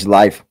his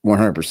life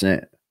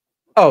 100%.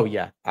 Oh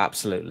yeah,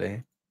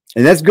 absolutely.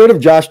 And that's good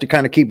of Josh to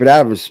kind of keep it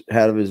out of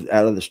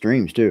the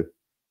streams too.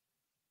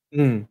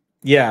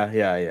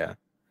 Yeah.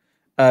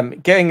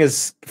 Getting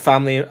his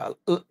family,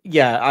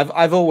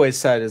 I've always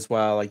said as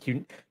well, like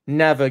you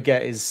never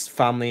get his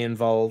family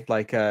involved,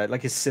 like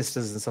his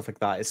sisters and stuff like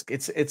that.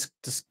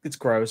 It's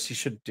gross. You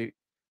should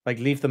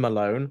leave them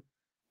alone.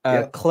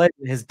 Clint,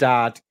 his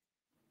dad,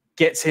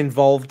 gets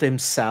involved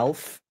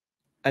himself,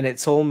 and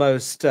it's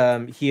almost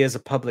he is a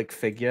public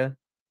figure,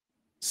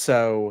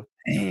 so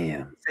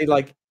damn,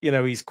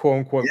 he's quote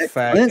unquote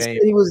fair Clint game.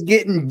 Said he was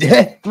getting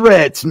death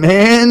threats,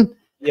 man.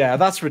 Yeah,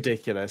 that's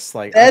ridiculous.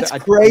 Like that's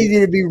crazy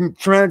to be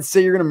trying to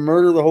say you're gonna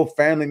murder the whole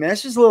family, man.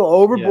 That's just a little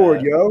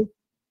overboard, yo.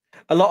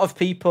 A lot of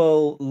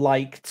people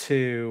like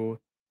to,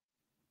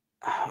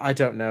 I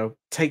don't know,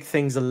 take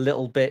things a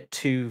little bit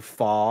too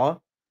far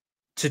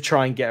to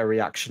try and get a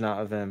reaction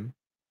out of him.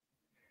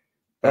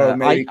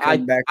 Maybe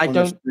come back on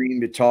the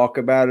stream to talk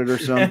about it or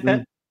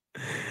something.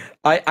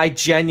 I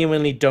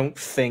genuinely don't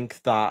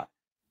think that.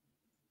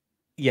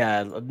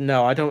 Yeah,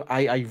 no, I don't.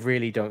 I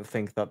really don't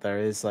think that there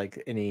is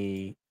like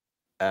any.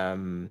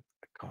 God,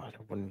 I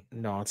wouldn't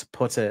know how to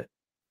put it.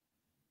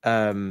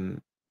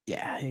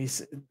 Yeah,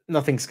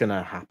 nothing's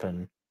gonna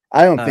happen.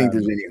 I don't think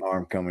there's any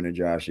harm coming to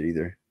Josh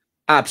either.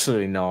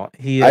 Absolutely not.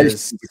 I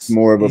just think it's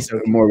more of an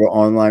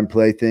online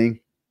play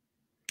thing.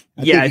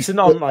 Yeah, it's an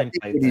online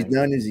play thing. What he's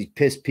done is he's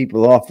pissed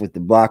people off with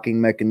the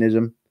blocking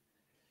mechanism,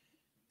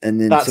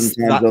 and then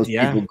sometimes those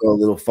people go a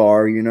little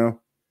far, you know.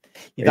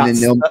 Yeah, and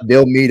then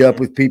they'll meet up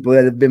with people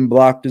that have been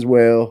blocked as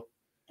well.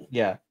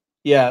 Yeah,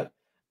 yeah,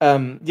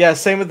 yeah.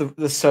 Same with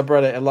the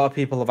subreddit. A lot of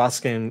people have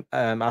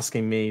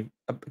asking me,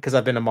 because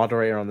I've been a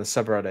moderator on the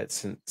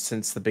subreddit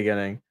since the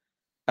beginning.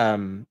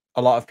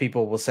 A lot of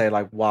people will say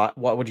like, what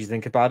would you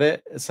think about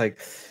it? It's like,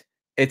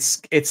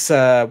 it's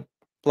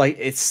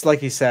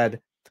like you said,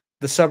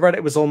 the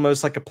subreddit was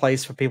almost like a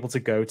place for people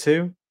to go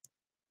to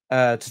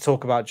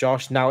talk about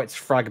Josh. Now it's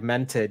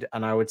fragmented,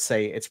 and I would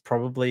say it's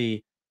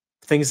probably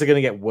things are going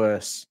to get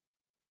worse.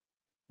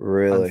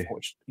 Really?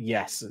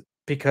 Yes,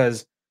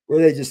 because were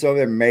they just over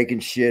there making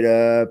shit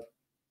up,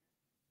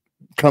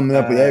 coming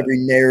up with every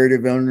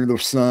narrative under the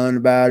sun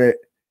about it?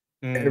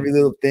 Every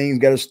little thing's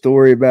got a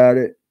story about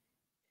it.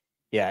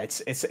 Yeah,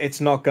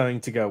 it's not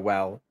going to go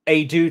well.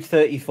 A dude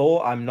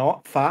 34, I'm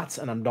not fat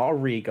and I'm not a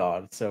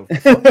regard, so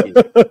fuck you.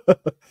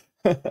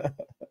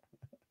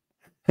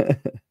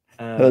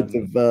 What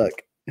the fuck?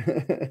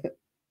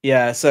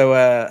 Yeah,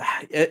 so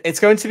it's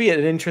going to be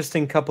an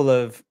interesting couple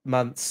of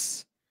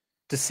months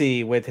to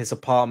see with his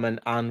apartment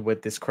and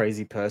with this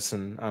crazy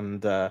person,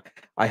 and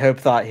I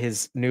hope that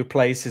his new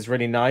place is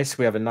really nice.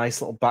 We have a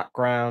nice little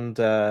background.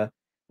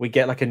 We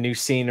get like a new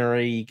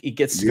scenery. He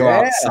gets to go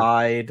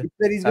outside. He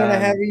said he's gonna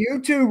have a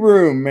YouTube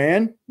room,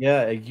 man.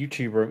 Yeah, a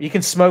YouTube room. You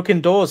can smoke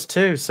indoors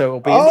too, so it'll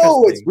be interesting.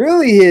 Oh, it's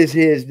really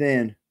his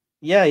then.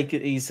 Yeah,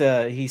 he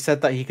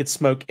said that he could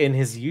smoke in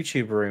his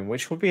YouTube room,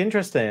 which would be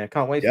interesting. I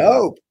can't wait.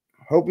 Dope.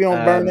 Hope you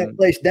don't burn that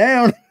place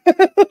down.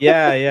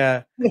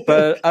 yeah.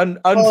 But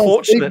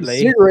unfortunately,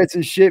 cigarettes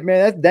and shit,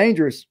 man, that's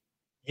dangerous.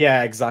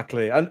 Yeah,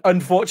 exactly.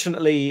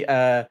 Unfortunately,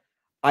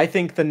 I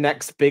think the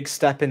next big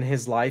step in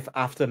his life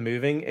after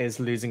moving is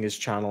losing his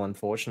channel.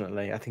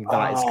 Unfortunately, I think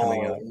that is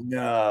coming up.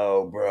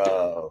 No,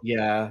 bro.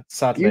 Yeah,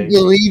 sadly. You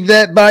believe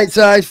that bite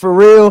size for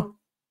real?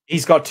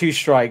 He's got 2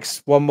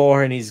 strikes, 1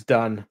 more, and he's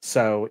done.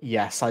 So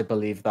yes, I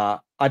believe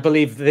that. I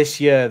believe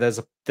this year there's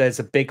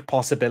a big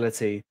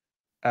possibility,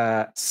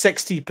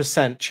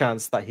 60%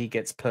 chance that he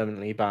gets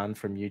permanently banned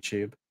from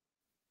YouTube.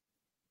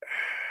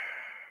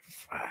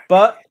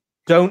 But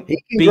don't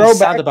be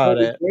sad about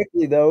it.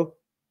 Quickly, though.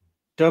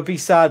 Don't be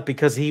sad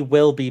because he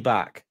will be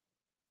back.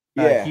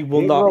 Yeah, he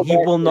will not. He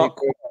will not.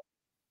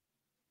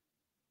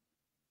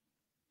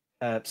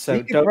 So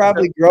he can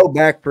probably grow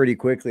back pretty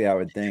quickly, I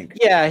would think.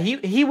 Yeah,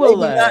 he will.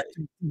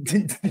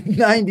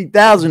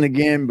 90,000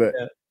 again, but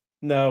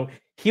no,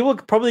 he will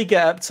probably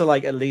get up to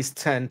like at least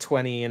 10,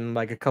 20 in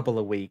like a couple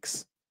of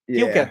weeks.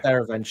 Yeah. He'll get there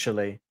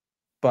eventually,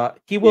 but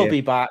he will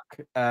be back.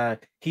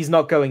 He's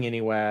not going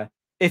anywhere.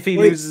 If he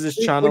loses his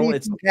channel,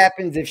 what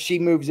happens if she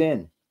moves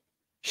in?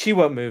 She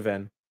won't move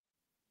in.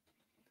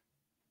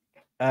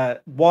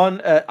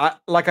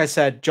 Like I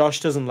said, Josh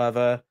doesn't love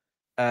her.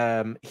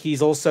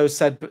 He's also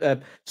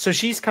said so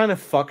she's kind of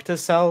fucked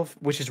herself,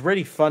 which is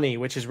really funny,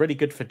 which is really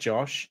good for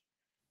Josh.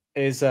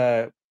 Is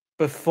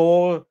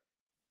before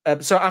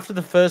so after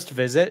the first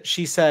visit,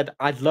 she said,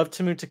 "I'd love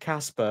to move to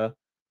Casper.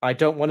 I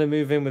don't want to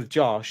move in with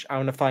Josh. I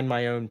want to find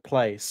my own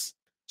place."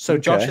 So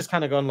Josh has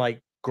kind of gone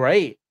like,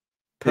 "Great,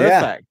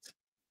 perfect."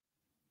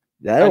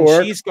 Yeah. That'll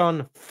work. She's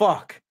gone,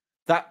 "Fuck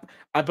that."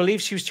 I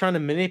believe she was trying to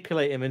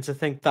manipulate him into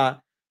think that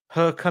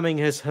her coming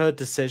is her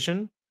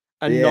decision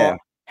and not,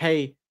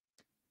 "Hey,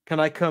 can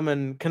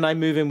I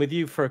move in with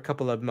you for a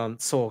couple of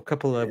months or a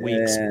couple of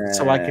weeks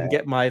so I can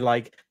get my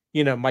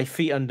my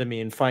feet under me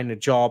and find a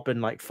job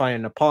and like find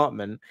an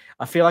apartment?"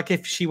 I feel like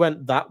if she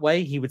went that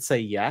way, he would say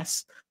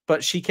yes.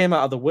 But she came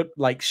out of the whip,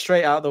 like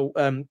straight out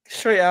and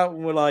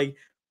we're like,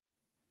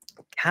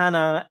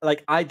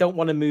 I don't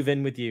want to move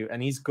in with you.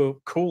 And he's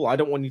cool. I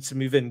don't want you to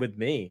move in with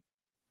me.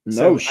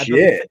 No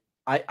shit.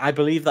 I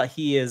believe that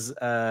he is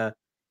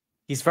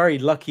he's very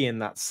lucky in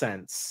that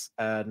sense.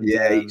 And,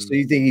 so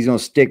you think he's gonna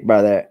stick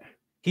by that?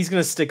 He's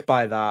gonna stick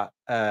by that.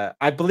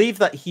 I believe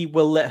that he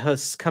will let her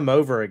come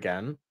over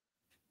again.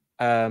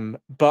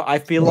 But I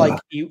feel like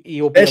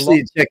he'll be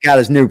especially to check out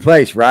his new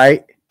place,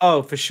 right?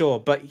 Oh, for sure.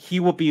 But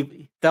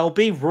there'll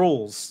be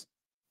rules.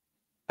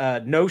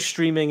 No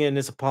streaming in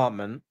his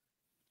apartment.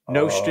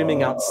 No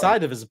streaming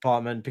outside of his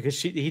apartment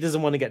because he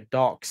doesn't want to get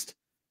doxxed.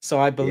 So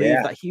I believe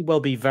that he will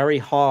be very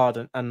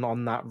hard and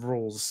on that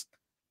rules.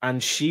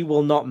 And she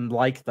will not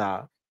like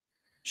that.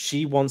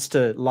 She wants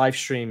to live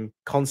stream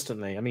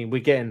constantly. I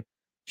mean,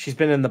 she's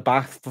been in the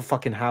bath for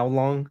fucking how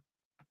long?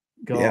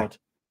 God. Yeah.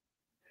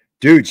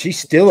 Dude, she's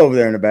still over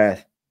there in the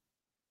bath.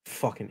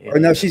 Fucking idiot. Or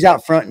no, she's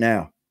out front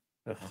now.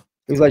 Ugh.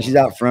 Looks like she's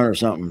out front or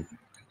something.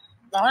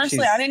 Honestly,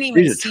 I didn't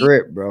even see a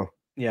trip, bro.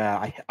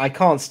 Yeah, I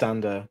can't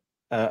stand her.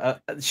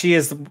 She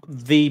is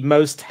the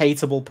most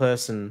hateable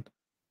person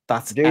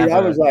that's Dude, ever I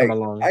was like, come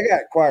along. I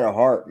got quite a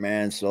heart,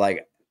 man. So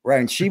like, right,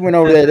 and she went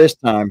over there this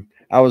time.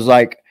 I was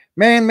like,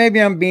 man,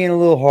 maybe I'm being a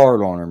little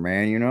hard on her,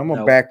 man. You know, I'm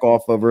gonna back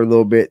off of her a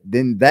little bit.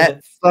 Then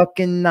that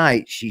fucking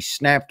night, she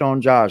snapped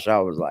on Josh. I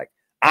was like,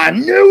 I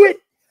knew it.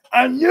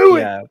 I knew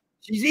it.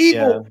 She's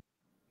evil.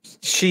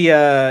 She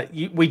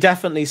we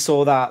definitely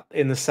saw that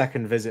in the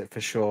second visit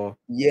for sure.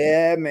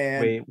 Yeah,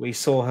 man. We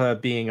saw her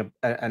being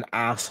an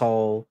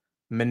asshole,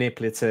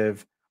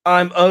 manipulative.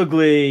 I'm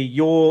ugly.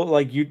 You're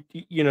like you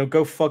know,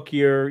 go fuck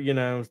your, you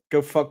know,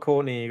 go fuck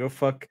Courtney, go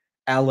fuck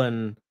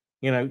Ellen.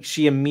 You know,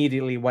 she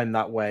immediately went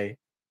that way.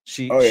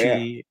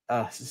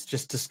 It's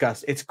just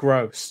disgusting. It's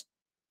gross.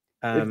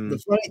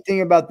 The funny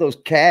thing about those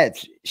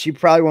cats, she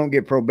probably won't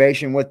get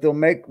probation.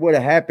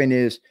 What'll happen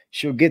is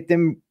she'll get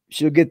them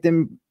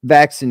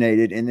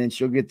vaccinated, and then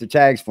she'll get the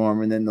tags for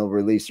them, and then they'll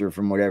release her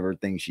from whatever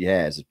thing she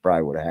has. It's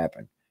probably what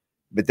happened.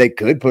 But they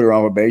could put her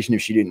on probation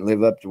if she didn't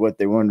live up to what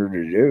they wanted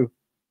her to do.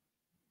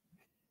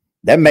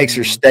 That makes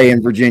her stay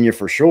in Virginia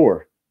for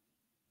sure.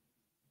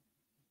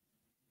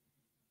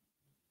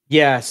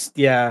 Yes,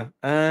 yeah.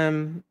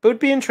 It would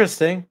be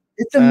interesting.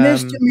 It's a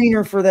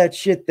misdemeanor for that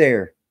shit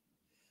there.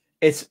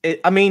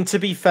 I mean, to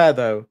be fair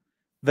though,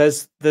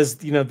 there's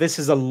you know, this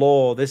is a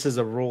law, this is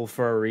a rule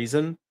for a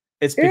reason.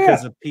 It's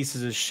because of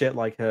pieces of shit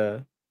like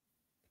her.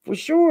 For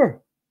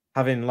sure.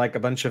 Having like a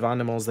bunch of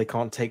animals they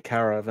can't take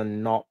care of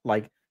and not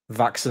like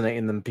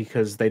vaccinating them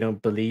because they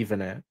don't believe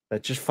in it. They're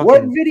just fucking.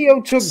 What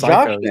video took Josh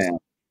down?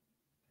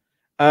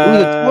 It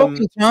was a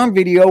Talking Tom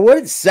video. What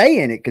did it say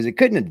in it? Because it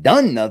couldn't have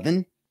done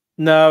nothing.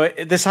 No,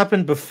 this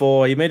happened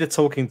before. He made a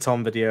Talking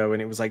Tom video,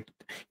 and it was like,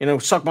 you know,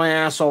 suck my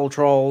asshole,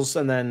 trolls.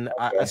 And then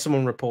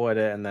someone reported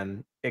it, and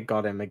then it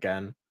got him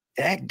again.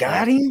 That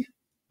got him?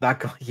 That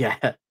got,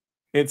 yeah.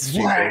 It's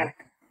stupid.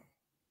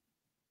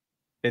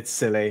 It's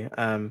silly.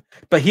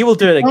 But he will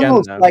do it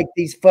again. Though. Like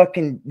this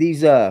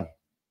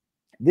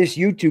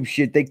YouTube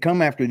shit, they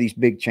come after these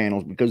big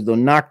channels because they'll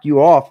knock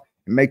you off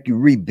and make you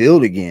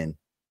rebuild again.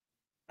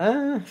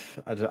 I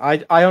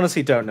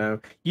honestly don't know.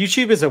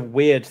 YouTube is a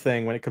weird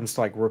thing when it comes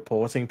to like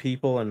reporting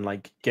people and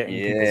like getting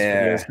people's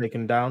videos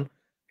taken down.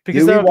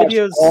 Because there are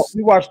videos.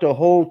 We watched a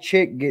whole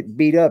chick get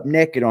beat up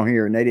naked on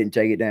here, and they didn't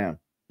take it down.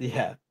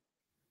 Yeah,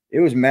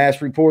 it was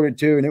mass reported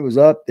too, and it was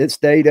up. It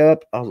stayed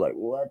up. I was like,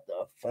 "What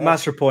the fuck?"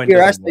 Mass reporting.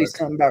 Here, I say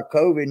something about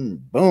COVID,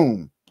 and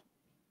boom,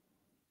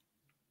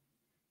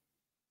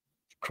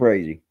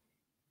 crazy.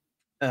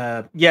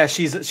 Yeah,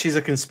 she's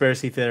a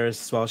conspiracy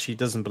theorist as well. She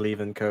doesn't believe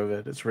in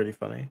COVID. It's really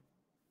funny.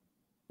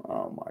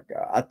 Oh my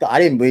god, I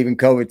didn't believe in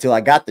COVID till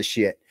I got the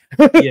shit.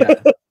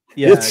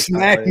 Yeah, it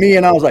smacked me,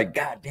 and I was like,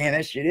 God damn,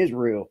 that shit is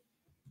real.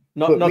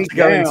 Not to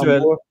go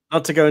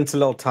into a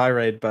little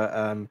tirade,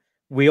 but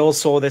we all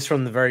saw this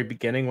from the very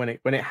beginning when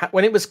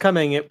it was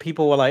coming.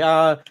 People were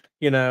like,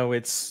 you know,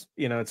 it's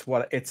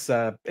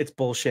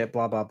bullshit,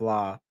 blah blah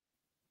blah.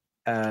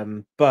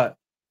 But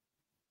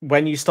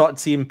when you start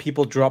seeing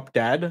people drop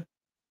dead,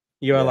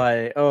 you're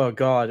like, oh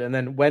god. And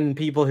then when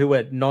people who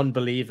were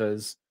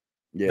non-believers,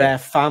 their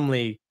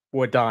family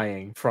were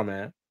dying from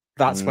it,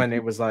 that's when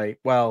it was like,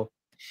 well,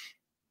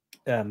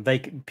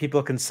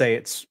 people can say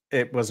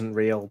it wasn't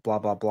real, blah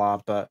blah blah,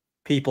 but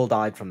people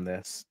died from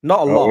this.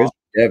 Not a lot.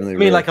 Definitely. I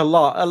mean, like a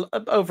lot,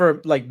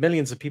 over like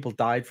millions of people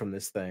died from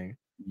this thing.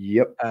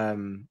 Yep.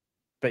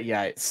 But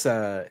yeah,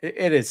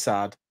 it is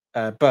sad.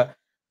 But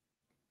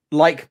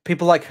like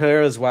people like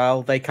her as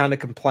well, they kind of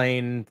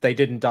complain they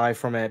didn't die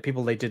from it.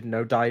 People they didn't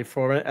know died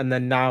from it, and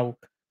then now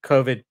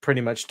COVID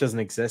pretty much doesn't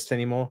exist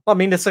anymore. I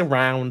mean, it's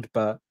around,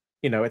 but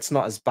you know, it's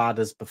not as bad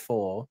as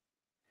before.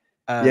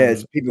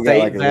 It's people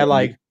got they're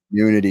like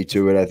unity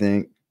to it, I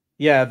think.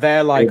 Yeah,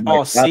 they're like,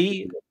 oh,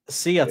 see,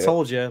 I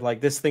told you,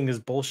 like this thing is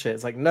bullshit.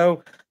 It's like,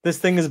 no, this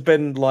thing has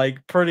been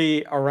like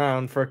pretty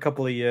around for a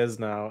couple of years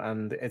now,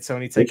 and it's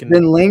only taken. It's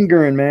been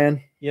lingering, man.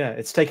 Yeah,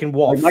 it's taken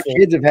what? Like my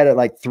kids have had it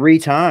like 3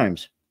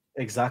 times.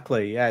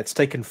 Exactly. Yeah, it's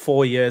taken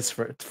 4 years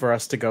for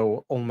us to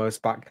go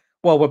almost back.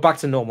 Well, we're back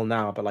to normal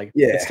now, but like,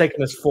 it's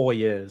taken us 4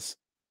 years.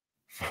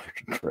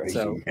 Fucking crazy,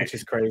 so, which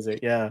is crazy.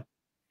 Yeah.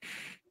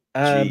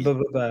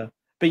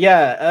 But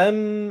yeah,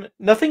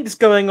 nothing's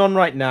going on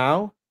right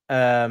now.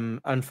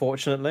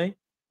 Unfortunately.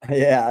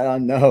 Yeah, I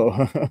know.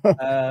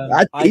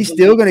 He's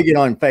still gonna get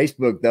on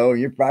Facebook though, and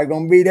you're probably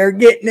gonna be there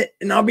getting it,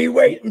 and I'll be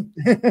waiting.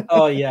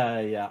 Oh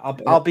yeah.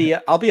 I'll be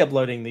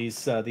uploading these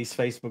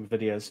Facebook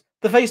videos.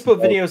 The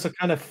Facebook videos are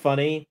kind of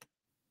funny.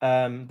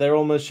 They're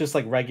almost just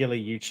like regular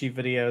YouTube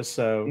videos.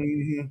 So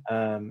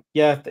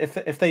yeah,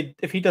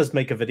 if he does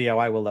make a video,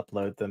 I will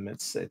upload them.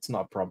 It's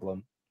not a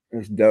problem.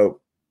 It's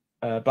dope.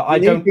 But I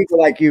don't people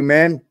like you,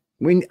 man.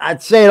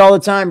 I'd say it all the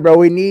time, bro.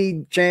 We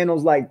need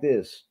channels like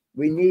this.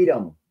 We need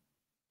them.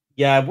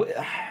 Yeah.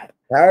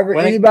 However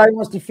anybody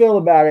wants to feel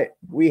about it,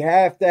 we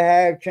have to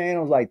have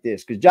channels like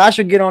this, because Josh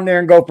will get on there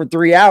and go for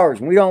 3 hours,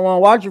 and we don't want to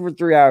watch it for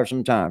 3 hours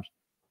sometimes.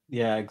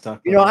 Yeah,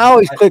 exactly. You know, I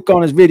always click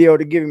on his video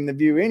to give him the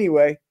view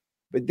anyway,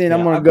 but then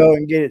I'm going to go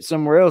and get it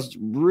somewhere else. It's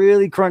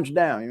really crunched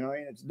down. You know what I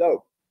mean? It's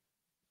dope.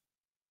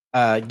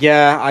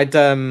 Yeah,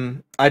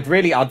 I'd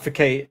really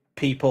advocate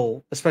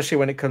people, especially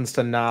when it comes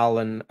to Nal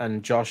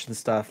and Josh and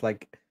stuff.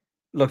 Like,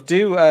 look,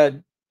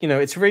 you know,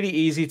 it's really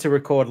easy to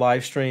record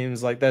live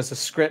streams. Like, there's a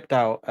script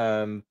out.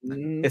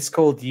 It's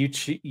called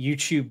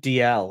YouTube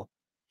DL,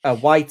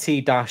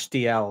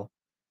 YT-DL,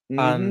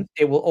 and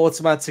it will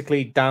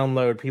automatically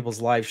download people's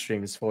live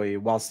streams for you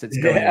whilst it's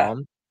going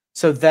on.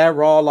 So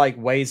there are like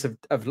ways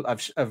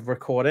of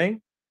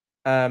recording.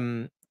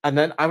 And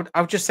then I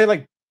would just say,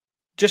 like,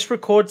 just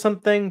record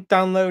something,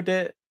 download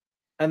it,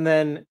 and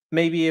then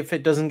maybe if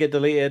it doesn't get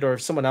deleted or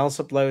if someone else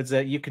uploads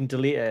it, you can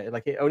delete it.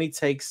 Like, it only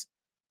takes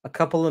a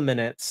couple of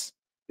minutes.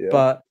 Yeah.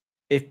 But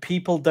if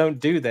people don't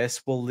do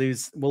this, we'll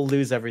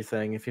lose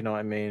everything, if you know what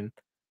I mean.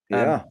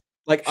 Yeah.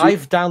 Like,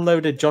 I've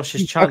downloaded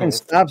Josh's channel.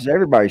 Stops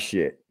everybody's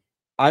shit.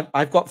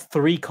 I've got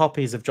 3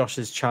 copies of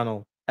Josh's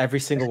channel, every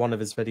single one of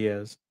his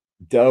videos.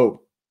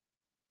 Dope.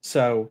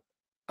 So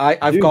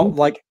I've got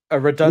like a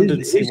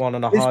redundancy one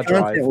on a hard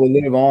drive. Content will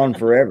live on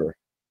forever.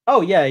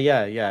 Oh yeah.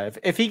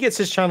 If he gets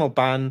his channel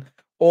banned,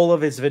 all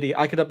of his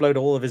I could upload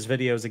all of his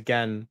videos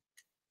again,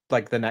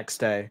 like the next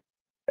day.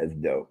 That's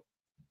dope.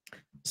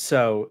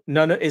 So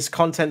his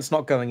content's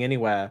not going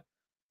anywhere,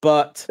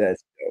 but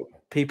that's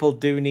dope. People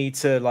do need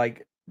to,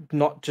 like,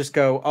 not just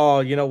go, oh,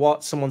 you know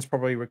what, someone's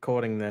probably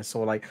recording this,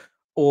 or like,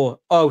 or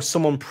oh,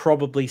 someone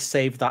probably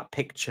saved that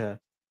picture.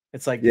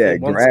 It's like, yeah,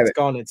 once it's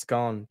gone, it's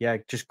gone. Yeah,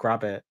 just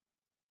grab it.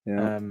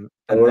 Yeah, and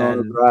put it on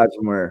a drive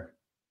somewhere.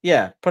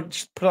 Yeah,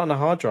 put it on a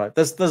hard drive.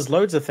 There's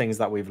loads of things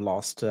that we've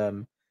lost.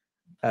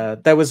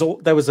 There was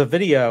a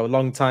video a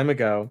long time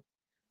ago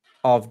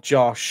of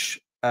Josh.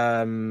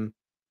 Oh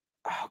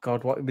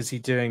God, what was he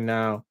doing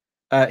now?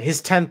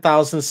 His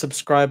 10,000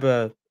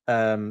 subscriber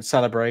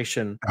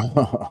celebration,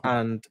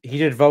 and he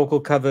did vocal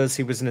covers.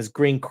 He was in his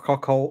green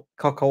cock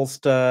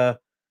holster.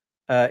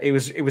 It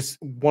was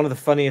one of the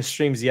funniest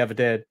streams he ever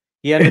did.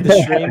 He ended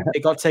the stream,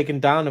 it got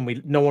taken down,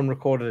 and no one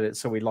recorded it,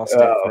 so we lost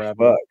it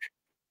forever. Fuck.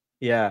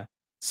 Yeah.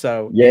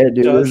 So yeah,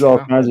 dude, there's all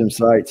kinds of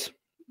sites.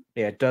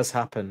 Yeah, it does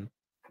happen.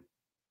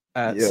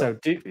 So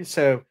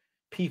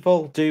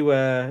people do,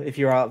 if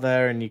you're out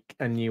there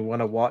and you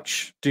want to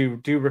watch,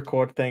 do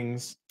record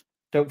things.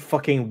 Don't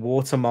fucking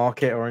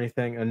watermark it or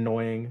anything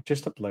annoying.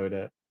 Just upload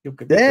it.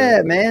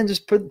 Yeah, man.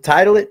 Just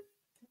title it.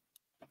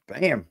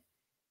 Bam.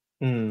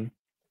 That's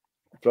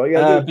all you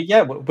gotta do. But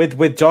yeah,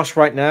 with Josh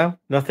right now,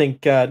 nothing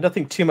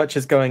too much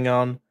is going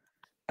on.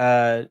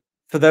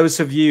 For those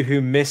of you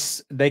who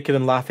miss Naked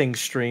and Laughing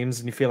streams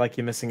and you feel like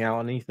you're missing out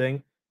on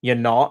anything, you're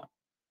not.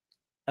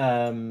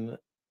 And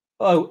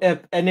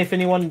if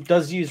anyone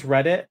does use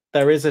Reddit,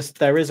 there is a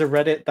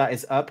Reddit that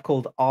is up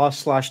called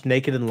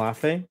r/Naked and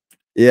Laughing.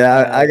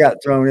 Yeah, I got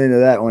thrown into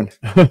that one.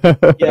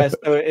 Yeah,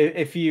 so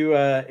if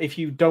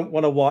you don't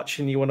want to watch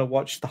and you want to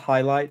watch the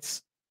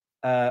highlights,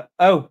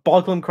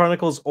 Boglum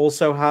Chronicles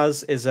also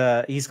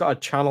he's got a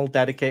channel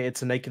dedicated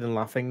to Naked and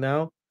Laughing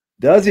now.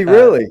 Does he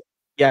really?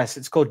 Yes,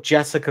 it's called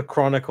Jessica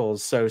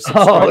Chronicles. So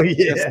subscribe to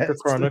Jessica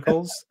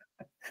Chronicles.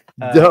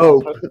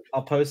 Dope.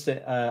 I'll post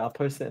it. I'll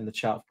post it in the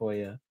chat for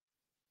you.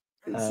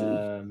 It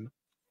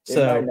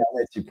might not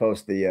let you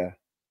post the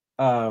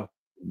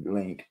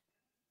link.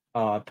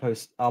 Oh,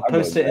 I'll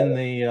post it in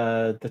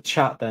the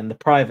chat then, the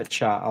private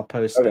chat. I'll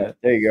post it.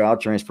 There you go. I'll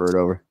transfer it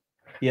over.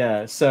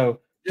 Yeah. So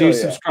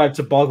subscribe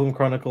to Boglum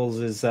Chronicles.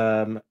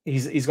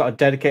 He's got a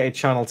dedicated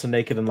channel to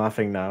Naked and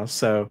Laughing now.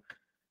 So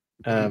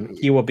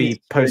he will be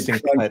posting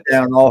clips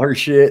down all her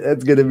shit.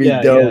 That's gonna be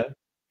dope. Yeah.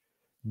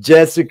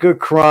 Jessica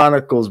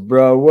Chronicles,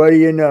 bro. What do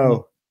you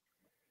know?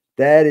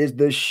 That is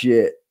the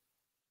shit.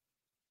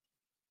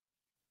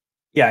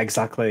 Yeah,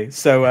 exactly.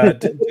 So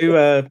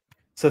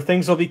so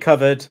things will be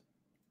covered.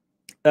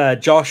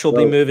 Josh will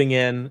be moving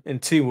in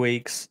 2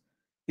 weeks.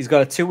 He's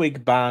got a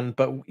 2-week ban,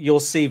 but you'll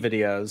see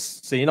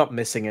videos, so you're not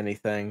missing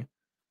anything.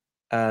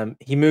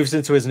 He moves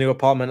into his new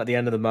apartment at the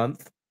end of the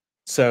month,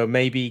 so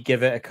maybe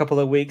give it a couple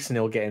of weeks and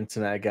he'll get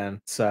internet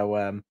again.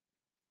 So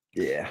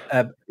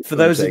for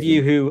those of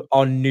you who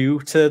are new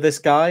to this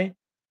guy,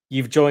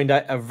 you've joined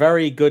at a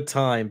very good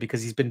time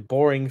because he's been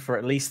boring for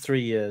at least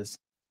 3 years.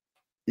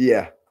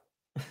 Yeah.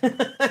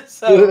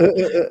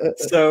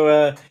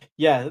 so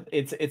yeah,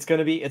 it's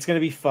gonna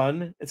be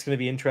fun. It's gonna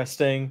be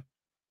interesting.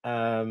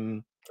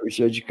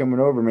 Appreciate you coming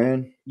over,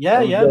 man.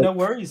 Yeah, no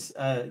worries.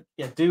 Do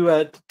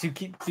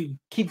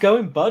keep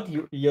going,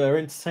 bud. You're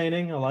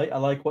entertaining. I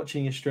like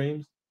watching your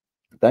streams.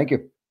 Thank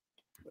you.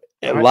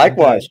 Yeah, right,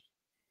 likewise.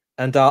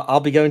 And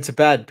I'll be going to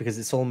bed because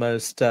it's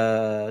almost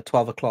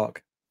 12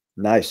 o'clock.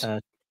 Nice.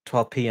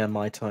 12 p.m.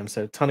 my time.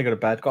 So time to go to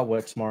bed. Got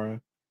work tomorrow.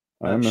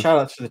 Shout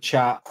out to the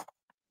chat.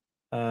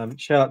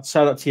 Shout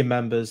out to your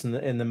members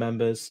and the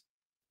members.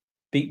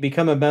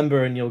 Become a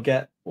member and you'll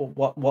get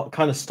what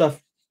kind of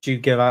stuff do you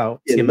give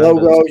out to your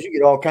logos, members? You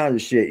get all kinds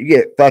of shit. You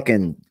get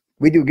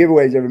we do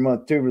giveaways every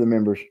month too for the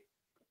members.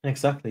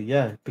 Exactly,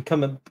 yeah.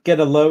 Get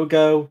a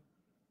logo,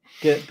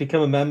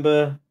 become a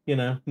member,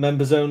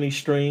 members only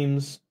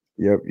streams.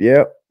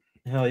 Yep.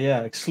 Hell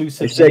yeah,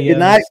 exclusive. They say good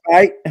night,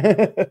 Mike.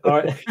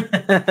 All right.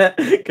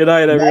 Good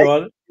night,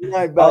 everyone. Good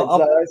night,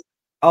 bye.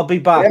 I'll be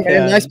back. Yeah,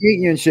 man. Nice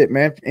meeting you and shit,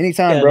 man.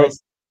 Anytime, yeah, bro.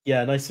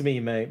 Nice to meet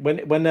you, mate.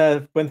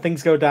 When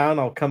things go down,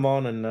 I'll come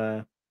on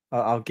and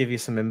I'll give you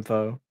some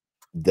info.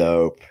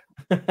 Dope.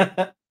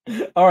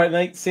 All right,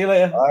 mate. See you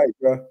later. All right,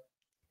 bro.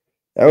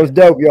 That was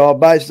dope, y'all.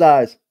 Bite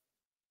size.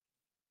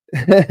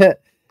 I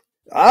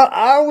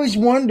always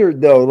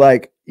wondered though,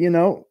 like, you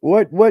know,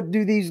 what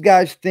do these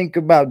guys think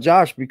about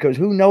Josh? Because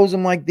who knows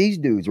him like these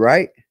dudes,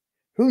 right?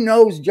 Who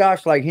knows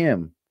Josh like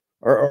him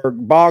or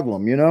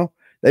Boglum, you know?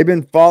 They've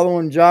been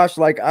following Josh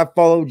like I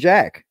follow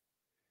Jack.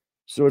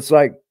 So it's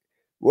like,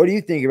 what do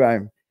you think about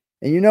him?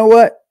 And you know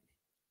what?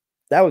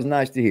 That was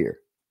nice to hear.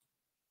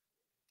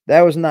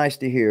 That was nice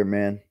to hear,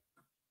 man.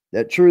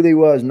 That truly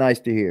was nice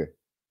to hear.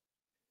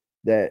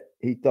 That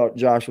he thought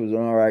Josh was an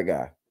all right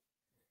guy.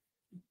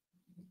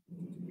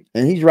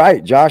 And he's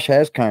right. Josh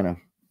has kind of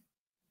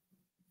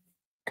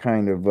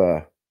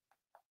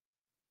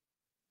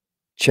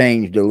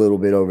changed a little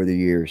bit over the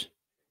years.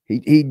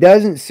 He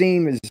doesn't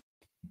seem as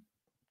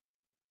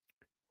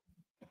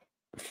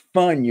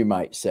fun, you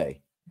might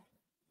say.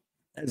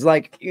 It's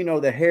like, you know,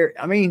 the hair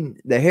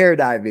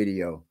dye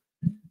video.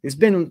 It's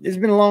been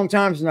a long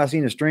time since I've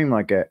seen a stream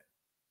like that.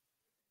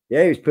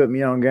 Yeah, he's putting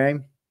me on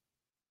game.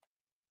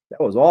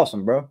 That was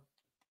awesome, bro.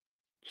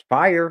 It's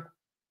fire.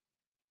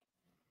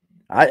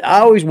 I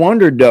always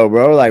wondered though,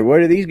 bro, like, what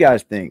do these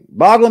guys think?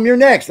 Boglum, you're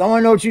next. I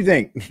want to know what you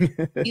think.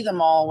 See the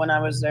mall when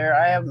I was there.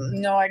 I have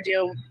no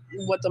idea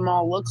what the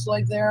mall looks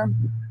like there.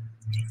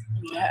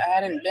 I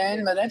hadn't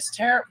been, but that's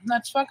terrible.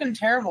 That's fucking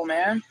terrible,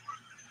 man.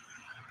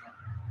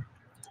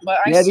 But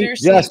I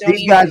seriously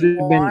don't even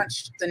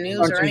watch the news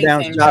or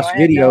anything. Josh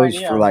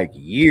videos for like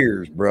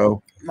years,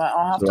 bro.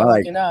 I'll have to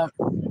look it up.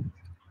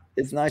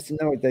 It's nice to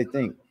know what they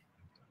think.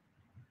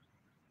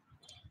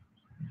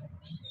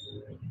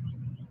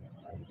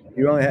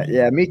 You only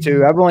yeah, me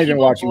too. I've only been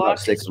watching about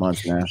 6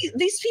 months now.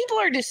 These people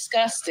are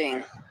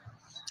disgusting.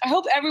 I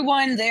hope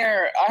everyone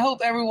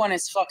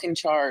is fucking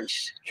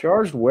charged.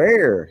 Charged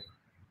where?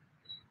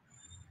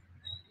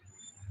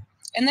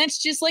 And that's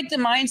just like the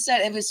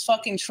mindset of his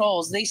fucking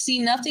trolls. They see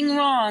nothing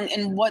wrong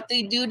in what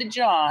they do to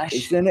Josh.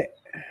 Isn't it?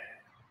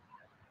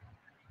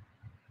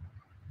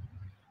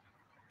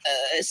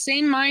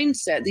 Same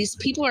mindset. These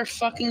people are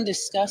fucking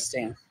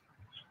disgusting.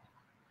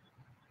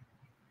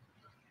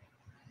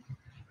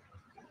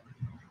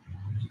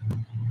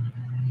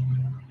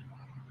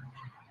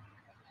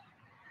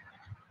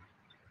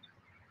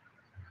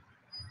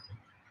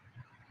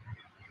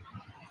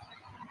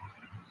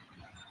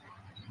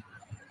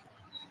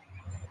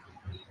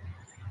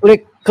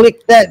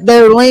 Click that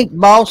there link,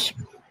 boss.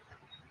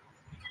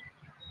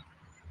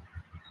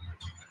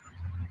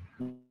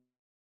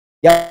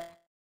 Got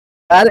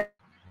it,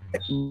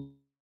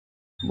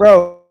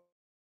 bro.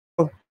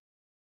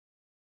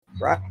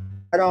 Right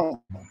on.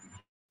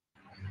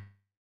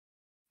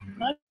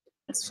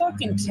 It's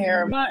fucking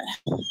terrible.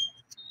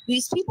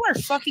 These people are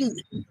fucking.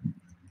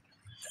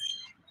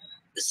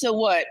 So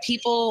what?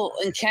 People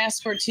in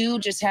Casper too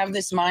just have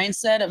this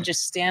mindset of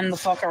just stand the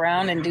fuck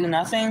around and do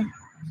nothing.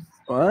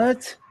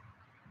 What?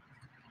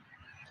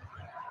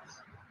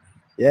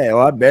 Yeah,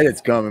 well, I bet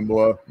it's coming,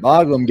 boy.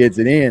 Boglum gets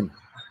it in.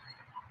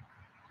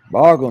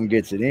 Boglum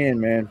gets it in,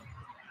 man.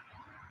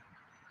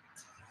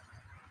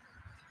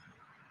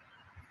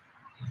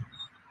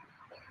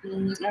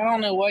 I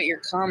don't know what your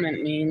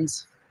comment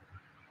means.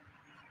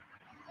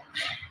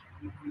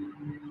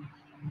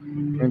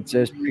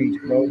 Princess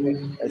Peach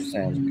Boba. That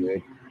sounds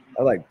good.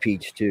 I like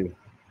peach too.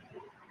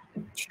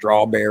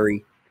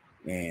 Strawberry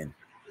and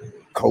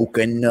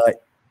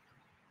coconut.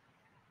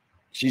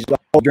 She's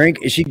like, oh, drink.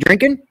 Is she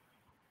drinking?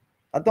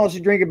 I thought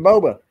she's drinking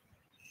boba.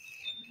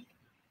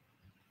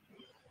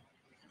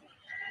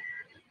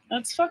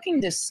 That's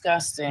fucking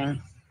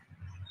disgusting.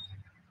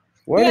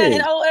 What yeah, is?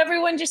 and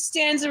everyone just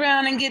stands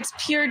around and gets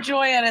pure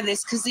joy out of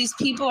this because these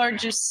people are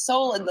just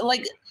so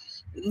like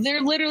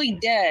they're literally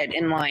dead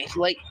in life.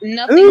 Like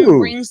nothing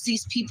brings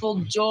these people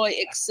joy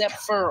except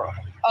for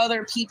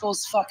other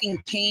people's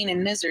fucking pain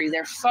and misery.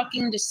 They're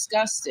fucking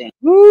disgusting.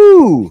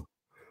 Ooh,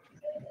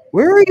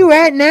 where are you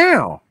at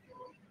now?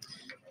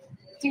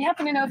 Do you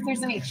happen to know if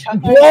there's any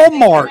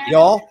Walmart,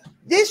 y'all?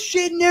 This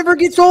shit never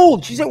gets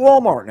old. She's at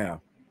Walmart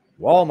now.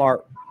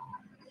 Walmart.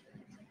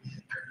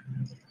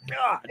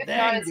 God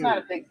damn. It's not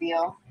a big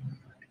deal.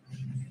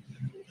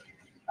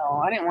 Oh,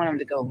 I didn't want him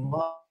to go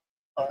low.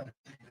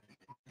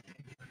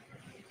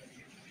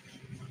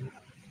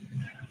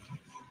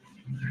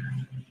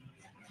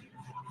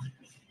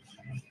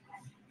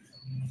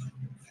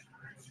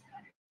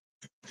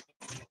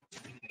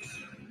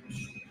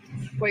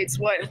 Wait,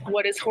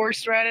 what is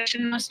horseradish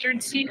and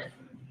mustard seed?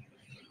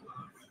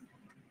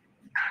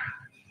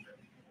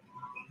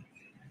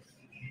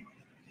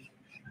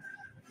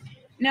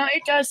 No,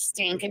 it does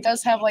stink. It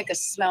does have like a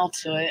smell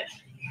to it.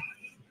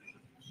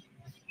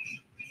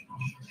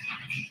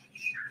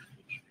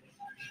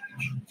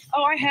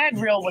 Oh, I had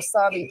real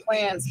wasabi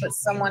plants, but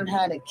someone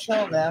had to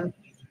kill them.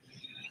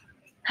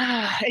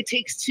 It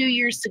takes 2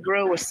 years to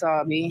grow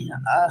wasabi.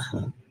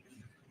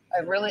 I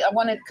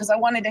wanted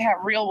to have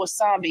real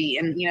wasabi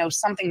and, you know,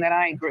 something that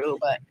I grew,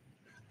 but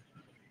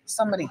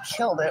somebody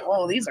killed it.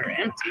 Whoa, these are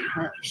empty.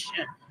 Holy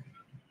shit.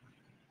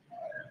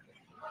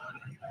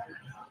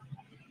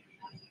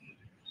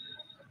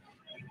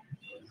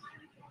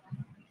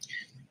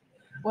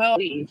 Well,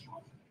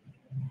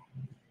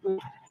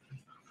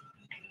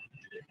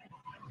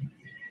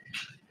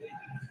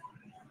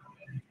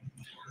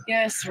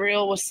 yes,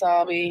 real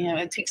wasabi.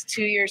 It takes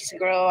 2 years to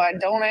grow.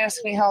 Don't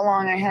ask me how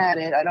long I had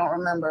it. I don't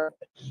remember.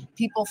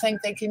 People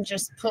think they can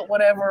just put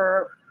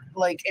whatever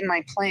like in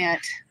my plant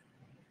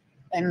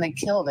and they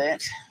killed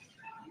it.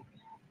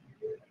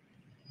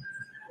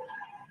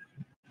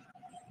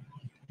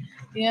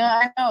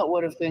 Yeah, I know it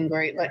would have been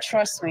great, but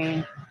trust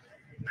me.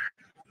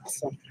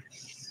 Awesome.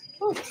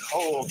 Ooh,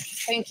 cold.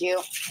 Thank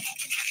you.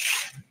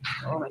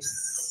 Oh, let's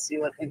see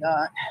what they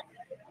got.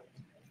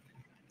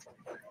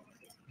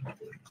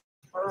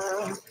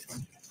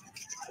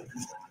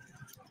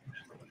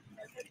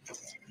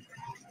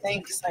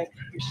 Thanks, I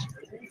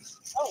appreciate it.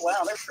 Oh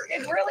wow, they're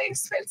freaking really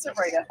expensive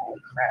right now. Holy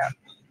crap.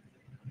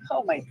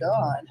 Oh my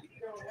god.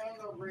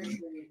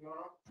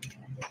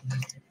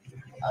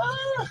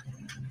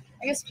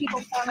 I guess people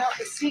found out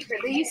the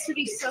secret. They used to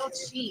be so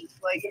cheap.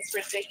 Like, it's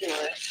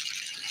ridiculous.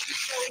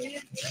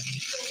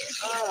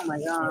 Oh my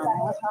god.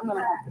 I'm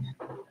gonna have to...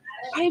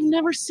 I've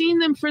never seen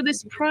them for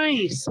this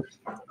price.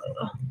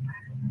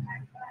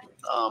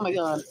 Oh my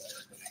god.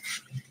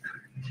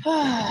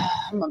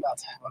 I'm about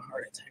to have a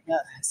heart attack.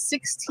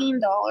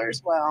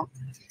 $16. Wow.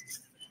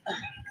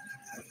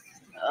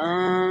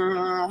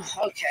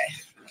 Okay.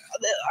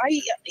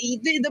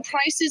 The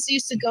prices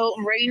used to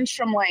range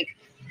from like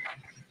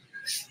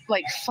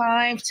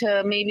 $5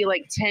 to maybe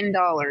like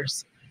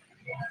 $10.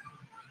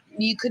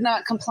 You could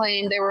not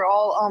complain. They were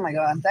all, oh my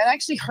god, that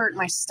actually hurt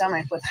my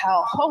stomach with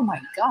how, oh my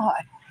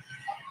god,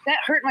 that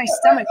hurt my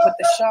stomach with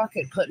the shock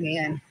it put me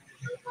in.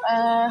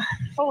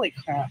 Holy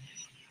crap.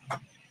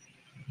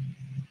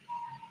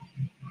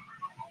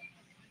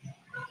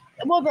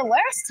 Well, the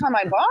last time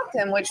I bought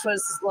them, which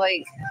was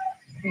like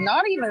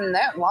not even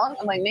that long,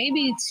 like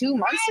maybe 2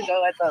 months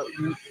ago,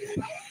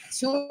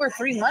 2 or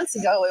 3 months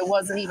ago, it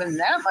wasn't even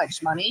that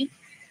much money.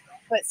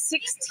 But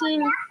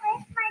 $16.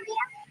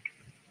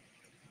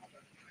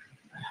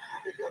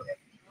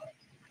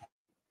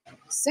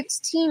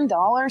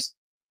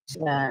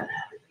 Yeah.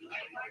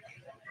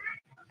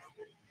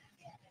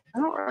 I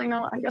don't really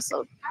know. I guess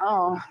the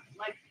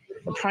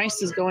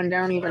price is going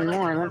down even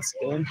more. That's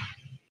good.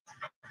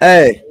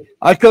 Hey,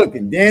 I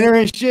cooking dinner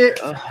and shit.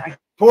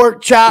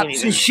 Pork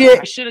chops and shit.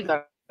 I should have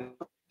got.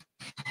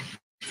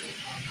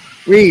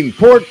 We eating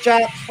pork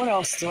chops. What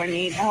else do I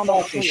need? How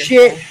about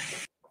shit?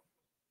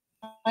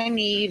 I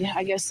need,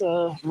 I guess,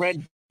 a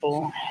Red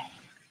Bull.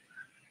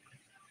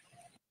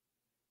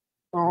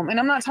 And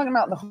I'm not talking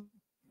about the.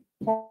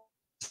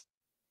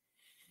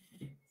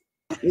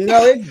 You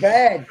know, it's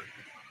bad.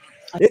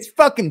 It's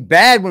fucking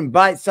bad when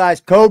Bite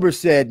Size Cobra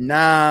said,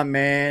 "Nah,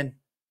 man.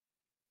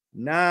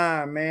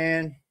 Nah,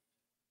 man.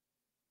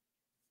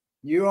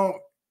 You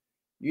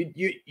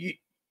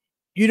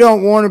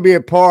don't want to be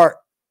a part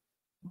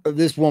of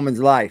this woman's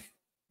life."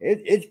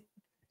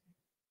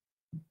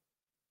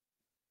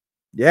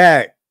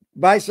 Yeah,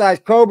 Bite Size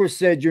Cobra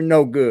said you're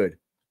no good.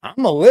 I'm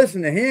gonna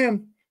listen to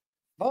him.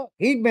 Fuck,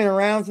 he's been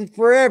around since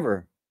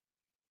forever.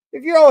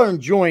 If you're all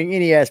enjoying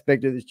any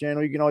aspect of this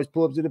channel, you can always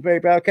pull up to the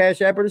PayPal,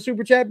 Cash App, or the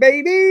Super Chat,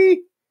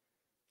 baby.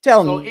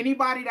 Tell me. So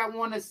anybody that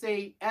want to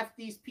say F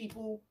these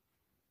people,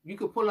 you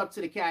could pull up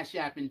to the Cash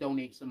App and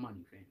donate some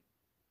money, fam.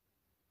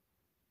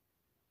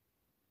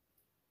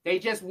 They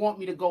just want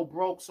me to go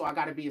broke, so I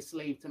got to be a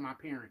slave to my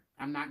parent.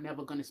 I'm not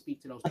never going to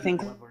speak to those people. I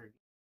think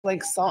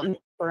like salt and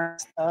pepper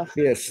stuff.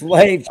 Be a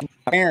slave to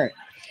my parent.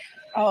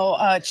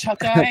 Oh,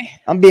 Chuck Eye.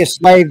 I'm be a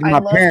slave to my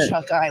parent. I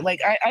love Chuck Eye.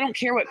 Like, I don't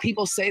care what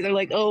people say. They're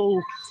like,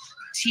 oh,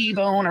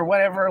 T-bone or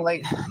whatever.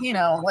 Like, you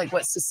know, like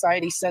what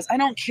society says. I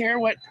don't care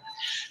what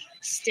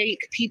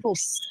steak people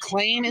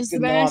claim is the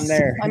best.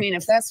 I mean,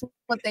 if that's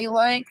what they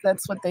like,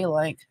 that's what they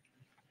like.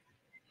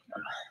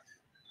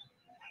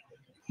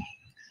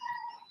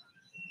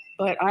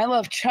 But I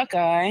love Chuck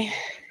Eye.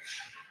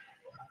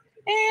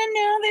 And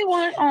now they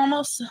want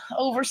almost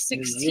over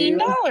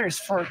 $16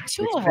 for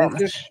two of them.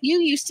 You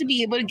used to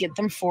be able to get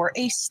them for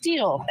a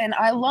steal, and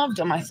I loved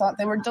them. I thought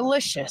they were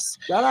delicious.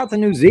 Shout out to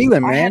New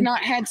Zealand, man. I had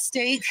not had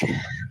steak.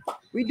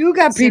 We do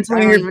got people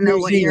in here from New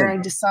Zealand. Year I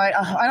decide.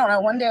 I don't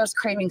know. One day I was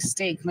craving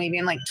steak, maybe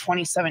in like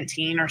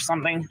 2017 or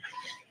something.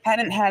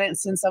 Hadn't had it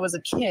since I was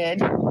a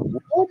kid.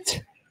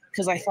 What?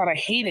 Because I thought I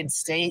hated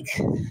steak.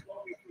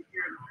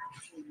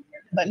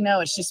 But no,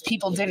 it's just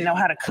people didn't know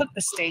how to cook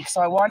the steak.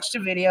 So I watched a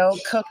video,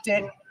 cooked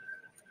it.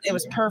 It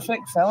was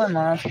perfect, fell in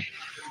love.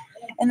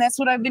 And that's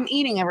what I've been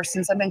eating ever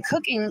since. I've been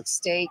cooking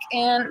steak,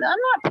 and I'm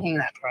not paying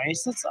that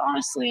price. It's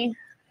honestly.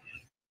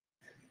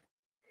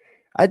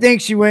 I think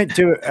she went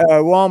to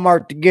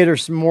Walmart to get her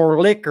some more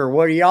liquor.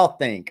 What do y'all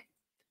think?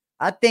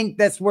 I think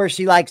that's where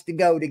she likes to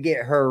go to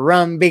get her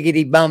rum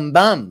biggity bum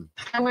bum.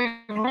 I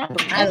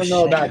don't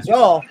know about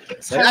y'all,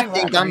 but I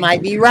think I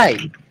might be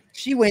right.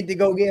 She went to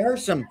go get her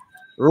some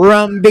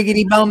rum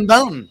biggity bum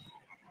bum.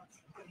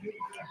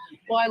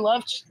 Well, I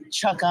love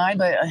Chuck Eye,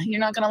 but you're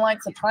not gonna like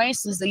the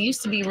prices. They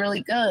used to be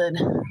really good.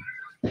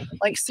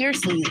 Like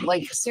seriously, you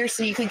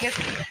could get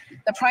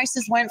the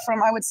prices went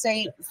from, I would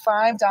say,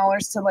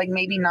 $5 to like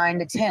maybe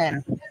 $9 to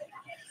 $10,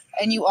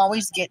 and you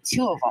always get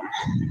 2 of them.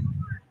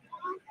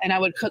 And I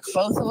would cook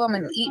both of them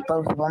and eat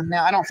both of them.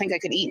 Now I don't think I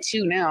could eat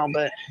 2 now,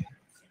 but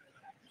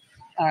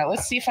all right,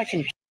 let's see if I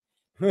can.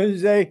 What did you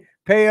say?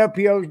 Pay up,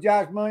 he owes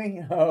Josh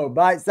money. Oh,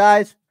 bite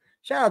size.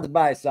 Shout out to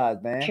bite size,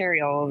 man.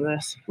 Carry all of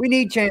this. We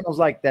need channels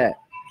like that.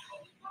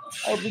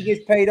 I hope he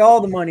gets paid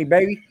all the money,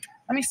 baby.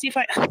 Let me see if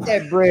I get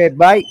that bread,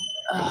 bite.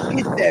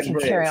 Get that I can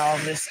bread. carry all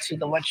of this to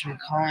the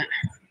whatchamacallit.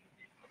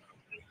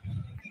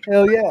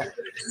 Hell yeah.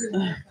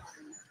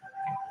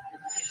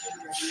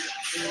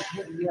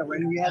 Yeah,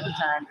 when you have the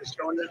time, just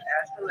go and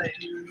ask the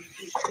lady.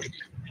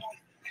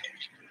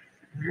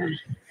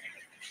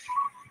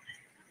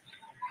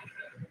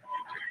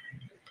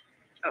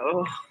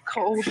 Oh,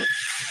 cold.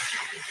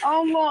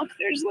 Oh, look,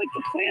 there's like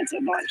the plants I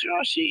bought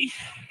Joshy.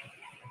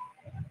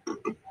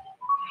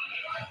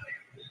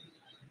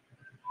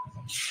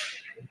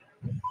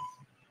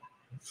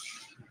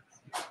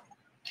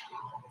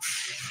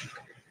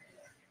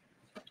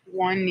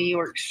 One New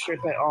York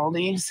strip at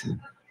Aldi's.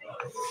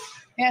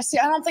 Yeah, see,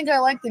 I don't think I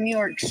like the New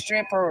York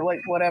strip or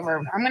like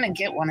whatever. I'm going to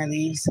get one of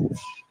these.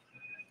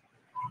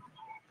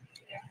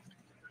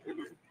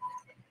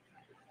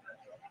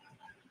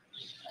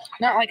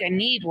 Not like I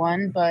need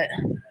one, but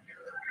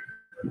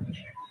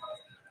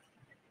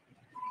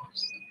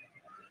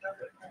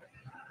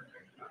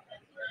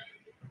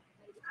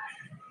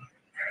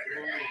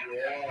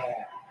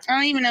I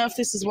don't even know if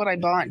this is what I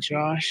bought,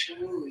 Josh.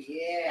 Ooh,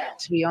 yeah.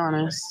 To be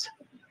honest.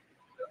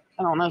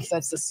 I don't know if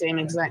that's the same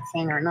exact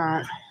thing or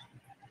not.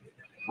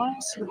 Why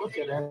else you look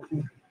at it?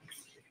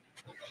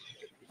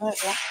 Don't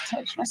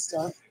touch my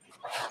stuff.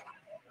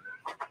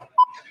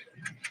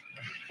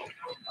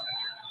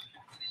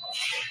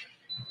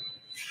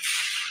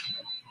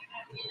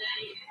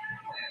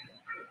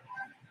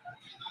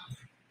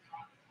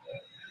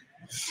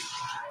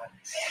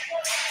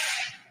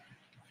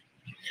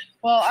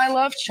 Well, I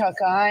love Chuck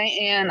Eye,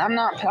 and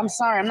I'm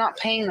sorry, I'm not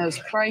paying those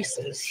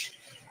prices.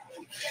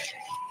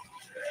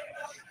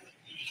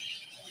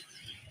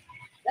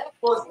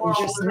 I'm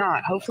just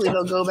not. Hopefully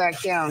they'll go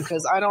back down,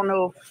 because I don't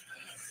know.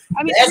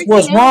 I mean, that's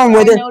what's wrong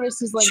with it.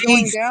 Notice is like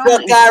going down,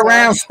 Chuck Eye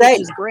round steak,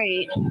 which is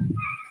great.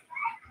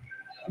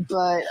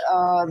 But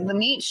the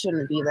meat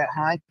shouldn't be that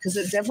high, because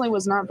it definitely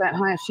was not that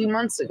high a few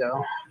months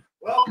ago.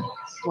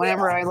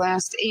 Whenever I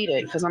last ate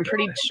it, because I'm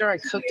pretty sure I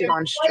cooked it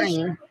on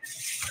stream.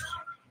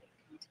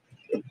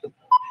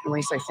 At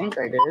least I think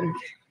I did.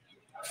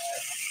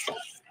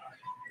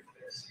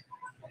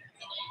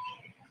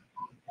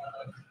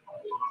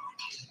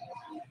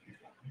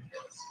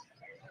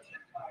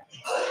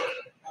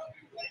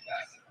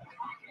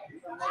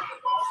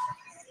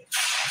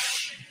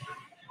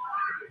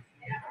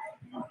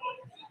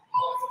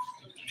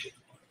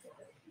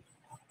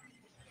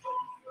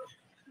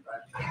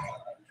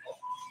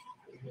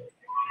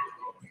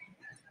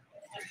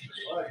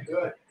 All right,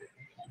 good.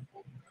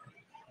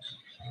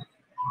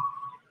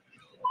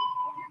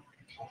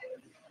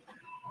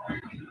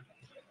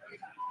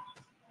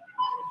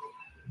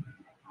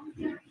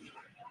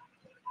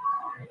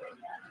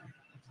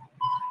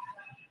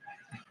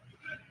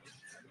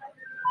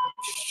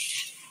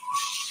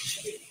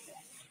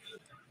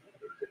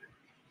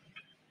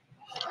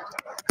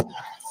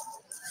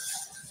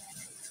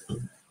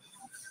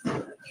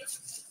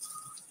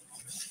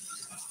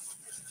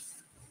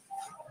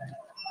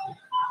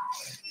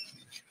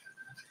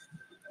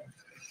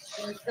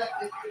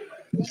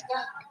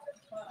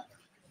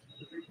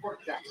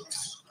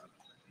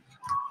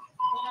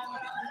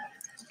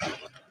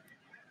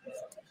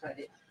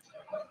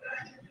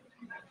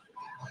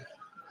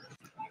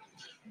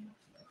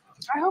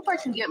 I hope I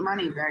can get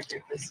money back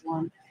at this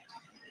one.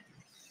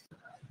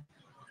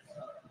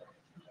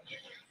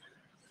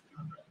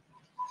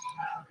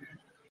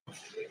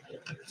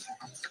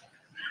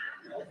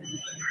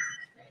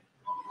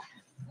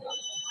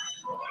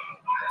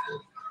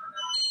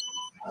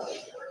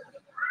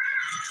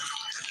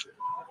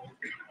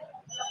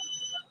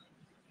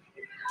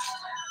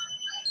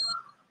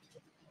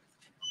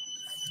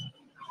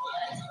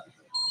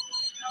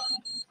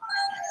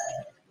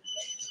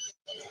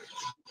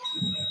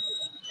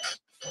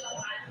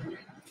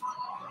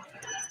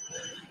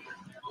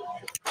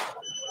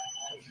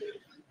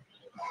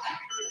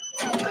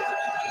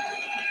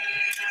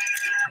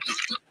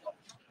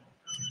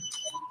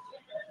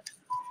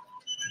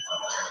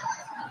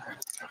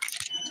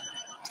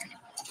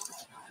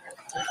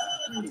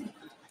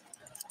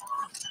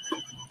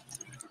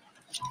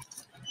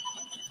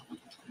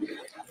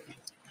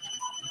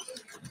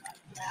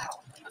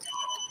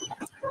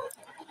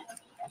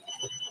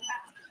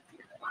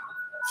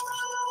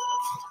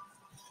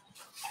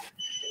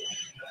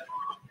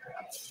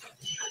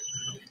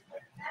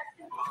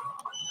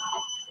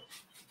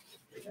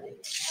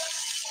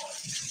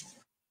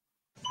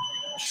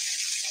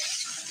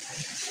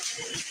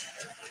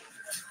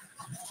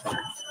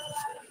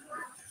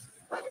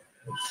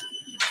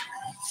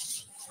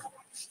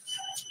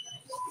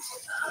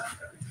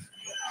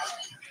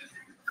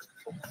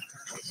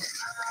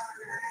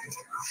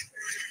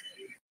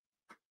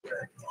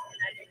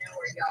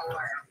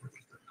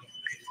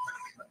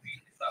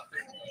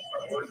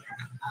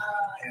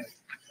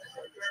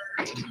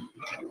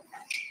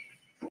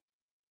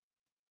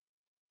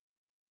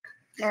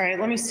 All right,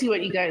 let me see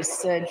what you guys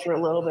said for a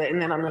little bit,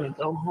 and then I'm going to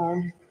go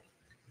home.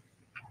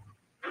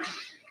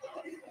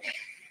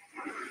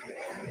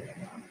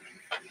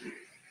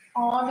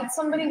 Oh, did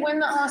somebody win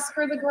the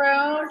Oscar the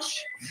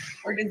Grouch?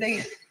 Or did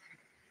they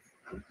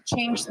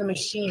change the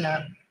machine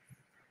up?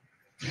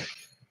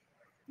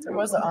 There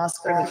was an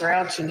Oscar the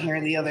Grouch in here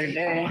the other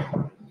day.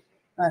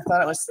 I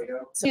thought it was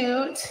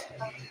cute.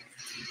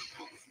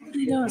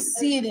 I don't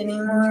see it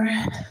anymore.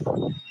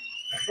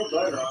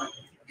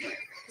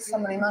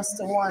 Somebody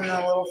must have won the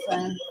little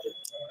thing.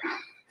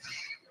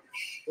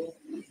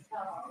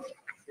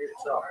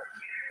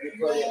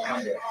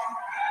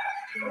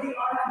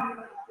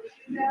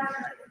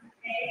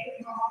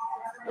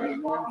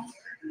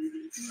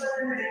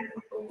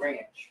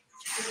 Ranch.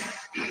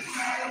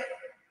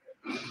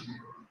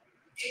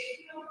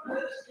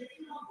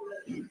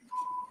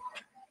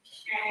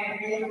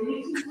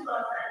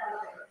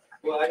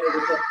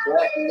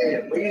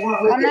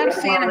 I'm not a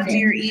fan of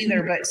deer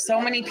either, but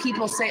so many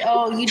people say,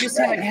 oh, you just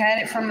haven't had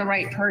it from the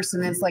right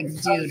person. It's like,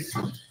 dude,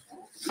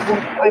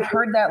 I've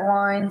heard that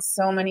line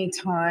so many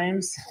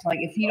times. Like,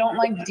 if you don't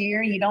like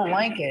deer, you don't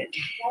like it,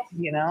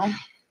 you know?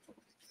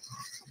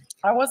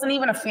 I wasn't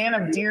even a fan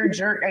of deer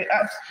jerk. I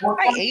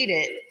ate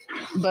it,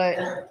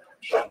 but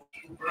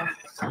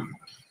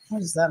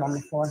what is that on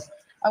the floor?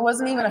 I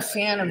wasn't even a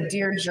fan of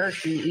deer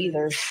jerky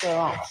either,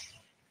 so...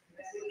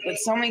 But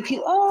so many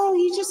people, oh,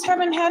 you just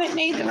haven't had it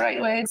made the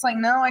right way. It's like,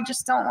 no, I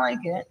just don't like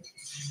it.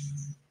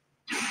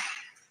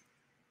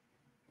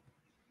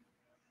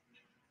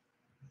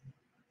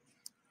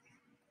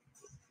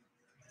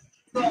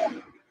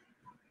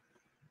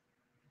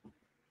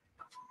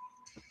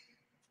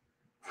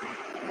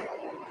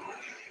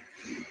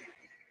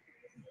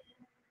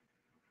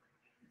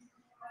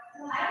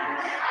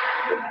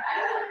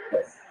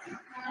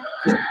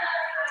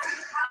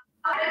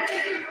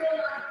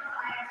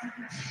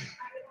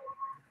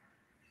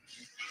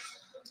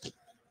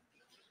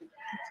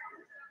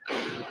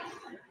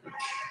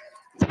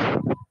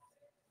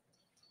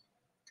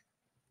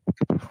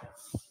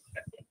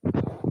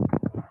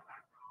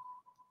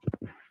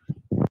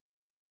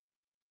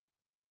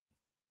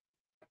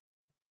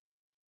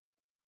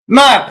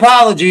 My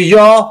apologies,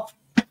 y'all.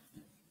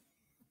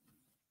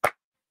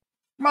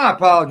 My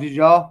apologies,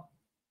 y'all.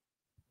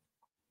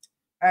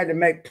 I had to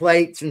make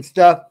plates and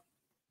stuff.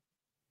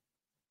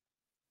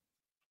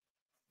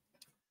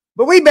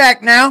 But we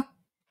back now.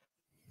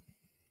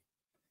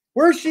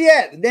 Where's she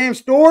at? The damn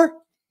store?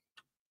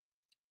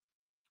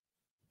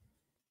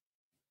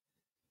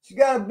 She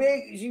got a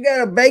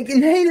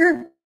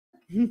baconator?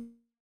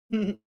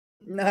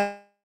 Not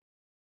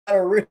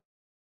a real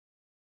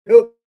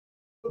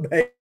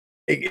baconator.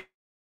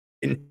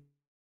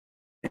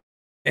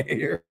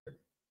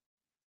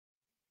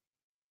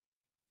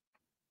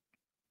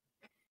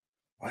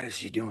 What is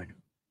she doing?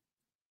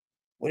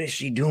 What is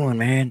she doing,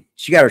 man?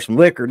 She got her some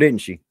liquor,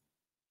 didn't she?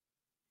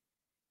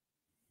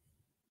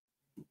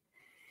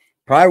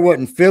 Probably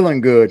wasn't feeling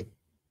good.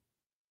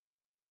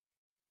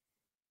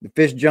 The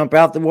fish jump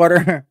out the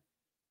water.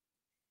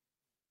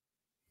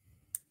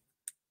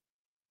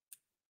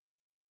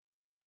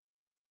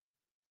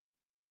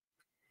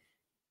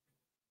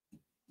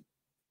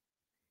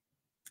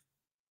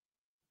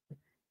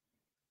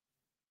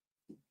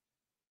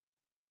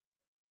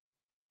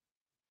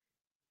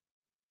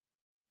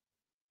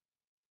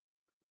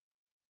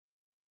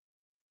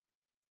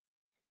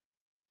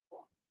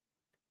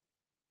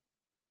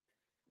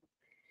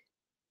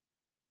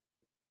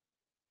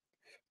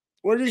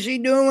 What is she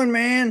doing,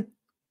 man?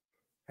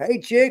 Hey,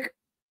 chick,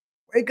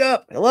 wake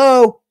up.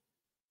 Hello.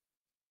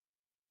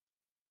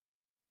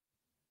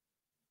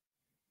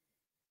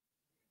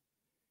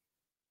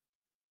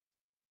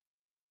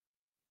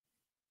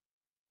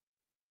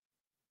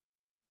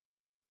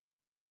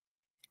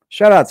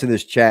 Shout out to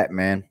this chat,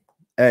 man.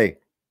 Hey,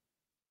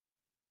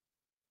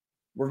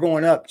 we're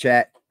going up,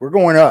 chat. We're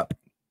going up.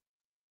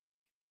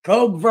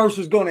 Cobraverse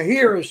is going to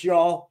hear us,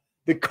 y'all.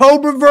 The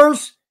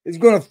Cobraverse is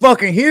going to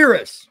fucking hear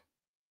us.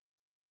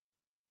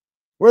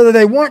 Whether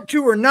they want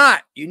to or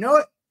not. You know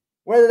it?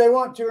 Whether they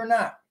want to or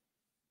not.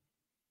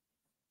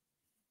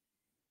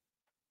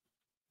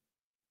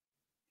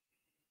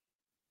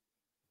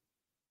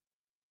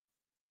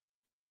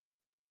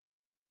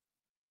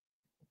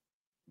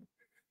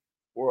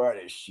 What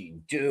is she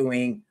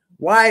doing?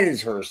 Why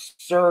does her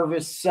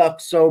service suck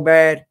so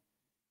bad?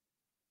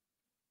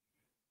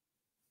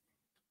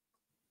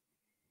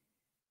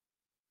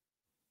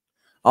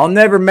 I'll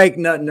never make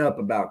nothing up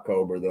about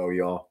Cobra, though,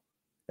 y'all.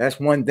 That's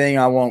one thing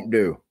I won't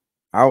do.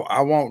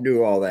 I won't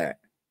do all that.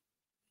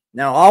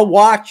 Now, I'll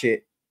watch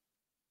it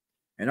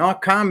and I'll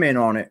comment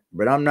on it,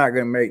 but I'm not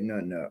going to make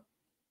nothing up.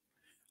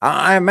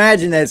 I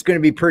imagine that it's going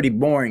to be pretty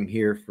boring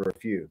here for a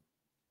few.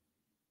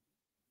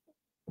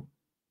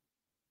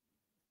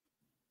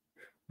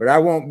 But I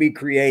won't be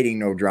creating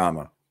no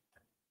drama.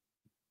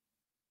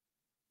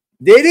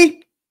 Did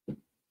he?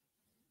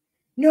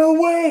 No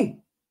way.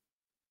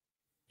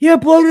 He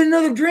uploaded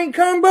another drink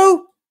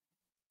combo?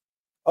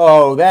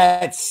 Oh,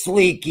 that's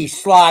sleeky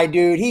sly,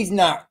 dude. He's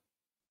not.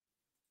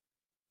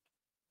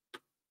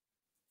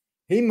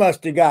 He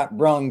must have got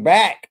brung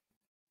back.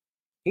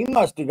 He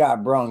must have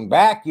got brung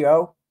back,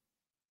 yo.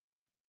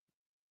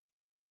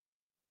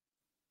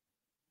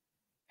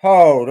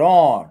 Hold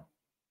on.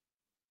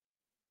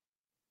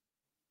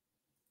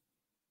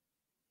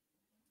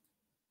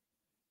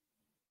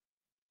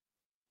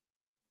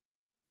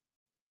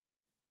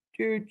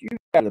 Dude, you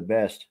got the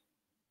best.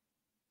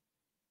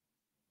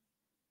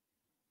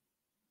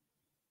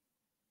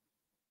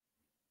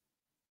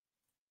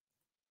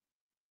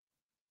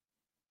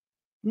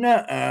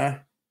 Nuh-uh.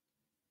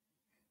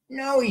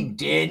 No, he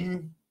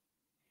didn't.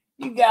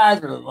 You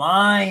guys are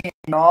lying,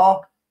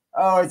 y'all.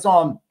 Oh, it's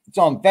on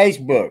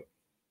Facebook.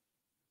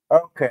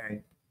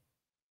 Okay.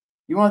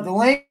 You want the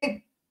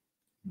link?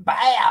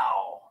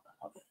 Bow.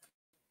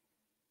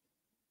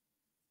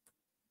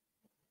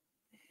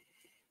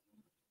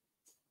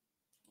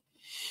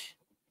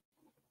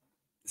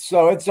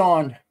 So it's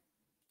on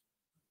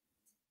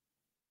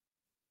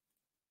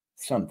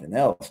something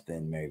else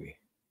then, maybe.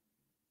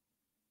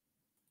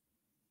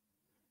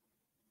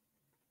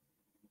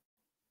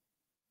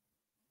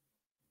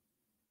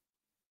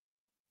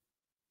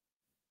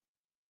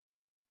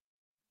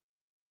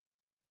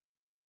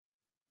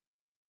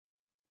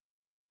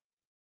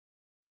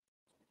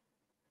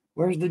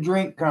 Where's the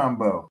drink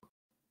combo?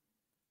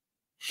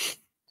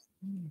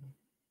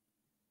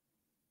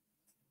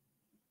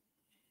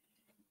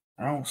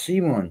 I don't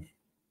see one.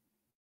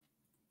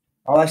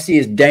 All I see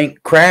is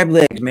dank crab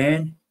legs,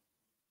 man.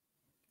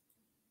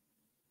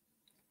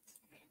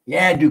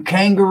 Yeah, do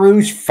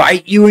kangaroos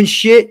fight you and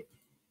shit?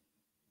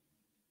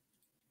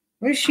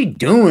 What is she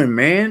doing,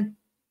 man?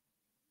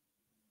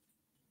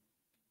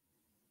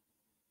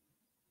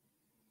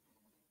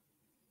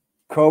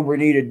 Cobra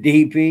need a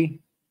DP.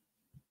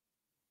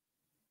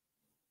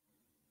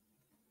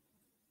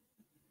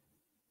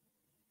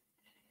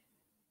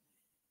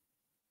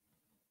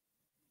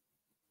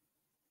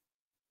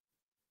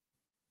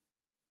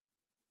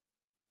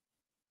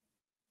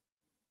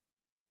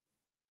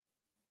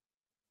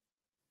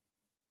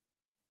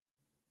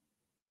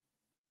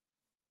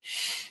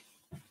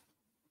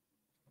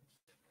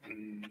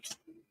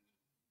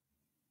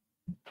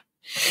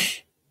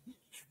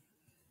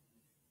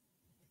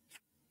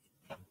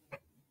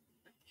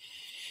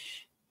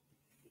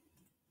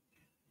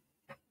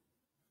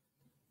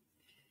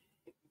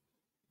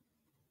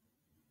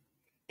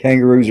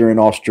 Kangaroos are in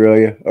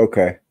Australia.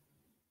 Okay.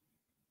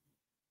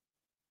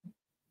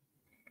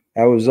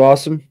 That was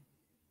awesome.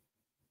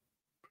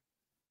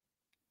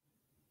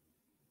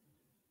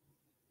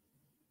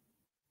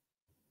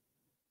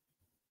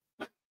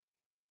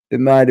 It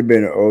might have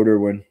been an older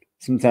one.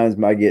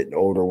 Sometimes I get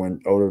older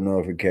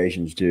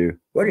notifications too.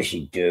 What is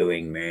she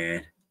doing,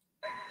 man?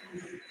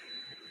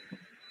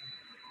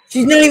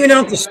 She's not even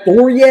out the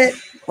store yet.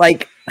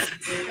 Like,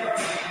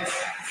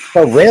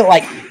 for real?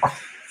 Like,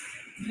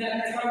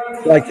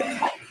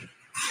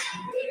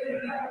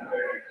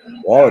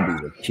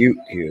 wallabies are cute.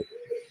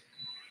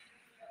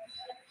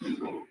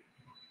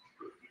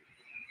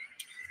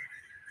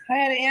 I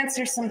had to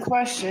answer some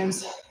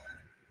questions.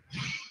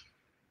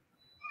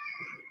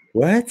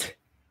 What?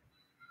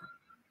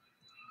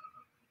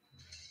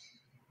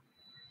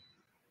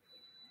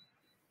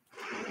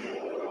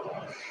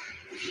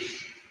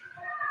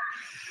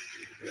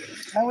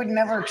 I would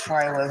never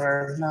try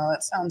liver. No,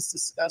 that sounds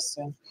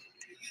disgusting.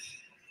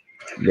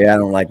 Yeah, I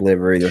don't like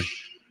liver either.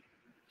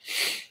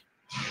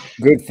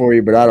 Good for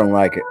you, but I don't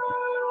like it.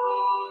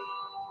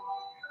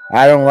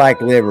 I don't like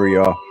liver,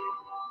 y'all.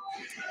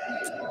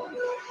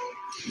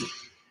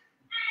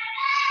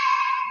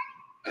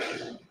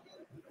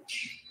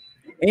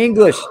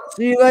 English.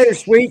 See you later,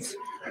 sweets.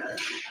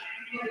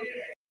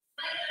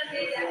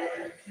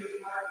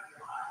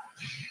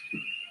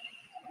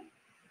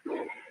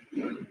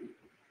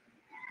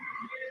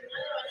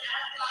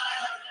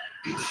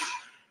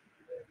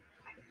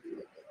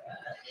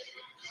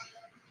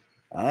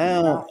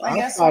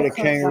 I'll fight a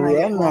kangaroo.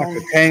 I'll knock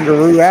a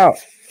kangaroo out.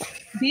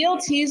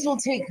 BLTs will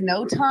take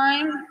no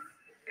time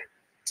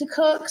to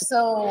cook,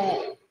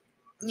 so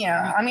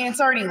yeah. I mean,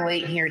 it's already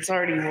late here. It's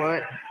already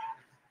what?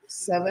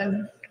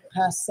 7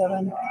 past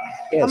 7.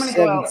 Yeah, I'm gonna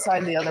go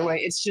outside the other way.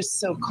 It's just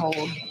so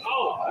cold.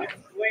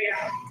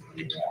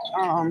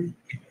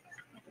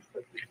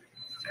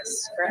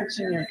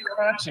 Scratching your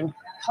crotch in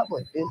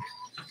public, dude.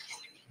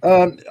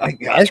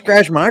 I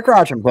scratch my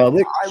crotch in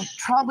public. I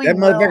probably that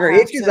motherfucker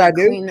itches. I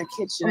do. Clean the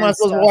kitchen. Am I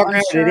supposed to walk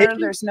around with it?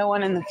 There's no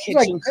one in the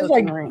kitchen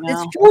cooking right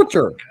now. It's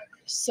torture.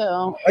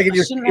 So like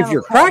if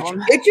your crotch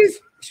itches,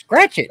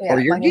 scratch it,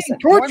 or you're getting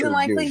tortured. More than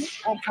likely,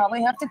 I'll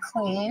probably have to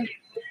clean.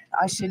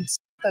 I should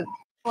the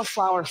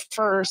cauliflower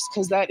first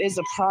because that is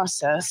a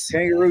process.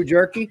 Kangaroo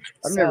jerky?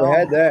 I've never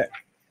had that.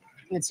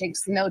 It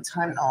takes no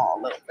time. Oh,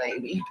 little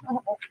baby.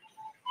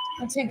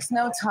 It takes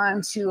no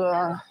time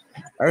to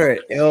I had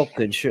elk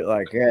and shit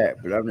like that,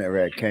 but I've never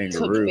had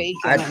kangaroo. Cook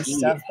bacon and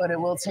stuff, but it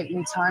will take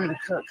me time to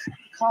cook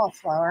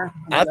cauliflower.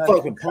 I'd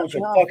fucking punch a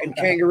fucking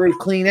kangaroo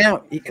clean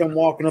out. He come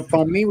walking up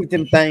on me with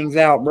them things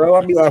out, bro.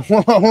 I'd be like,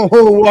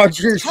 whoa, watch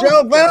yourself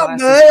out, bud.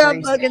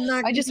 I'm fucking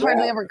not. I just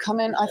hardly ever come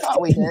in. I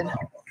thought we did.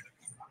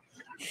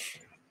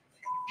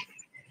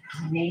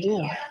 They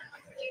do.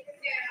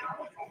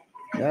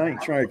 I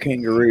ain't trying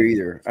kangaroo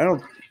either.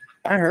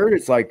 I heard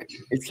it's like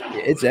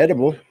it's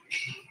edible.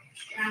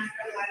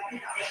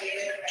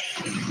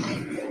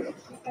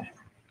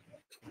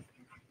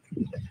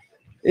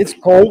 It's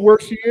cold where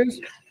she is.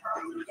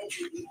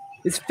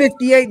 It's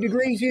 58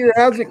 degrees here.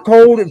 How's it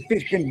cold in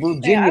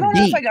Virginia I don't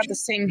Beach? know if I got the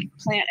same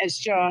plant as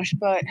Josh,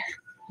 but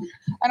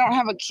I don't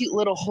have a cute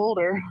little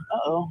holder.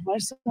 Uh-oh. Why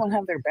does someone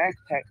have their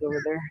backpack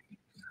over there?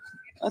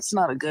 That's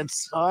not a good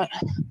spot.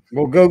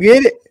 Well, go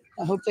get it.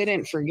 I hope they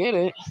didn't forget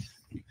it.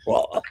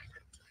 Well,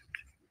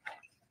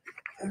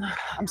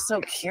 I'm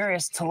so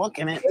curious to look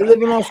in it. They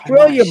live in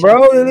Australia,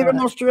 bro. They live in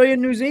Australia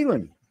and New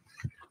Zealand.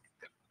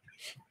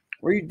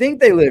 Where you think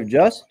they live,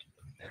 Just?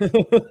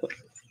 But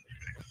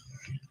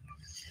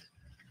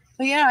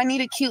yeah, I need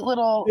a cute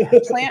little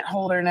plant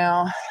holder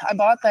now. I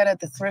bought that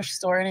at the thrift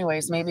store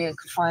anyways. Maybe I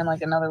could find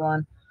like another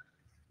one.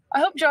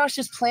 I hope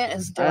Josh's plant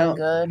is doing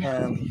good.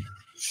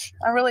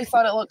 I really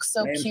thought it looked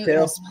so cute in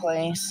this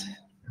place.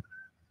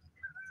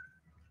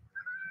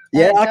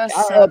 Yeah, I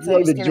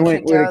uploaded the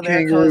joint with a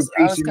kangaroo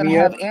piece of me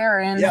up.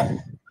 Aaron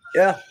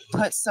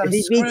put some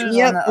screws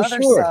on the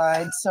other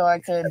side so I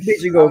could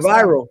go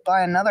viral.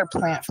 Buy another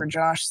plant for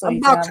Josh so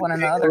he can have one in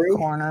the other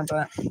corner.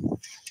 But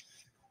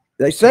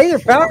they say they're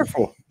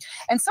powerful.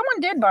 And someone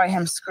did buy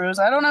him screws.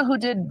 I don't know who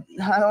did.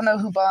 I don't know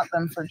who bought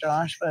them for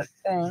Josh, but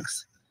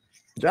thanks.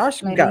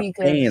 Josh has got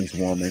fans,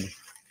 woman.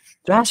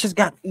 Josh has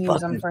got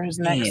fucking for his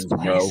fans, next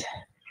bro.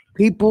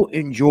 People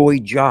enjoy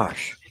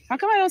Josh. How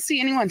come I don't see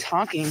anyone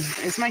talking?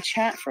 Is my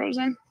chat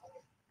frozen?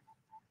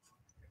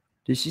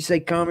 Did she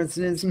say common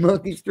sense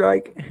monkey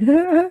strike?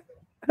 Oh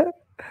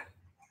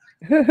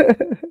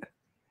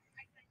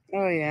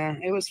yeah,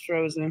 it was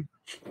frozen.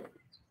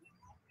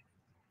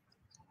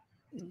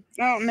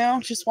 Oh no,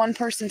 just one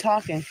person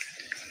talking.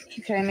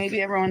 Okay, maybe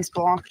everyone's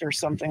blocked or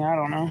something. I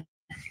don't know.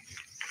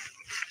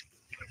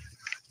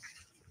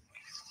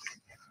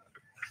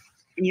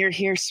 You're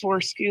here,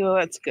 Sworsky.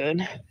 That's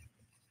good.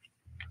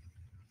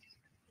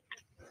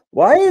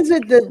 Why is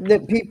it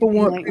that people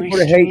want people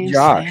to hate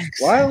Josh?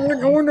 I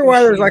wonder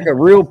why there's like a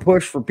real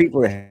push for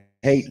people to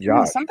hate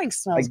Josh. Something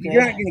smells good.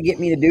 You're not going to get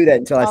me to do that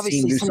until I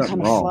see him do something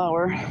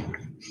wrong.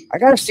 I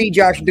got to see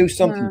Josh do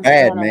something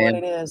bad, man.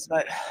 What it is,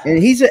 but and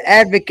he's an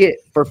advocate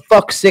for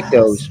fuck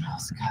sickos,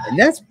 and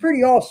that's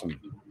pretty awesome.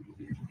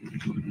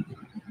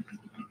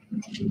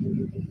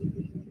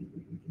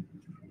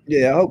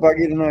 Yeah, I hope I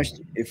get a nice.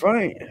 If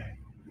I ain't.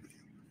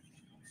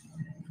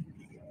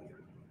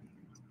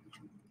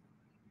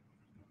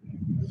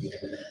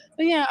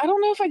 But yeah, I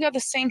don't know if I got the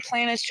same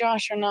plan as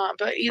Josh or not,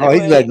 but either way,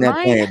 he's letting that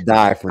plant plant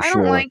die for sure. I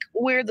don't like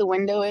where the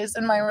window is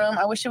in my room.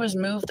 I wish it was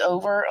moved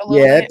over a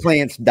little bit. Yeah, that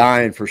plant's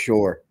dying for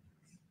sure.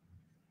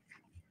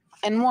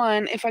 And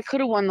one, if I could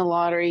have won the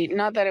lottery,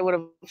 not that I would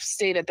have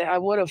stayed at I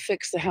would have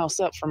fixed the house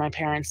up for my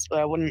parents, but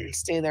I wouldn't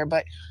stay there.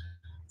 But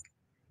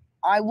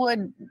I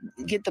would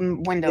get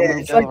the window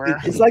moved over.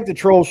 It's like the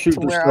trolls shoot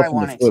their stuff in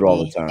the foot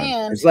all the time.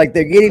 And it's like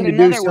they're getting to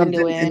do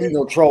something and then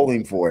they'll troll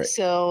him for it.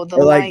 So the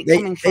light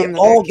coming from the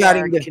all got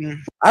him to,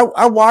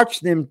 I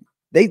watched them.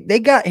 They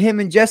got him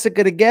and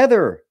Jessica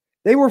together.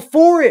 They were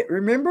for it,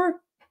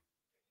 remember?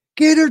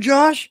 Get her,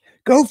 Josh.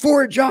 Go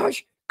for it,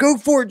 Josh. Go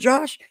for it,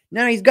 Josh.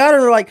 Now he's got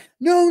her like,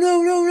 no,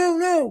 no, no, no,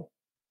 no.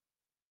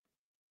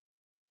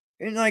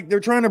 And like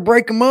they're trying to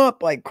break him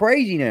up like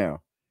crazy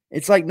now.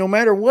 It's like no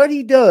matter what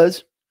he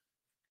does,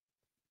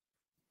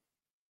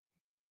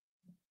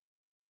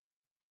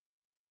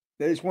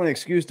 they just want an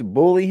excuse to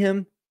bully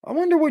him. I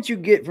wonder what you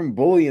get from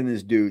bullying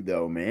this dude,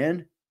 though,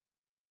 man.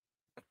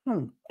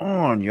 Come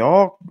on,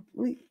 y'all.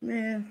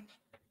 Man,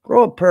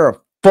 grow a pair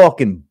of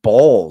fucking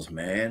balls,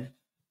 man.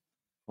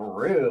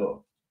 For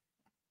real.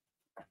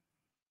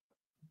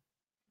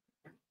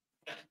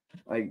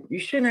 Like, you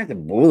shouldn't have to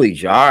bully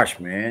Josh,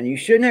 man. You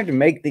shouldn't have to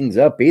make things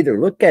up either.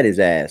 Look at his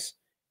ass.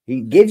 He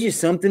gives you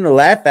something to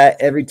laugh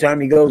at every time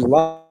he goes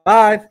live.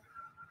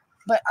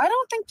 But I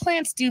don't think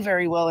plants do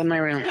very well in my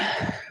room.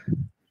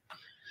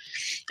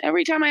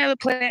 Every time I have a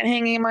plant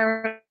hanging in my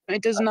room,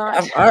 it does not.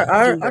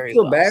 I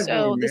feel bad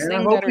for you,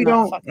 man.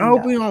 I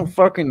hope we don't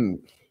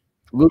fucking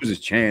lose his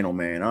channel,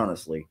 man.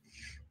 Honestly,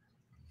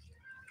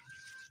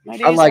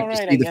 I'd like to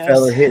see the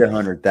fella hit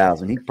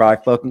 100,000. He'd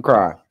probably fucking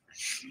cry.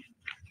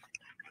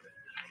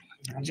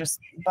 I just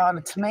bought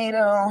a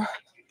tomato,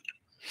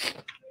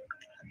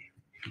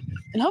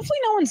 and hopefully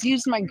no one's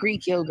used my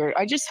Greek yogurt.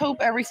 I just hope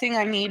everything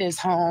I need is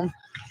home.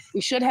 We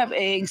should have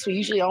eggs. We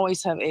usually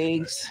always have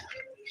eggs.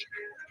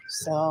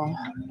 So, oh,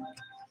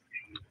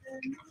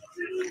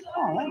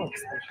 that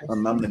looks delicious. My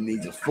mama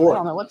needs a fork. I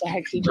don't know what the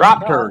heck he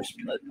dropped hers.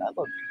 But that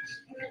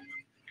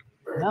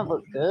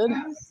looked good.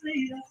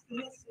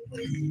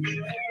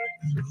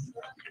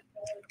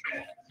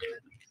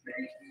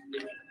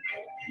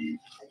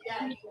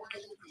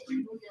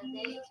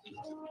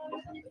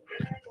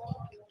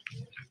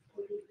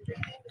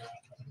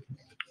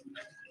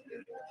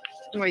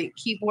 Wait,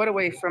 keep what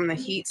away from the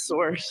heat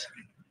source?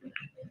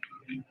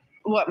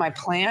 What, my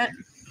plant?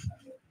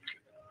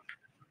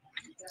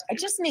 It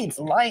just needs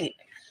light.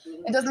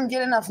 It doesn't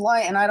get enough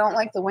light, and I don't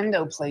like the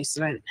window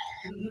placement.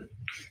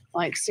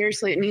 Like,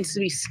 seriously, it needs to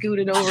be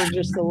scooted over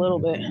just a little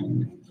bit.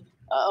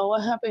 Uh-oh,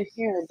 what happened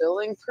here?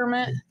 Building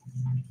permit?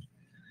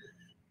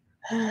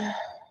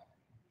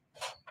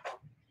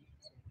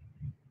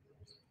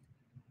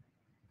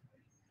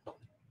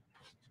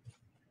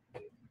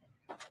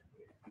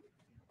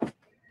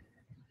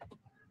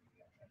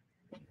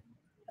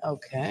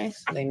 Okay,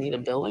 so they need a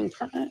building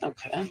permit.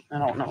 Okay, I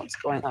don't know what's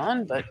going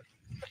on, but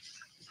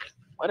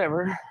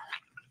whatever.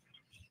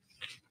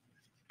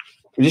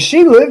 Does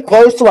she live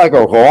close to like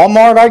a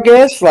Walmart, I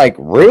guess? Like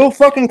real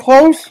fucking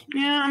close?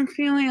 Yeah, I'm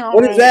feeling all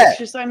What right. is that? It's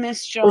just I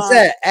miss Josh. What's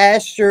that?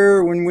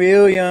 Asher and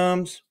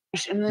Williams.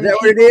 And is that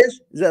what it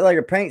is? Is that like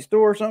a paint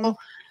store or something?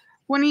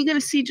 When are you going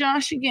to see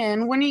Josh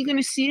again? When are you going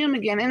to see him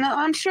again? And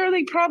I'm sure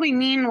they probably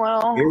mean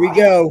well. Here we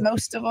go.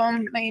 Most of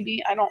them,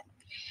 maybe. I don't.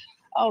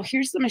 Oh,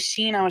 here's the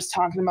machine I was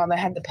talking about that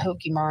had the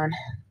Pokemon.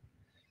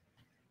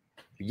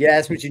 Yeah,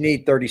 that's what you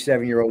need,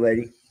 37-year-old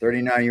lady,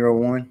 39-year-old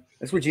woman.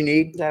 That's what you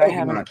need. That I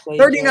haven't played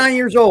 39 yet.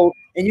 years old,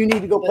 and you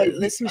need to go But play.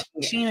 This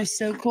machine is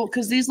so cool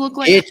because these look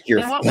like. It's your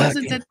and what was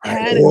it that they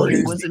had in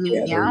here? Was it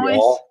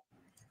Meowish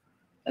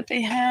that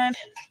they had?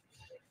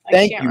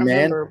 Thank you,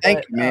 man.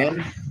 Thank you,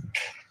 man.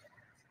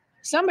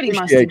 Somebody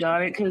must have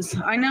got it because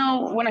I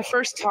know when I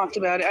first talked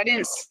about it, I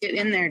didn't see it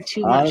in there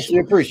too much. Honestly,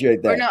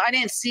 appreciate that. Or no, I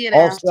didn't see it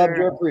All after. subs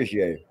are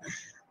appreciated.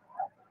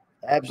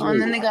 Absolutely. Oh,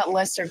 and then they got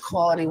lesser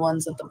quality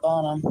ones at the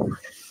bottom.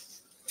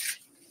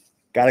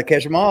 Got to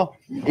catch them all.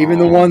 Even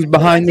the ones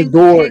behind the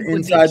door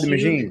inside the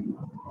machine.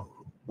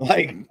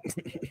 Like,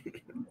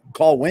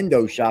 call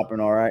window shopping,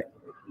 all right?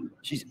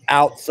 She's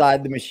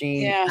outside the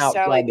machine,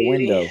 outside the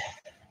window.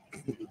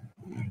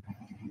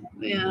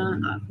 Yeah.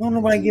 Don't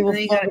nobody give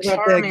a fuck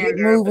about that. Get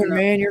moving,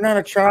 man. You're not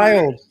a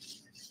child.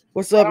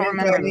 What's up,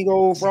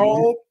 incognito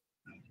frog?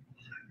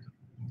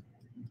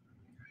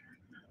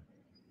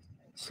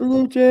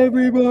 Salute to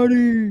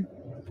everybody.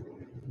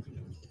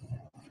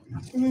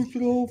 Salute to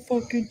the whole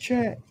fucking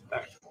chat.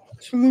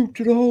 Salute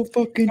to the whole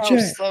fucking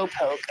chat.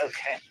 Slowpoke,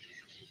 okay.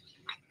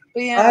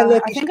 But yeah,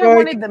 I think I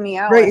wanted the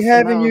Meow. Great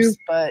having you.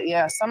 But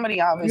yeah,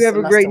 somebody obviously. You have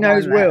a great night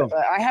as well.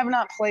 But I have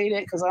not played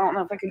it because I don't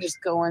know if I could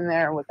just go in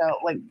there without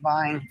like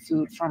buying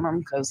food from them.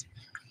 Because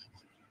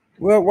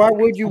well, why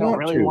would you I don't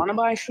really want to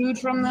buy food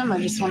from them. I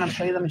just want to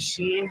play the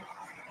machine.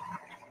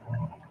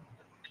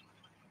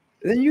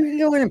 Then you can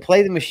go in and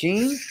play the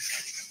machine.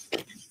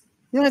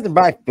 You don't have to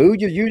buy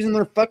food. You're using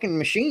their fucking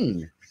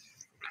machine.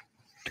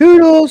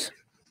 Toodles.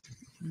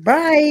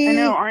 Bye. I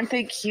know, aren't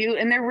they cute?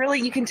 And they're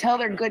really, you can tell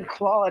they're good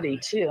quality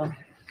too.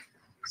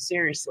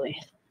 Seriously.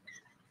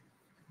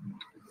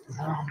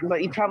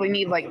 But you probably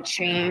need like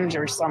change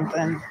or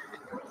something.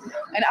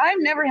 And I've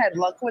never had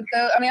luck with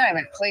those. I mean, I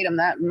haven't played them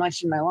that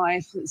much in my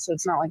life, so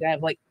it's not like I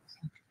have like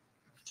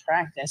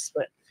practice,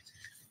 but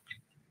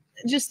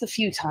just a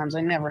few times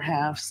I never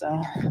have.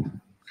 So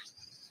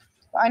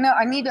I know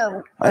I need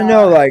to. I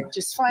know, like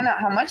just find out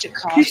how much it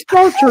costs. She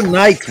starts her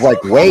nights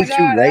like way too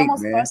late, I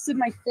almost man. busted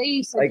my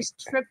face. I just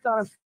tripped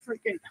on a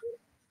freaking.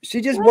 She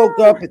just woke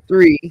up at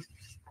 3.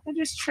 I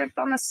just tripped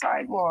on the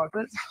sidewalk.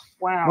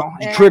 Wow!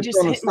 You tripped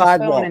on the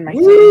sidewalk.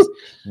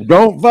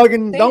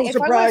 Don't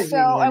surprise me.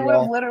 I would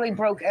have literally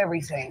broke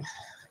everything.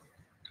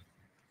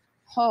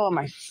 Oh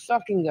my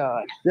fucking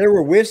god! There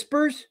were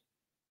whispers.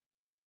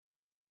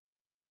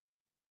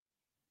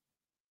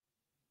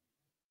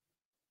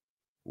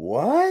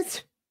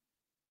 What?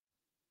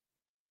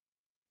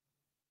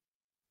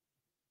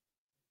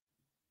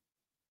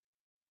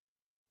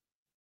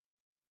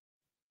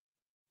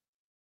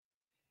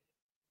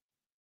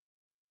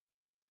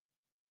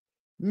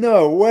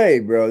 No way,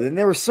 bro. Then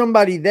there was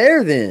somebody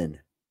there then.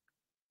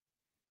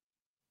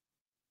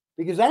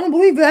 Because I don't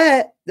believe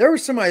that. There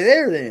was somebody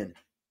there then.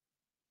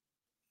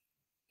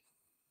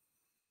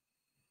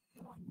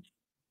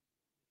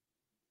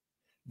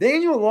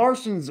 Daniel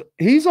Larson's,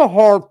 he's a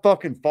hard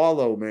fucking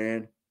follow,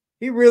 man.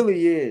 He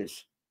really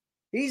is.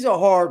 He's a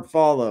hard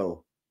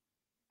follow.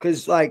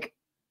 Because, like,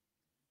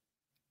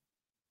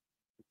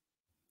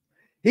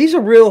 he's a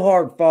real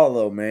hard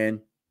follow,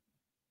 man.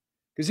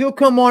 Because he'll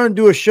come on and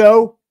do a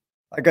show,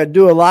 like I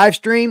do a live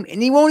stream,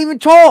 and he won't even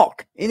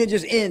talk. And it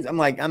just ends. I'm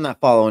like, I'm not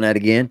following that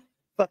again.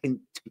 Fucking,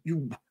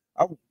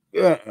 not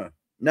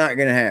going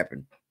to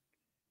happen.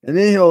 And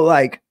then he'll,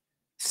 like,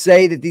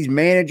 say that these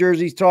managers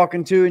he's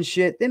talking to and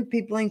shit, them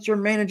people ain't your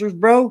managers,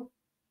 bro.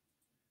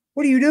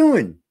 What are you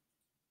doing?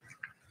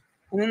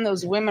 And then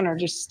those women are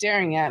just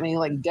staring at me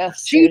like death.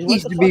 She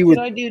needs to be with.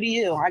 What did I do to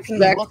you? I can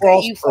Zach look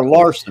Frost at you or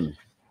Larson.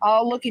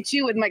 I'll look at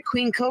you with my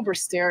Queen Cobra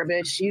stare,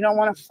 bitch. You don't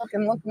want to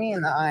fucking look me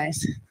in the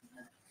eyes.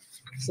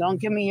 So don't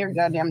give me your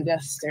goddamn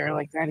death stare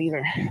like that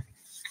either.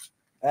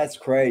 That's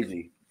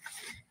crazy.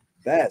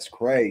 That's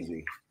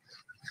crazy.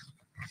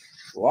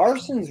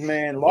 Larson's,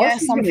 man.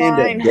 Larson's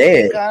gonna end up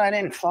dead. God, I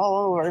didn't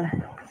follow her.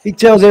 He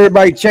tells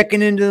everybody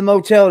checking into the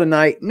motel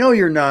tonight. No,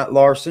 you're not,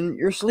 Larson.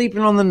 You're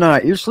sleeping on the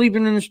night. You're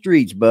sleeping in the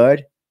streets,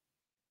 bud.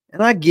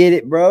 And I get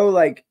it, bro.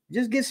 Like,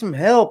 just get some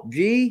help,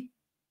 G.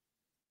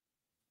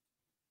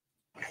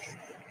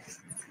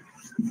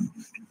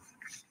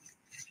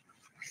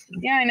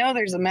 Yeah, I know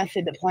there's a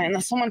method to plan.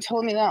 Someone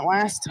told me that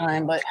last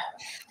time, but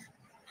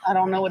I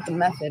don't know what the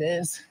method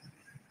is.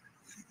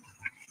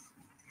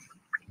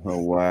 Oh,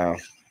 wow.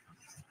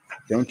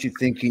 Don't you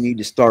think you need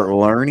to start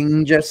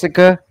learning,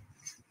 Jessica?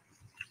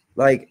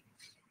 Like,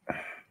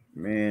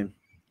 man.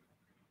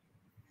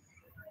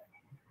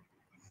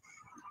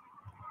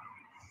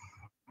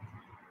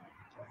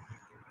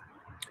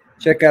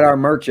 Check out our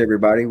merch,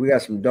 everybody. We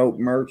got some dope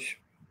merch.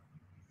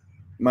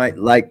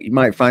 You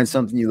might find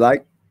something you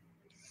like.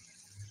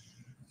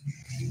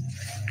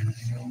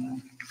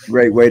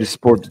 Great way to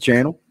support the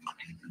channel.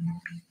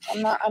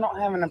 I don't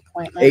have an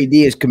appointment. AD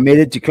is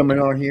committed to coming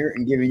on here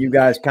and giving you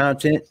guys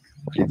content.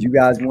 If you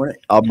guys want it,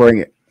 I'll bring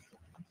it.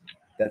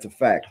 That's a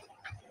fact.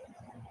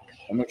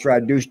 I'm gonna try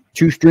to do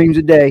 2 streams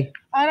a day.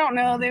 I don't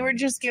know. They were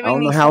just giving me. I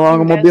don't know how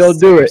long I'm gonna be able to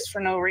do it for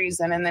no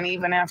reason, and then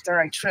even after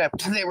I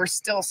tripped, they were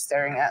still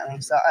staring at me.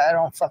 So I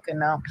don't fucking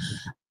know.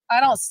 I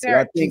don't stare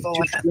at people.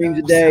 2 streams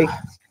a day.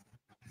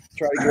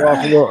 Try to get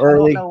off a little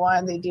early. I don't know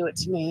why they do it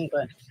to me,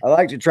 but I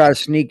like to try to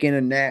sneak in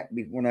a nap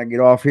when I get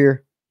off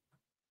here.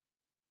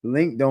 The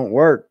link don't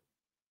work.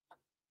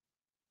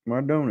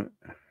 Why don't it?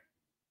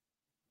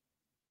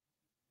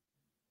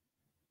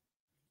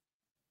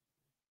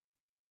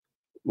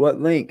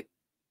 What link?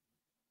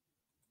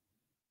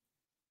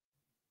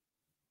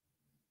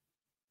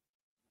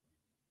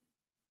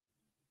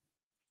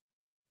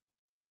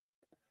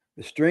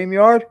 The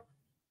StreamYard?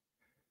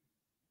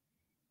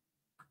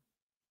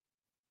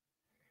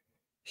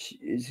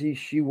 Is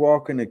she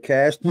walking a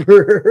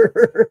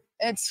Casper?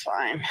 It's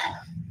fine.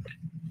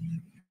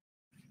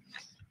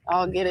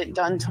 I'll get it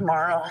done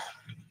tomorrow.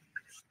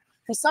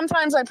 Because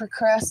sometimes I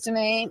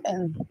procrastinate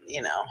and,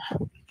 you know.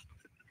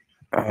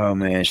 Oh,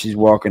 man. She's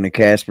walking a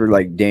Casper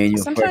like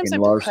Daniel sometimes fucking I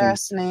Larson.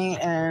 Procrastinate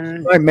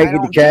and I might make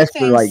it to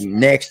Casper like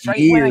next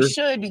year. When I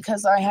should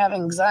because I have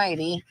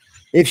anxiety.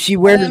 If she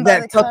wears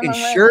that fucking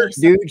shirt,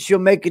 dude, she'll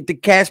make it to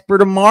Casper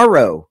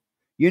tomorrow.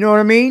 You know what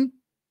I mean?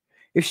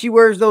 If she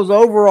wears those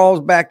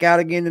overalls back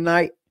out again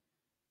tonight.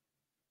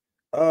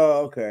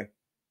 Oh, okay.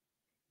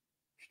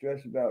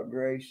 Stress about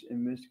Grace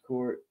and Miss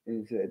Court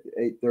is at the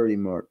 8:30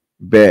 mark.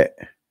 Bet.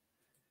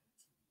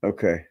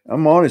 Okay.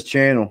 I'm on his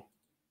channel.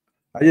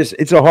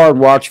 It's a hard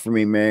watch for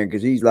me, man,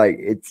 because he's like,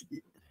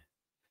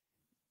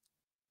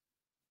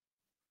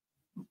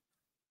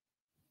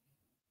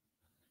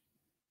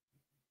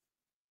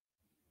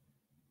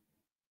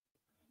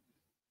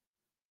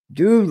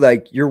 dude,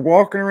 like you're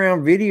walking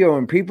around video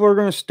and people are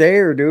gonna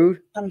stare, dude.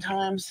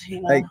 Sometimes, you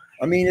know. Like,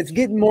 I mean, it's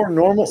getting more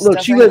normal. Look,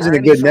 she lives in a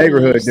good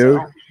neighborhood, dude.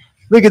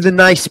 Look at the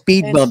nice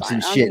speed bumps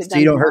and shit, so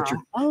you don't hurt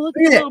your. Oh, look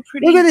at that!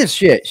 Look at this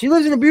shit. She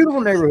lives in a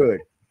beautiful neighborhood.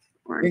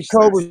 And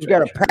Cobra's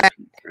got a pack.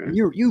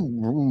 You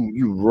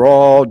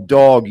raw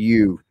dog,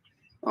 you.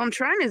 Well, I'm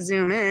trying to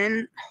zoom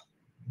in.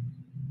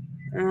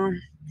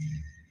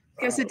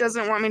 Guess it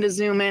doesn't want me to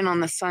zoom in on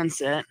the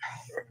sunset.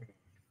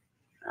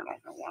 I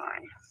don't know why.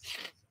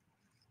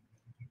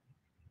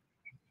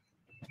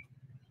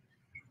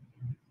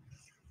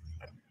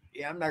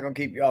 Yeah, I'm not gonna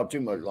keep y'all too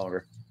much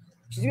longer.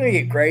 She's gonna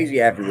get crazy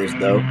after this,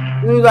 though.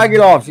 As soon as I get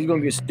off, she's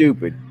gonna get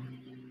stupid.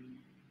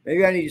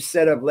 Maybe I need to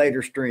set up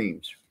later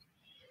streams.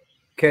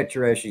 Catch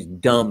her as she's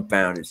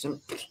dumbfounded.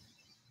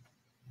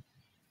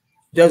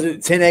 Does it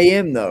at 10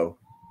 a.m. though?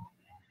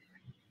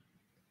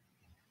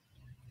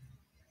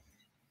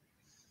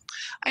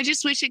 I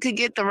just wish it could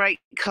get the right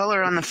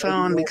color on the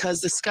phone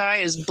because the sky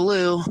is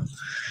blue,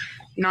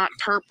 not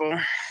purple.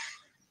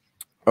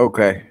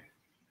 Okay.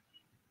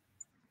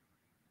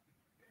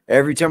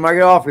 Every time I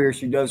get off here,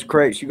 she does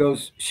crazy.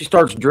 She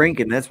starts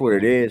drinking. That's what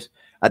it is.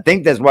 I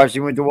think that's why she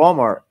went to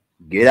Walmart.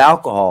 Get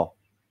alcohol.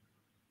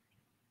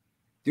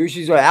 Dude,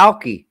 she's an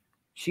alkie.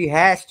 She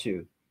has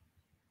to.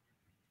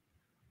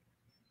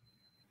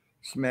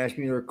 Smash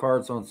meter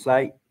cards on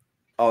site.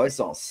 Oh, it's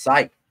on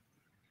site.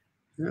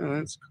 Oh,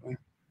 that's cool.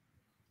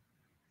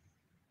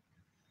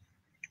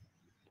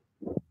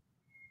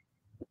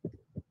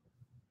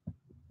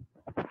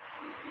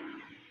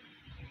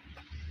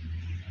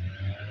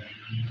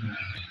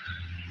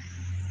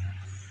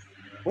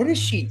 What is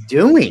she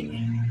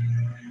doing?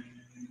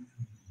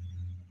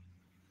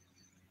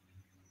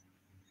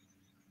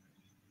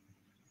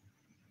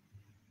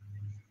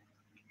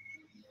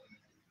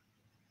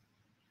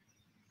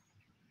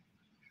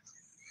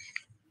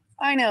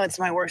 I know it's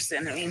my worst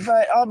enemy,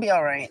 but I'll be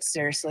all right.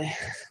 Seriously.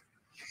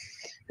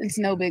 It's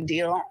no big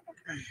deal.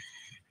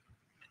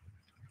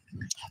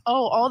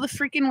 Oh, all the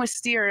freaking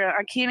wisteria.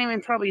 I can't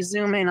even probably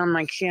zoom in on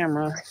my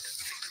camera.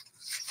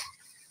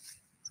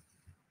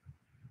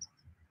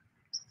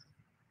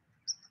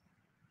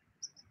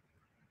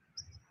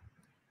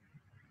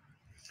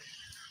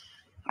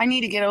 I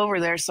need to get over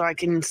there so I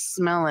can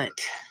smell it.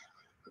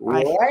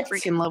 What? I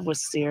freaking love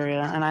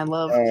wisteria, and I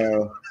love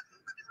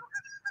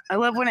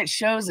when it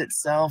shows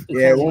itself.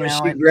 Because, yeah, when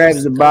she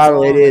grabs the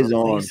bottle, it is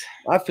on.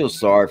 I feel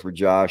sorry for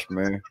Josh,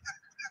 man.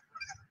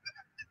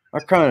 I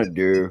kind of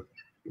do.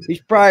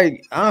 He's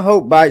probably, I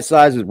hope Bite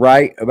Size is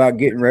right about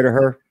getting rid of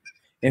her.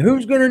 And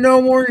who's going to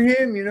know more than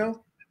him, you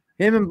know?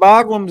 Him and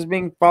Boglam's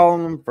been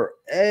following him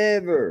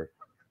forever.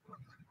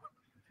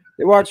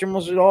 They watch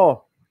almost it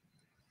all.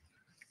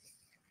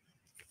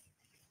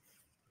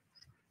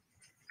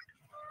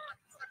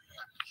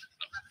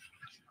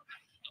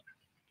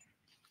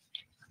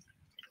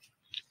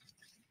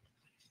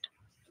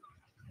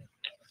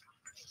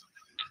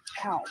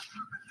 Ow.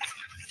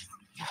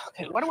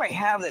 Okay, what do I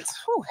have that's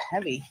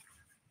heavy?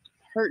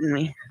 Hurting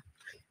me.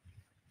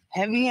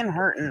 Heavy and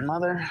hurting,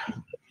 mother.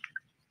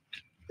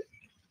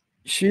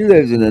 She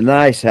lives in a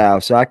nice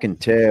house, I can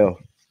tell.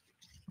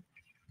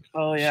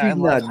 Oh, yeah. She's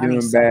not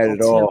doing bad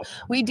at all.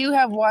 We do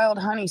have wild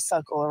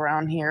honeysuckle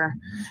around here.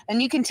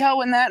 And you can tell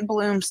when that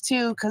blooms,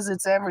 too, because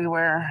it's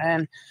everywhere.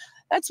 And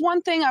that's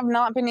one thing I've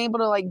not been able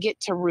to, like, get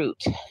to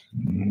root.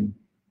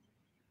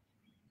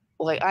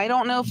 Like, I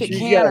don't know if it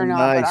can or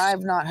not, but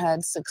I've not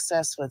had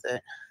success with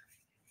it.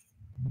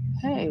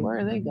 Hey, where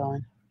are they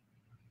going?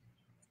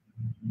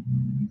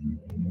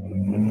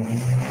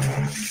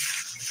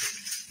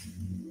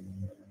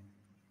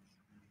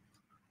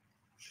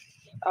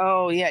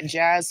 Oh, yeah,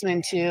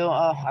 jasmine, too.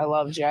 Oh, I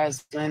love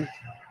jasmine.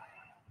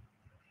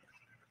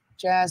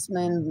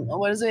 Jasmine,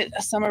 what is it?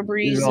 A summer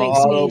breeze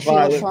makes me feel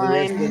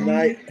fine.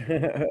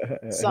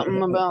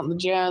 Something about the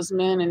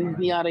jasmine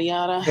and yada,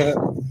 yada.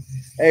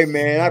 Hey,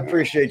 man, I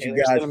appreciate you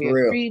guys for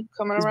real.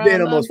 It's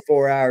been almost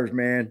 4 hours,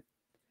 man.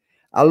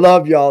 I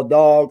love y'all,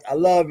 dog. I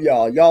love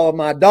y'all. Y'all are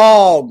my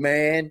dog,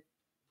 man.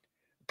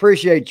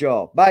 Appreciate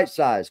y'all. Bite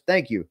size.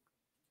 Thank you.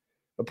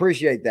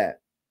 Appreciate that.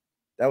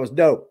 That was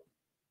dope.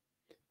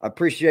 I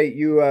appreciate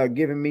you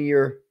giving me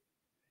your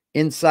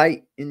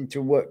insight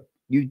into what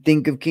you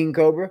think of King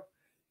Cobra.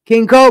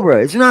 King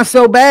Cobra, it's not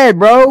so bad,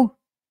 bro.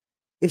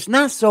 It's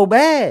not so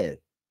bad.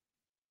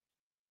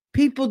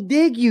 People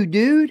dig you,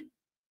 dude.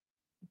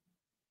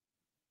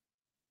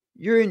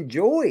 You're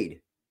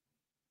enjoyed.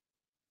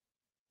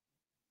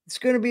 It's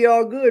going to be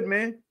all good,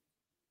 man.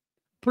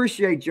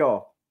 Appreciate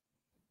y'all.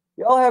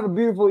 Y'all have a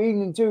beautiful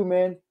evening too,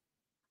 man.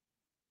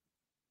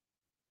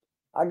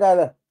 I got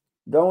to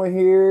go in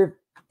here,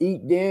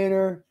 eat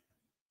dinner.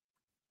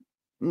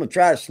 I'm going to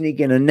try to sneak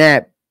in a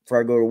nap before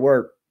I go to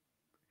work.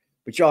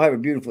 But y'all have a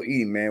beautiful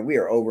evening, man. We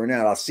are over and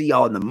out. I'll see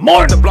y'all in the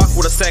morning. The block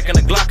with a sack and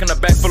a Glock in the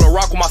back full of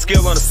rock with my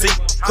skill on the seat.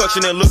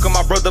 Clutching and look at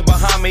my brother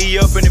behind me. He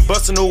up and he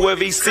busting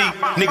whoever he see.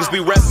 Niggas be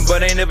rapping,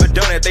 but ain't never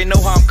done it. They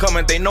know how I'm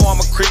coming. They know I'm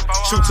a creep.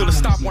 Shoot till the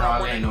stop when I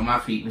land on my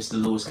feet, Mr.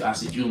 Louis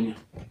Gossett Jr.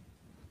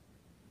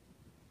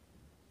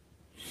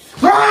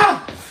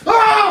 Ah!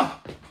 Ah!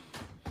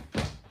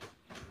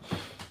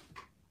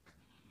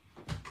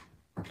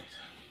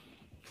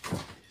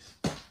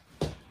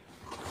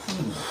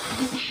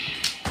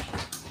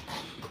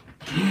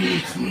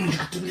 You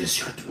gotta do this,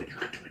 you gotta do it, you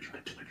gotta do it, you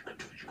gotta do it, you gotta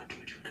do it, you gotta do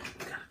it, you gotta do it,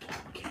 you gotta do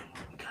it again,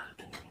 you gotta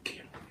do it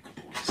again,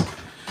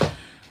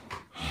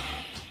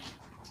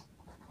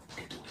 we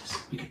can do this.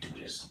 We can do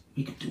this,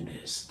 we can do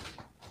this,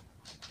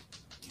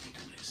 we can do this, we can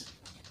do this,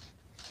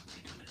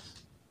 we can do this.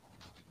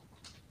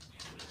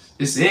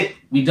 This is it?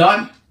 We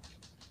done?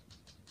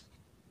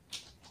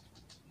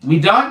 We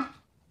done?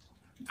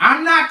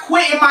 I'm not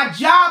quitting my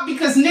job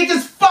because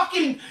niggas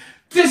fucking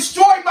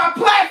destroyed my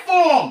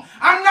platform.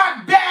 I'm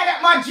not bad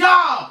at my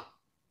job.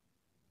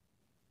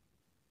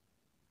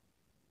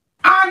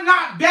 I'm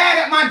not bad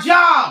at my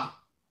job.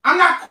 I'm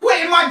not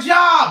quitting my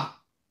job.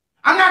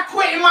 I'm not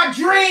quitting my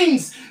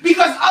dreams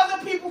because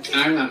other people can.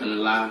 I'm not gonna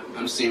lie.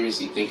 I'm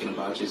seriously thinking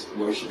about just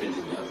worshiping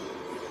the devil.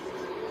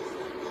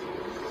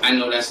 I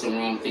know that's the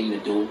wrong thing to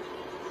do,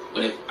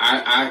 but if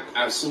I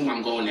assume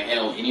I'm going to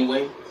hell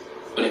anyway.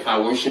 But if I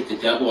worship the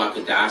devil, I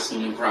could die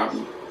soon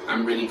probably.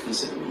 I'm really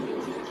considering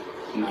doing it.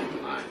 I'm not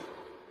even lying.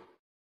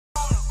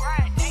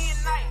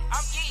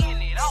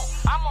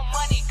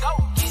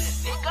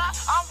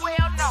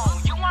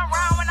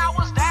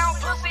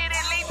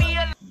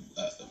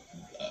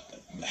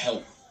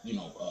 Help, you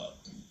know,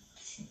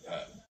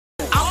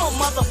 I'm a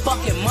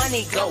motherfucking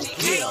money go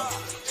getter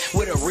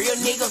with a real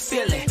nigga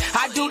feeling.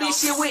 I do this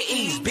shit with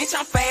ease, bitch.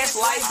 I'm fast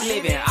life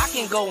living. I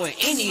can go in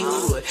any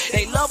hood.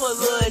 They love a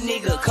little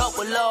nigga,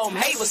 couple of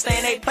them hate but stay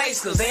in their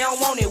place cause they don't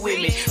want it with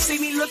me. See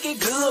me looking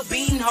good,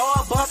 beating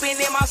hard, bumping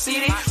in my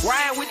city,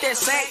 riding with that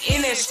sack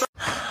in that strap.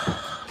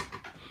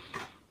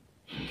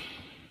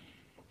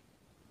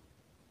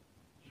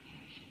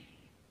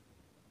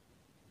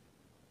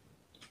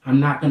 I'm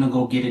not gonna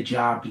go get a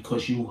job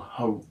because you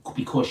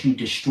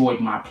destroyed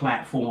my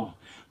platform.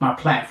 My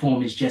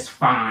platform is just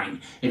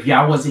fine. If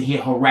y'all wasn't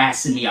here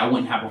harassing me, I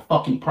wouldn't have a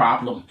fucking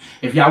problem.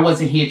 If y'all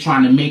wasn't here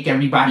trying to make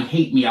everybody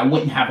hate me, I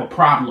wouldn't have a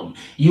problem.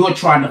 You're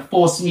trying to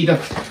force me to...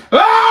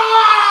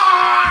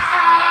 Ah!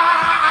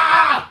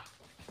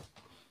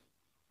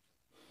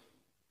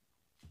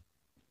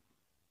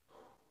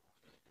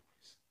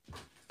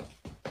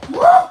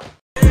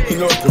 You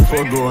know what the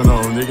fuck going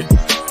on, nigga?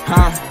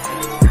 Huh?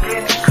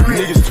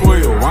 Niggas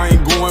 12, I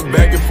ain't going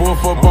back and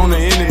forth up on the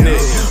internet.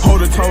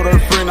 Holder told her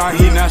friend I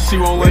hit, now she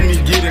won't let me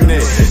get in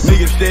that.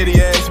 Niggas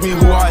steady ask me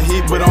who I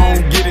hit, but I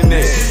don't get in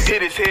that.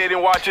 Hit his head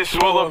and watch it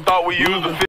swell up, thought we used the